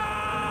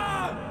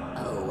her.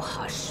 Oh,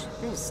 hush.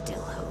 There's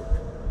still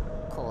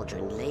hope.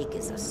 Cauldron Lake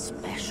is a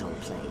special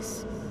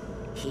place.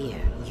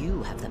 Here,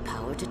 you have the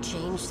power to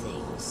change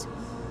things.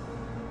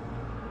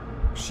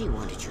 She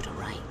wanted you to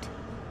write.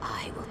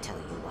 I will tell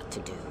you what to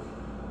do.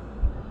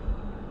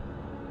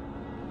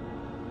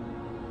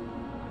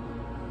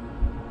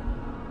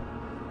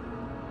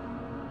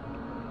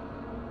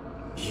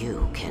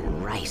 You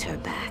can write her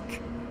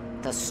back.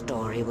 The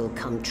story will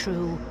come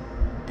true,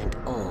 and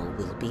all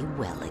will be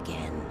well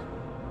again.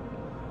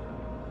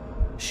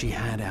 She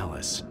had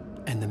Alice,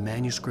 and the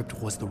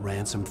manuscript was the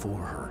ransom for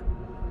her.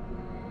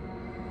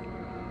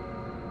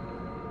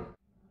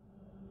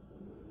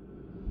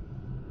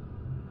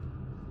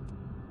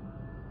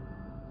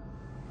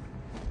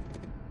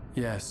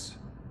 Yes,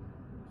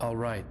 I'll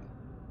write.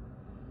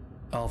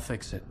 I'll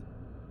fix it.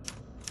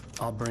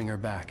 I'll bring her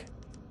back.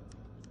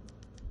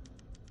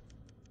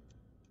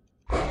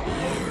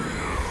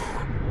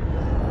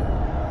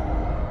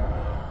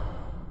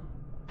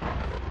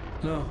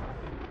 No,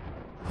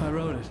 I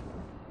wrote it.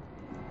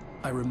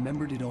 I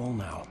remembered it all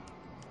now.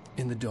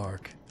 In the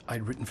dark,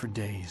 I'd written for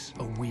days,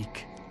 a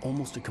week,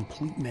 almost a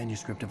complete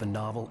manuscript of a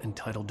novel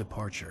entitled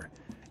Departure.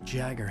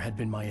 Jagger had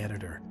been my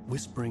editor,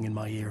 whispering in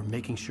my ear,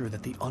 making sure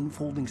that the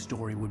unfolding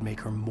story would make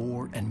her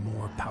more and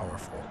more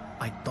powerful.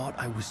 I thought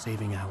I was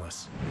saving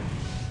Alice.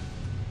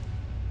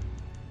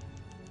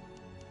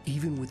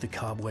 Even with the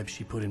cobweb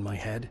she put in my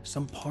head,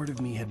 some part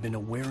of me had been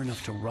aware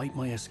enough to write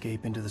my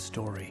escape into the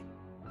story,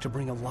 to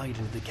bring a light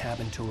into the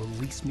cabin to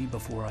release me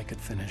before I could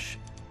finish,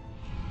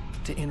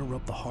 to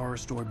interrupt the horror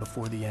story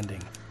before the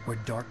ending, where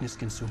darkness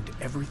consumed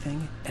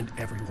everything and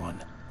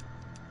everyone.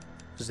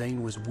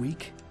 Zane was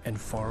weak and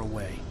far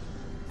away,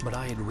 but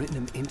I had written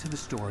him into the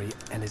story,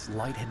 and his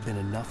light had been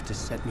enough to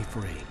set me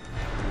free.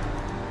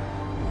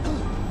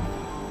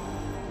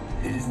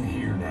 It isn't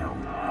here now.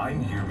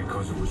 I'm here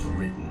because it was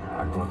written.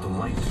 I brought the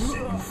light to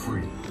set you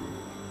free.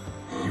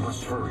 You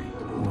must hurry.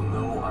 It will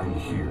know I'm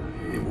here.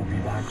 It will be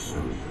back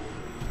soon.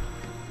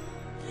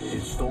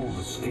 It stole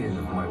the skin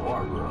of my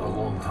Barbara a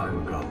long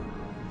time ago.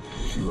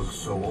 She looks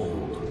so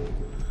old.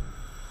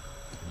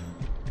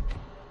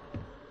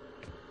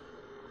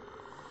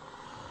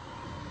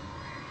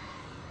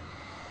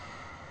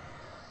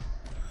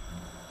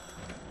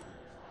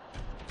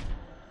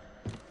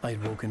 I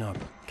had woken up,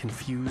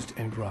 confused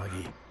and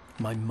groggy,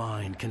 my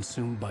mind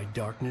consumed by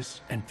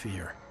darkness and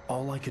fear.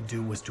 All I could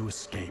do was to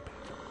escape.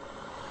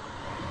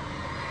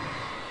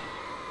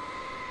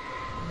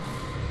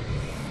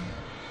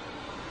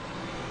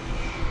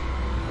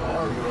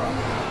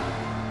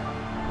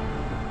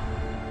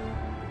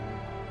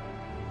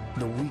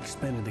 The week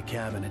spent in the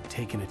cabin had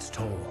taken its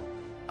toll.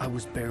 I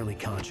was barely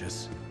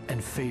conscious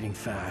and fading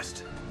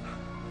fast.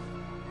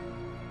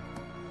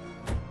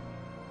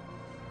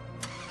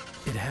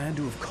 It had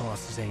to have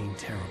cost Zane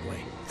terribly,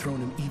 thrown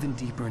him even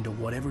deeper into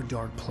whatever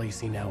dark place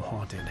he now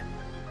haunted.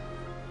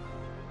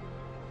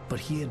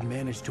 But he had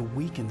managed to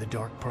weaken the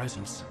dark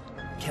presence,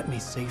 kept me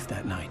safe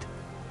that night.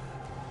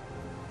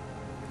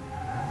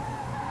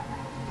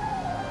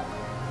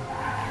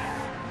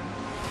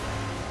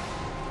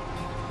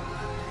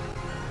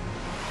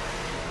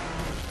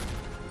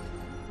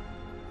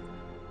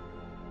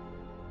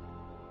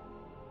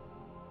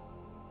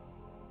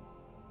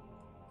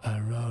 I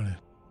wrote it.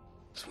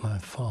 It's my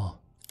fault.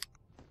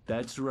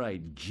 That's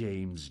right,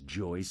 James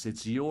Joyce.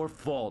 It's your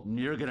fault, and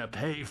you're gonna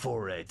pay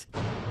for it.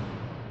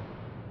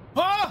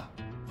 Huh?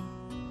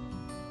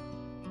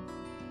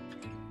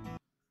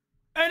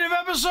 End of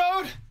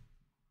episode?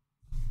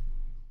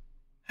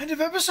 End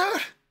of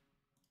episode?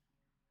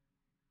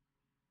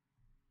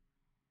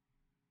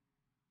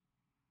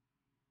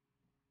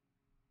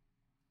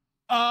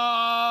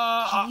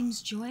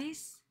 James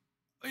Joyce?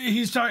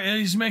 He's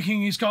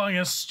calling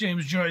us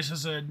James Joyce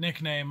as a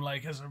nickname,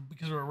 like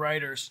because we're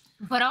writers.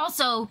 But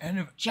also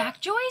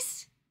Jack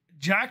Joyce?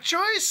 Jack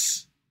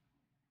Joyce?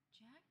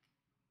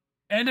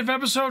 End of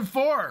episode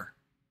 4.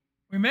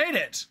 We made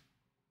it.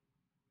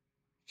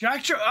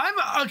 Jack Joyce.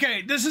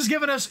 Okay. This has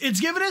given us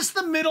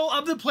the middle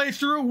of the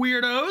playthrough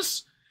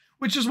weirdos,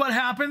 which is what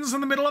happens in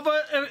the middle of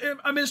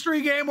a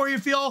mystery game where you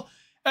feel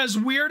as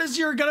weird as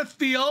you're gonna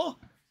feel.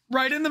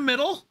 Right in the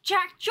middle.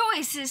 Jack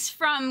Joyce is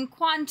from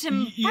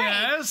Quantum Break.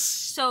 Yes.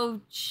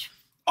 So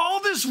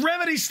all this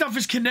Remedy stuff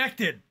is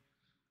connected.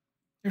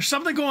 There's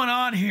something going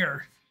on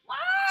here. What?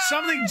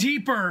 Something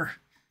deeper.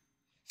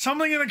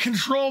 Something in the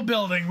control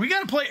building. We got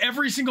to play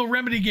every single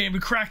Remedy game to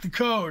crack the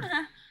code.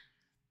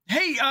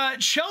 Hey,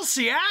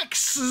 Chelsea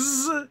Axe,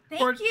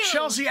 or you.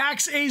 Chelsea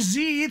Axe AZ,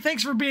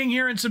 thanks for being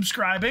here and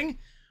subscribing.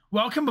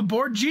 Welcome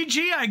aboard.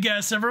 GG, I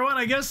guess, everyone.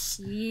 I guess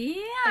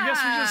we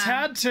just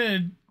had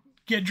to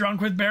get drunk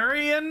with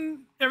Barry and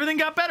everything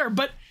got better.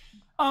 But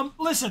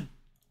listen,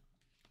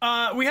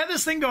 we had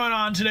this thing going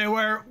on today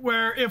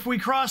where if we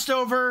crossed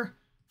over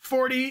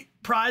 40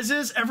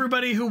 prizes,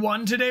 everybody who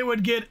won today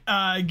would get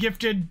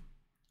gifted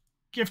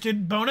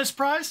bonus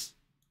prize.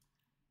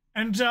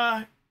 And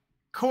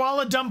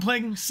Koala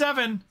Dumpling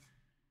 7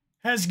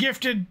 has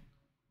gifted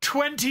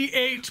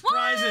 28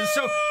 prizes.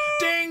 So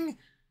ding,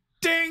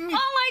 ding.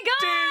 Oh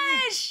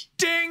my gosh!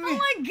 Ding, oh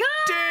my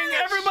gosh! Ding!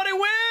 Everybody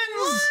wins!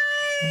 What?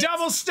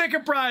 Double sticker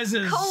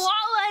prizes.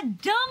 Koala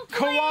Dumpling.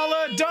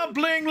 Koala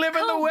Dumpling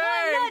living the way.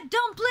 Koala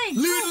Dumpling.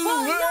 Living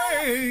the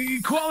way.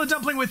 Koala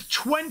Dumpling with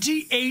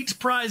 28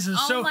 prizes.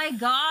 Oh so my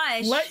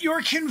gosh. Let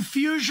your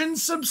confusion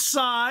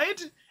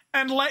subside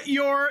and let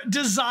your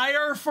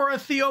desire for a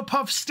Theo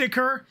Puff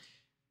sticker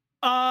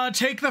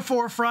take the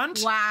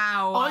forefront.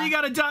 Wow. All you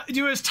gotta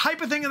do is type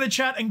a thing in the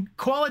chat, and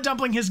Koala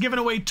Dumpling has given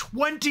away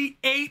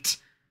 28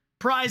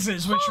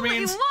 prizes, which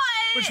means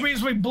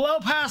we blow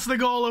past the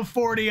goal of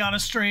 40 on a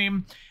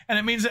stream, and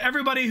it means that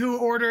everybody who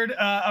ordered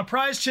a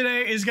prize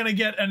today is going to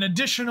get an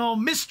additional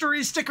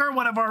mystery sticker,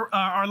 one of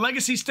our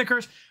legacy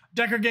stickers,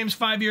 Decker Games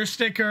 5-year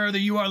sticker, the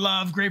You Are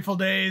Love, Grateful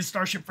Days,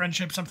 Starship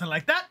Friendship, something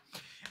like that.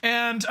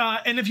 And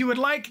if you would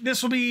like,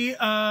 this will be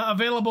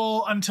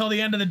available until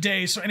the end of the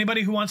day. So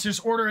anybody who wants to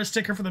just order a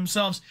sticker for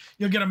themselves,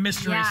 you'll get a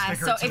mystery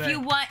sticker so today.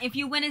 if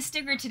you win a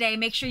sticker today,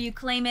 make sure you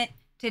claim it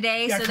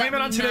today. Yeah, so claim that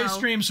it on today's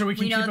stream so we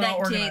can keep it all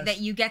organized. That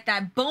you get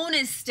that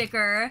bonus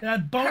sticker.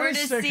 That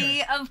bonus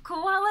courtesy of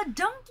Koala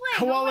Dumpling.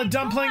 Koala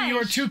Dumpling, you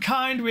are too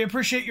kind. We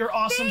appreciate your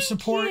awesome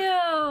support.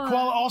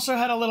 Koala also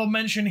had a little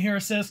mention here.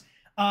 It says,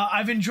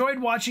 I've enjoyed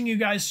watching you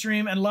guys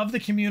stream and love the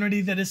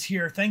community that is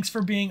here. Thanks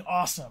for being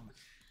awesome.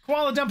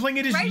 Koala Dumpling,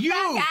 it is right you.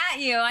 Back at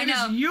you. I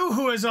know. It is you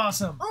who is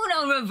awesome.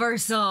 Uno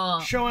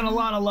reversal. Showing a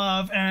lot of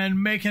love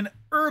and making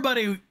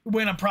everybody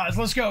win a prize.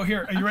 Let's go.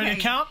 Here, are you ready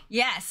to count?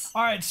 Yes.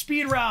 All right,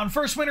 speed round.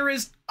 First winner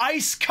is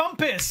Ice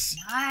Compass.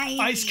 Nice.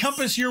 Ice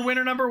Compass, you're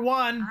winner number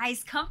 1.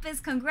 Ice Compass,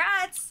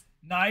 congrats.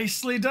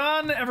 Nicely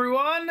done,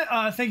 everyone.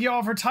 Thank you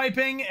all for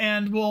typing,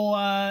 and we'll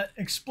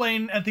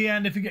explain at the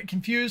end if you get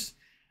confused.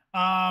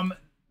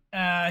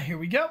 Here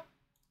we go.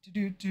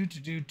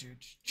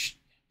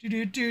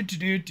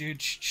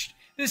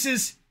 This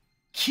is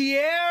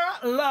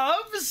Kier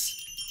Loves.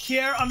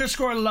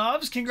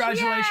 Kier_Loves.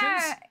 Congratulations.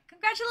 Kier.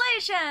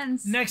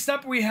 Congratulations. Next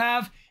up, we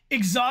have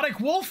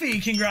Exotic Wolfie.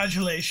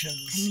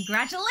 Congratulations.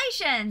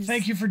 Congratulations.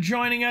 Thank you for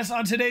joining us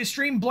on today's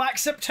stream. Black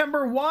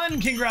September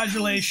 1.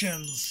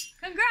 Congratulations.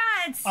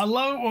 Congrats. I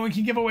love it when we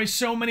can give away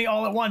so many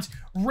all at once.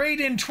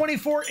 Raiden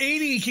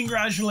 2480.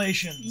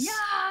 Congratulations.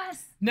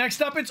 Yes.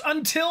 Next up, it's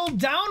Until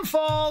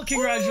Downfall.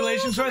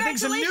 Congratulations. So I think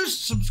some new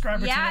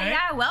subscriber today.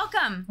 Yeah,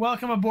 welcome.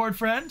 Welcome aboard,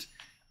 friend.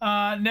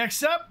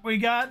 Next up, we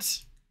got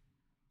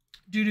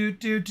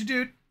Eolia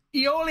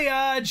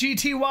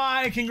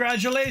GTY.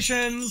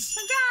 Congratulations.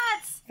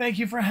 Congrats. Thank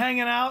you for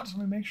hanging out.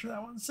 Let me make sure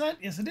that one's set.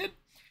 Yes, it did.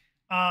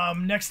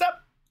 Next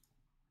up,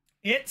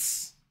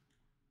 it's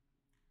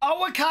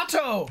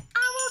Awakato.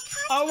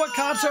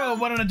 Awakato.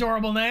 What an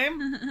adorable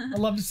name. I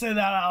love to say that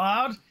out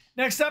loud.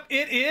 Next up,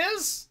 it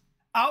is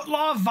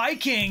Outlaw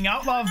Viking.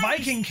 Outlaw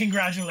Viking,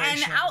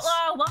 congratulations. And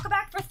Outlaw, welcome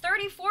back for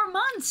 34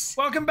 months.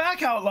 Welcome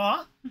back,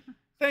 Outlaw.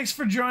 Thanks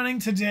for joining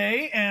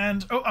today.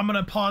 And, oh, I'm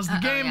going to pause the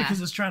game because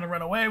it's trying to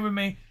run away with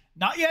me.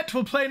 Not yet.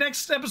 We'll play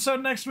next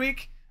episode next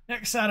week,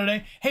 next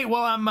Saturday. Hey,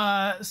 while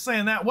I'm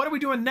saying that, what are we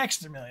doing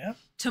next, Amelia?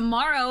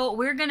 Tomorrow,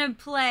 we're going to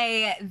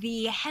play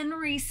the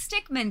Henry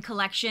Stickmin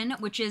Collection,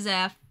 which is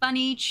a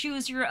funny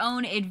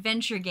choose-your-own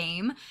adventure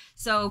game.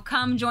 So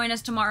come join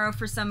us tomorrow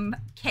for some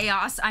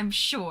chaos, I'm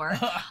sure.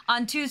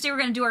 On Tuesday, we're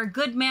going to do our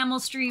Good Mammal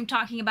stream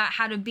talking about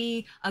how to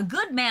be a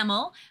good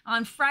mammal.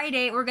 On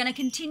Friday, we're going to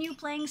continue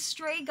playing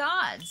Stray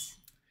Gods.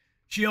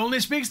 She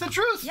only speaks the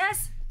truth.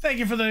 Yes. Thank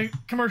you for the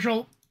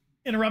commercial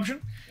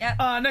interruption. Yep.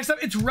 Next up,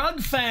 it's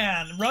Rug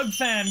Fan. Rug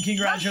Fan,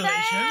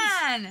 congratulations. Rug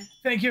Fan.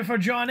 Thank you for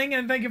joining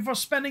and thank you for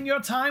spending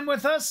your time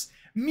with us.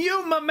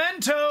 Mew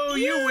Memento,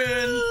 you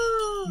win.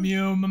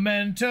 Mew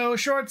Memento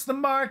shorts the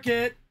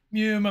market.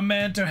 Mew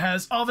Memento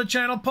has all the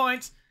channel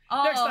points.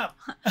 Oh. Next up.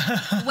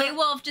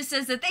 Waywolf just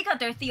says that they got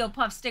their Theo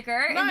Puff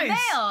sticker in the mail.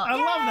 I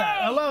love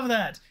that. I love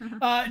that.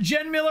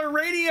 Jen Miller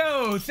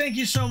Radio, thank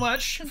you so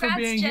much for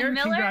being Jen here.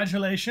 Miller.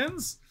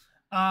 Congratulations.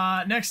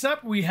 Next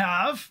up, we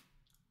have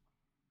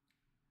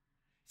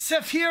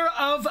Sephir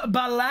of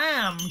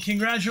Balam.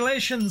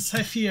 Congratulations,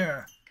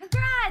 Sephir.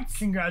 Congrats.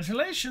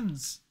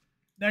 Congratulations.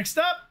 Next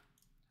up,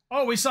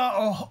 we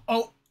saw,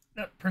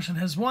 that person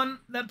has won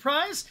that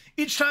prize.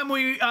 Each time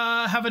we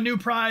have a new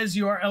prize,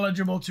 you are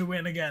eligible to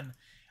win again.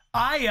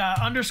 Aya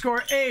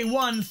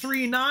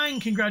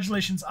 _A139.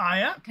 Congratulations,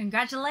 Aya.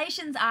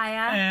 Congratulations,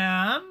 Aya.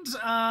 And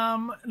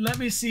let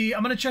me see.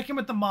 I'm going to check in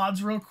with the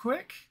mods real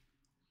quick.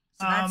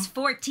 So that's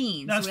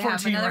 14. That's so we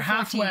 14. Have We're 14.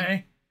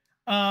 halfway.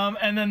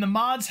 And then the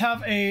mods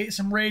have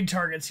some raid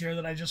targets here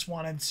that I just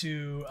wanted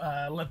to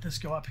let this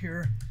go up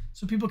here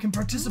so people can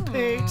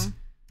participate. Ooh.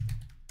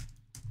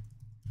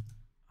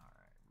 All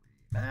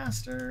right,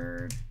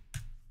 Remastered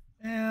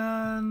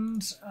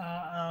and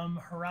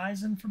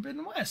Horizon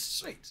Forbidden West.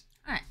 Sweet.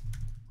 All right.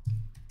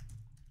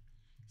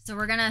 So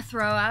we're gonna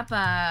throw up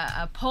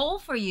a poll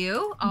for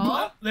you.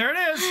 Oh, there it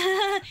is.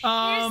 Here's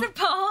the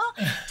poll.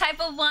 Type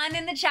a 1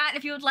 in the chat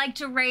if you would like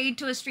to raid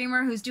to a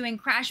streamer who's doing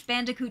Crash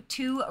Bandicoot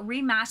 2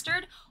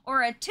 Remastered,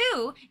 or a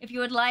 2 if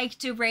you would like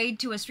to raid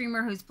to a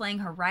streamer who's playing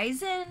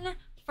Horizon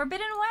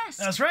Forbidden West.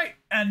 That's right.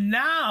 And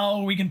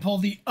now we can pull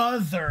the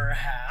other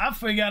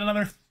half. We got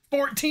another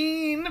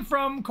 14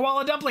 from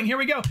Koala Dumpling. Here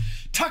we go.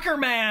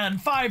 Tuckerman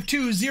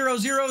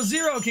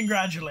 52000.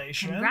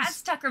 Congratulations.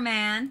 Congrats,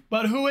 Tuckerman.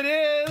 But who it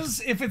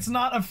is, if it's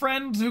not a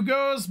friend who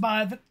goes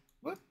by the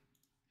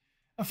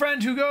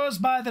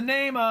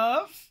name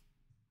of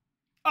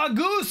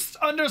Auguste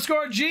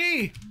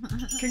 _G.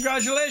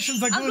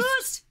 Congratulations, Auguste.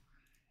 Auguste.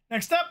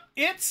 Next up,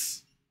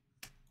 it's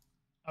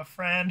a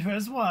friend who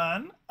has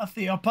won a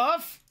Theo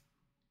Puff.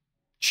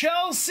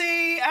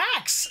 Chelsea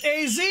Axe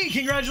AZ.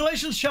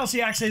 Congratulations,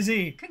 Chelsea Axe AZ.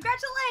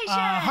 Congratulations.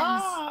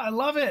 I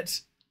love it.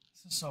 This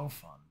is so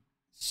fun.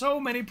 So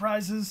many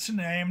prizes to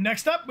name.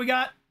 Next up, we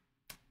got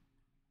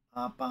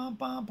I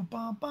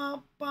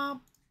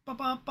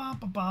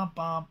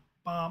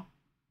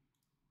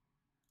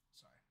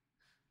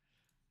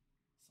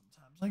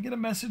get a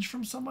message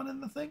from someone in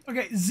the thing.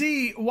 Okay,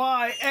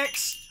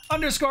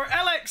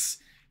 ZYX_LX.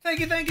 Thank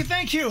you.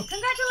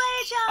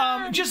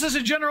 Congratulations. Just as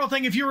a general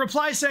thing, if you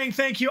reply saying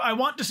thank you, I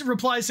want to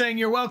reply saying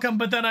you're welcome,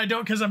 but then I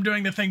don't because I'm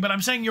doing the thing, but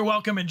I'm saying you're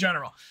welcome in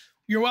general.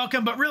 You're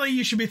welcome, but really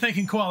you should be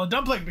thanking Koala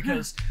Dumpling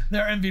because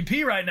they're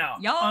MVP right now.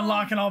 Yo.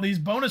 Unlocking all these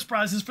bonus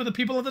prizes for the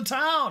people of the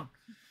town.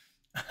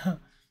 Thank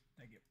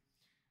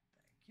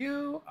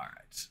you. All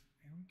right.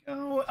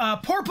 Go.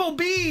 Purple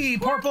B.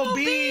 Purple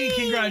B.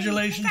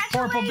 Congratulations,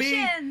 Purple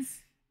B.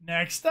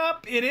 Next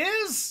up, it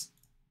is.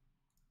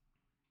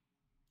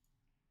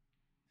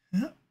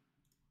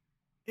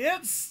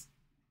 It's.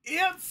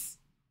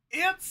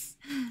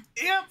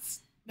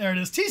 There it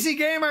is. TC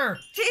Gamer.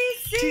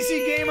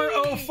 TC Gamer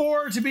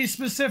 04 to be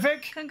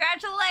specific.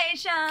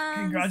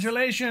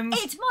 Congratulations.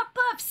 8 more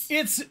puffs.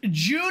 It's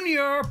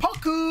Junior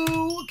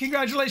Poku.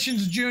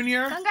 Congratulations,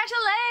 Junior.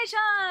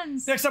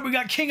 Congratulations. Next up, we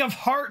got King of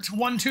Heart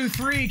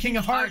 123. King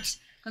of Heart.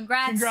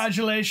 Congrats.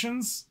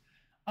 Congratulations.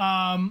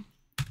 I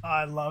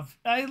love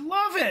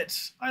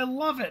it. I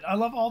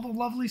love all the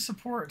lovely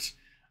support.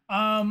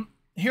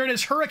 Here it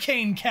is,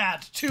 Hurricane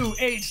Cat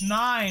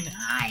 289.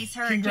 Nice,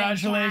 Hurricane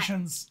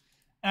Congratulations.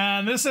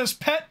 And this is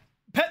Pet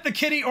the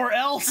Kitty or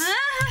Else.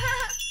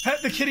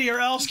 Pet the Kitty or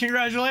Else.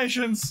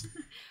 Congratulations.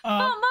 4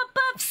 more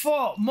pups.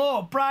 4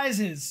 more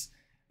prizes.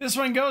 This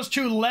one goes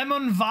to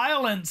Lemon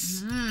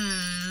Violence.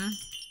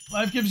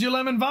 Life gives you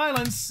lemon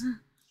violence.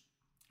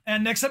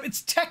 And next up,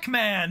 it's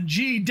Techman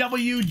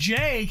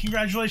GWJ.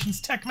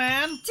 Congratulations,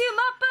 Techman. 2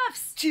 more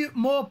puffs. 2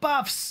 more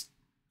puffs.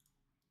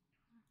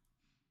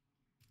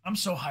 I'm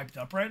so hyped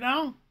up right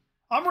now.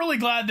 I'm really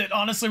glad that,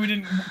 honestly, we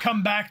didn't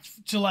come back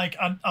to, like,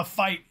 a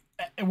fight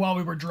while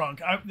we were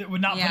drunk. I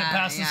would not put it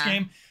past this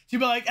game. To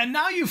be like, and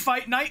now you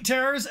fight night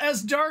terrors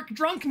as dark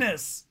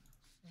drunkenness.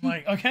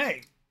 Like,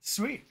 okay,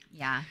 sweet.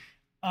 Yeah.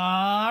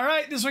 All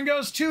right, this one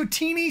goes to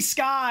Teeny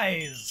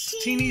Skies.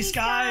 Teeny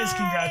Skies,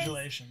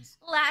 congratulations.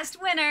 Last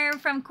winner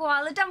from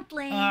Koala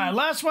Dumpling. All right,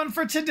 last one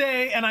for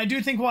today, and I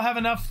do think we'll have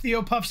enough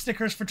Theo Puff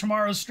stickers for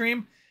tomorrow's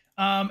stream,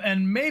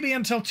 and maybe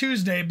until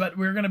Tuesday. But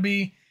we're gonna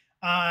be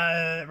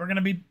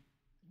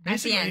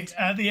basically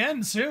at the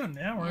end soon.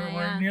 Yeah,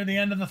 we're near the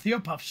end of the Theo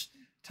Puffs.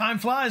 Time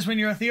flies when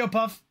you're a Theo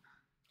Puff.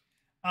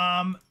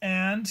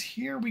 And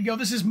here we go.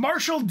 This is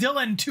Marshall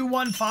Dillon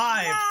 215.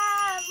 Yeah,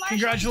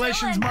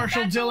 Congratulations,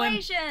 Marshall Dillon.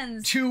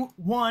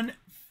 215.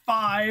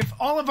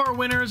 All of our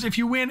winners, if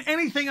you win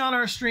anything on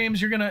our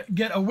streams, you're going to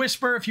get a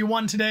whisper if you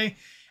won today.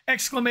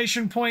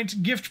 Exclamation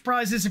point, gift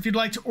prizes if you'd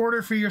like to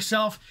order for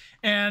yourself.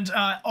 And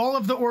all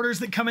of the orders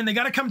that come in, they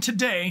got to come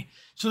today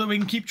so that we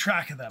can keep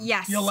track of them.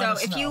 Yes, so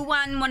if you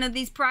won one of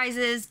these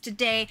prizes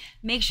today,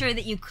 make sure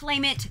that you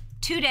claim it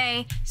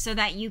today so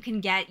that you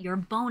can get your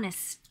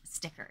bonus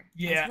sticker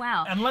as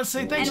well. And let's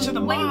say thanks to the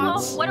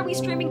mods. What are we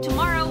streaming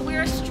tomorrow?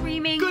 We're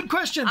streaming... Good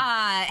question.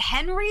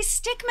 Henry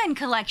Stickmin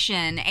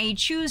Collection, a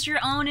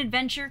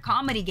choose-your-own-adventure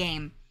comedy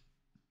game.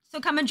 So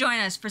come and join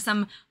us for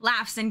some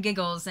laughs and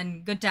giggles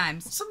and good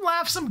times. Some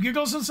laughs, some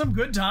giggles, and some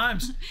good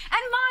times. And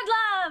mod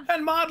love.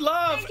 And mod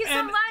love. Thank you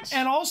so much.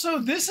 And also,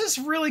 this is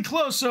really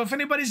close. So if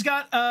anybody's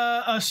got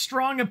a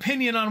strong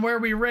opinion on where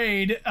we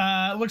raid,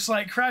 looks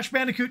like Crash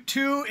Bandicoot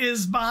 2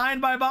 is behind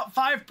by about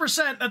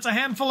 5%. That's a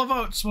handful of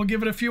votes. We'll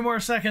give it a few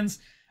more seconds.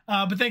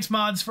 But thanks,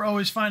 mods, for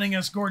always finding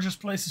us gorgeous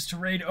places to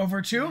raid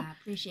over to. Yeah,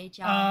 appreciate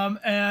y'all.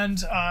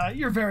 And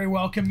you're very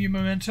welcome, you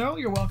Memento.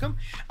 You're welcome.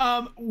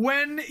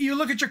 When you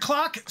look at your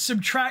clock,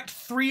 subtract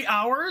 3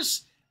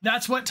 hours.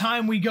 That's what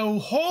time we go.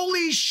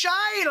 Holy shy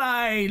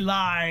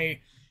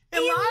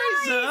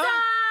Eliza,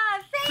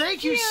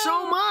 thank you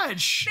so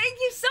much. Thank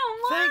you so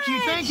much.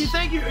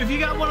 Thank you. If you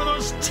got one of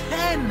those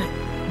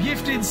 10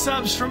 gifted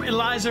subs from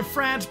Eliza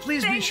France,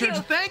 please be sure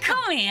to thank her.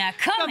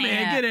 Come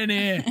here. Get in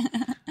here.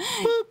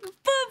 Boop,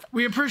 boop.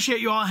 We appreciate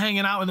you all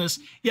hanging out with us.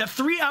 Yeah,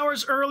 3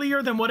 hours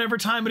earlier than whatever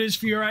time it is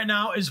for you right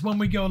now is when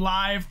we go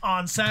live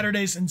on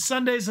Saturdays and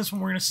Sundays. That's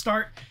when we're going to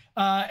start.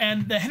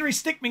 And the Henry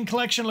Stickmin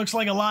collection looks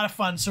like a lot of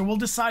fun. So we'll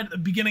decide at the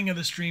beginning of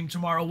the stream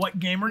tomorrow what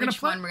game we're going to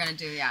play. Which one we're going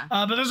to do, yeah.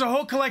 But there's a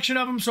whole collection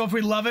of them. So if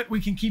we love it, we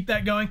can keep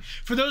that going.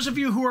 For those of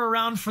you who are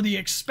around for The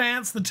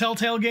Expanse, the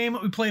Telltale game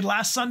that we played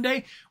last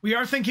Sunday, we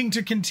are thinking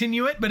to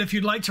continue it. But if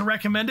you'd like to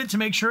recommend it to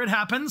make sure it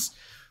happens,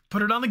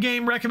 put it on the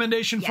game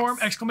recommendation form,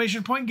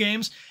 exclamation point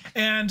games.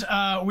 And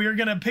we're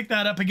going to pick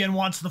that up again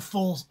once the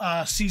full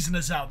season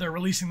is out. They're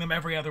releasing them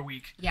every other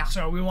week. Yeah.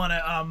 So we want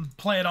to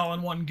play it all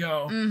in one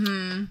go.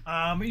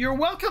 Mm-hmm. You're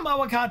welcome,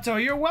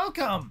 Awakato. You're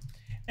welcome.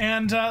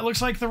 And it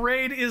looks like the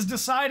raid is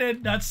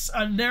decided. That's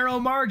a narrow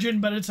margin,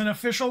 but it's an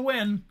official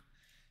win.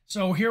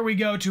 So here we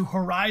go to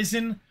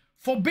Horizon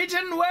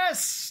Forbidden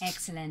West.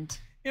 Excellent.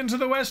 Into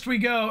the West we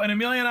go. And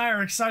Amelia and I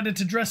are excited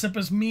to dress up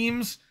as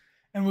memes.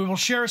 And we will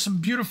share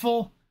some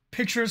beautiful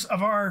pictures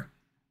of our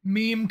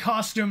meme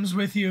costumes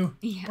with you,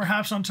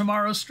 perhaps on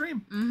tomorrow's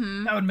stream.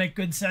 That would make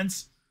good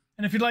sense.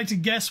 And if you'd like to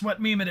guess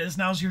what meme it is,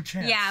 now's your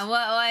chance. Yeah,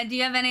 well, do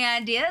you have any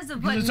ideas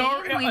of what it's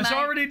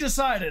already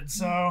decided,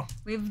 so...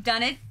 We've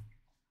done it.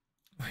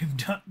 We've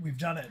done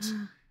it.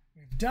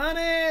 We've done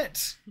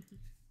it!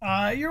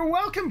 You're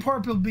welcome,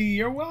 Purple Bee.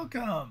 You're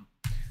welcome.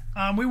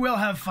 We will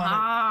have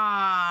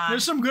fun.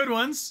 There's some good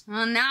ones.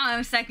 Well, now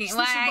I'm second.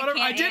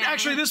 I did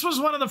actually. This was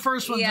one of the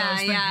first ones I was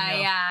thinking of.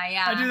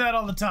 Yeah. I do that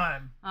all the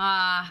time.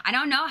 I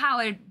don't know how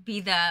it'd be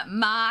the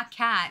ma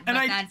cat, but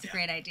that's a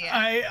great idea.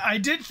 I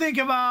did think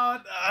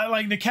about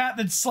like the cat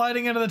that's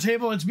sliding under the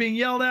table. It's being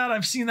yelled at.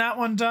 I've seen that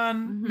one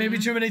done maybe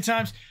too many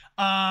times.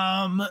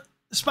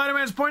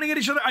 Spider-Man's pointing at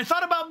each other. I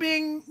thought about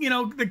being,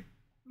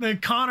 the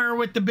Connor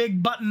with the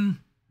big button,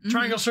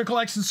 triangle, circle,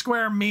 X, and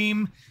square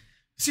meme.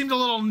 Seemed a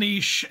little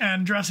niche,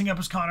 and dressing up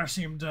as Connor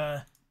seemed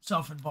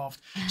self-involved.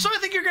 So I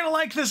think you're going to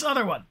like this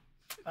other one.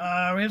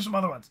 We have some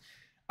other ones.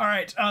 All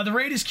right, the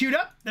raid is queued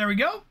up. There we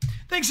go.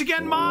 Thanks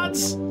again,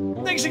 mods.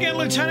 Thanks again,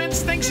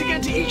 lieutenants. Thanks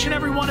again to each and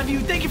every one of you.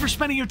 Thank you for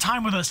spending your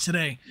time with us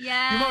today.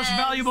 Yes. Your most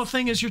valuable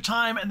thing is your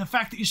time, and the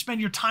fact that you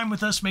spend your time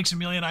with us makes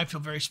Amelia and I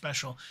feel very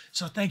special.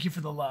 So thank you for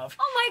the love.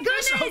 Oh my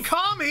goodness. Miss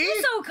Okami.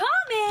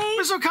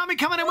 Miss Okami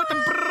coming in with the...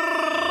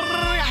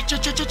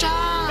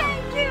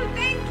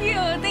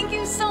 Thank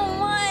you so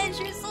much.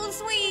 You're so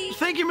sweet.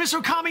 Thank you, Miss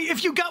Okami.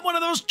 If you got one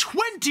of those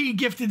 20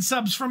 gifted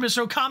subs from Miss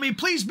Okami,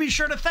 please be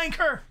sure to thank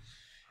her.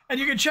 And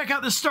you can check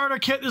out the starter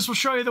kit. This will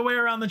show you the way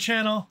around the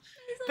channel.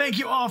 Thank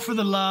you all for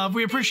the love.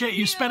 We appreciate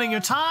you spending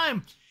your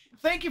time.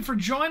 Thank you for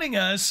joining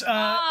us.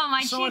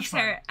 My cheeks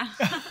hurt.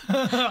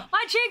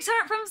 My cheeks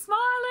hurt from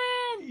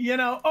smiling.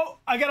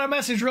 I got a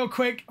message real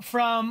quick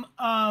from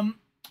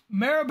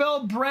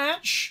Maribel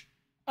Branch,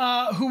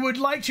 who would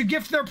like to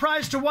gift their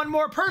prize to one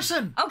more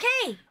person.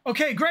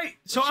 Okay, great.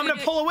 So I'm going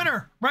to pull a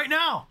winner right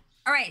now.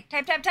 All right,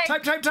 type.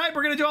 Type.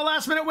 We're going to do a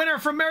last minute winner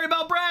from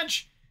Maribel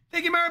Branch.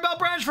 Thank you, Maribel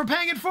Branch, for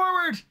paying it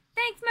forward.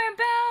 Thanks,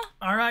 Maribel.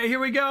 All right, here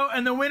we go.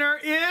 And the winner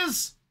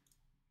is...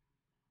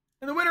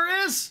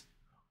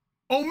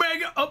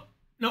 Omega...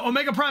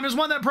 Omega Prime has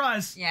won that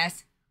prize.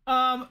 Yes.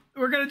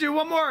 We're gonna do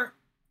one more.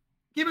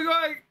 Keep it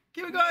going.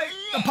 Keep it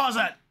going. Pause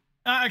that.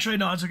 Actually,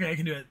 no, it's okay. I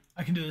can do it.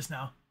 I can do this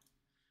now.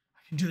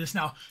 I can do this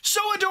now. So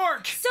a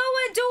dork. So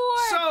a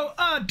dork. So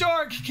a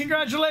dork.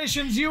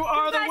 Congratulations, you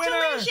are the winner.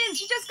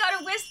 Congratulations. You just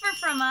got a whisper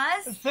from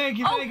us. Thank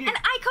you. Thank you. And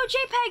Ico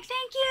JPEG.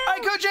 Thank you.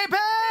 Ico JPEG.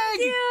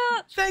 Thank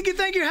you. Thank you.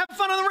 Thank you. Have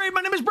fun on the raid.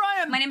 My name is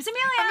Bryan. My name is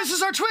Amelia. And this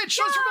is our Twitch.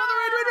 Let's go on the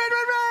raid.